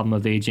solve the problem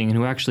of aging, and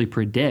who actually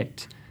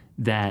predict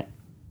that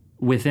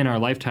within our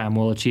lifetime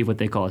we'll achieve what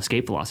they call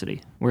escape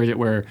velocity,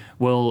 where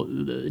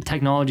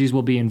technologies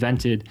will be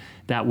invented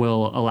that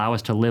will allow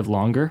us to live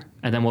longer,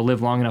 and then we'll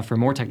live long enough for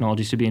more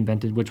technologies to be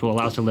invented, which will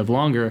allow us to live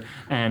longer.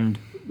 And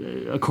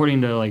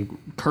according to like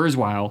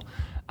Kurzweil,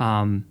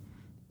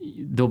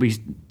 there'll be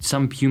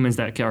some humans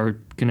that are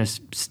going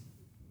to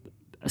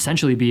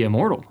essentially be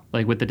immortal,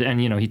 like and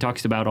he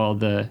talks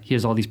about he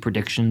has all these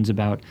predictions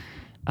about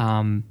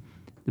the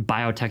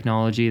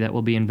biotechnology that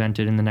will be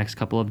invented in the next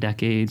couple of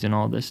decades and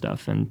all this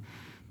stuff. And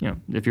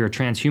if you're a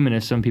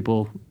transhumanist, some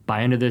people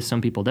buy into this, some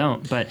people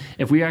don't. But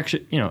if we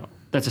actually,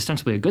 that's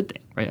ostensibly a good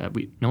thing, right?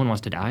 No one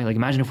wants to die. Like,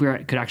 imagine if we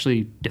could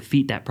actually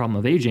defeat that problem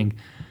of aging,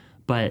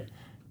 but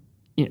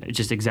it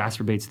just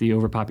exacerbates the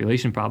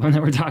overpopulation problem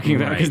that we're talking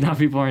about, because now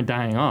people aren't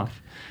dying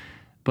off.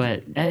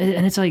 But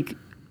and it's like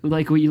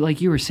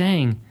you were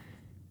saying,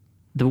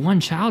 the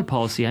one-child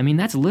policy, I mean,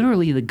 that's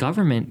literally the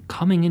government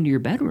coming into your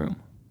bedroom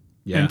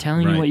and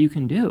telling you what you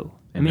can do.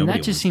 And I mean,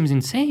 that just seems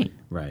insane.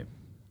 Right.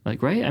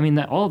 Like, right? I mean,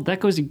 that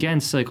goes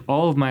against like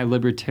all of my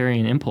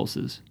libertarian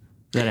impulses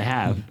that I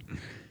have.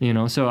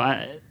 So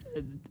I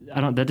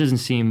don't. That doesn't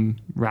seem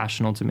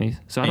rational to me.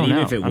 So I don't know.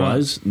 Even if it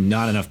was,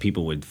 not enough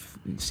people would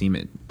seem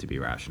it to be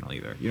rational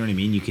either. You know what I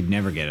mean? You could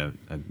never get a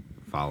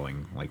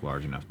following like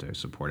large enough to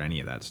support any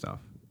of that stuff.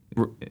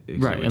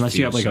 Right, unless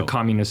you have like a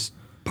communist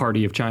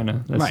party of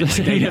China. That's right,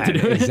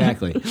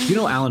 exactly. You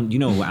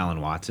know who Alan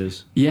Watts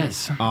is?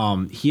 Yes.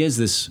 He has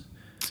this,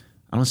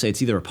 I don't say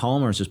it's either a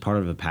poem or it's just part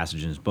of a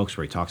passage in his books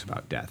where he talks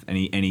about death, and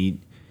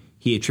he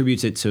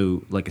attributes it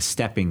to like a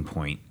stepping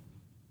point,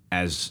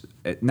 as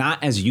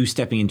not as you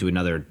stepping into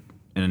another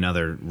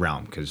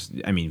realm, because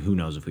I mean, who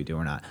knows if we do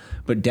or not,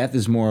 but death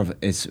is more of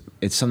it's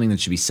something that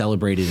should be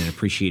celebrated and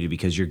appreciated,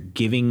 because you're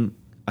giving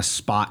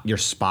your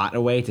spot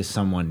away to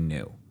someone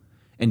new.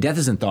 And death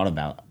isn't thought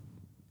about.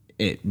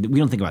 We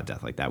don't think about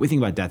death like that. We think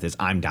about death as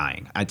I'm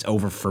dying. It's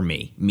over for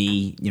me.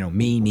 Me.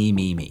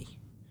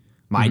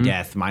 My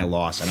death, my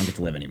loss. I don't get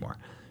to live anymore.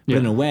 But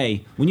in a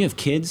way, when you have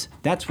kids,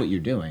 that's what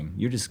you're doing.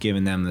 You're just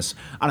giving them this.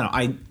 I don't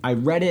know. I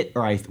read it,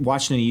 or I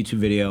watched it in a YouTube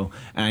video,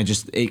 and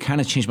it kind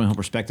of changed my whole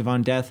perspective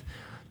on death.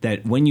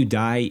 That when you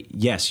die,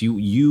 yes,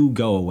 you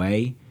go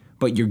away,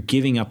 but you're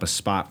giving up a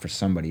spot for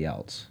somebody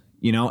else.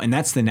 And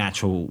that's the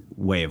natural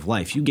way of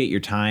life. You get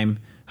your time.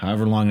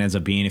 However long it ends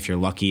up being. If you're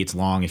lucky, it's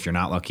long. If you're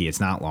not lucky,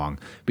 it's not long.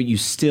 But you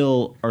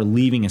still are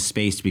leaving a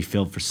space to be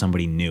filled for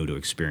somebody new to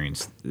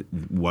experience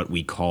what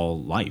we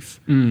call life.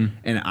 And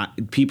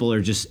people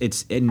are just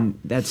and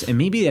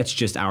maybe that's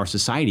just our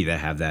society that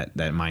have that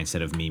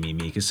mindset of me.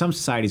 Because some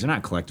societies are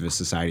not collectivist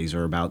societies,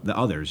 or about the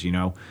others.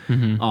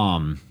 Mm-hmm.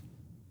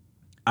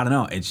 I don't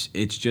know.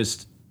 It's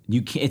just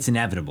it's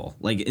inevitable.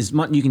 Like, as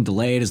much you can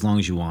delay it as long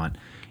as you want.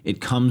 It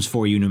comes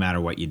for you no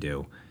matter what you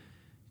do.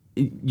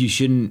 You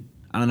shouldn't.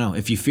 I don't know.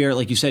 If you fear,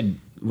 like you said,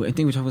 I think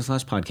we talked about this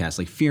last podcast,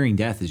 like fearing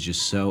death is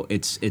just so,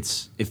 it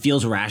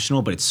feels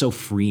irrational, but it's so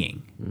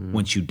freeing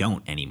once you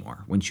don't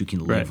anymore, once you can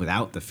live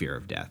without the fear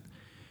of death.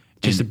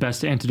 Just the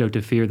best antidote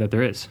to fear that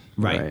there is.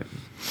 Right.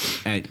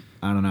 I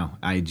don't know.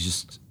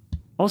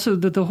 Also,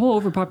 the whole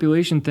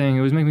overpopulation thing,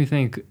 it was making me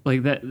think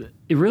like that.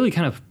 It really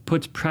kind of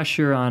puts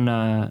pressure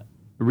on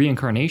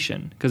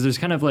reincarnation, because there's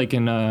kind of like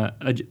a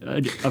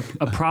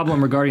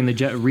problem regarding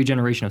the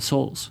regeneration of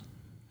souls,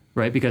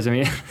 right? Because I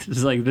mean,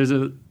 it's like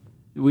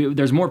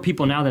there's more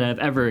people now than have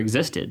ever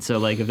existed. So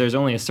like, if there's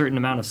only a certain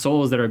amount of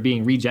souls that are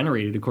being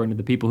regenerated according to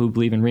the people who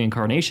believe in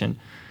reincarnation,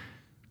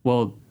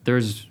 well,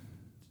 there's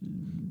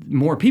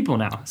more people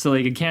now. So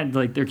like,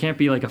 there can't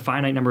be like a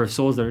finite number of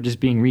souls that are just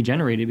being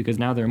regenerated, because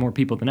now there are more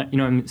people than, you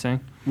know what I'm saying?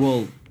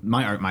 Well,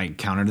 my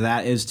counter to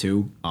that is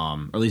too, or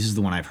at least is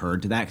the one I've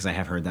heard to that, because I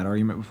have heard that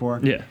argument before.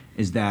 Yeah.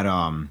 Is that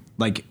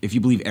like, if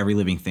you believe every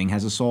living thing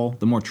has a soul,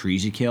 the more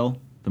trees you kill,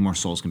 the more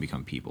souls can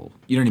become people.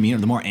 You know what I mean? Or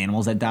the more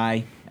animals that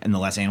die and the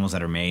less animals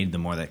that are made, the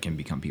more that can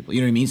become people.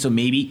 You know what I mean? So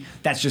maybe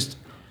that's just,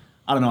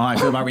 I don't know how I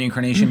feel about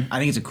reincarnation. I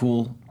think it's a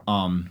cool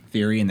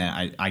theory, and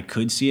that I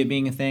could see it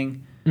being a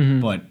thing.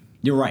 Mm-hmm. But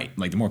you're right.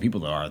 Like, the more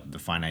people there are, the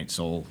finite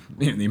soul,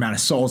 the amount of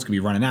souls could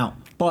be running out.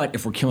 But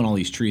if we're killing all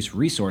these trees for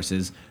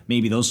resources,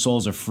 maybe those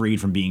souls are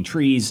freed from being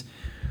trees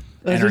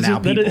and are now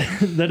people.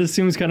 That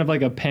assumes kind of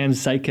like a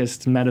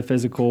panpsychist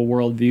metaphysical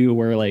worldview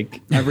where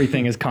like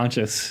everything is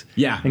conscious,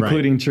 yeah,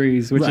 including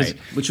trees,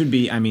 which would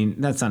be, I mean,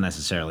 that's not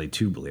necessarily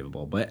too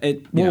believable, but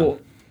it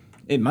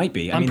might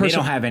be. I mean, they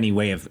don't have any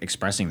way of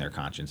expressing their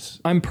conscience.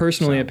 I'm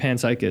personally a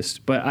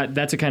panpsychist, but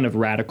that's a kind of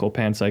radical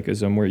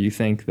panpsychism where you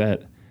think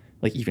that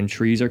like even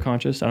trees are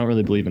conscious. I don't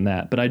really believe in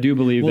that, but I do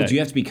believe that. Well, do you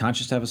have to be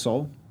conscious to have a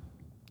soul?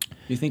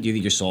 Do you think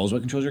your soul is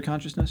what controls your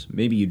consciousness?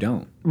 Maybe you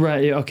don't.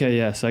 Right. Okay.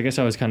 Yes. I guess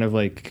I was kind of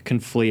like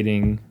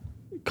conflating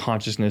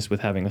consciousness with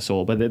having a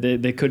soul, but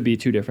they could be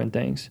two different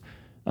things.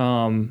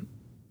 Well,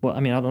 I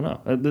mean, I don't know.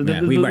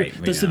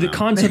 The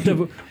concept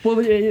of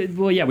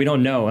yeah, we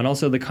don't know, and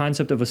also the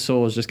concept of a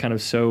soul is just kind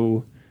of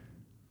so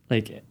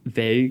like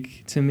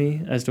vague to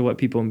me as to what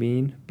people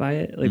mean by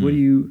it. Like, what do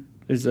you?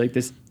 There's like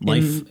this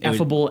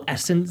ineffable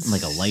essence,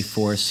 like a life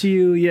force. To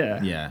you,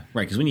 yeah, yeah,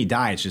 right. Because when you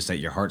die, it's just that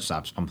your heart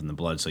stops pumping the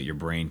blood, so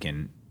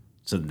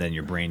then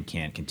your brain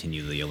can't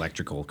continue the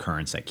electrical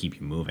currents that keep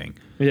you moving.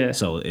 Yeah.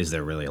 So is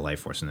there really a life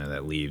force in there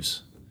that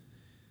leaves?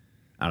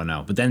 I don't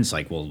know. But then it's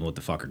like, well, what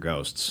the fuck are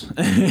ghosts?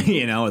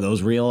 You know, are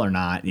those real or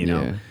not? You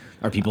know,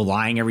 are people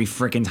lying every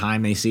freaking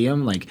time they see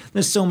them? Like,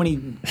 there's so many.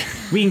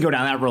 We can go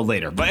down that road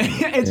later, but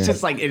it's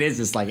just like, it is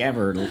this like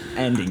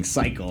ever-ending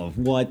cycle of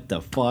what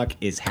the fuck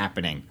is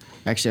happening.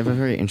 Actually, I have a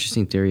very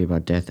interesting theory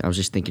about death. I was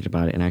just thinking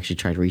about it and I actually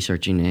tried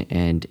researching it,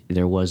 and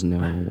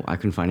I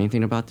couldn't find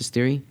anything about this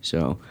theory.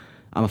 So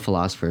I'm a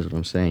philosopher, is what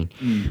I'm saying.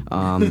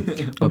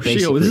 But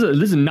this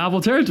is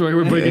novel territory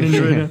we're breaking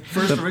into right now.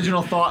 First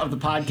original thought of the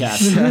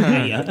podcast.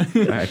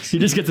 He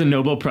just gets a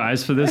Nobel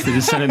Prize for this. They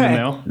just send it in the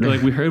mail. They're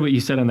like, we heard what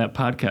you said on that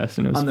podcast.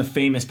 And it was on the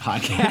famous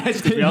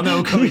podcast. We all know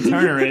who Cody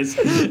Turner is.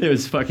 It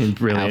was fucking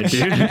brilliant,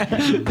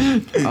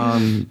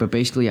 dude. But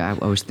basically, I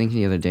was thinking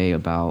the other day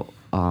about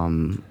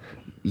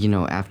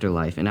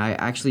afterlife, and I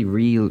actually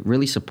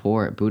really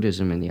support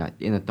Buddhism in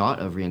the thought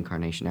of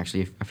reincarnation.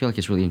 Actually, I feel like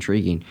it's really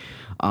intriguing.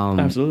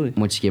 Absolutely.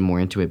 Once you get more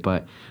into it,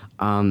 but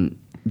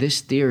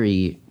this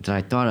theory that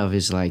I thought of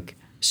is like,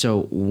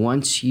 so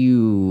once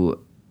you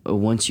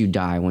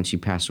die, once you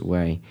pass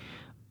away,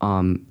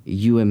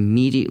 you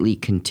immediately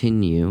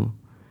continue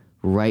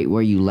right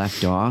where you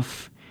left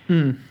off,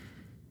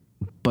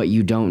 but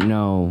you don't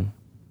know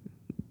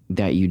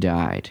that you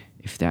died.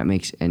 If that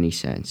makes any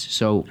sense.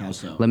 So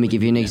let me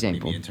give you an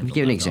example.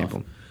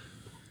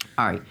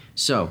 All right.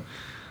 So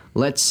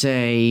let's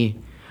say,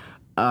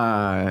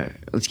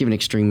 let's give an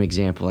extreme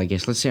example, I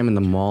guess. Let's say I'm in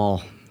the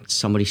mall.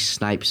 Somebody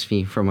snipes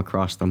me from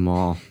across the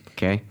mall.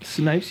 Okay.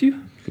 Snipes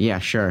you? Yeah,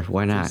 sure.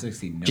 Why not?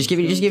 Just give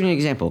you an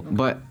example.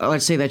 But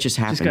let's say that just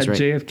happens, right?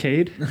 Just got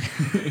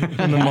JFK'd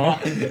in the mall.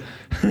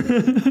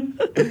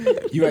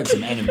 You had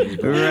some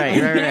enemies.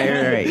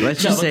 Right.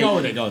 Let's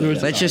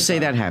just say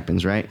that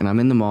happens, right? And I'm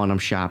in the mall and I'm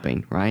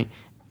shopping, right?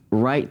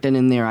 Right then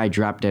and there, I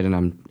drop dead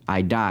and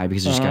I die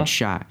because I just got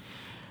shot.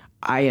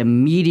 I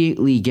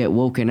immediately get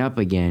woken up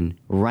again,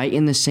 right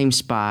in the same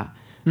spot,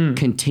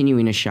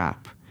 continuing to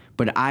shop.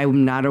 But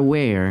I'm not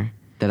aware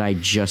that I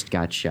just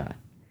got shot.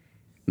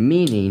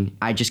 Meaning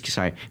I just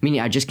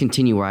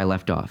continue where I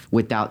left off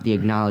without the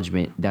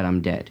acknowledgement that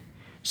I'm dead.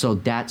 So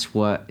that's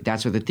what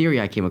the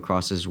theory I came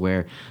across is,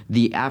 where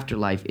the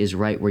afterlife is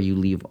right where you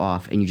leave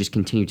off and you just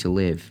continue to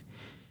live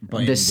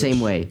same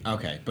way.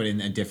 Okay, but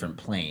in a different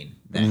plane.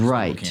 Then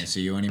right. People can't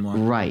see you anymore.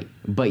 Right,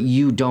 but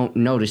you don't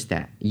notice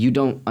that. You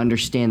don't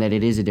understand that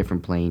it is a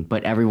different plane,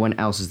 but everyone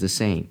else is the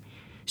same.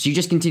 So you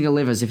just continue to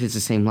live as if it's the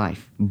same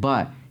life,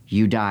 but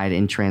you died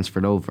and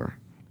transferred over,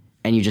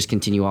 and you just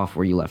continue off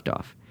where you left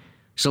off.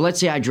 So let's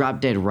say I drop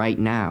dead right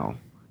now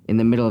in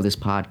the middle of this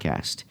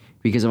podcast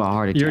because of a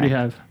heart attack. You already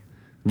have.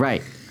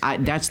 Right.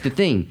 That's the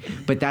thing.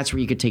 But that's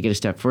where you could take it a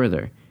step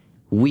further.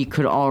 We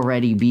could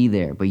already be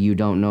there, but you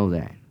don't know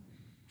that.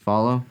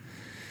 Follow?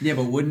 Yeah,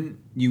 but wouldn't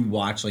you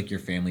watch like your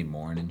family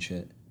mourn and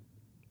shit?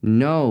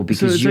 No, because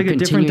so it's like a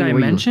different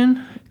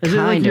dimension. Is it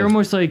like you're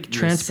almost like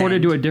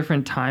transported to a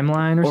different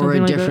timeline or something like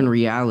that? Or a different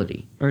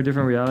reality. Or a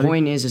different reality.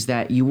 Point is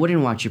that you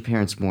wouldn't watch your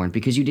parents mourn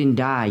because you didn't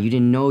die. You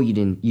didn't know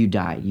you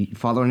died. You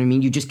follow what I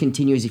mean? You just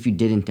continue as if you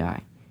didn't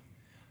die.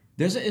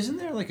 Isn't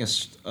there like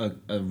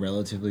a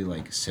relatively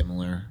like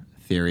similar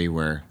theory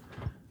where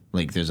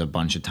like there's a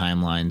bunch of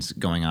timelines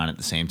going on at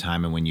the same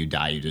time, and when you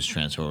die, you just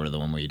transfer over to the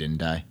one where you didn't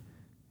die,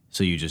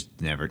 so you just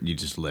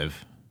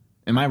live.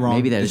 Am I wrong?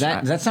 Maybe does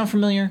that sound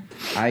familiar?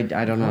 I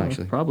don't know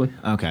actually. Probably.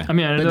 Okay. I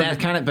mean, that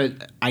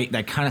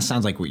kind of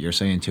sounds like what you're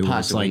saying too.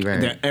 Possibly, it's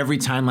like right. every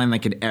timeline that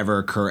could ever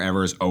occur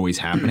ever is always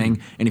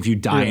happening, and if you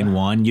die in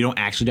one, you don't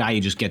actually die.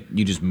 You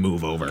just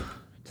move over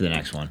to the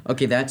next one.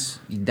 Okay, that's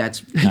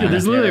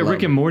there's literally a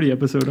Rick and Morty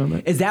episode on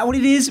that. Is that what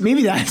it is?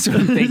 Maybe that's what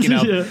I'm thinking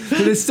of. Yeah.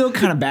 But it's still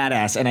kind of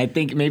badass, and I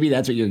think maybe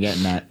that's what you're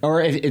getting at,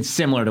 or it's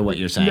similar to what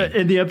you're saying. Yeah,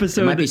 in the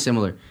episode, It might be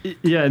similar.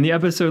 Yeah, in the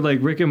episode, like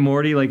Rick and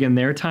Morty, like in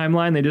their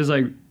timeline, they just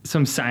like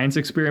some science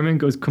experiment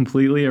goes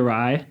completely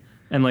awry,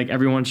 and like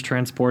everyone's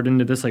transported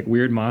into this like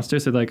weird monster.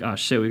 So they're like, oh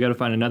shit, we got to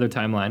find another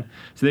timeline.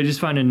 So they just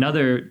find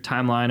another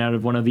timeline out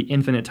of one of the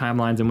infinite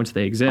timelines in which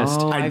they exist.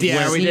 Oh, I've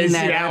seen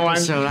that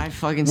episode. I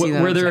fucking seen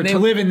that. Where they're And they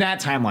live in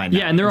that timeline now,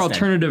 yeah, and their instead.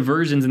 alternative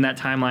versions in that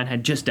timeline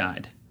had just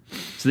died.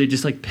 So they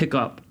just like pick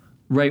up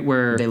right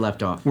where They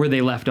left off. Where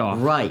they left off.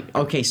 Right.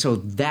 Okay, so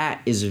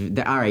that is...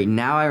 all right,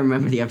 now I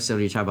remember the episode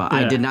you're talking about.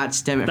 Yeah. I did not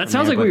stem it That from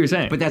sounds there, like what but- you're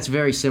saying. But that's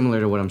very similar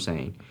to what I'm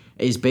saying.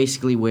 Is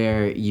basically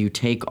where you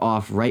take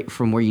off right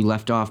from where you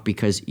left off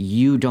because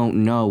you don't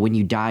know. When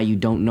you die, you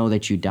don't know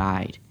that you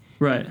died.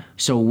 Right.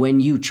 So when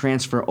you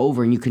transfer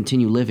over and you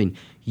continue living,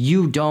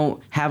 you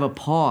don't have a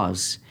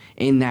pause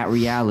in that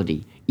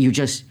reality.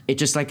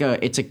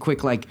 It's a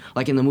quick like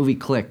in the movie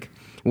Click,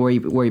 where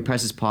he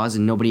presses pause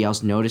and nobody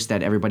else noticed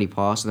that everybody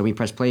paused. So then we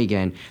press play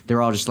again.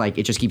 They're all just like,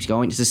 it just keeps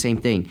going. It's the same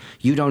thing.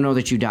 You don't know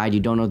that you died. You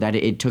don't know that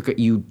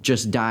you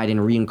just died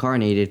and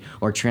reincarnated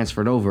or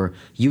transferred over.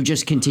 You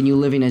just continue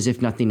living as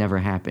if nothing ever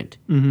happened.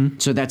 Mm-hmm.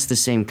 So that's the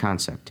same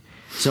concept.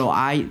 So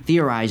I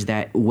theorize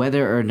that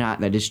whether or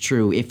not that is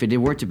true, if it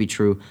were to be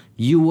true,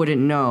 you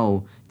wouldn't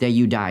know that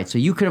you died. So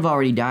you could have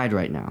already died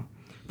right now,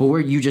 but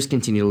you just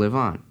continue to live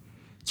on.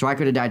 So I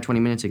could have died 20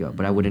 minutes ago,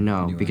 but I wouldn't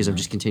know because I'm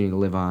just continuing to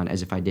live on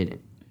as if I didn't.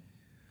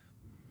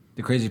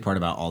 The crazy part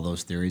about all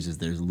those theories is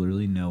there's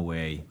literally no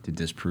way to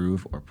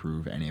disprove or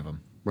prove any of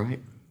them.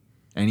 Right.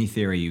 Any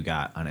theory you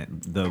got on it.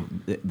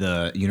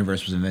 The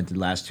universe was invented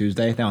last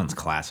Tuesday. That one's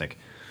classic.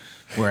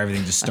 Where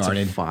everything just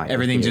started.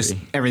 Everything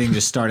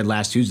just started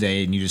last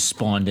Tuesday, and you just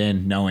spawned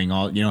in, knowing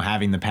all,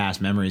 having the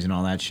past memories and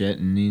all that shit,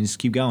 and you just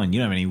keep going.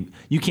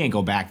 You can't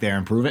go back there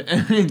and prove it.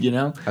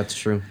 That's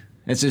true.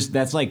 It's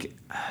like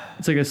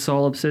a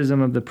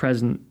solipsism of the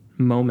present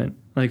moment.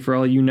 Like, for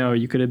all you know,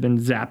 you could have been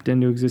zapped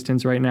into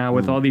existence right now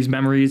with all these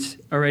memories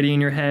already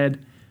in your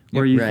head,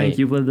 where you think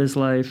you've lived this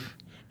life.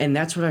 And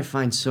that's what I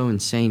find so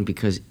insane,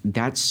 because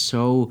that's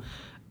so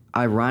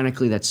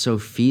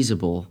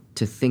feasible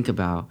to think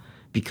about.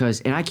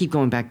 And I keep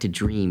going back to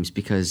dreams,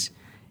 because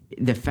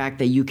the fact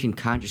that you can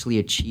consciously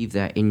achieve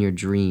that in your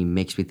dream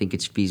makes me think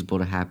it's feasible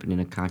to happen in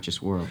a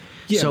conscious world.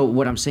 Yeah. So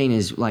what I'm saying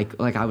is, like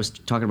I was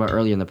talking about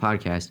earlier in the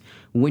podcast,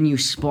 when you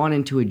spawn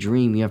into a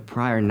dream, you have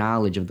prior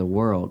knowledge of the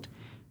world,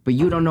 but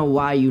you don't know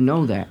why you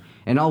know that.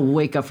 And I'll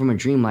wake up from a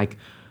dream like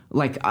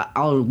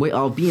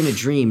I'll be in a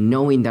dream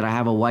knowing that I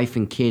have a wife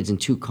and kids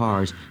and 2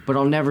 cars, but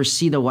I'll never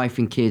see the wife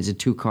and kids and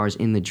 2 cars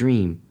in the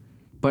dream.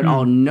 But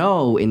I'll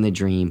know in the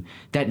dream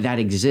that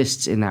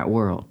exists in that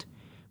world.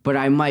 But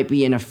I might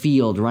be in a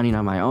field running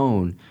on my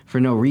own for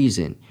no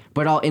reason.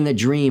 But in the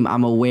dream,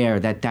 I'm aware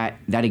that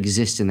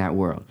exists in that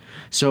world.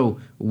 So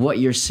what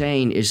you're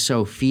saying is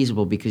so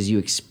feasible because you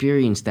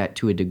experience that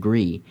to a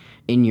degree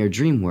in your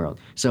dream world.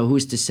 So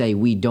who's to say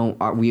we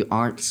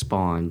aren't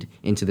spawned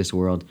into this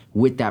world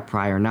with that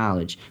prior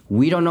knowledge?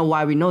 We don't know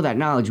why we know that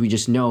knowledge. We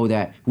just know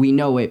that we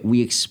know it.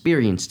 We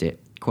experienced it,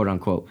 quote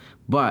unquote.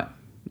 But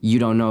you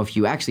don't know if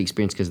you actually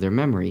experienced because they're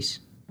memories.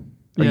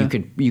 Or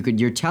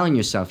you're telling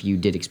yourself you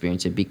did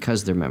experience it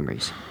because they're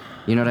memories.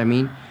 You know what I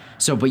mean?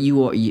 So, but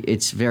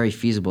it's very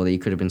feasible that you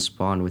could have been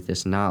spawned with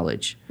this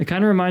knowledge. It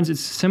kind of it's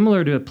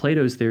similar to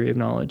Plato's theory of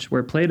knowledge,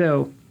 where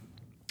Plato,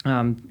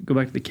 go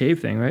back to the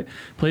cave thing, right?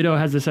 Plato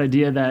has this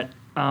idea that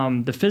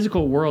the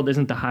physical world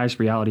isn't the highest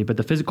reality, but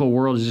the physical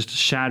world is just a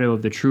shadow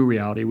of the true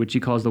reality, which he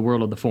calls the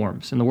world of the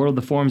forms. And the world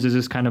of the forms is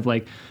this kind of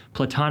like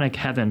Platonic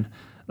heaven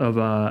of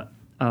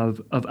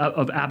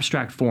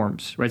abstract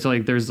forms, right? So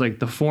like there's like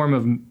the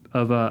form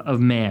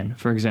of man,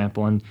 for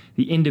example, and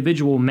the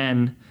individual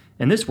men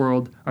in this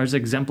world are just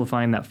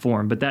exemplifying that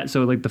form. But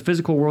so like the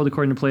physical world,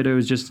 according to Plato,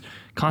 is just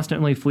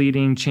constantly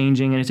fleeting,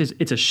 changing, and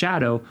it's a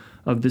shadow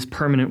of this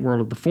permanent world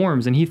of the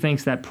forms. And he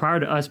thinks that prior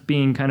to us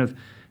being kind of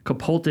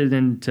catapulted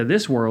into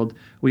this world,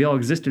 we all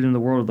existed in the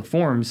world of the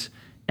forms,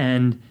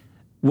 and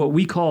what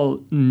we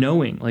call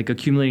knowing, like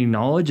accumulating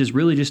knowledge, is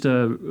really just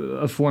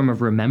a form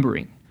of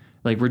remembering.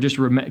 Like we're just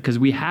because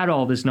we had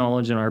all this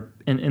knowledge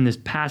in this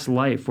past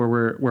life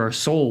where our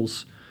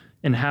souls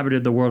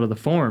inhabited the world of the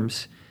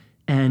forms,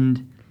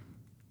 and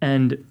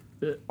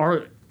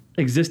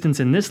existence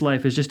in this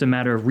life is just a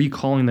matter of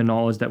recalling the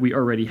knowledge that we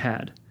already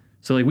had.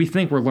 So like we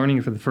think we're learning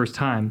it for the first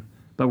time,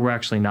 but we're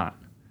actually not.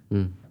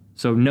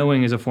 So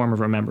knowing is a form of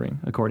remembering,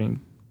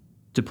 according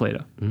to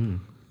Plato.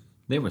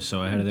 They were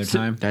so ahead of their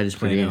time. That is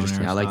pretty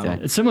interesting. I like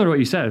that. It's similar to what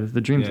you said,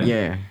 the dream thing.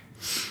 Yeah.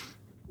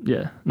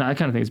 Yeah. No, I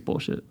kind of think it's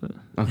bullshit. But.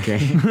 Okay.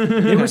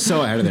 They were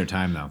so ahead of their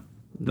time, though.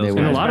 They were.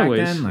 In a lot of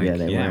ways.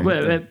 They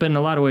were. But in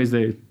a lot of ways,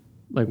 they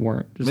like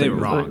weren't. Just they like,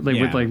 were wrong.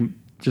 Like with like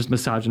just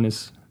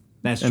misogynist.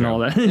 That's and true. all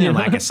that. And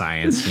lack of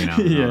science, and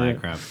all Yeah. that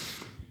crap.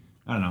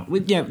 I don't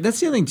know. Yeah, that's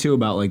the other thing too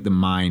about like the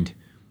mind,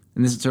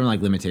 and this is sort of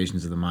like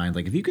limitations of the mind.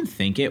 Like if you can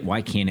think it,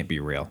 why can't it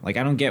be real? Like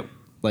I don't get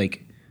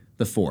like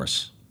the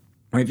Force,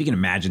 or if you can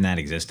imagine that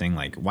existing,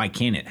 like why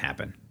can't it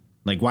happen?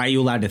 Like why are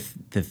you allowed to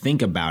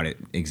think about it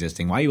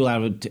existing? Why are you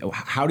allowed to?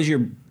 How is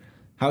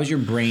your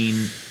brain?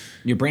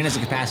 Your brain has the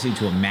capacity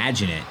to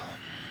imagine it,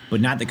 but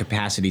not the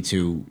capacity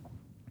to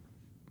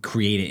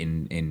create it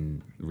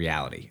in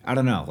reality. I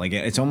don't know. Like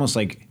it's almost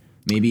like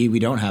maybe we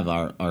don't have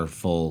our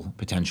full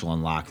potential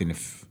unlocked, and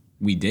if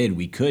we did,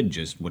 we could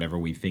just whatever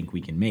we think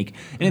we can make.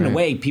 And in a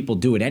way, people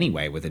do it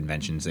anyway with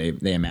inventions.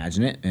 They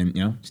imagine it,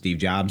 and Steve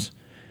Jobs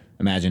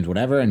imagined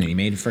whatever, and then he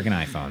made a freaking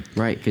iPhone.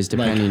 Right, because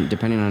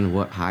depending on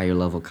what higher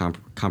level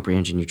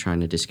comprehension you're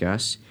trying to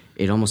discuss,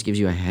 it almost gives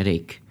you a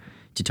headache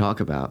to talk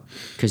about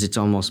because it's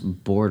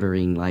almost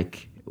bordering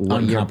like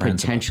what you're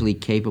potentially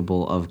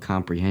capable of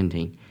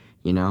comprehending.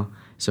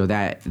 So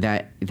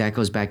that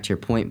goes back to your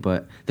point,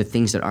 but the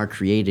things that are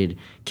created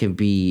can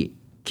be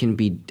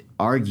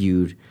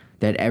argued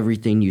that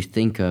everything you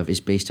think of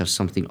is based off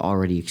something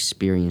already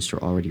experienced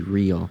or already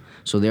real.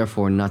 So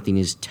therefore, nothing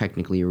is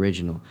technically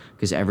original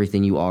because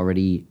anything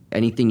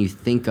you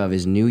think of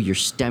is new. You're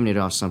stemming it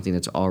off something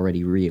that's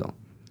already real.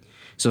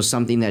 So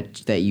something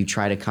that you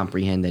try to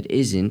comprehend that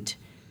isn't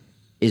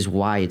is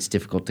why it's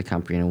difficult to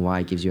comprehend and why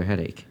it gives you a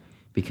headache.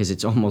 Because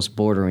it's almost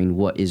bordering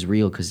what is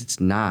real because it's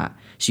not.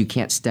 So you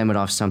can't stem it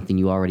off something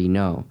you already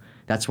know.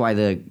 That's why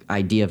the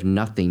idea of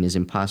nothing is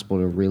impossible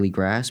to really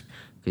grasp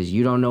because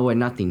you don't know what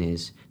nothing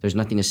is. There's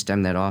nothing to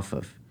stem that off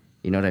of.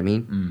 You know what I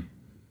mean?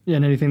 Yeah,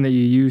 and anything that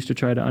you use to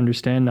try to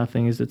understand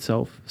nothing is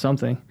itself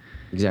something.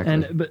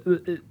 Exactly. But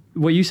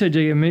what you said,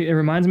 Jay, it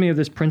reminds me of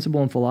this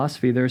principle in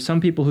philosophy. There are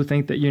some people who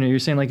think that, you're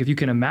saying like if you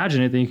can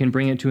imagine it, then you can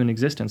bring it to an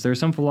existence. There are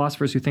some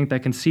philosophers who think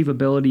that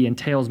conceivability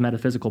entails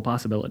metaphysical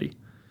possibility.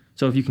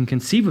 So if you can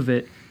conceive of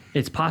it,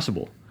 it's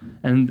possible.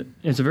 And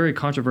it's a very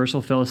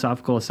controversial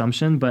philosophical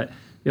assumption, but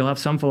you'll have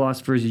some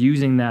philosophers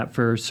using that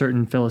for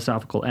certain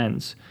philosophical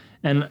ends.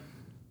 And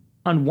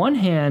on one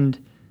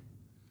hand,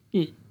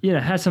 it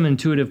has some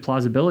intuitive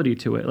plausibility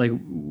to it. Like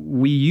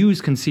we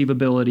use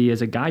conceivability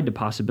as a guide to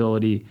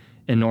possibility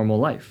in normal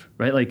life,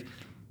 right? Like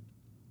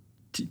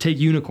take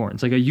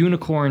unicorns. Like a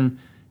unicorn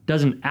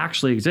doesn't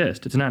actually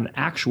exist. It's not an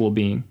actual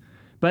being.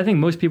 But I think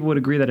most people would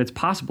agree that it's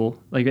possible.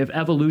 Like if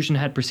evolution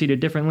had proceeded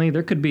differently,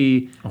 there could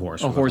be a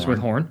horse with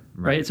horn,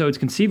 right? So it's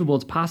conceivable,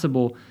 it's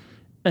possible.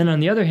 And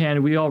on the other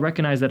hand, we all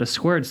recognize that a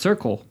squared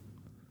circle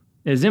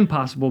is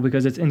impossible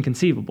because it's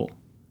inconceivable.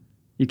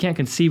 You can't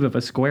conceive of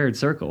a squared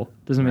circle.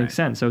 It doesn't make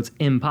sense. So it's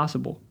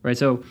impossible, right?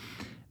 So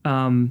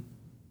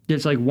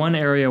it's like one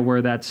area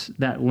where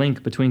that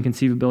link between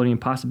conceivability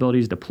and possibility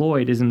is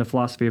deployed is in the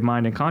philosophy of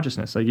mind and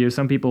consciousness. Like you have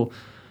some people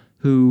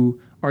who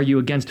argue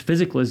against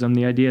physicalism,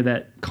 the idea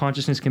that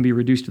consciousness can be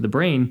reduced to the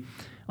brain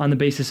on the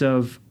basis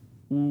of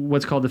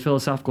what's called the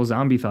philosophical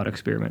zombie thought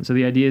experiment. So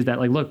the idea is that,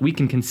 like, look, we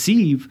can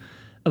conceive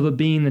of a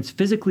being that's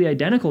physically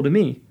identical to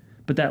me,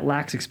 but that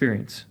lacks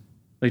experience.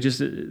 Like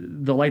just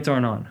the lights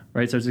aren't on,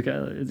 right? So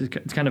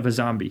it's kind of a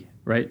zombie,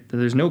 right?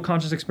 There's no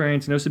conscious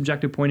experience, no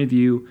subjective point of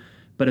view,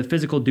 but a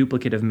physical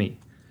duplicate of me.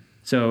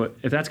 So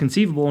if that's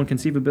conceivable and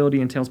conceivability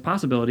entails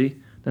possibility,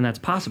 then that's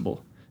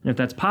possible. And if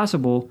that's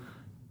possible,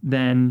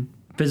 then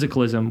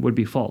physicalism would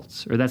be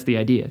false, or that's the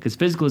idea. Because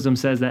physicalism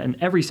says that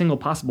in every single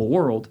possible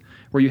world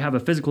where you have a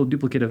physical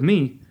duplicate of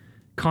me,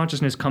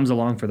 consciousness comes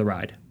along for the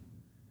ride.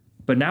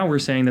 But now we're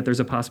saying that there's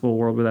a possible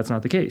world where that's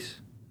not the case.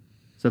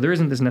 So there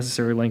isn't this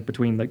necessary link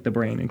between like the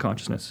brain and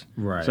consciousness.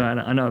 Right. So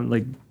I know I'm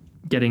like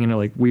getting into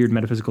like weird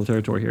metaphysical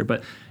territory here,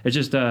 but it's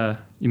just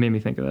you made me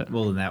think of that.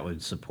 Well, then that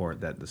would support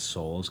that the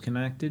soul is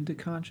connected to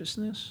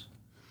consciousness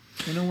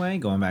in a way.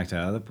 Going back to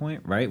that other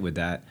point, right? Would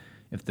that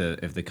if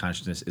the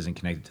consciousness isn't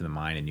connected to the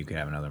mind and you could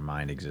have another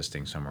mind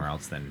existing somewhere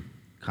else, then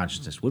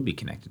consciousness would be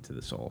connected to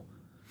the soul.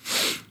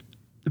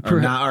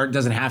 Or it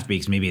doesn't have to be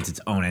because maybe it's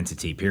its own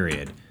entity,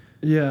 period.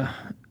 Yeah.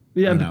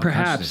 Yeah,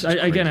 perhaps.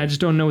 I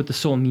just don't know what the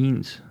soul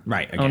means.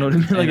 Right. Again. I don't know what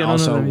it means. And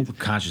also,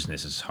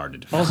 consciousness is hard to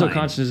define. Also,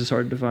 consciousness is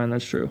hard to define.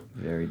 That's true.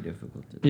 Very difficult to define.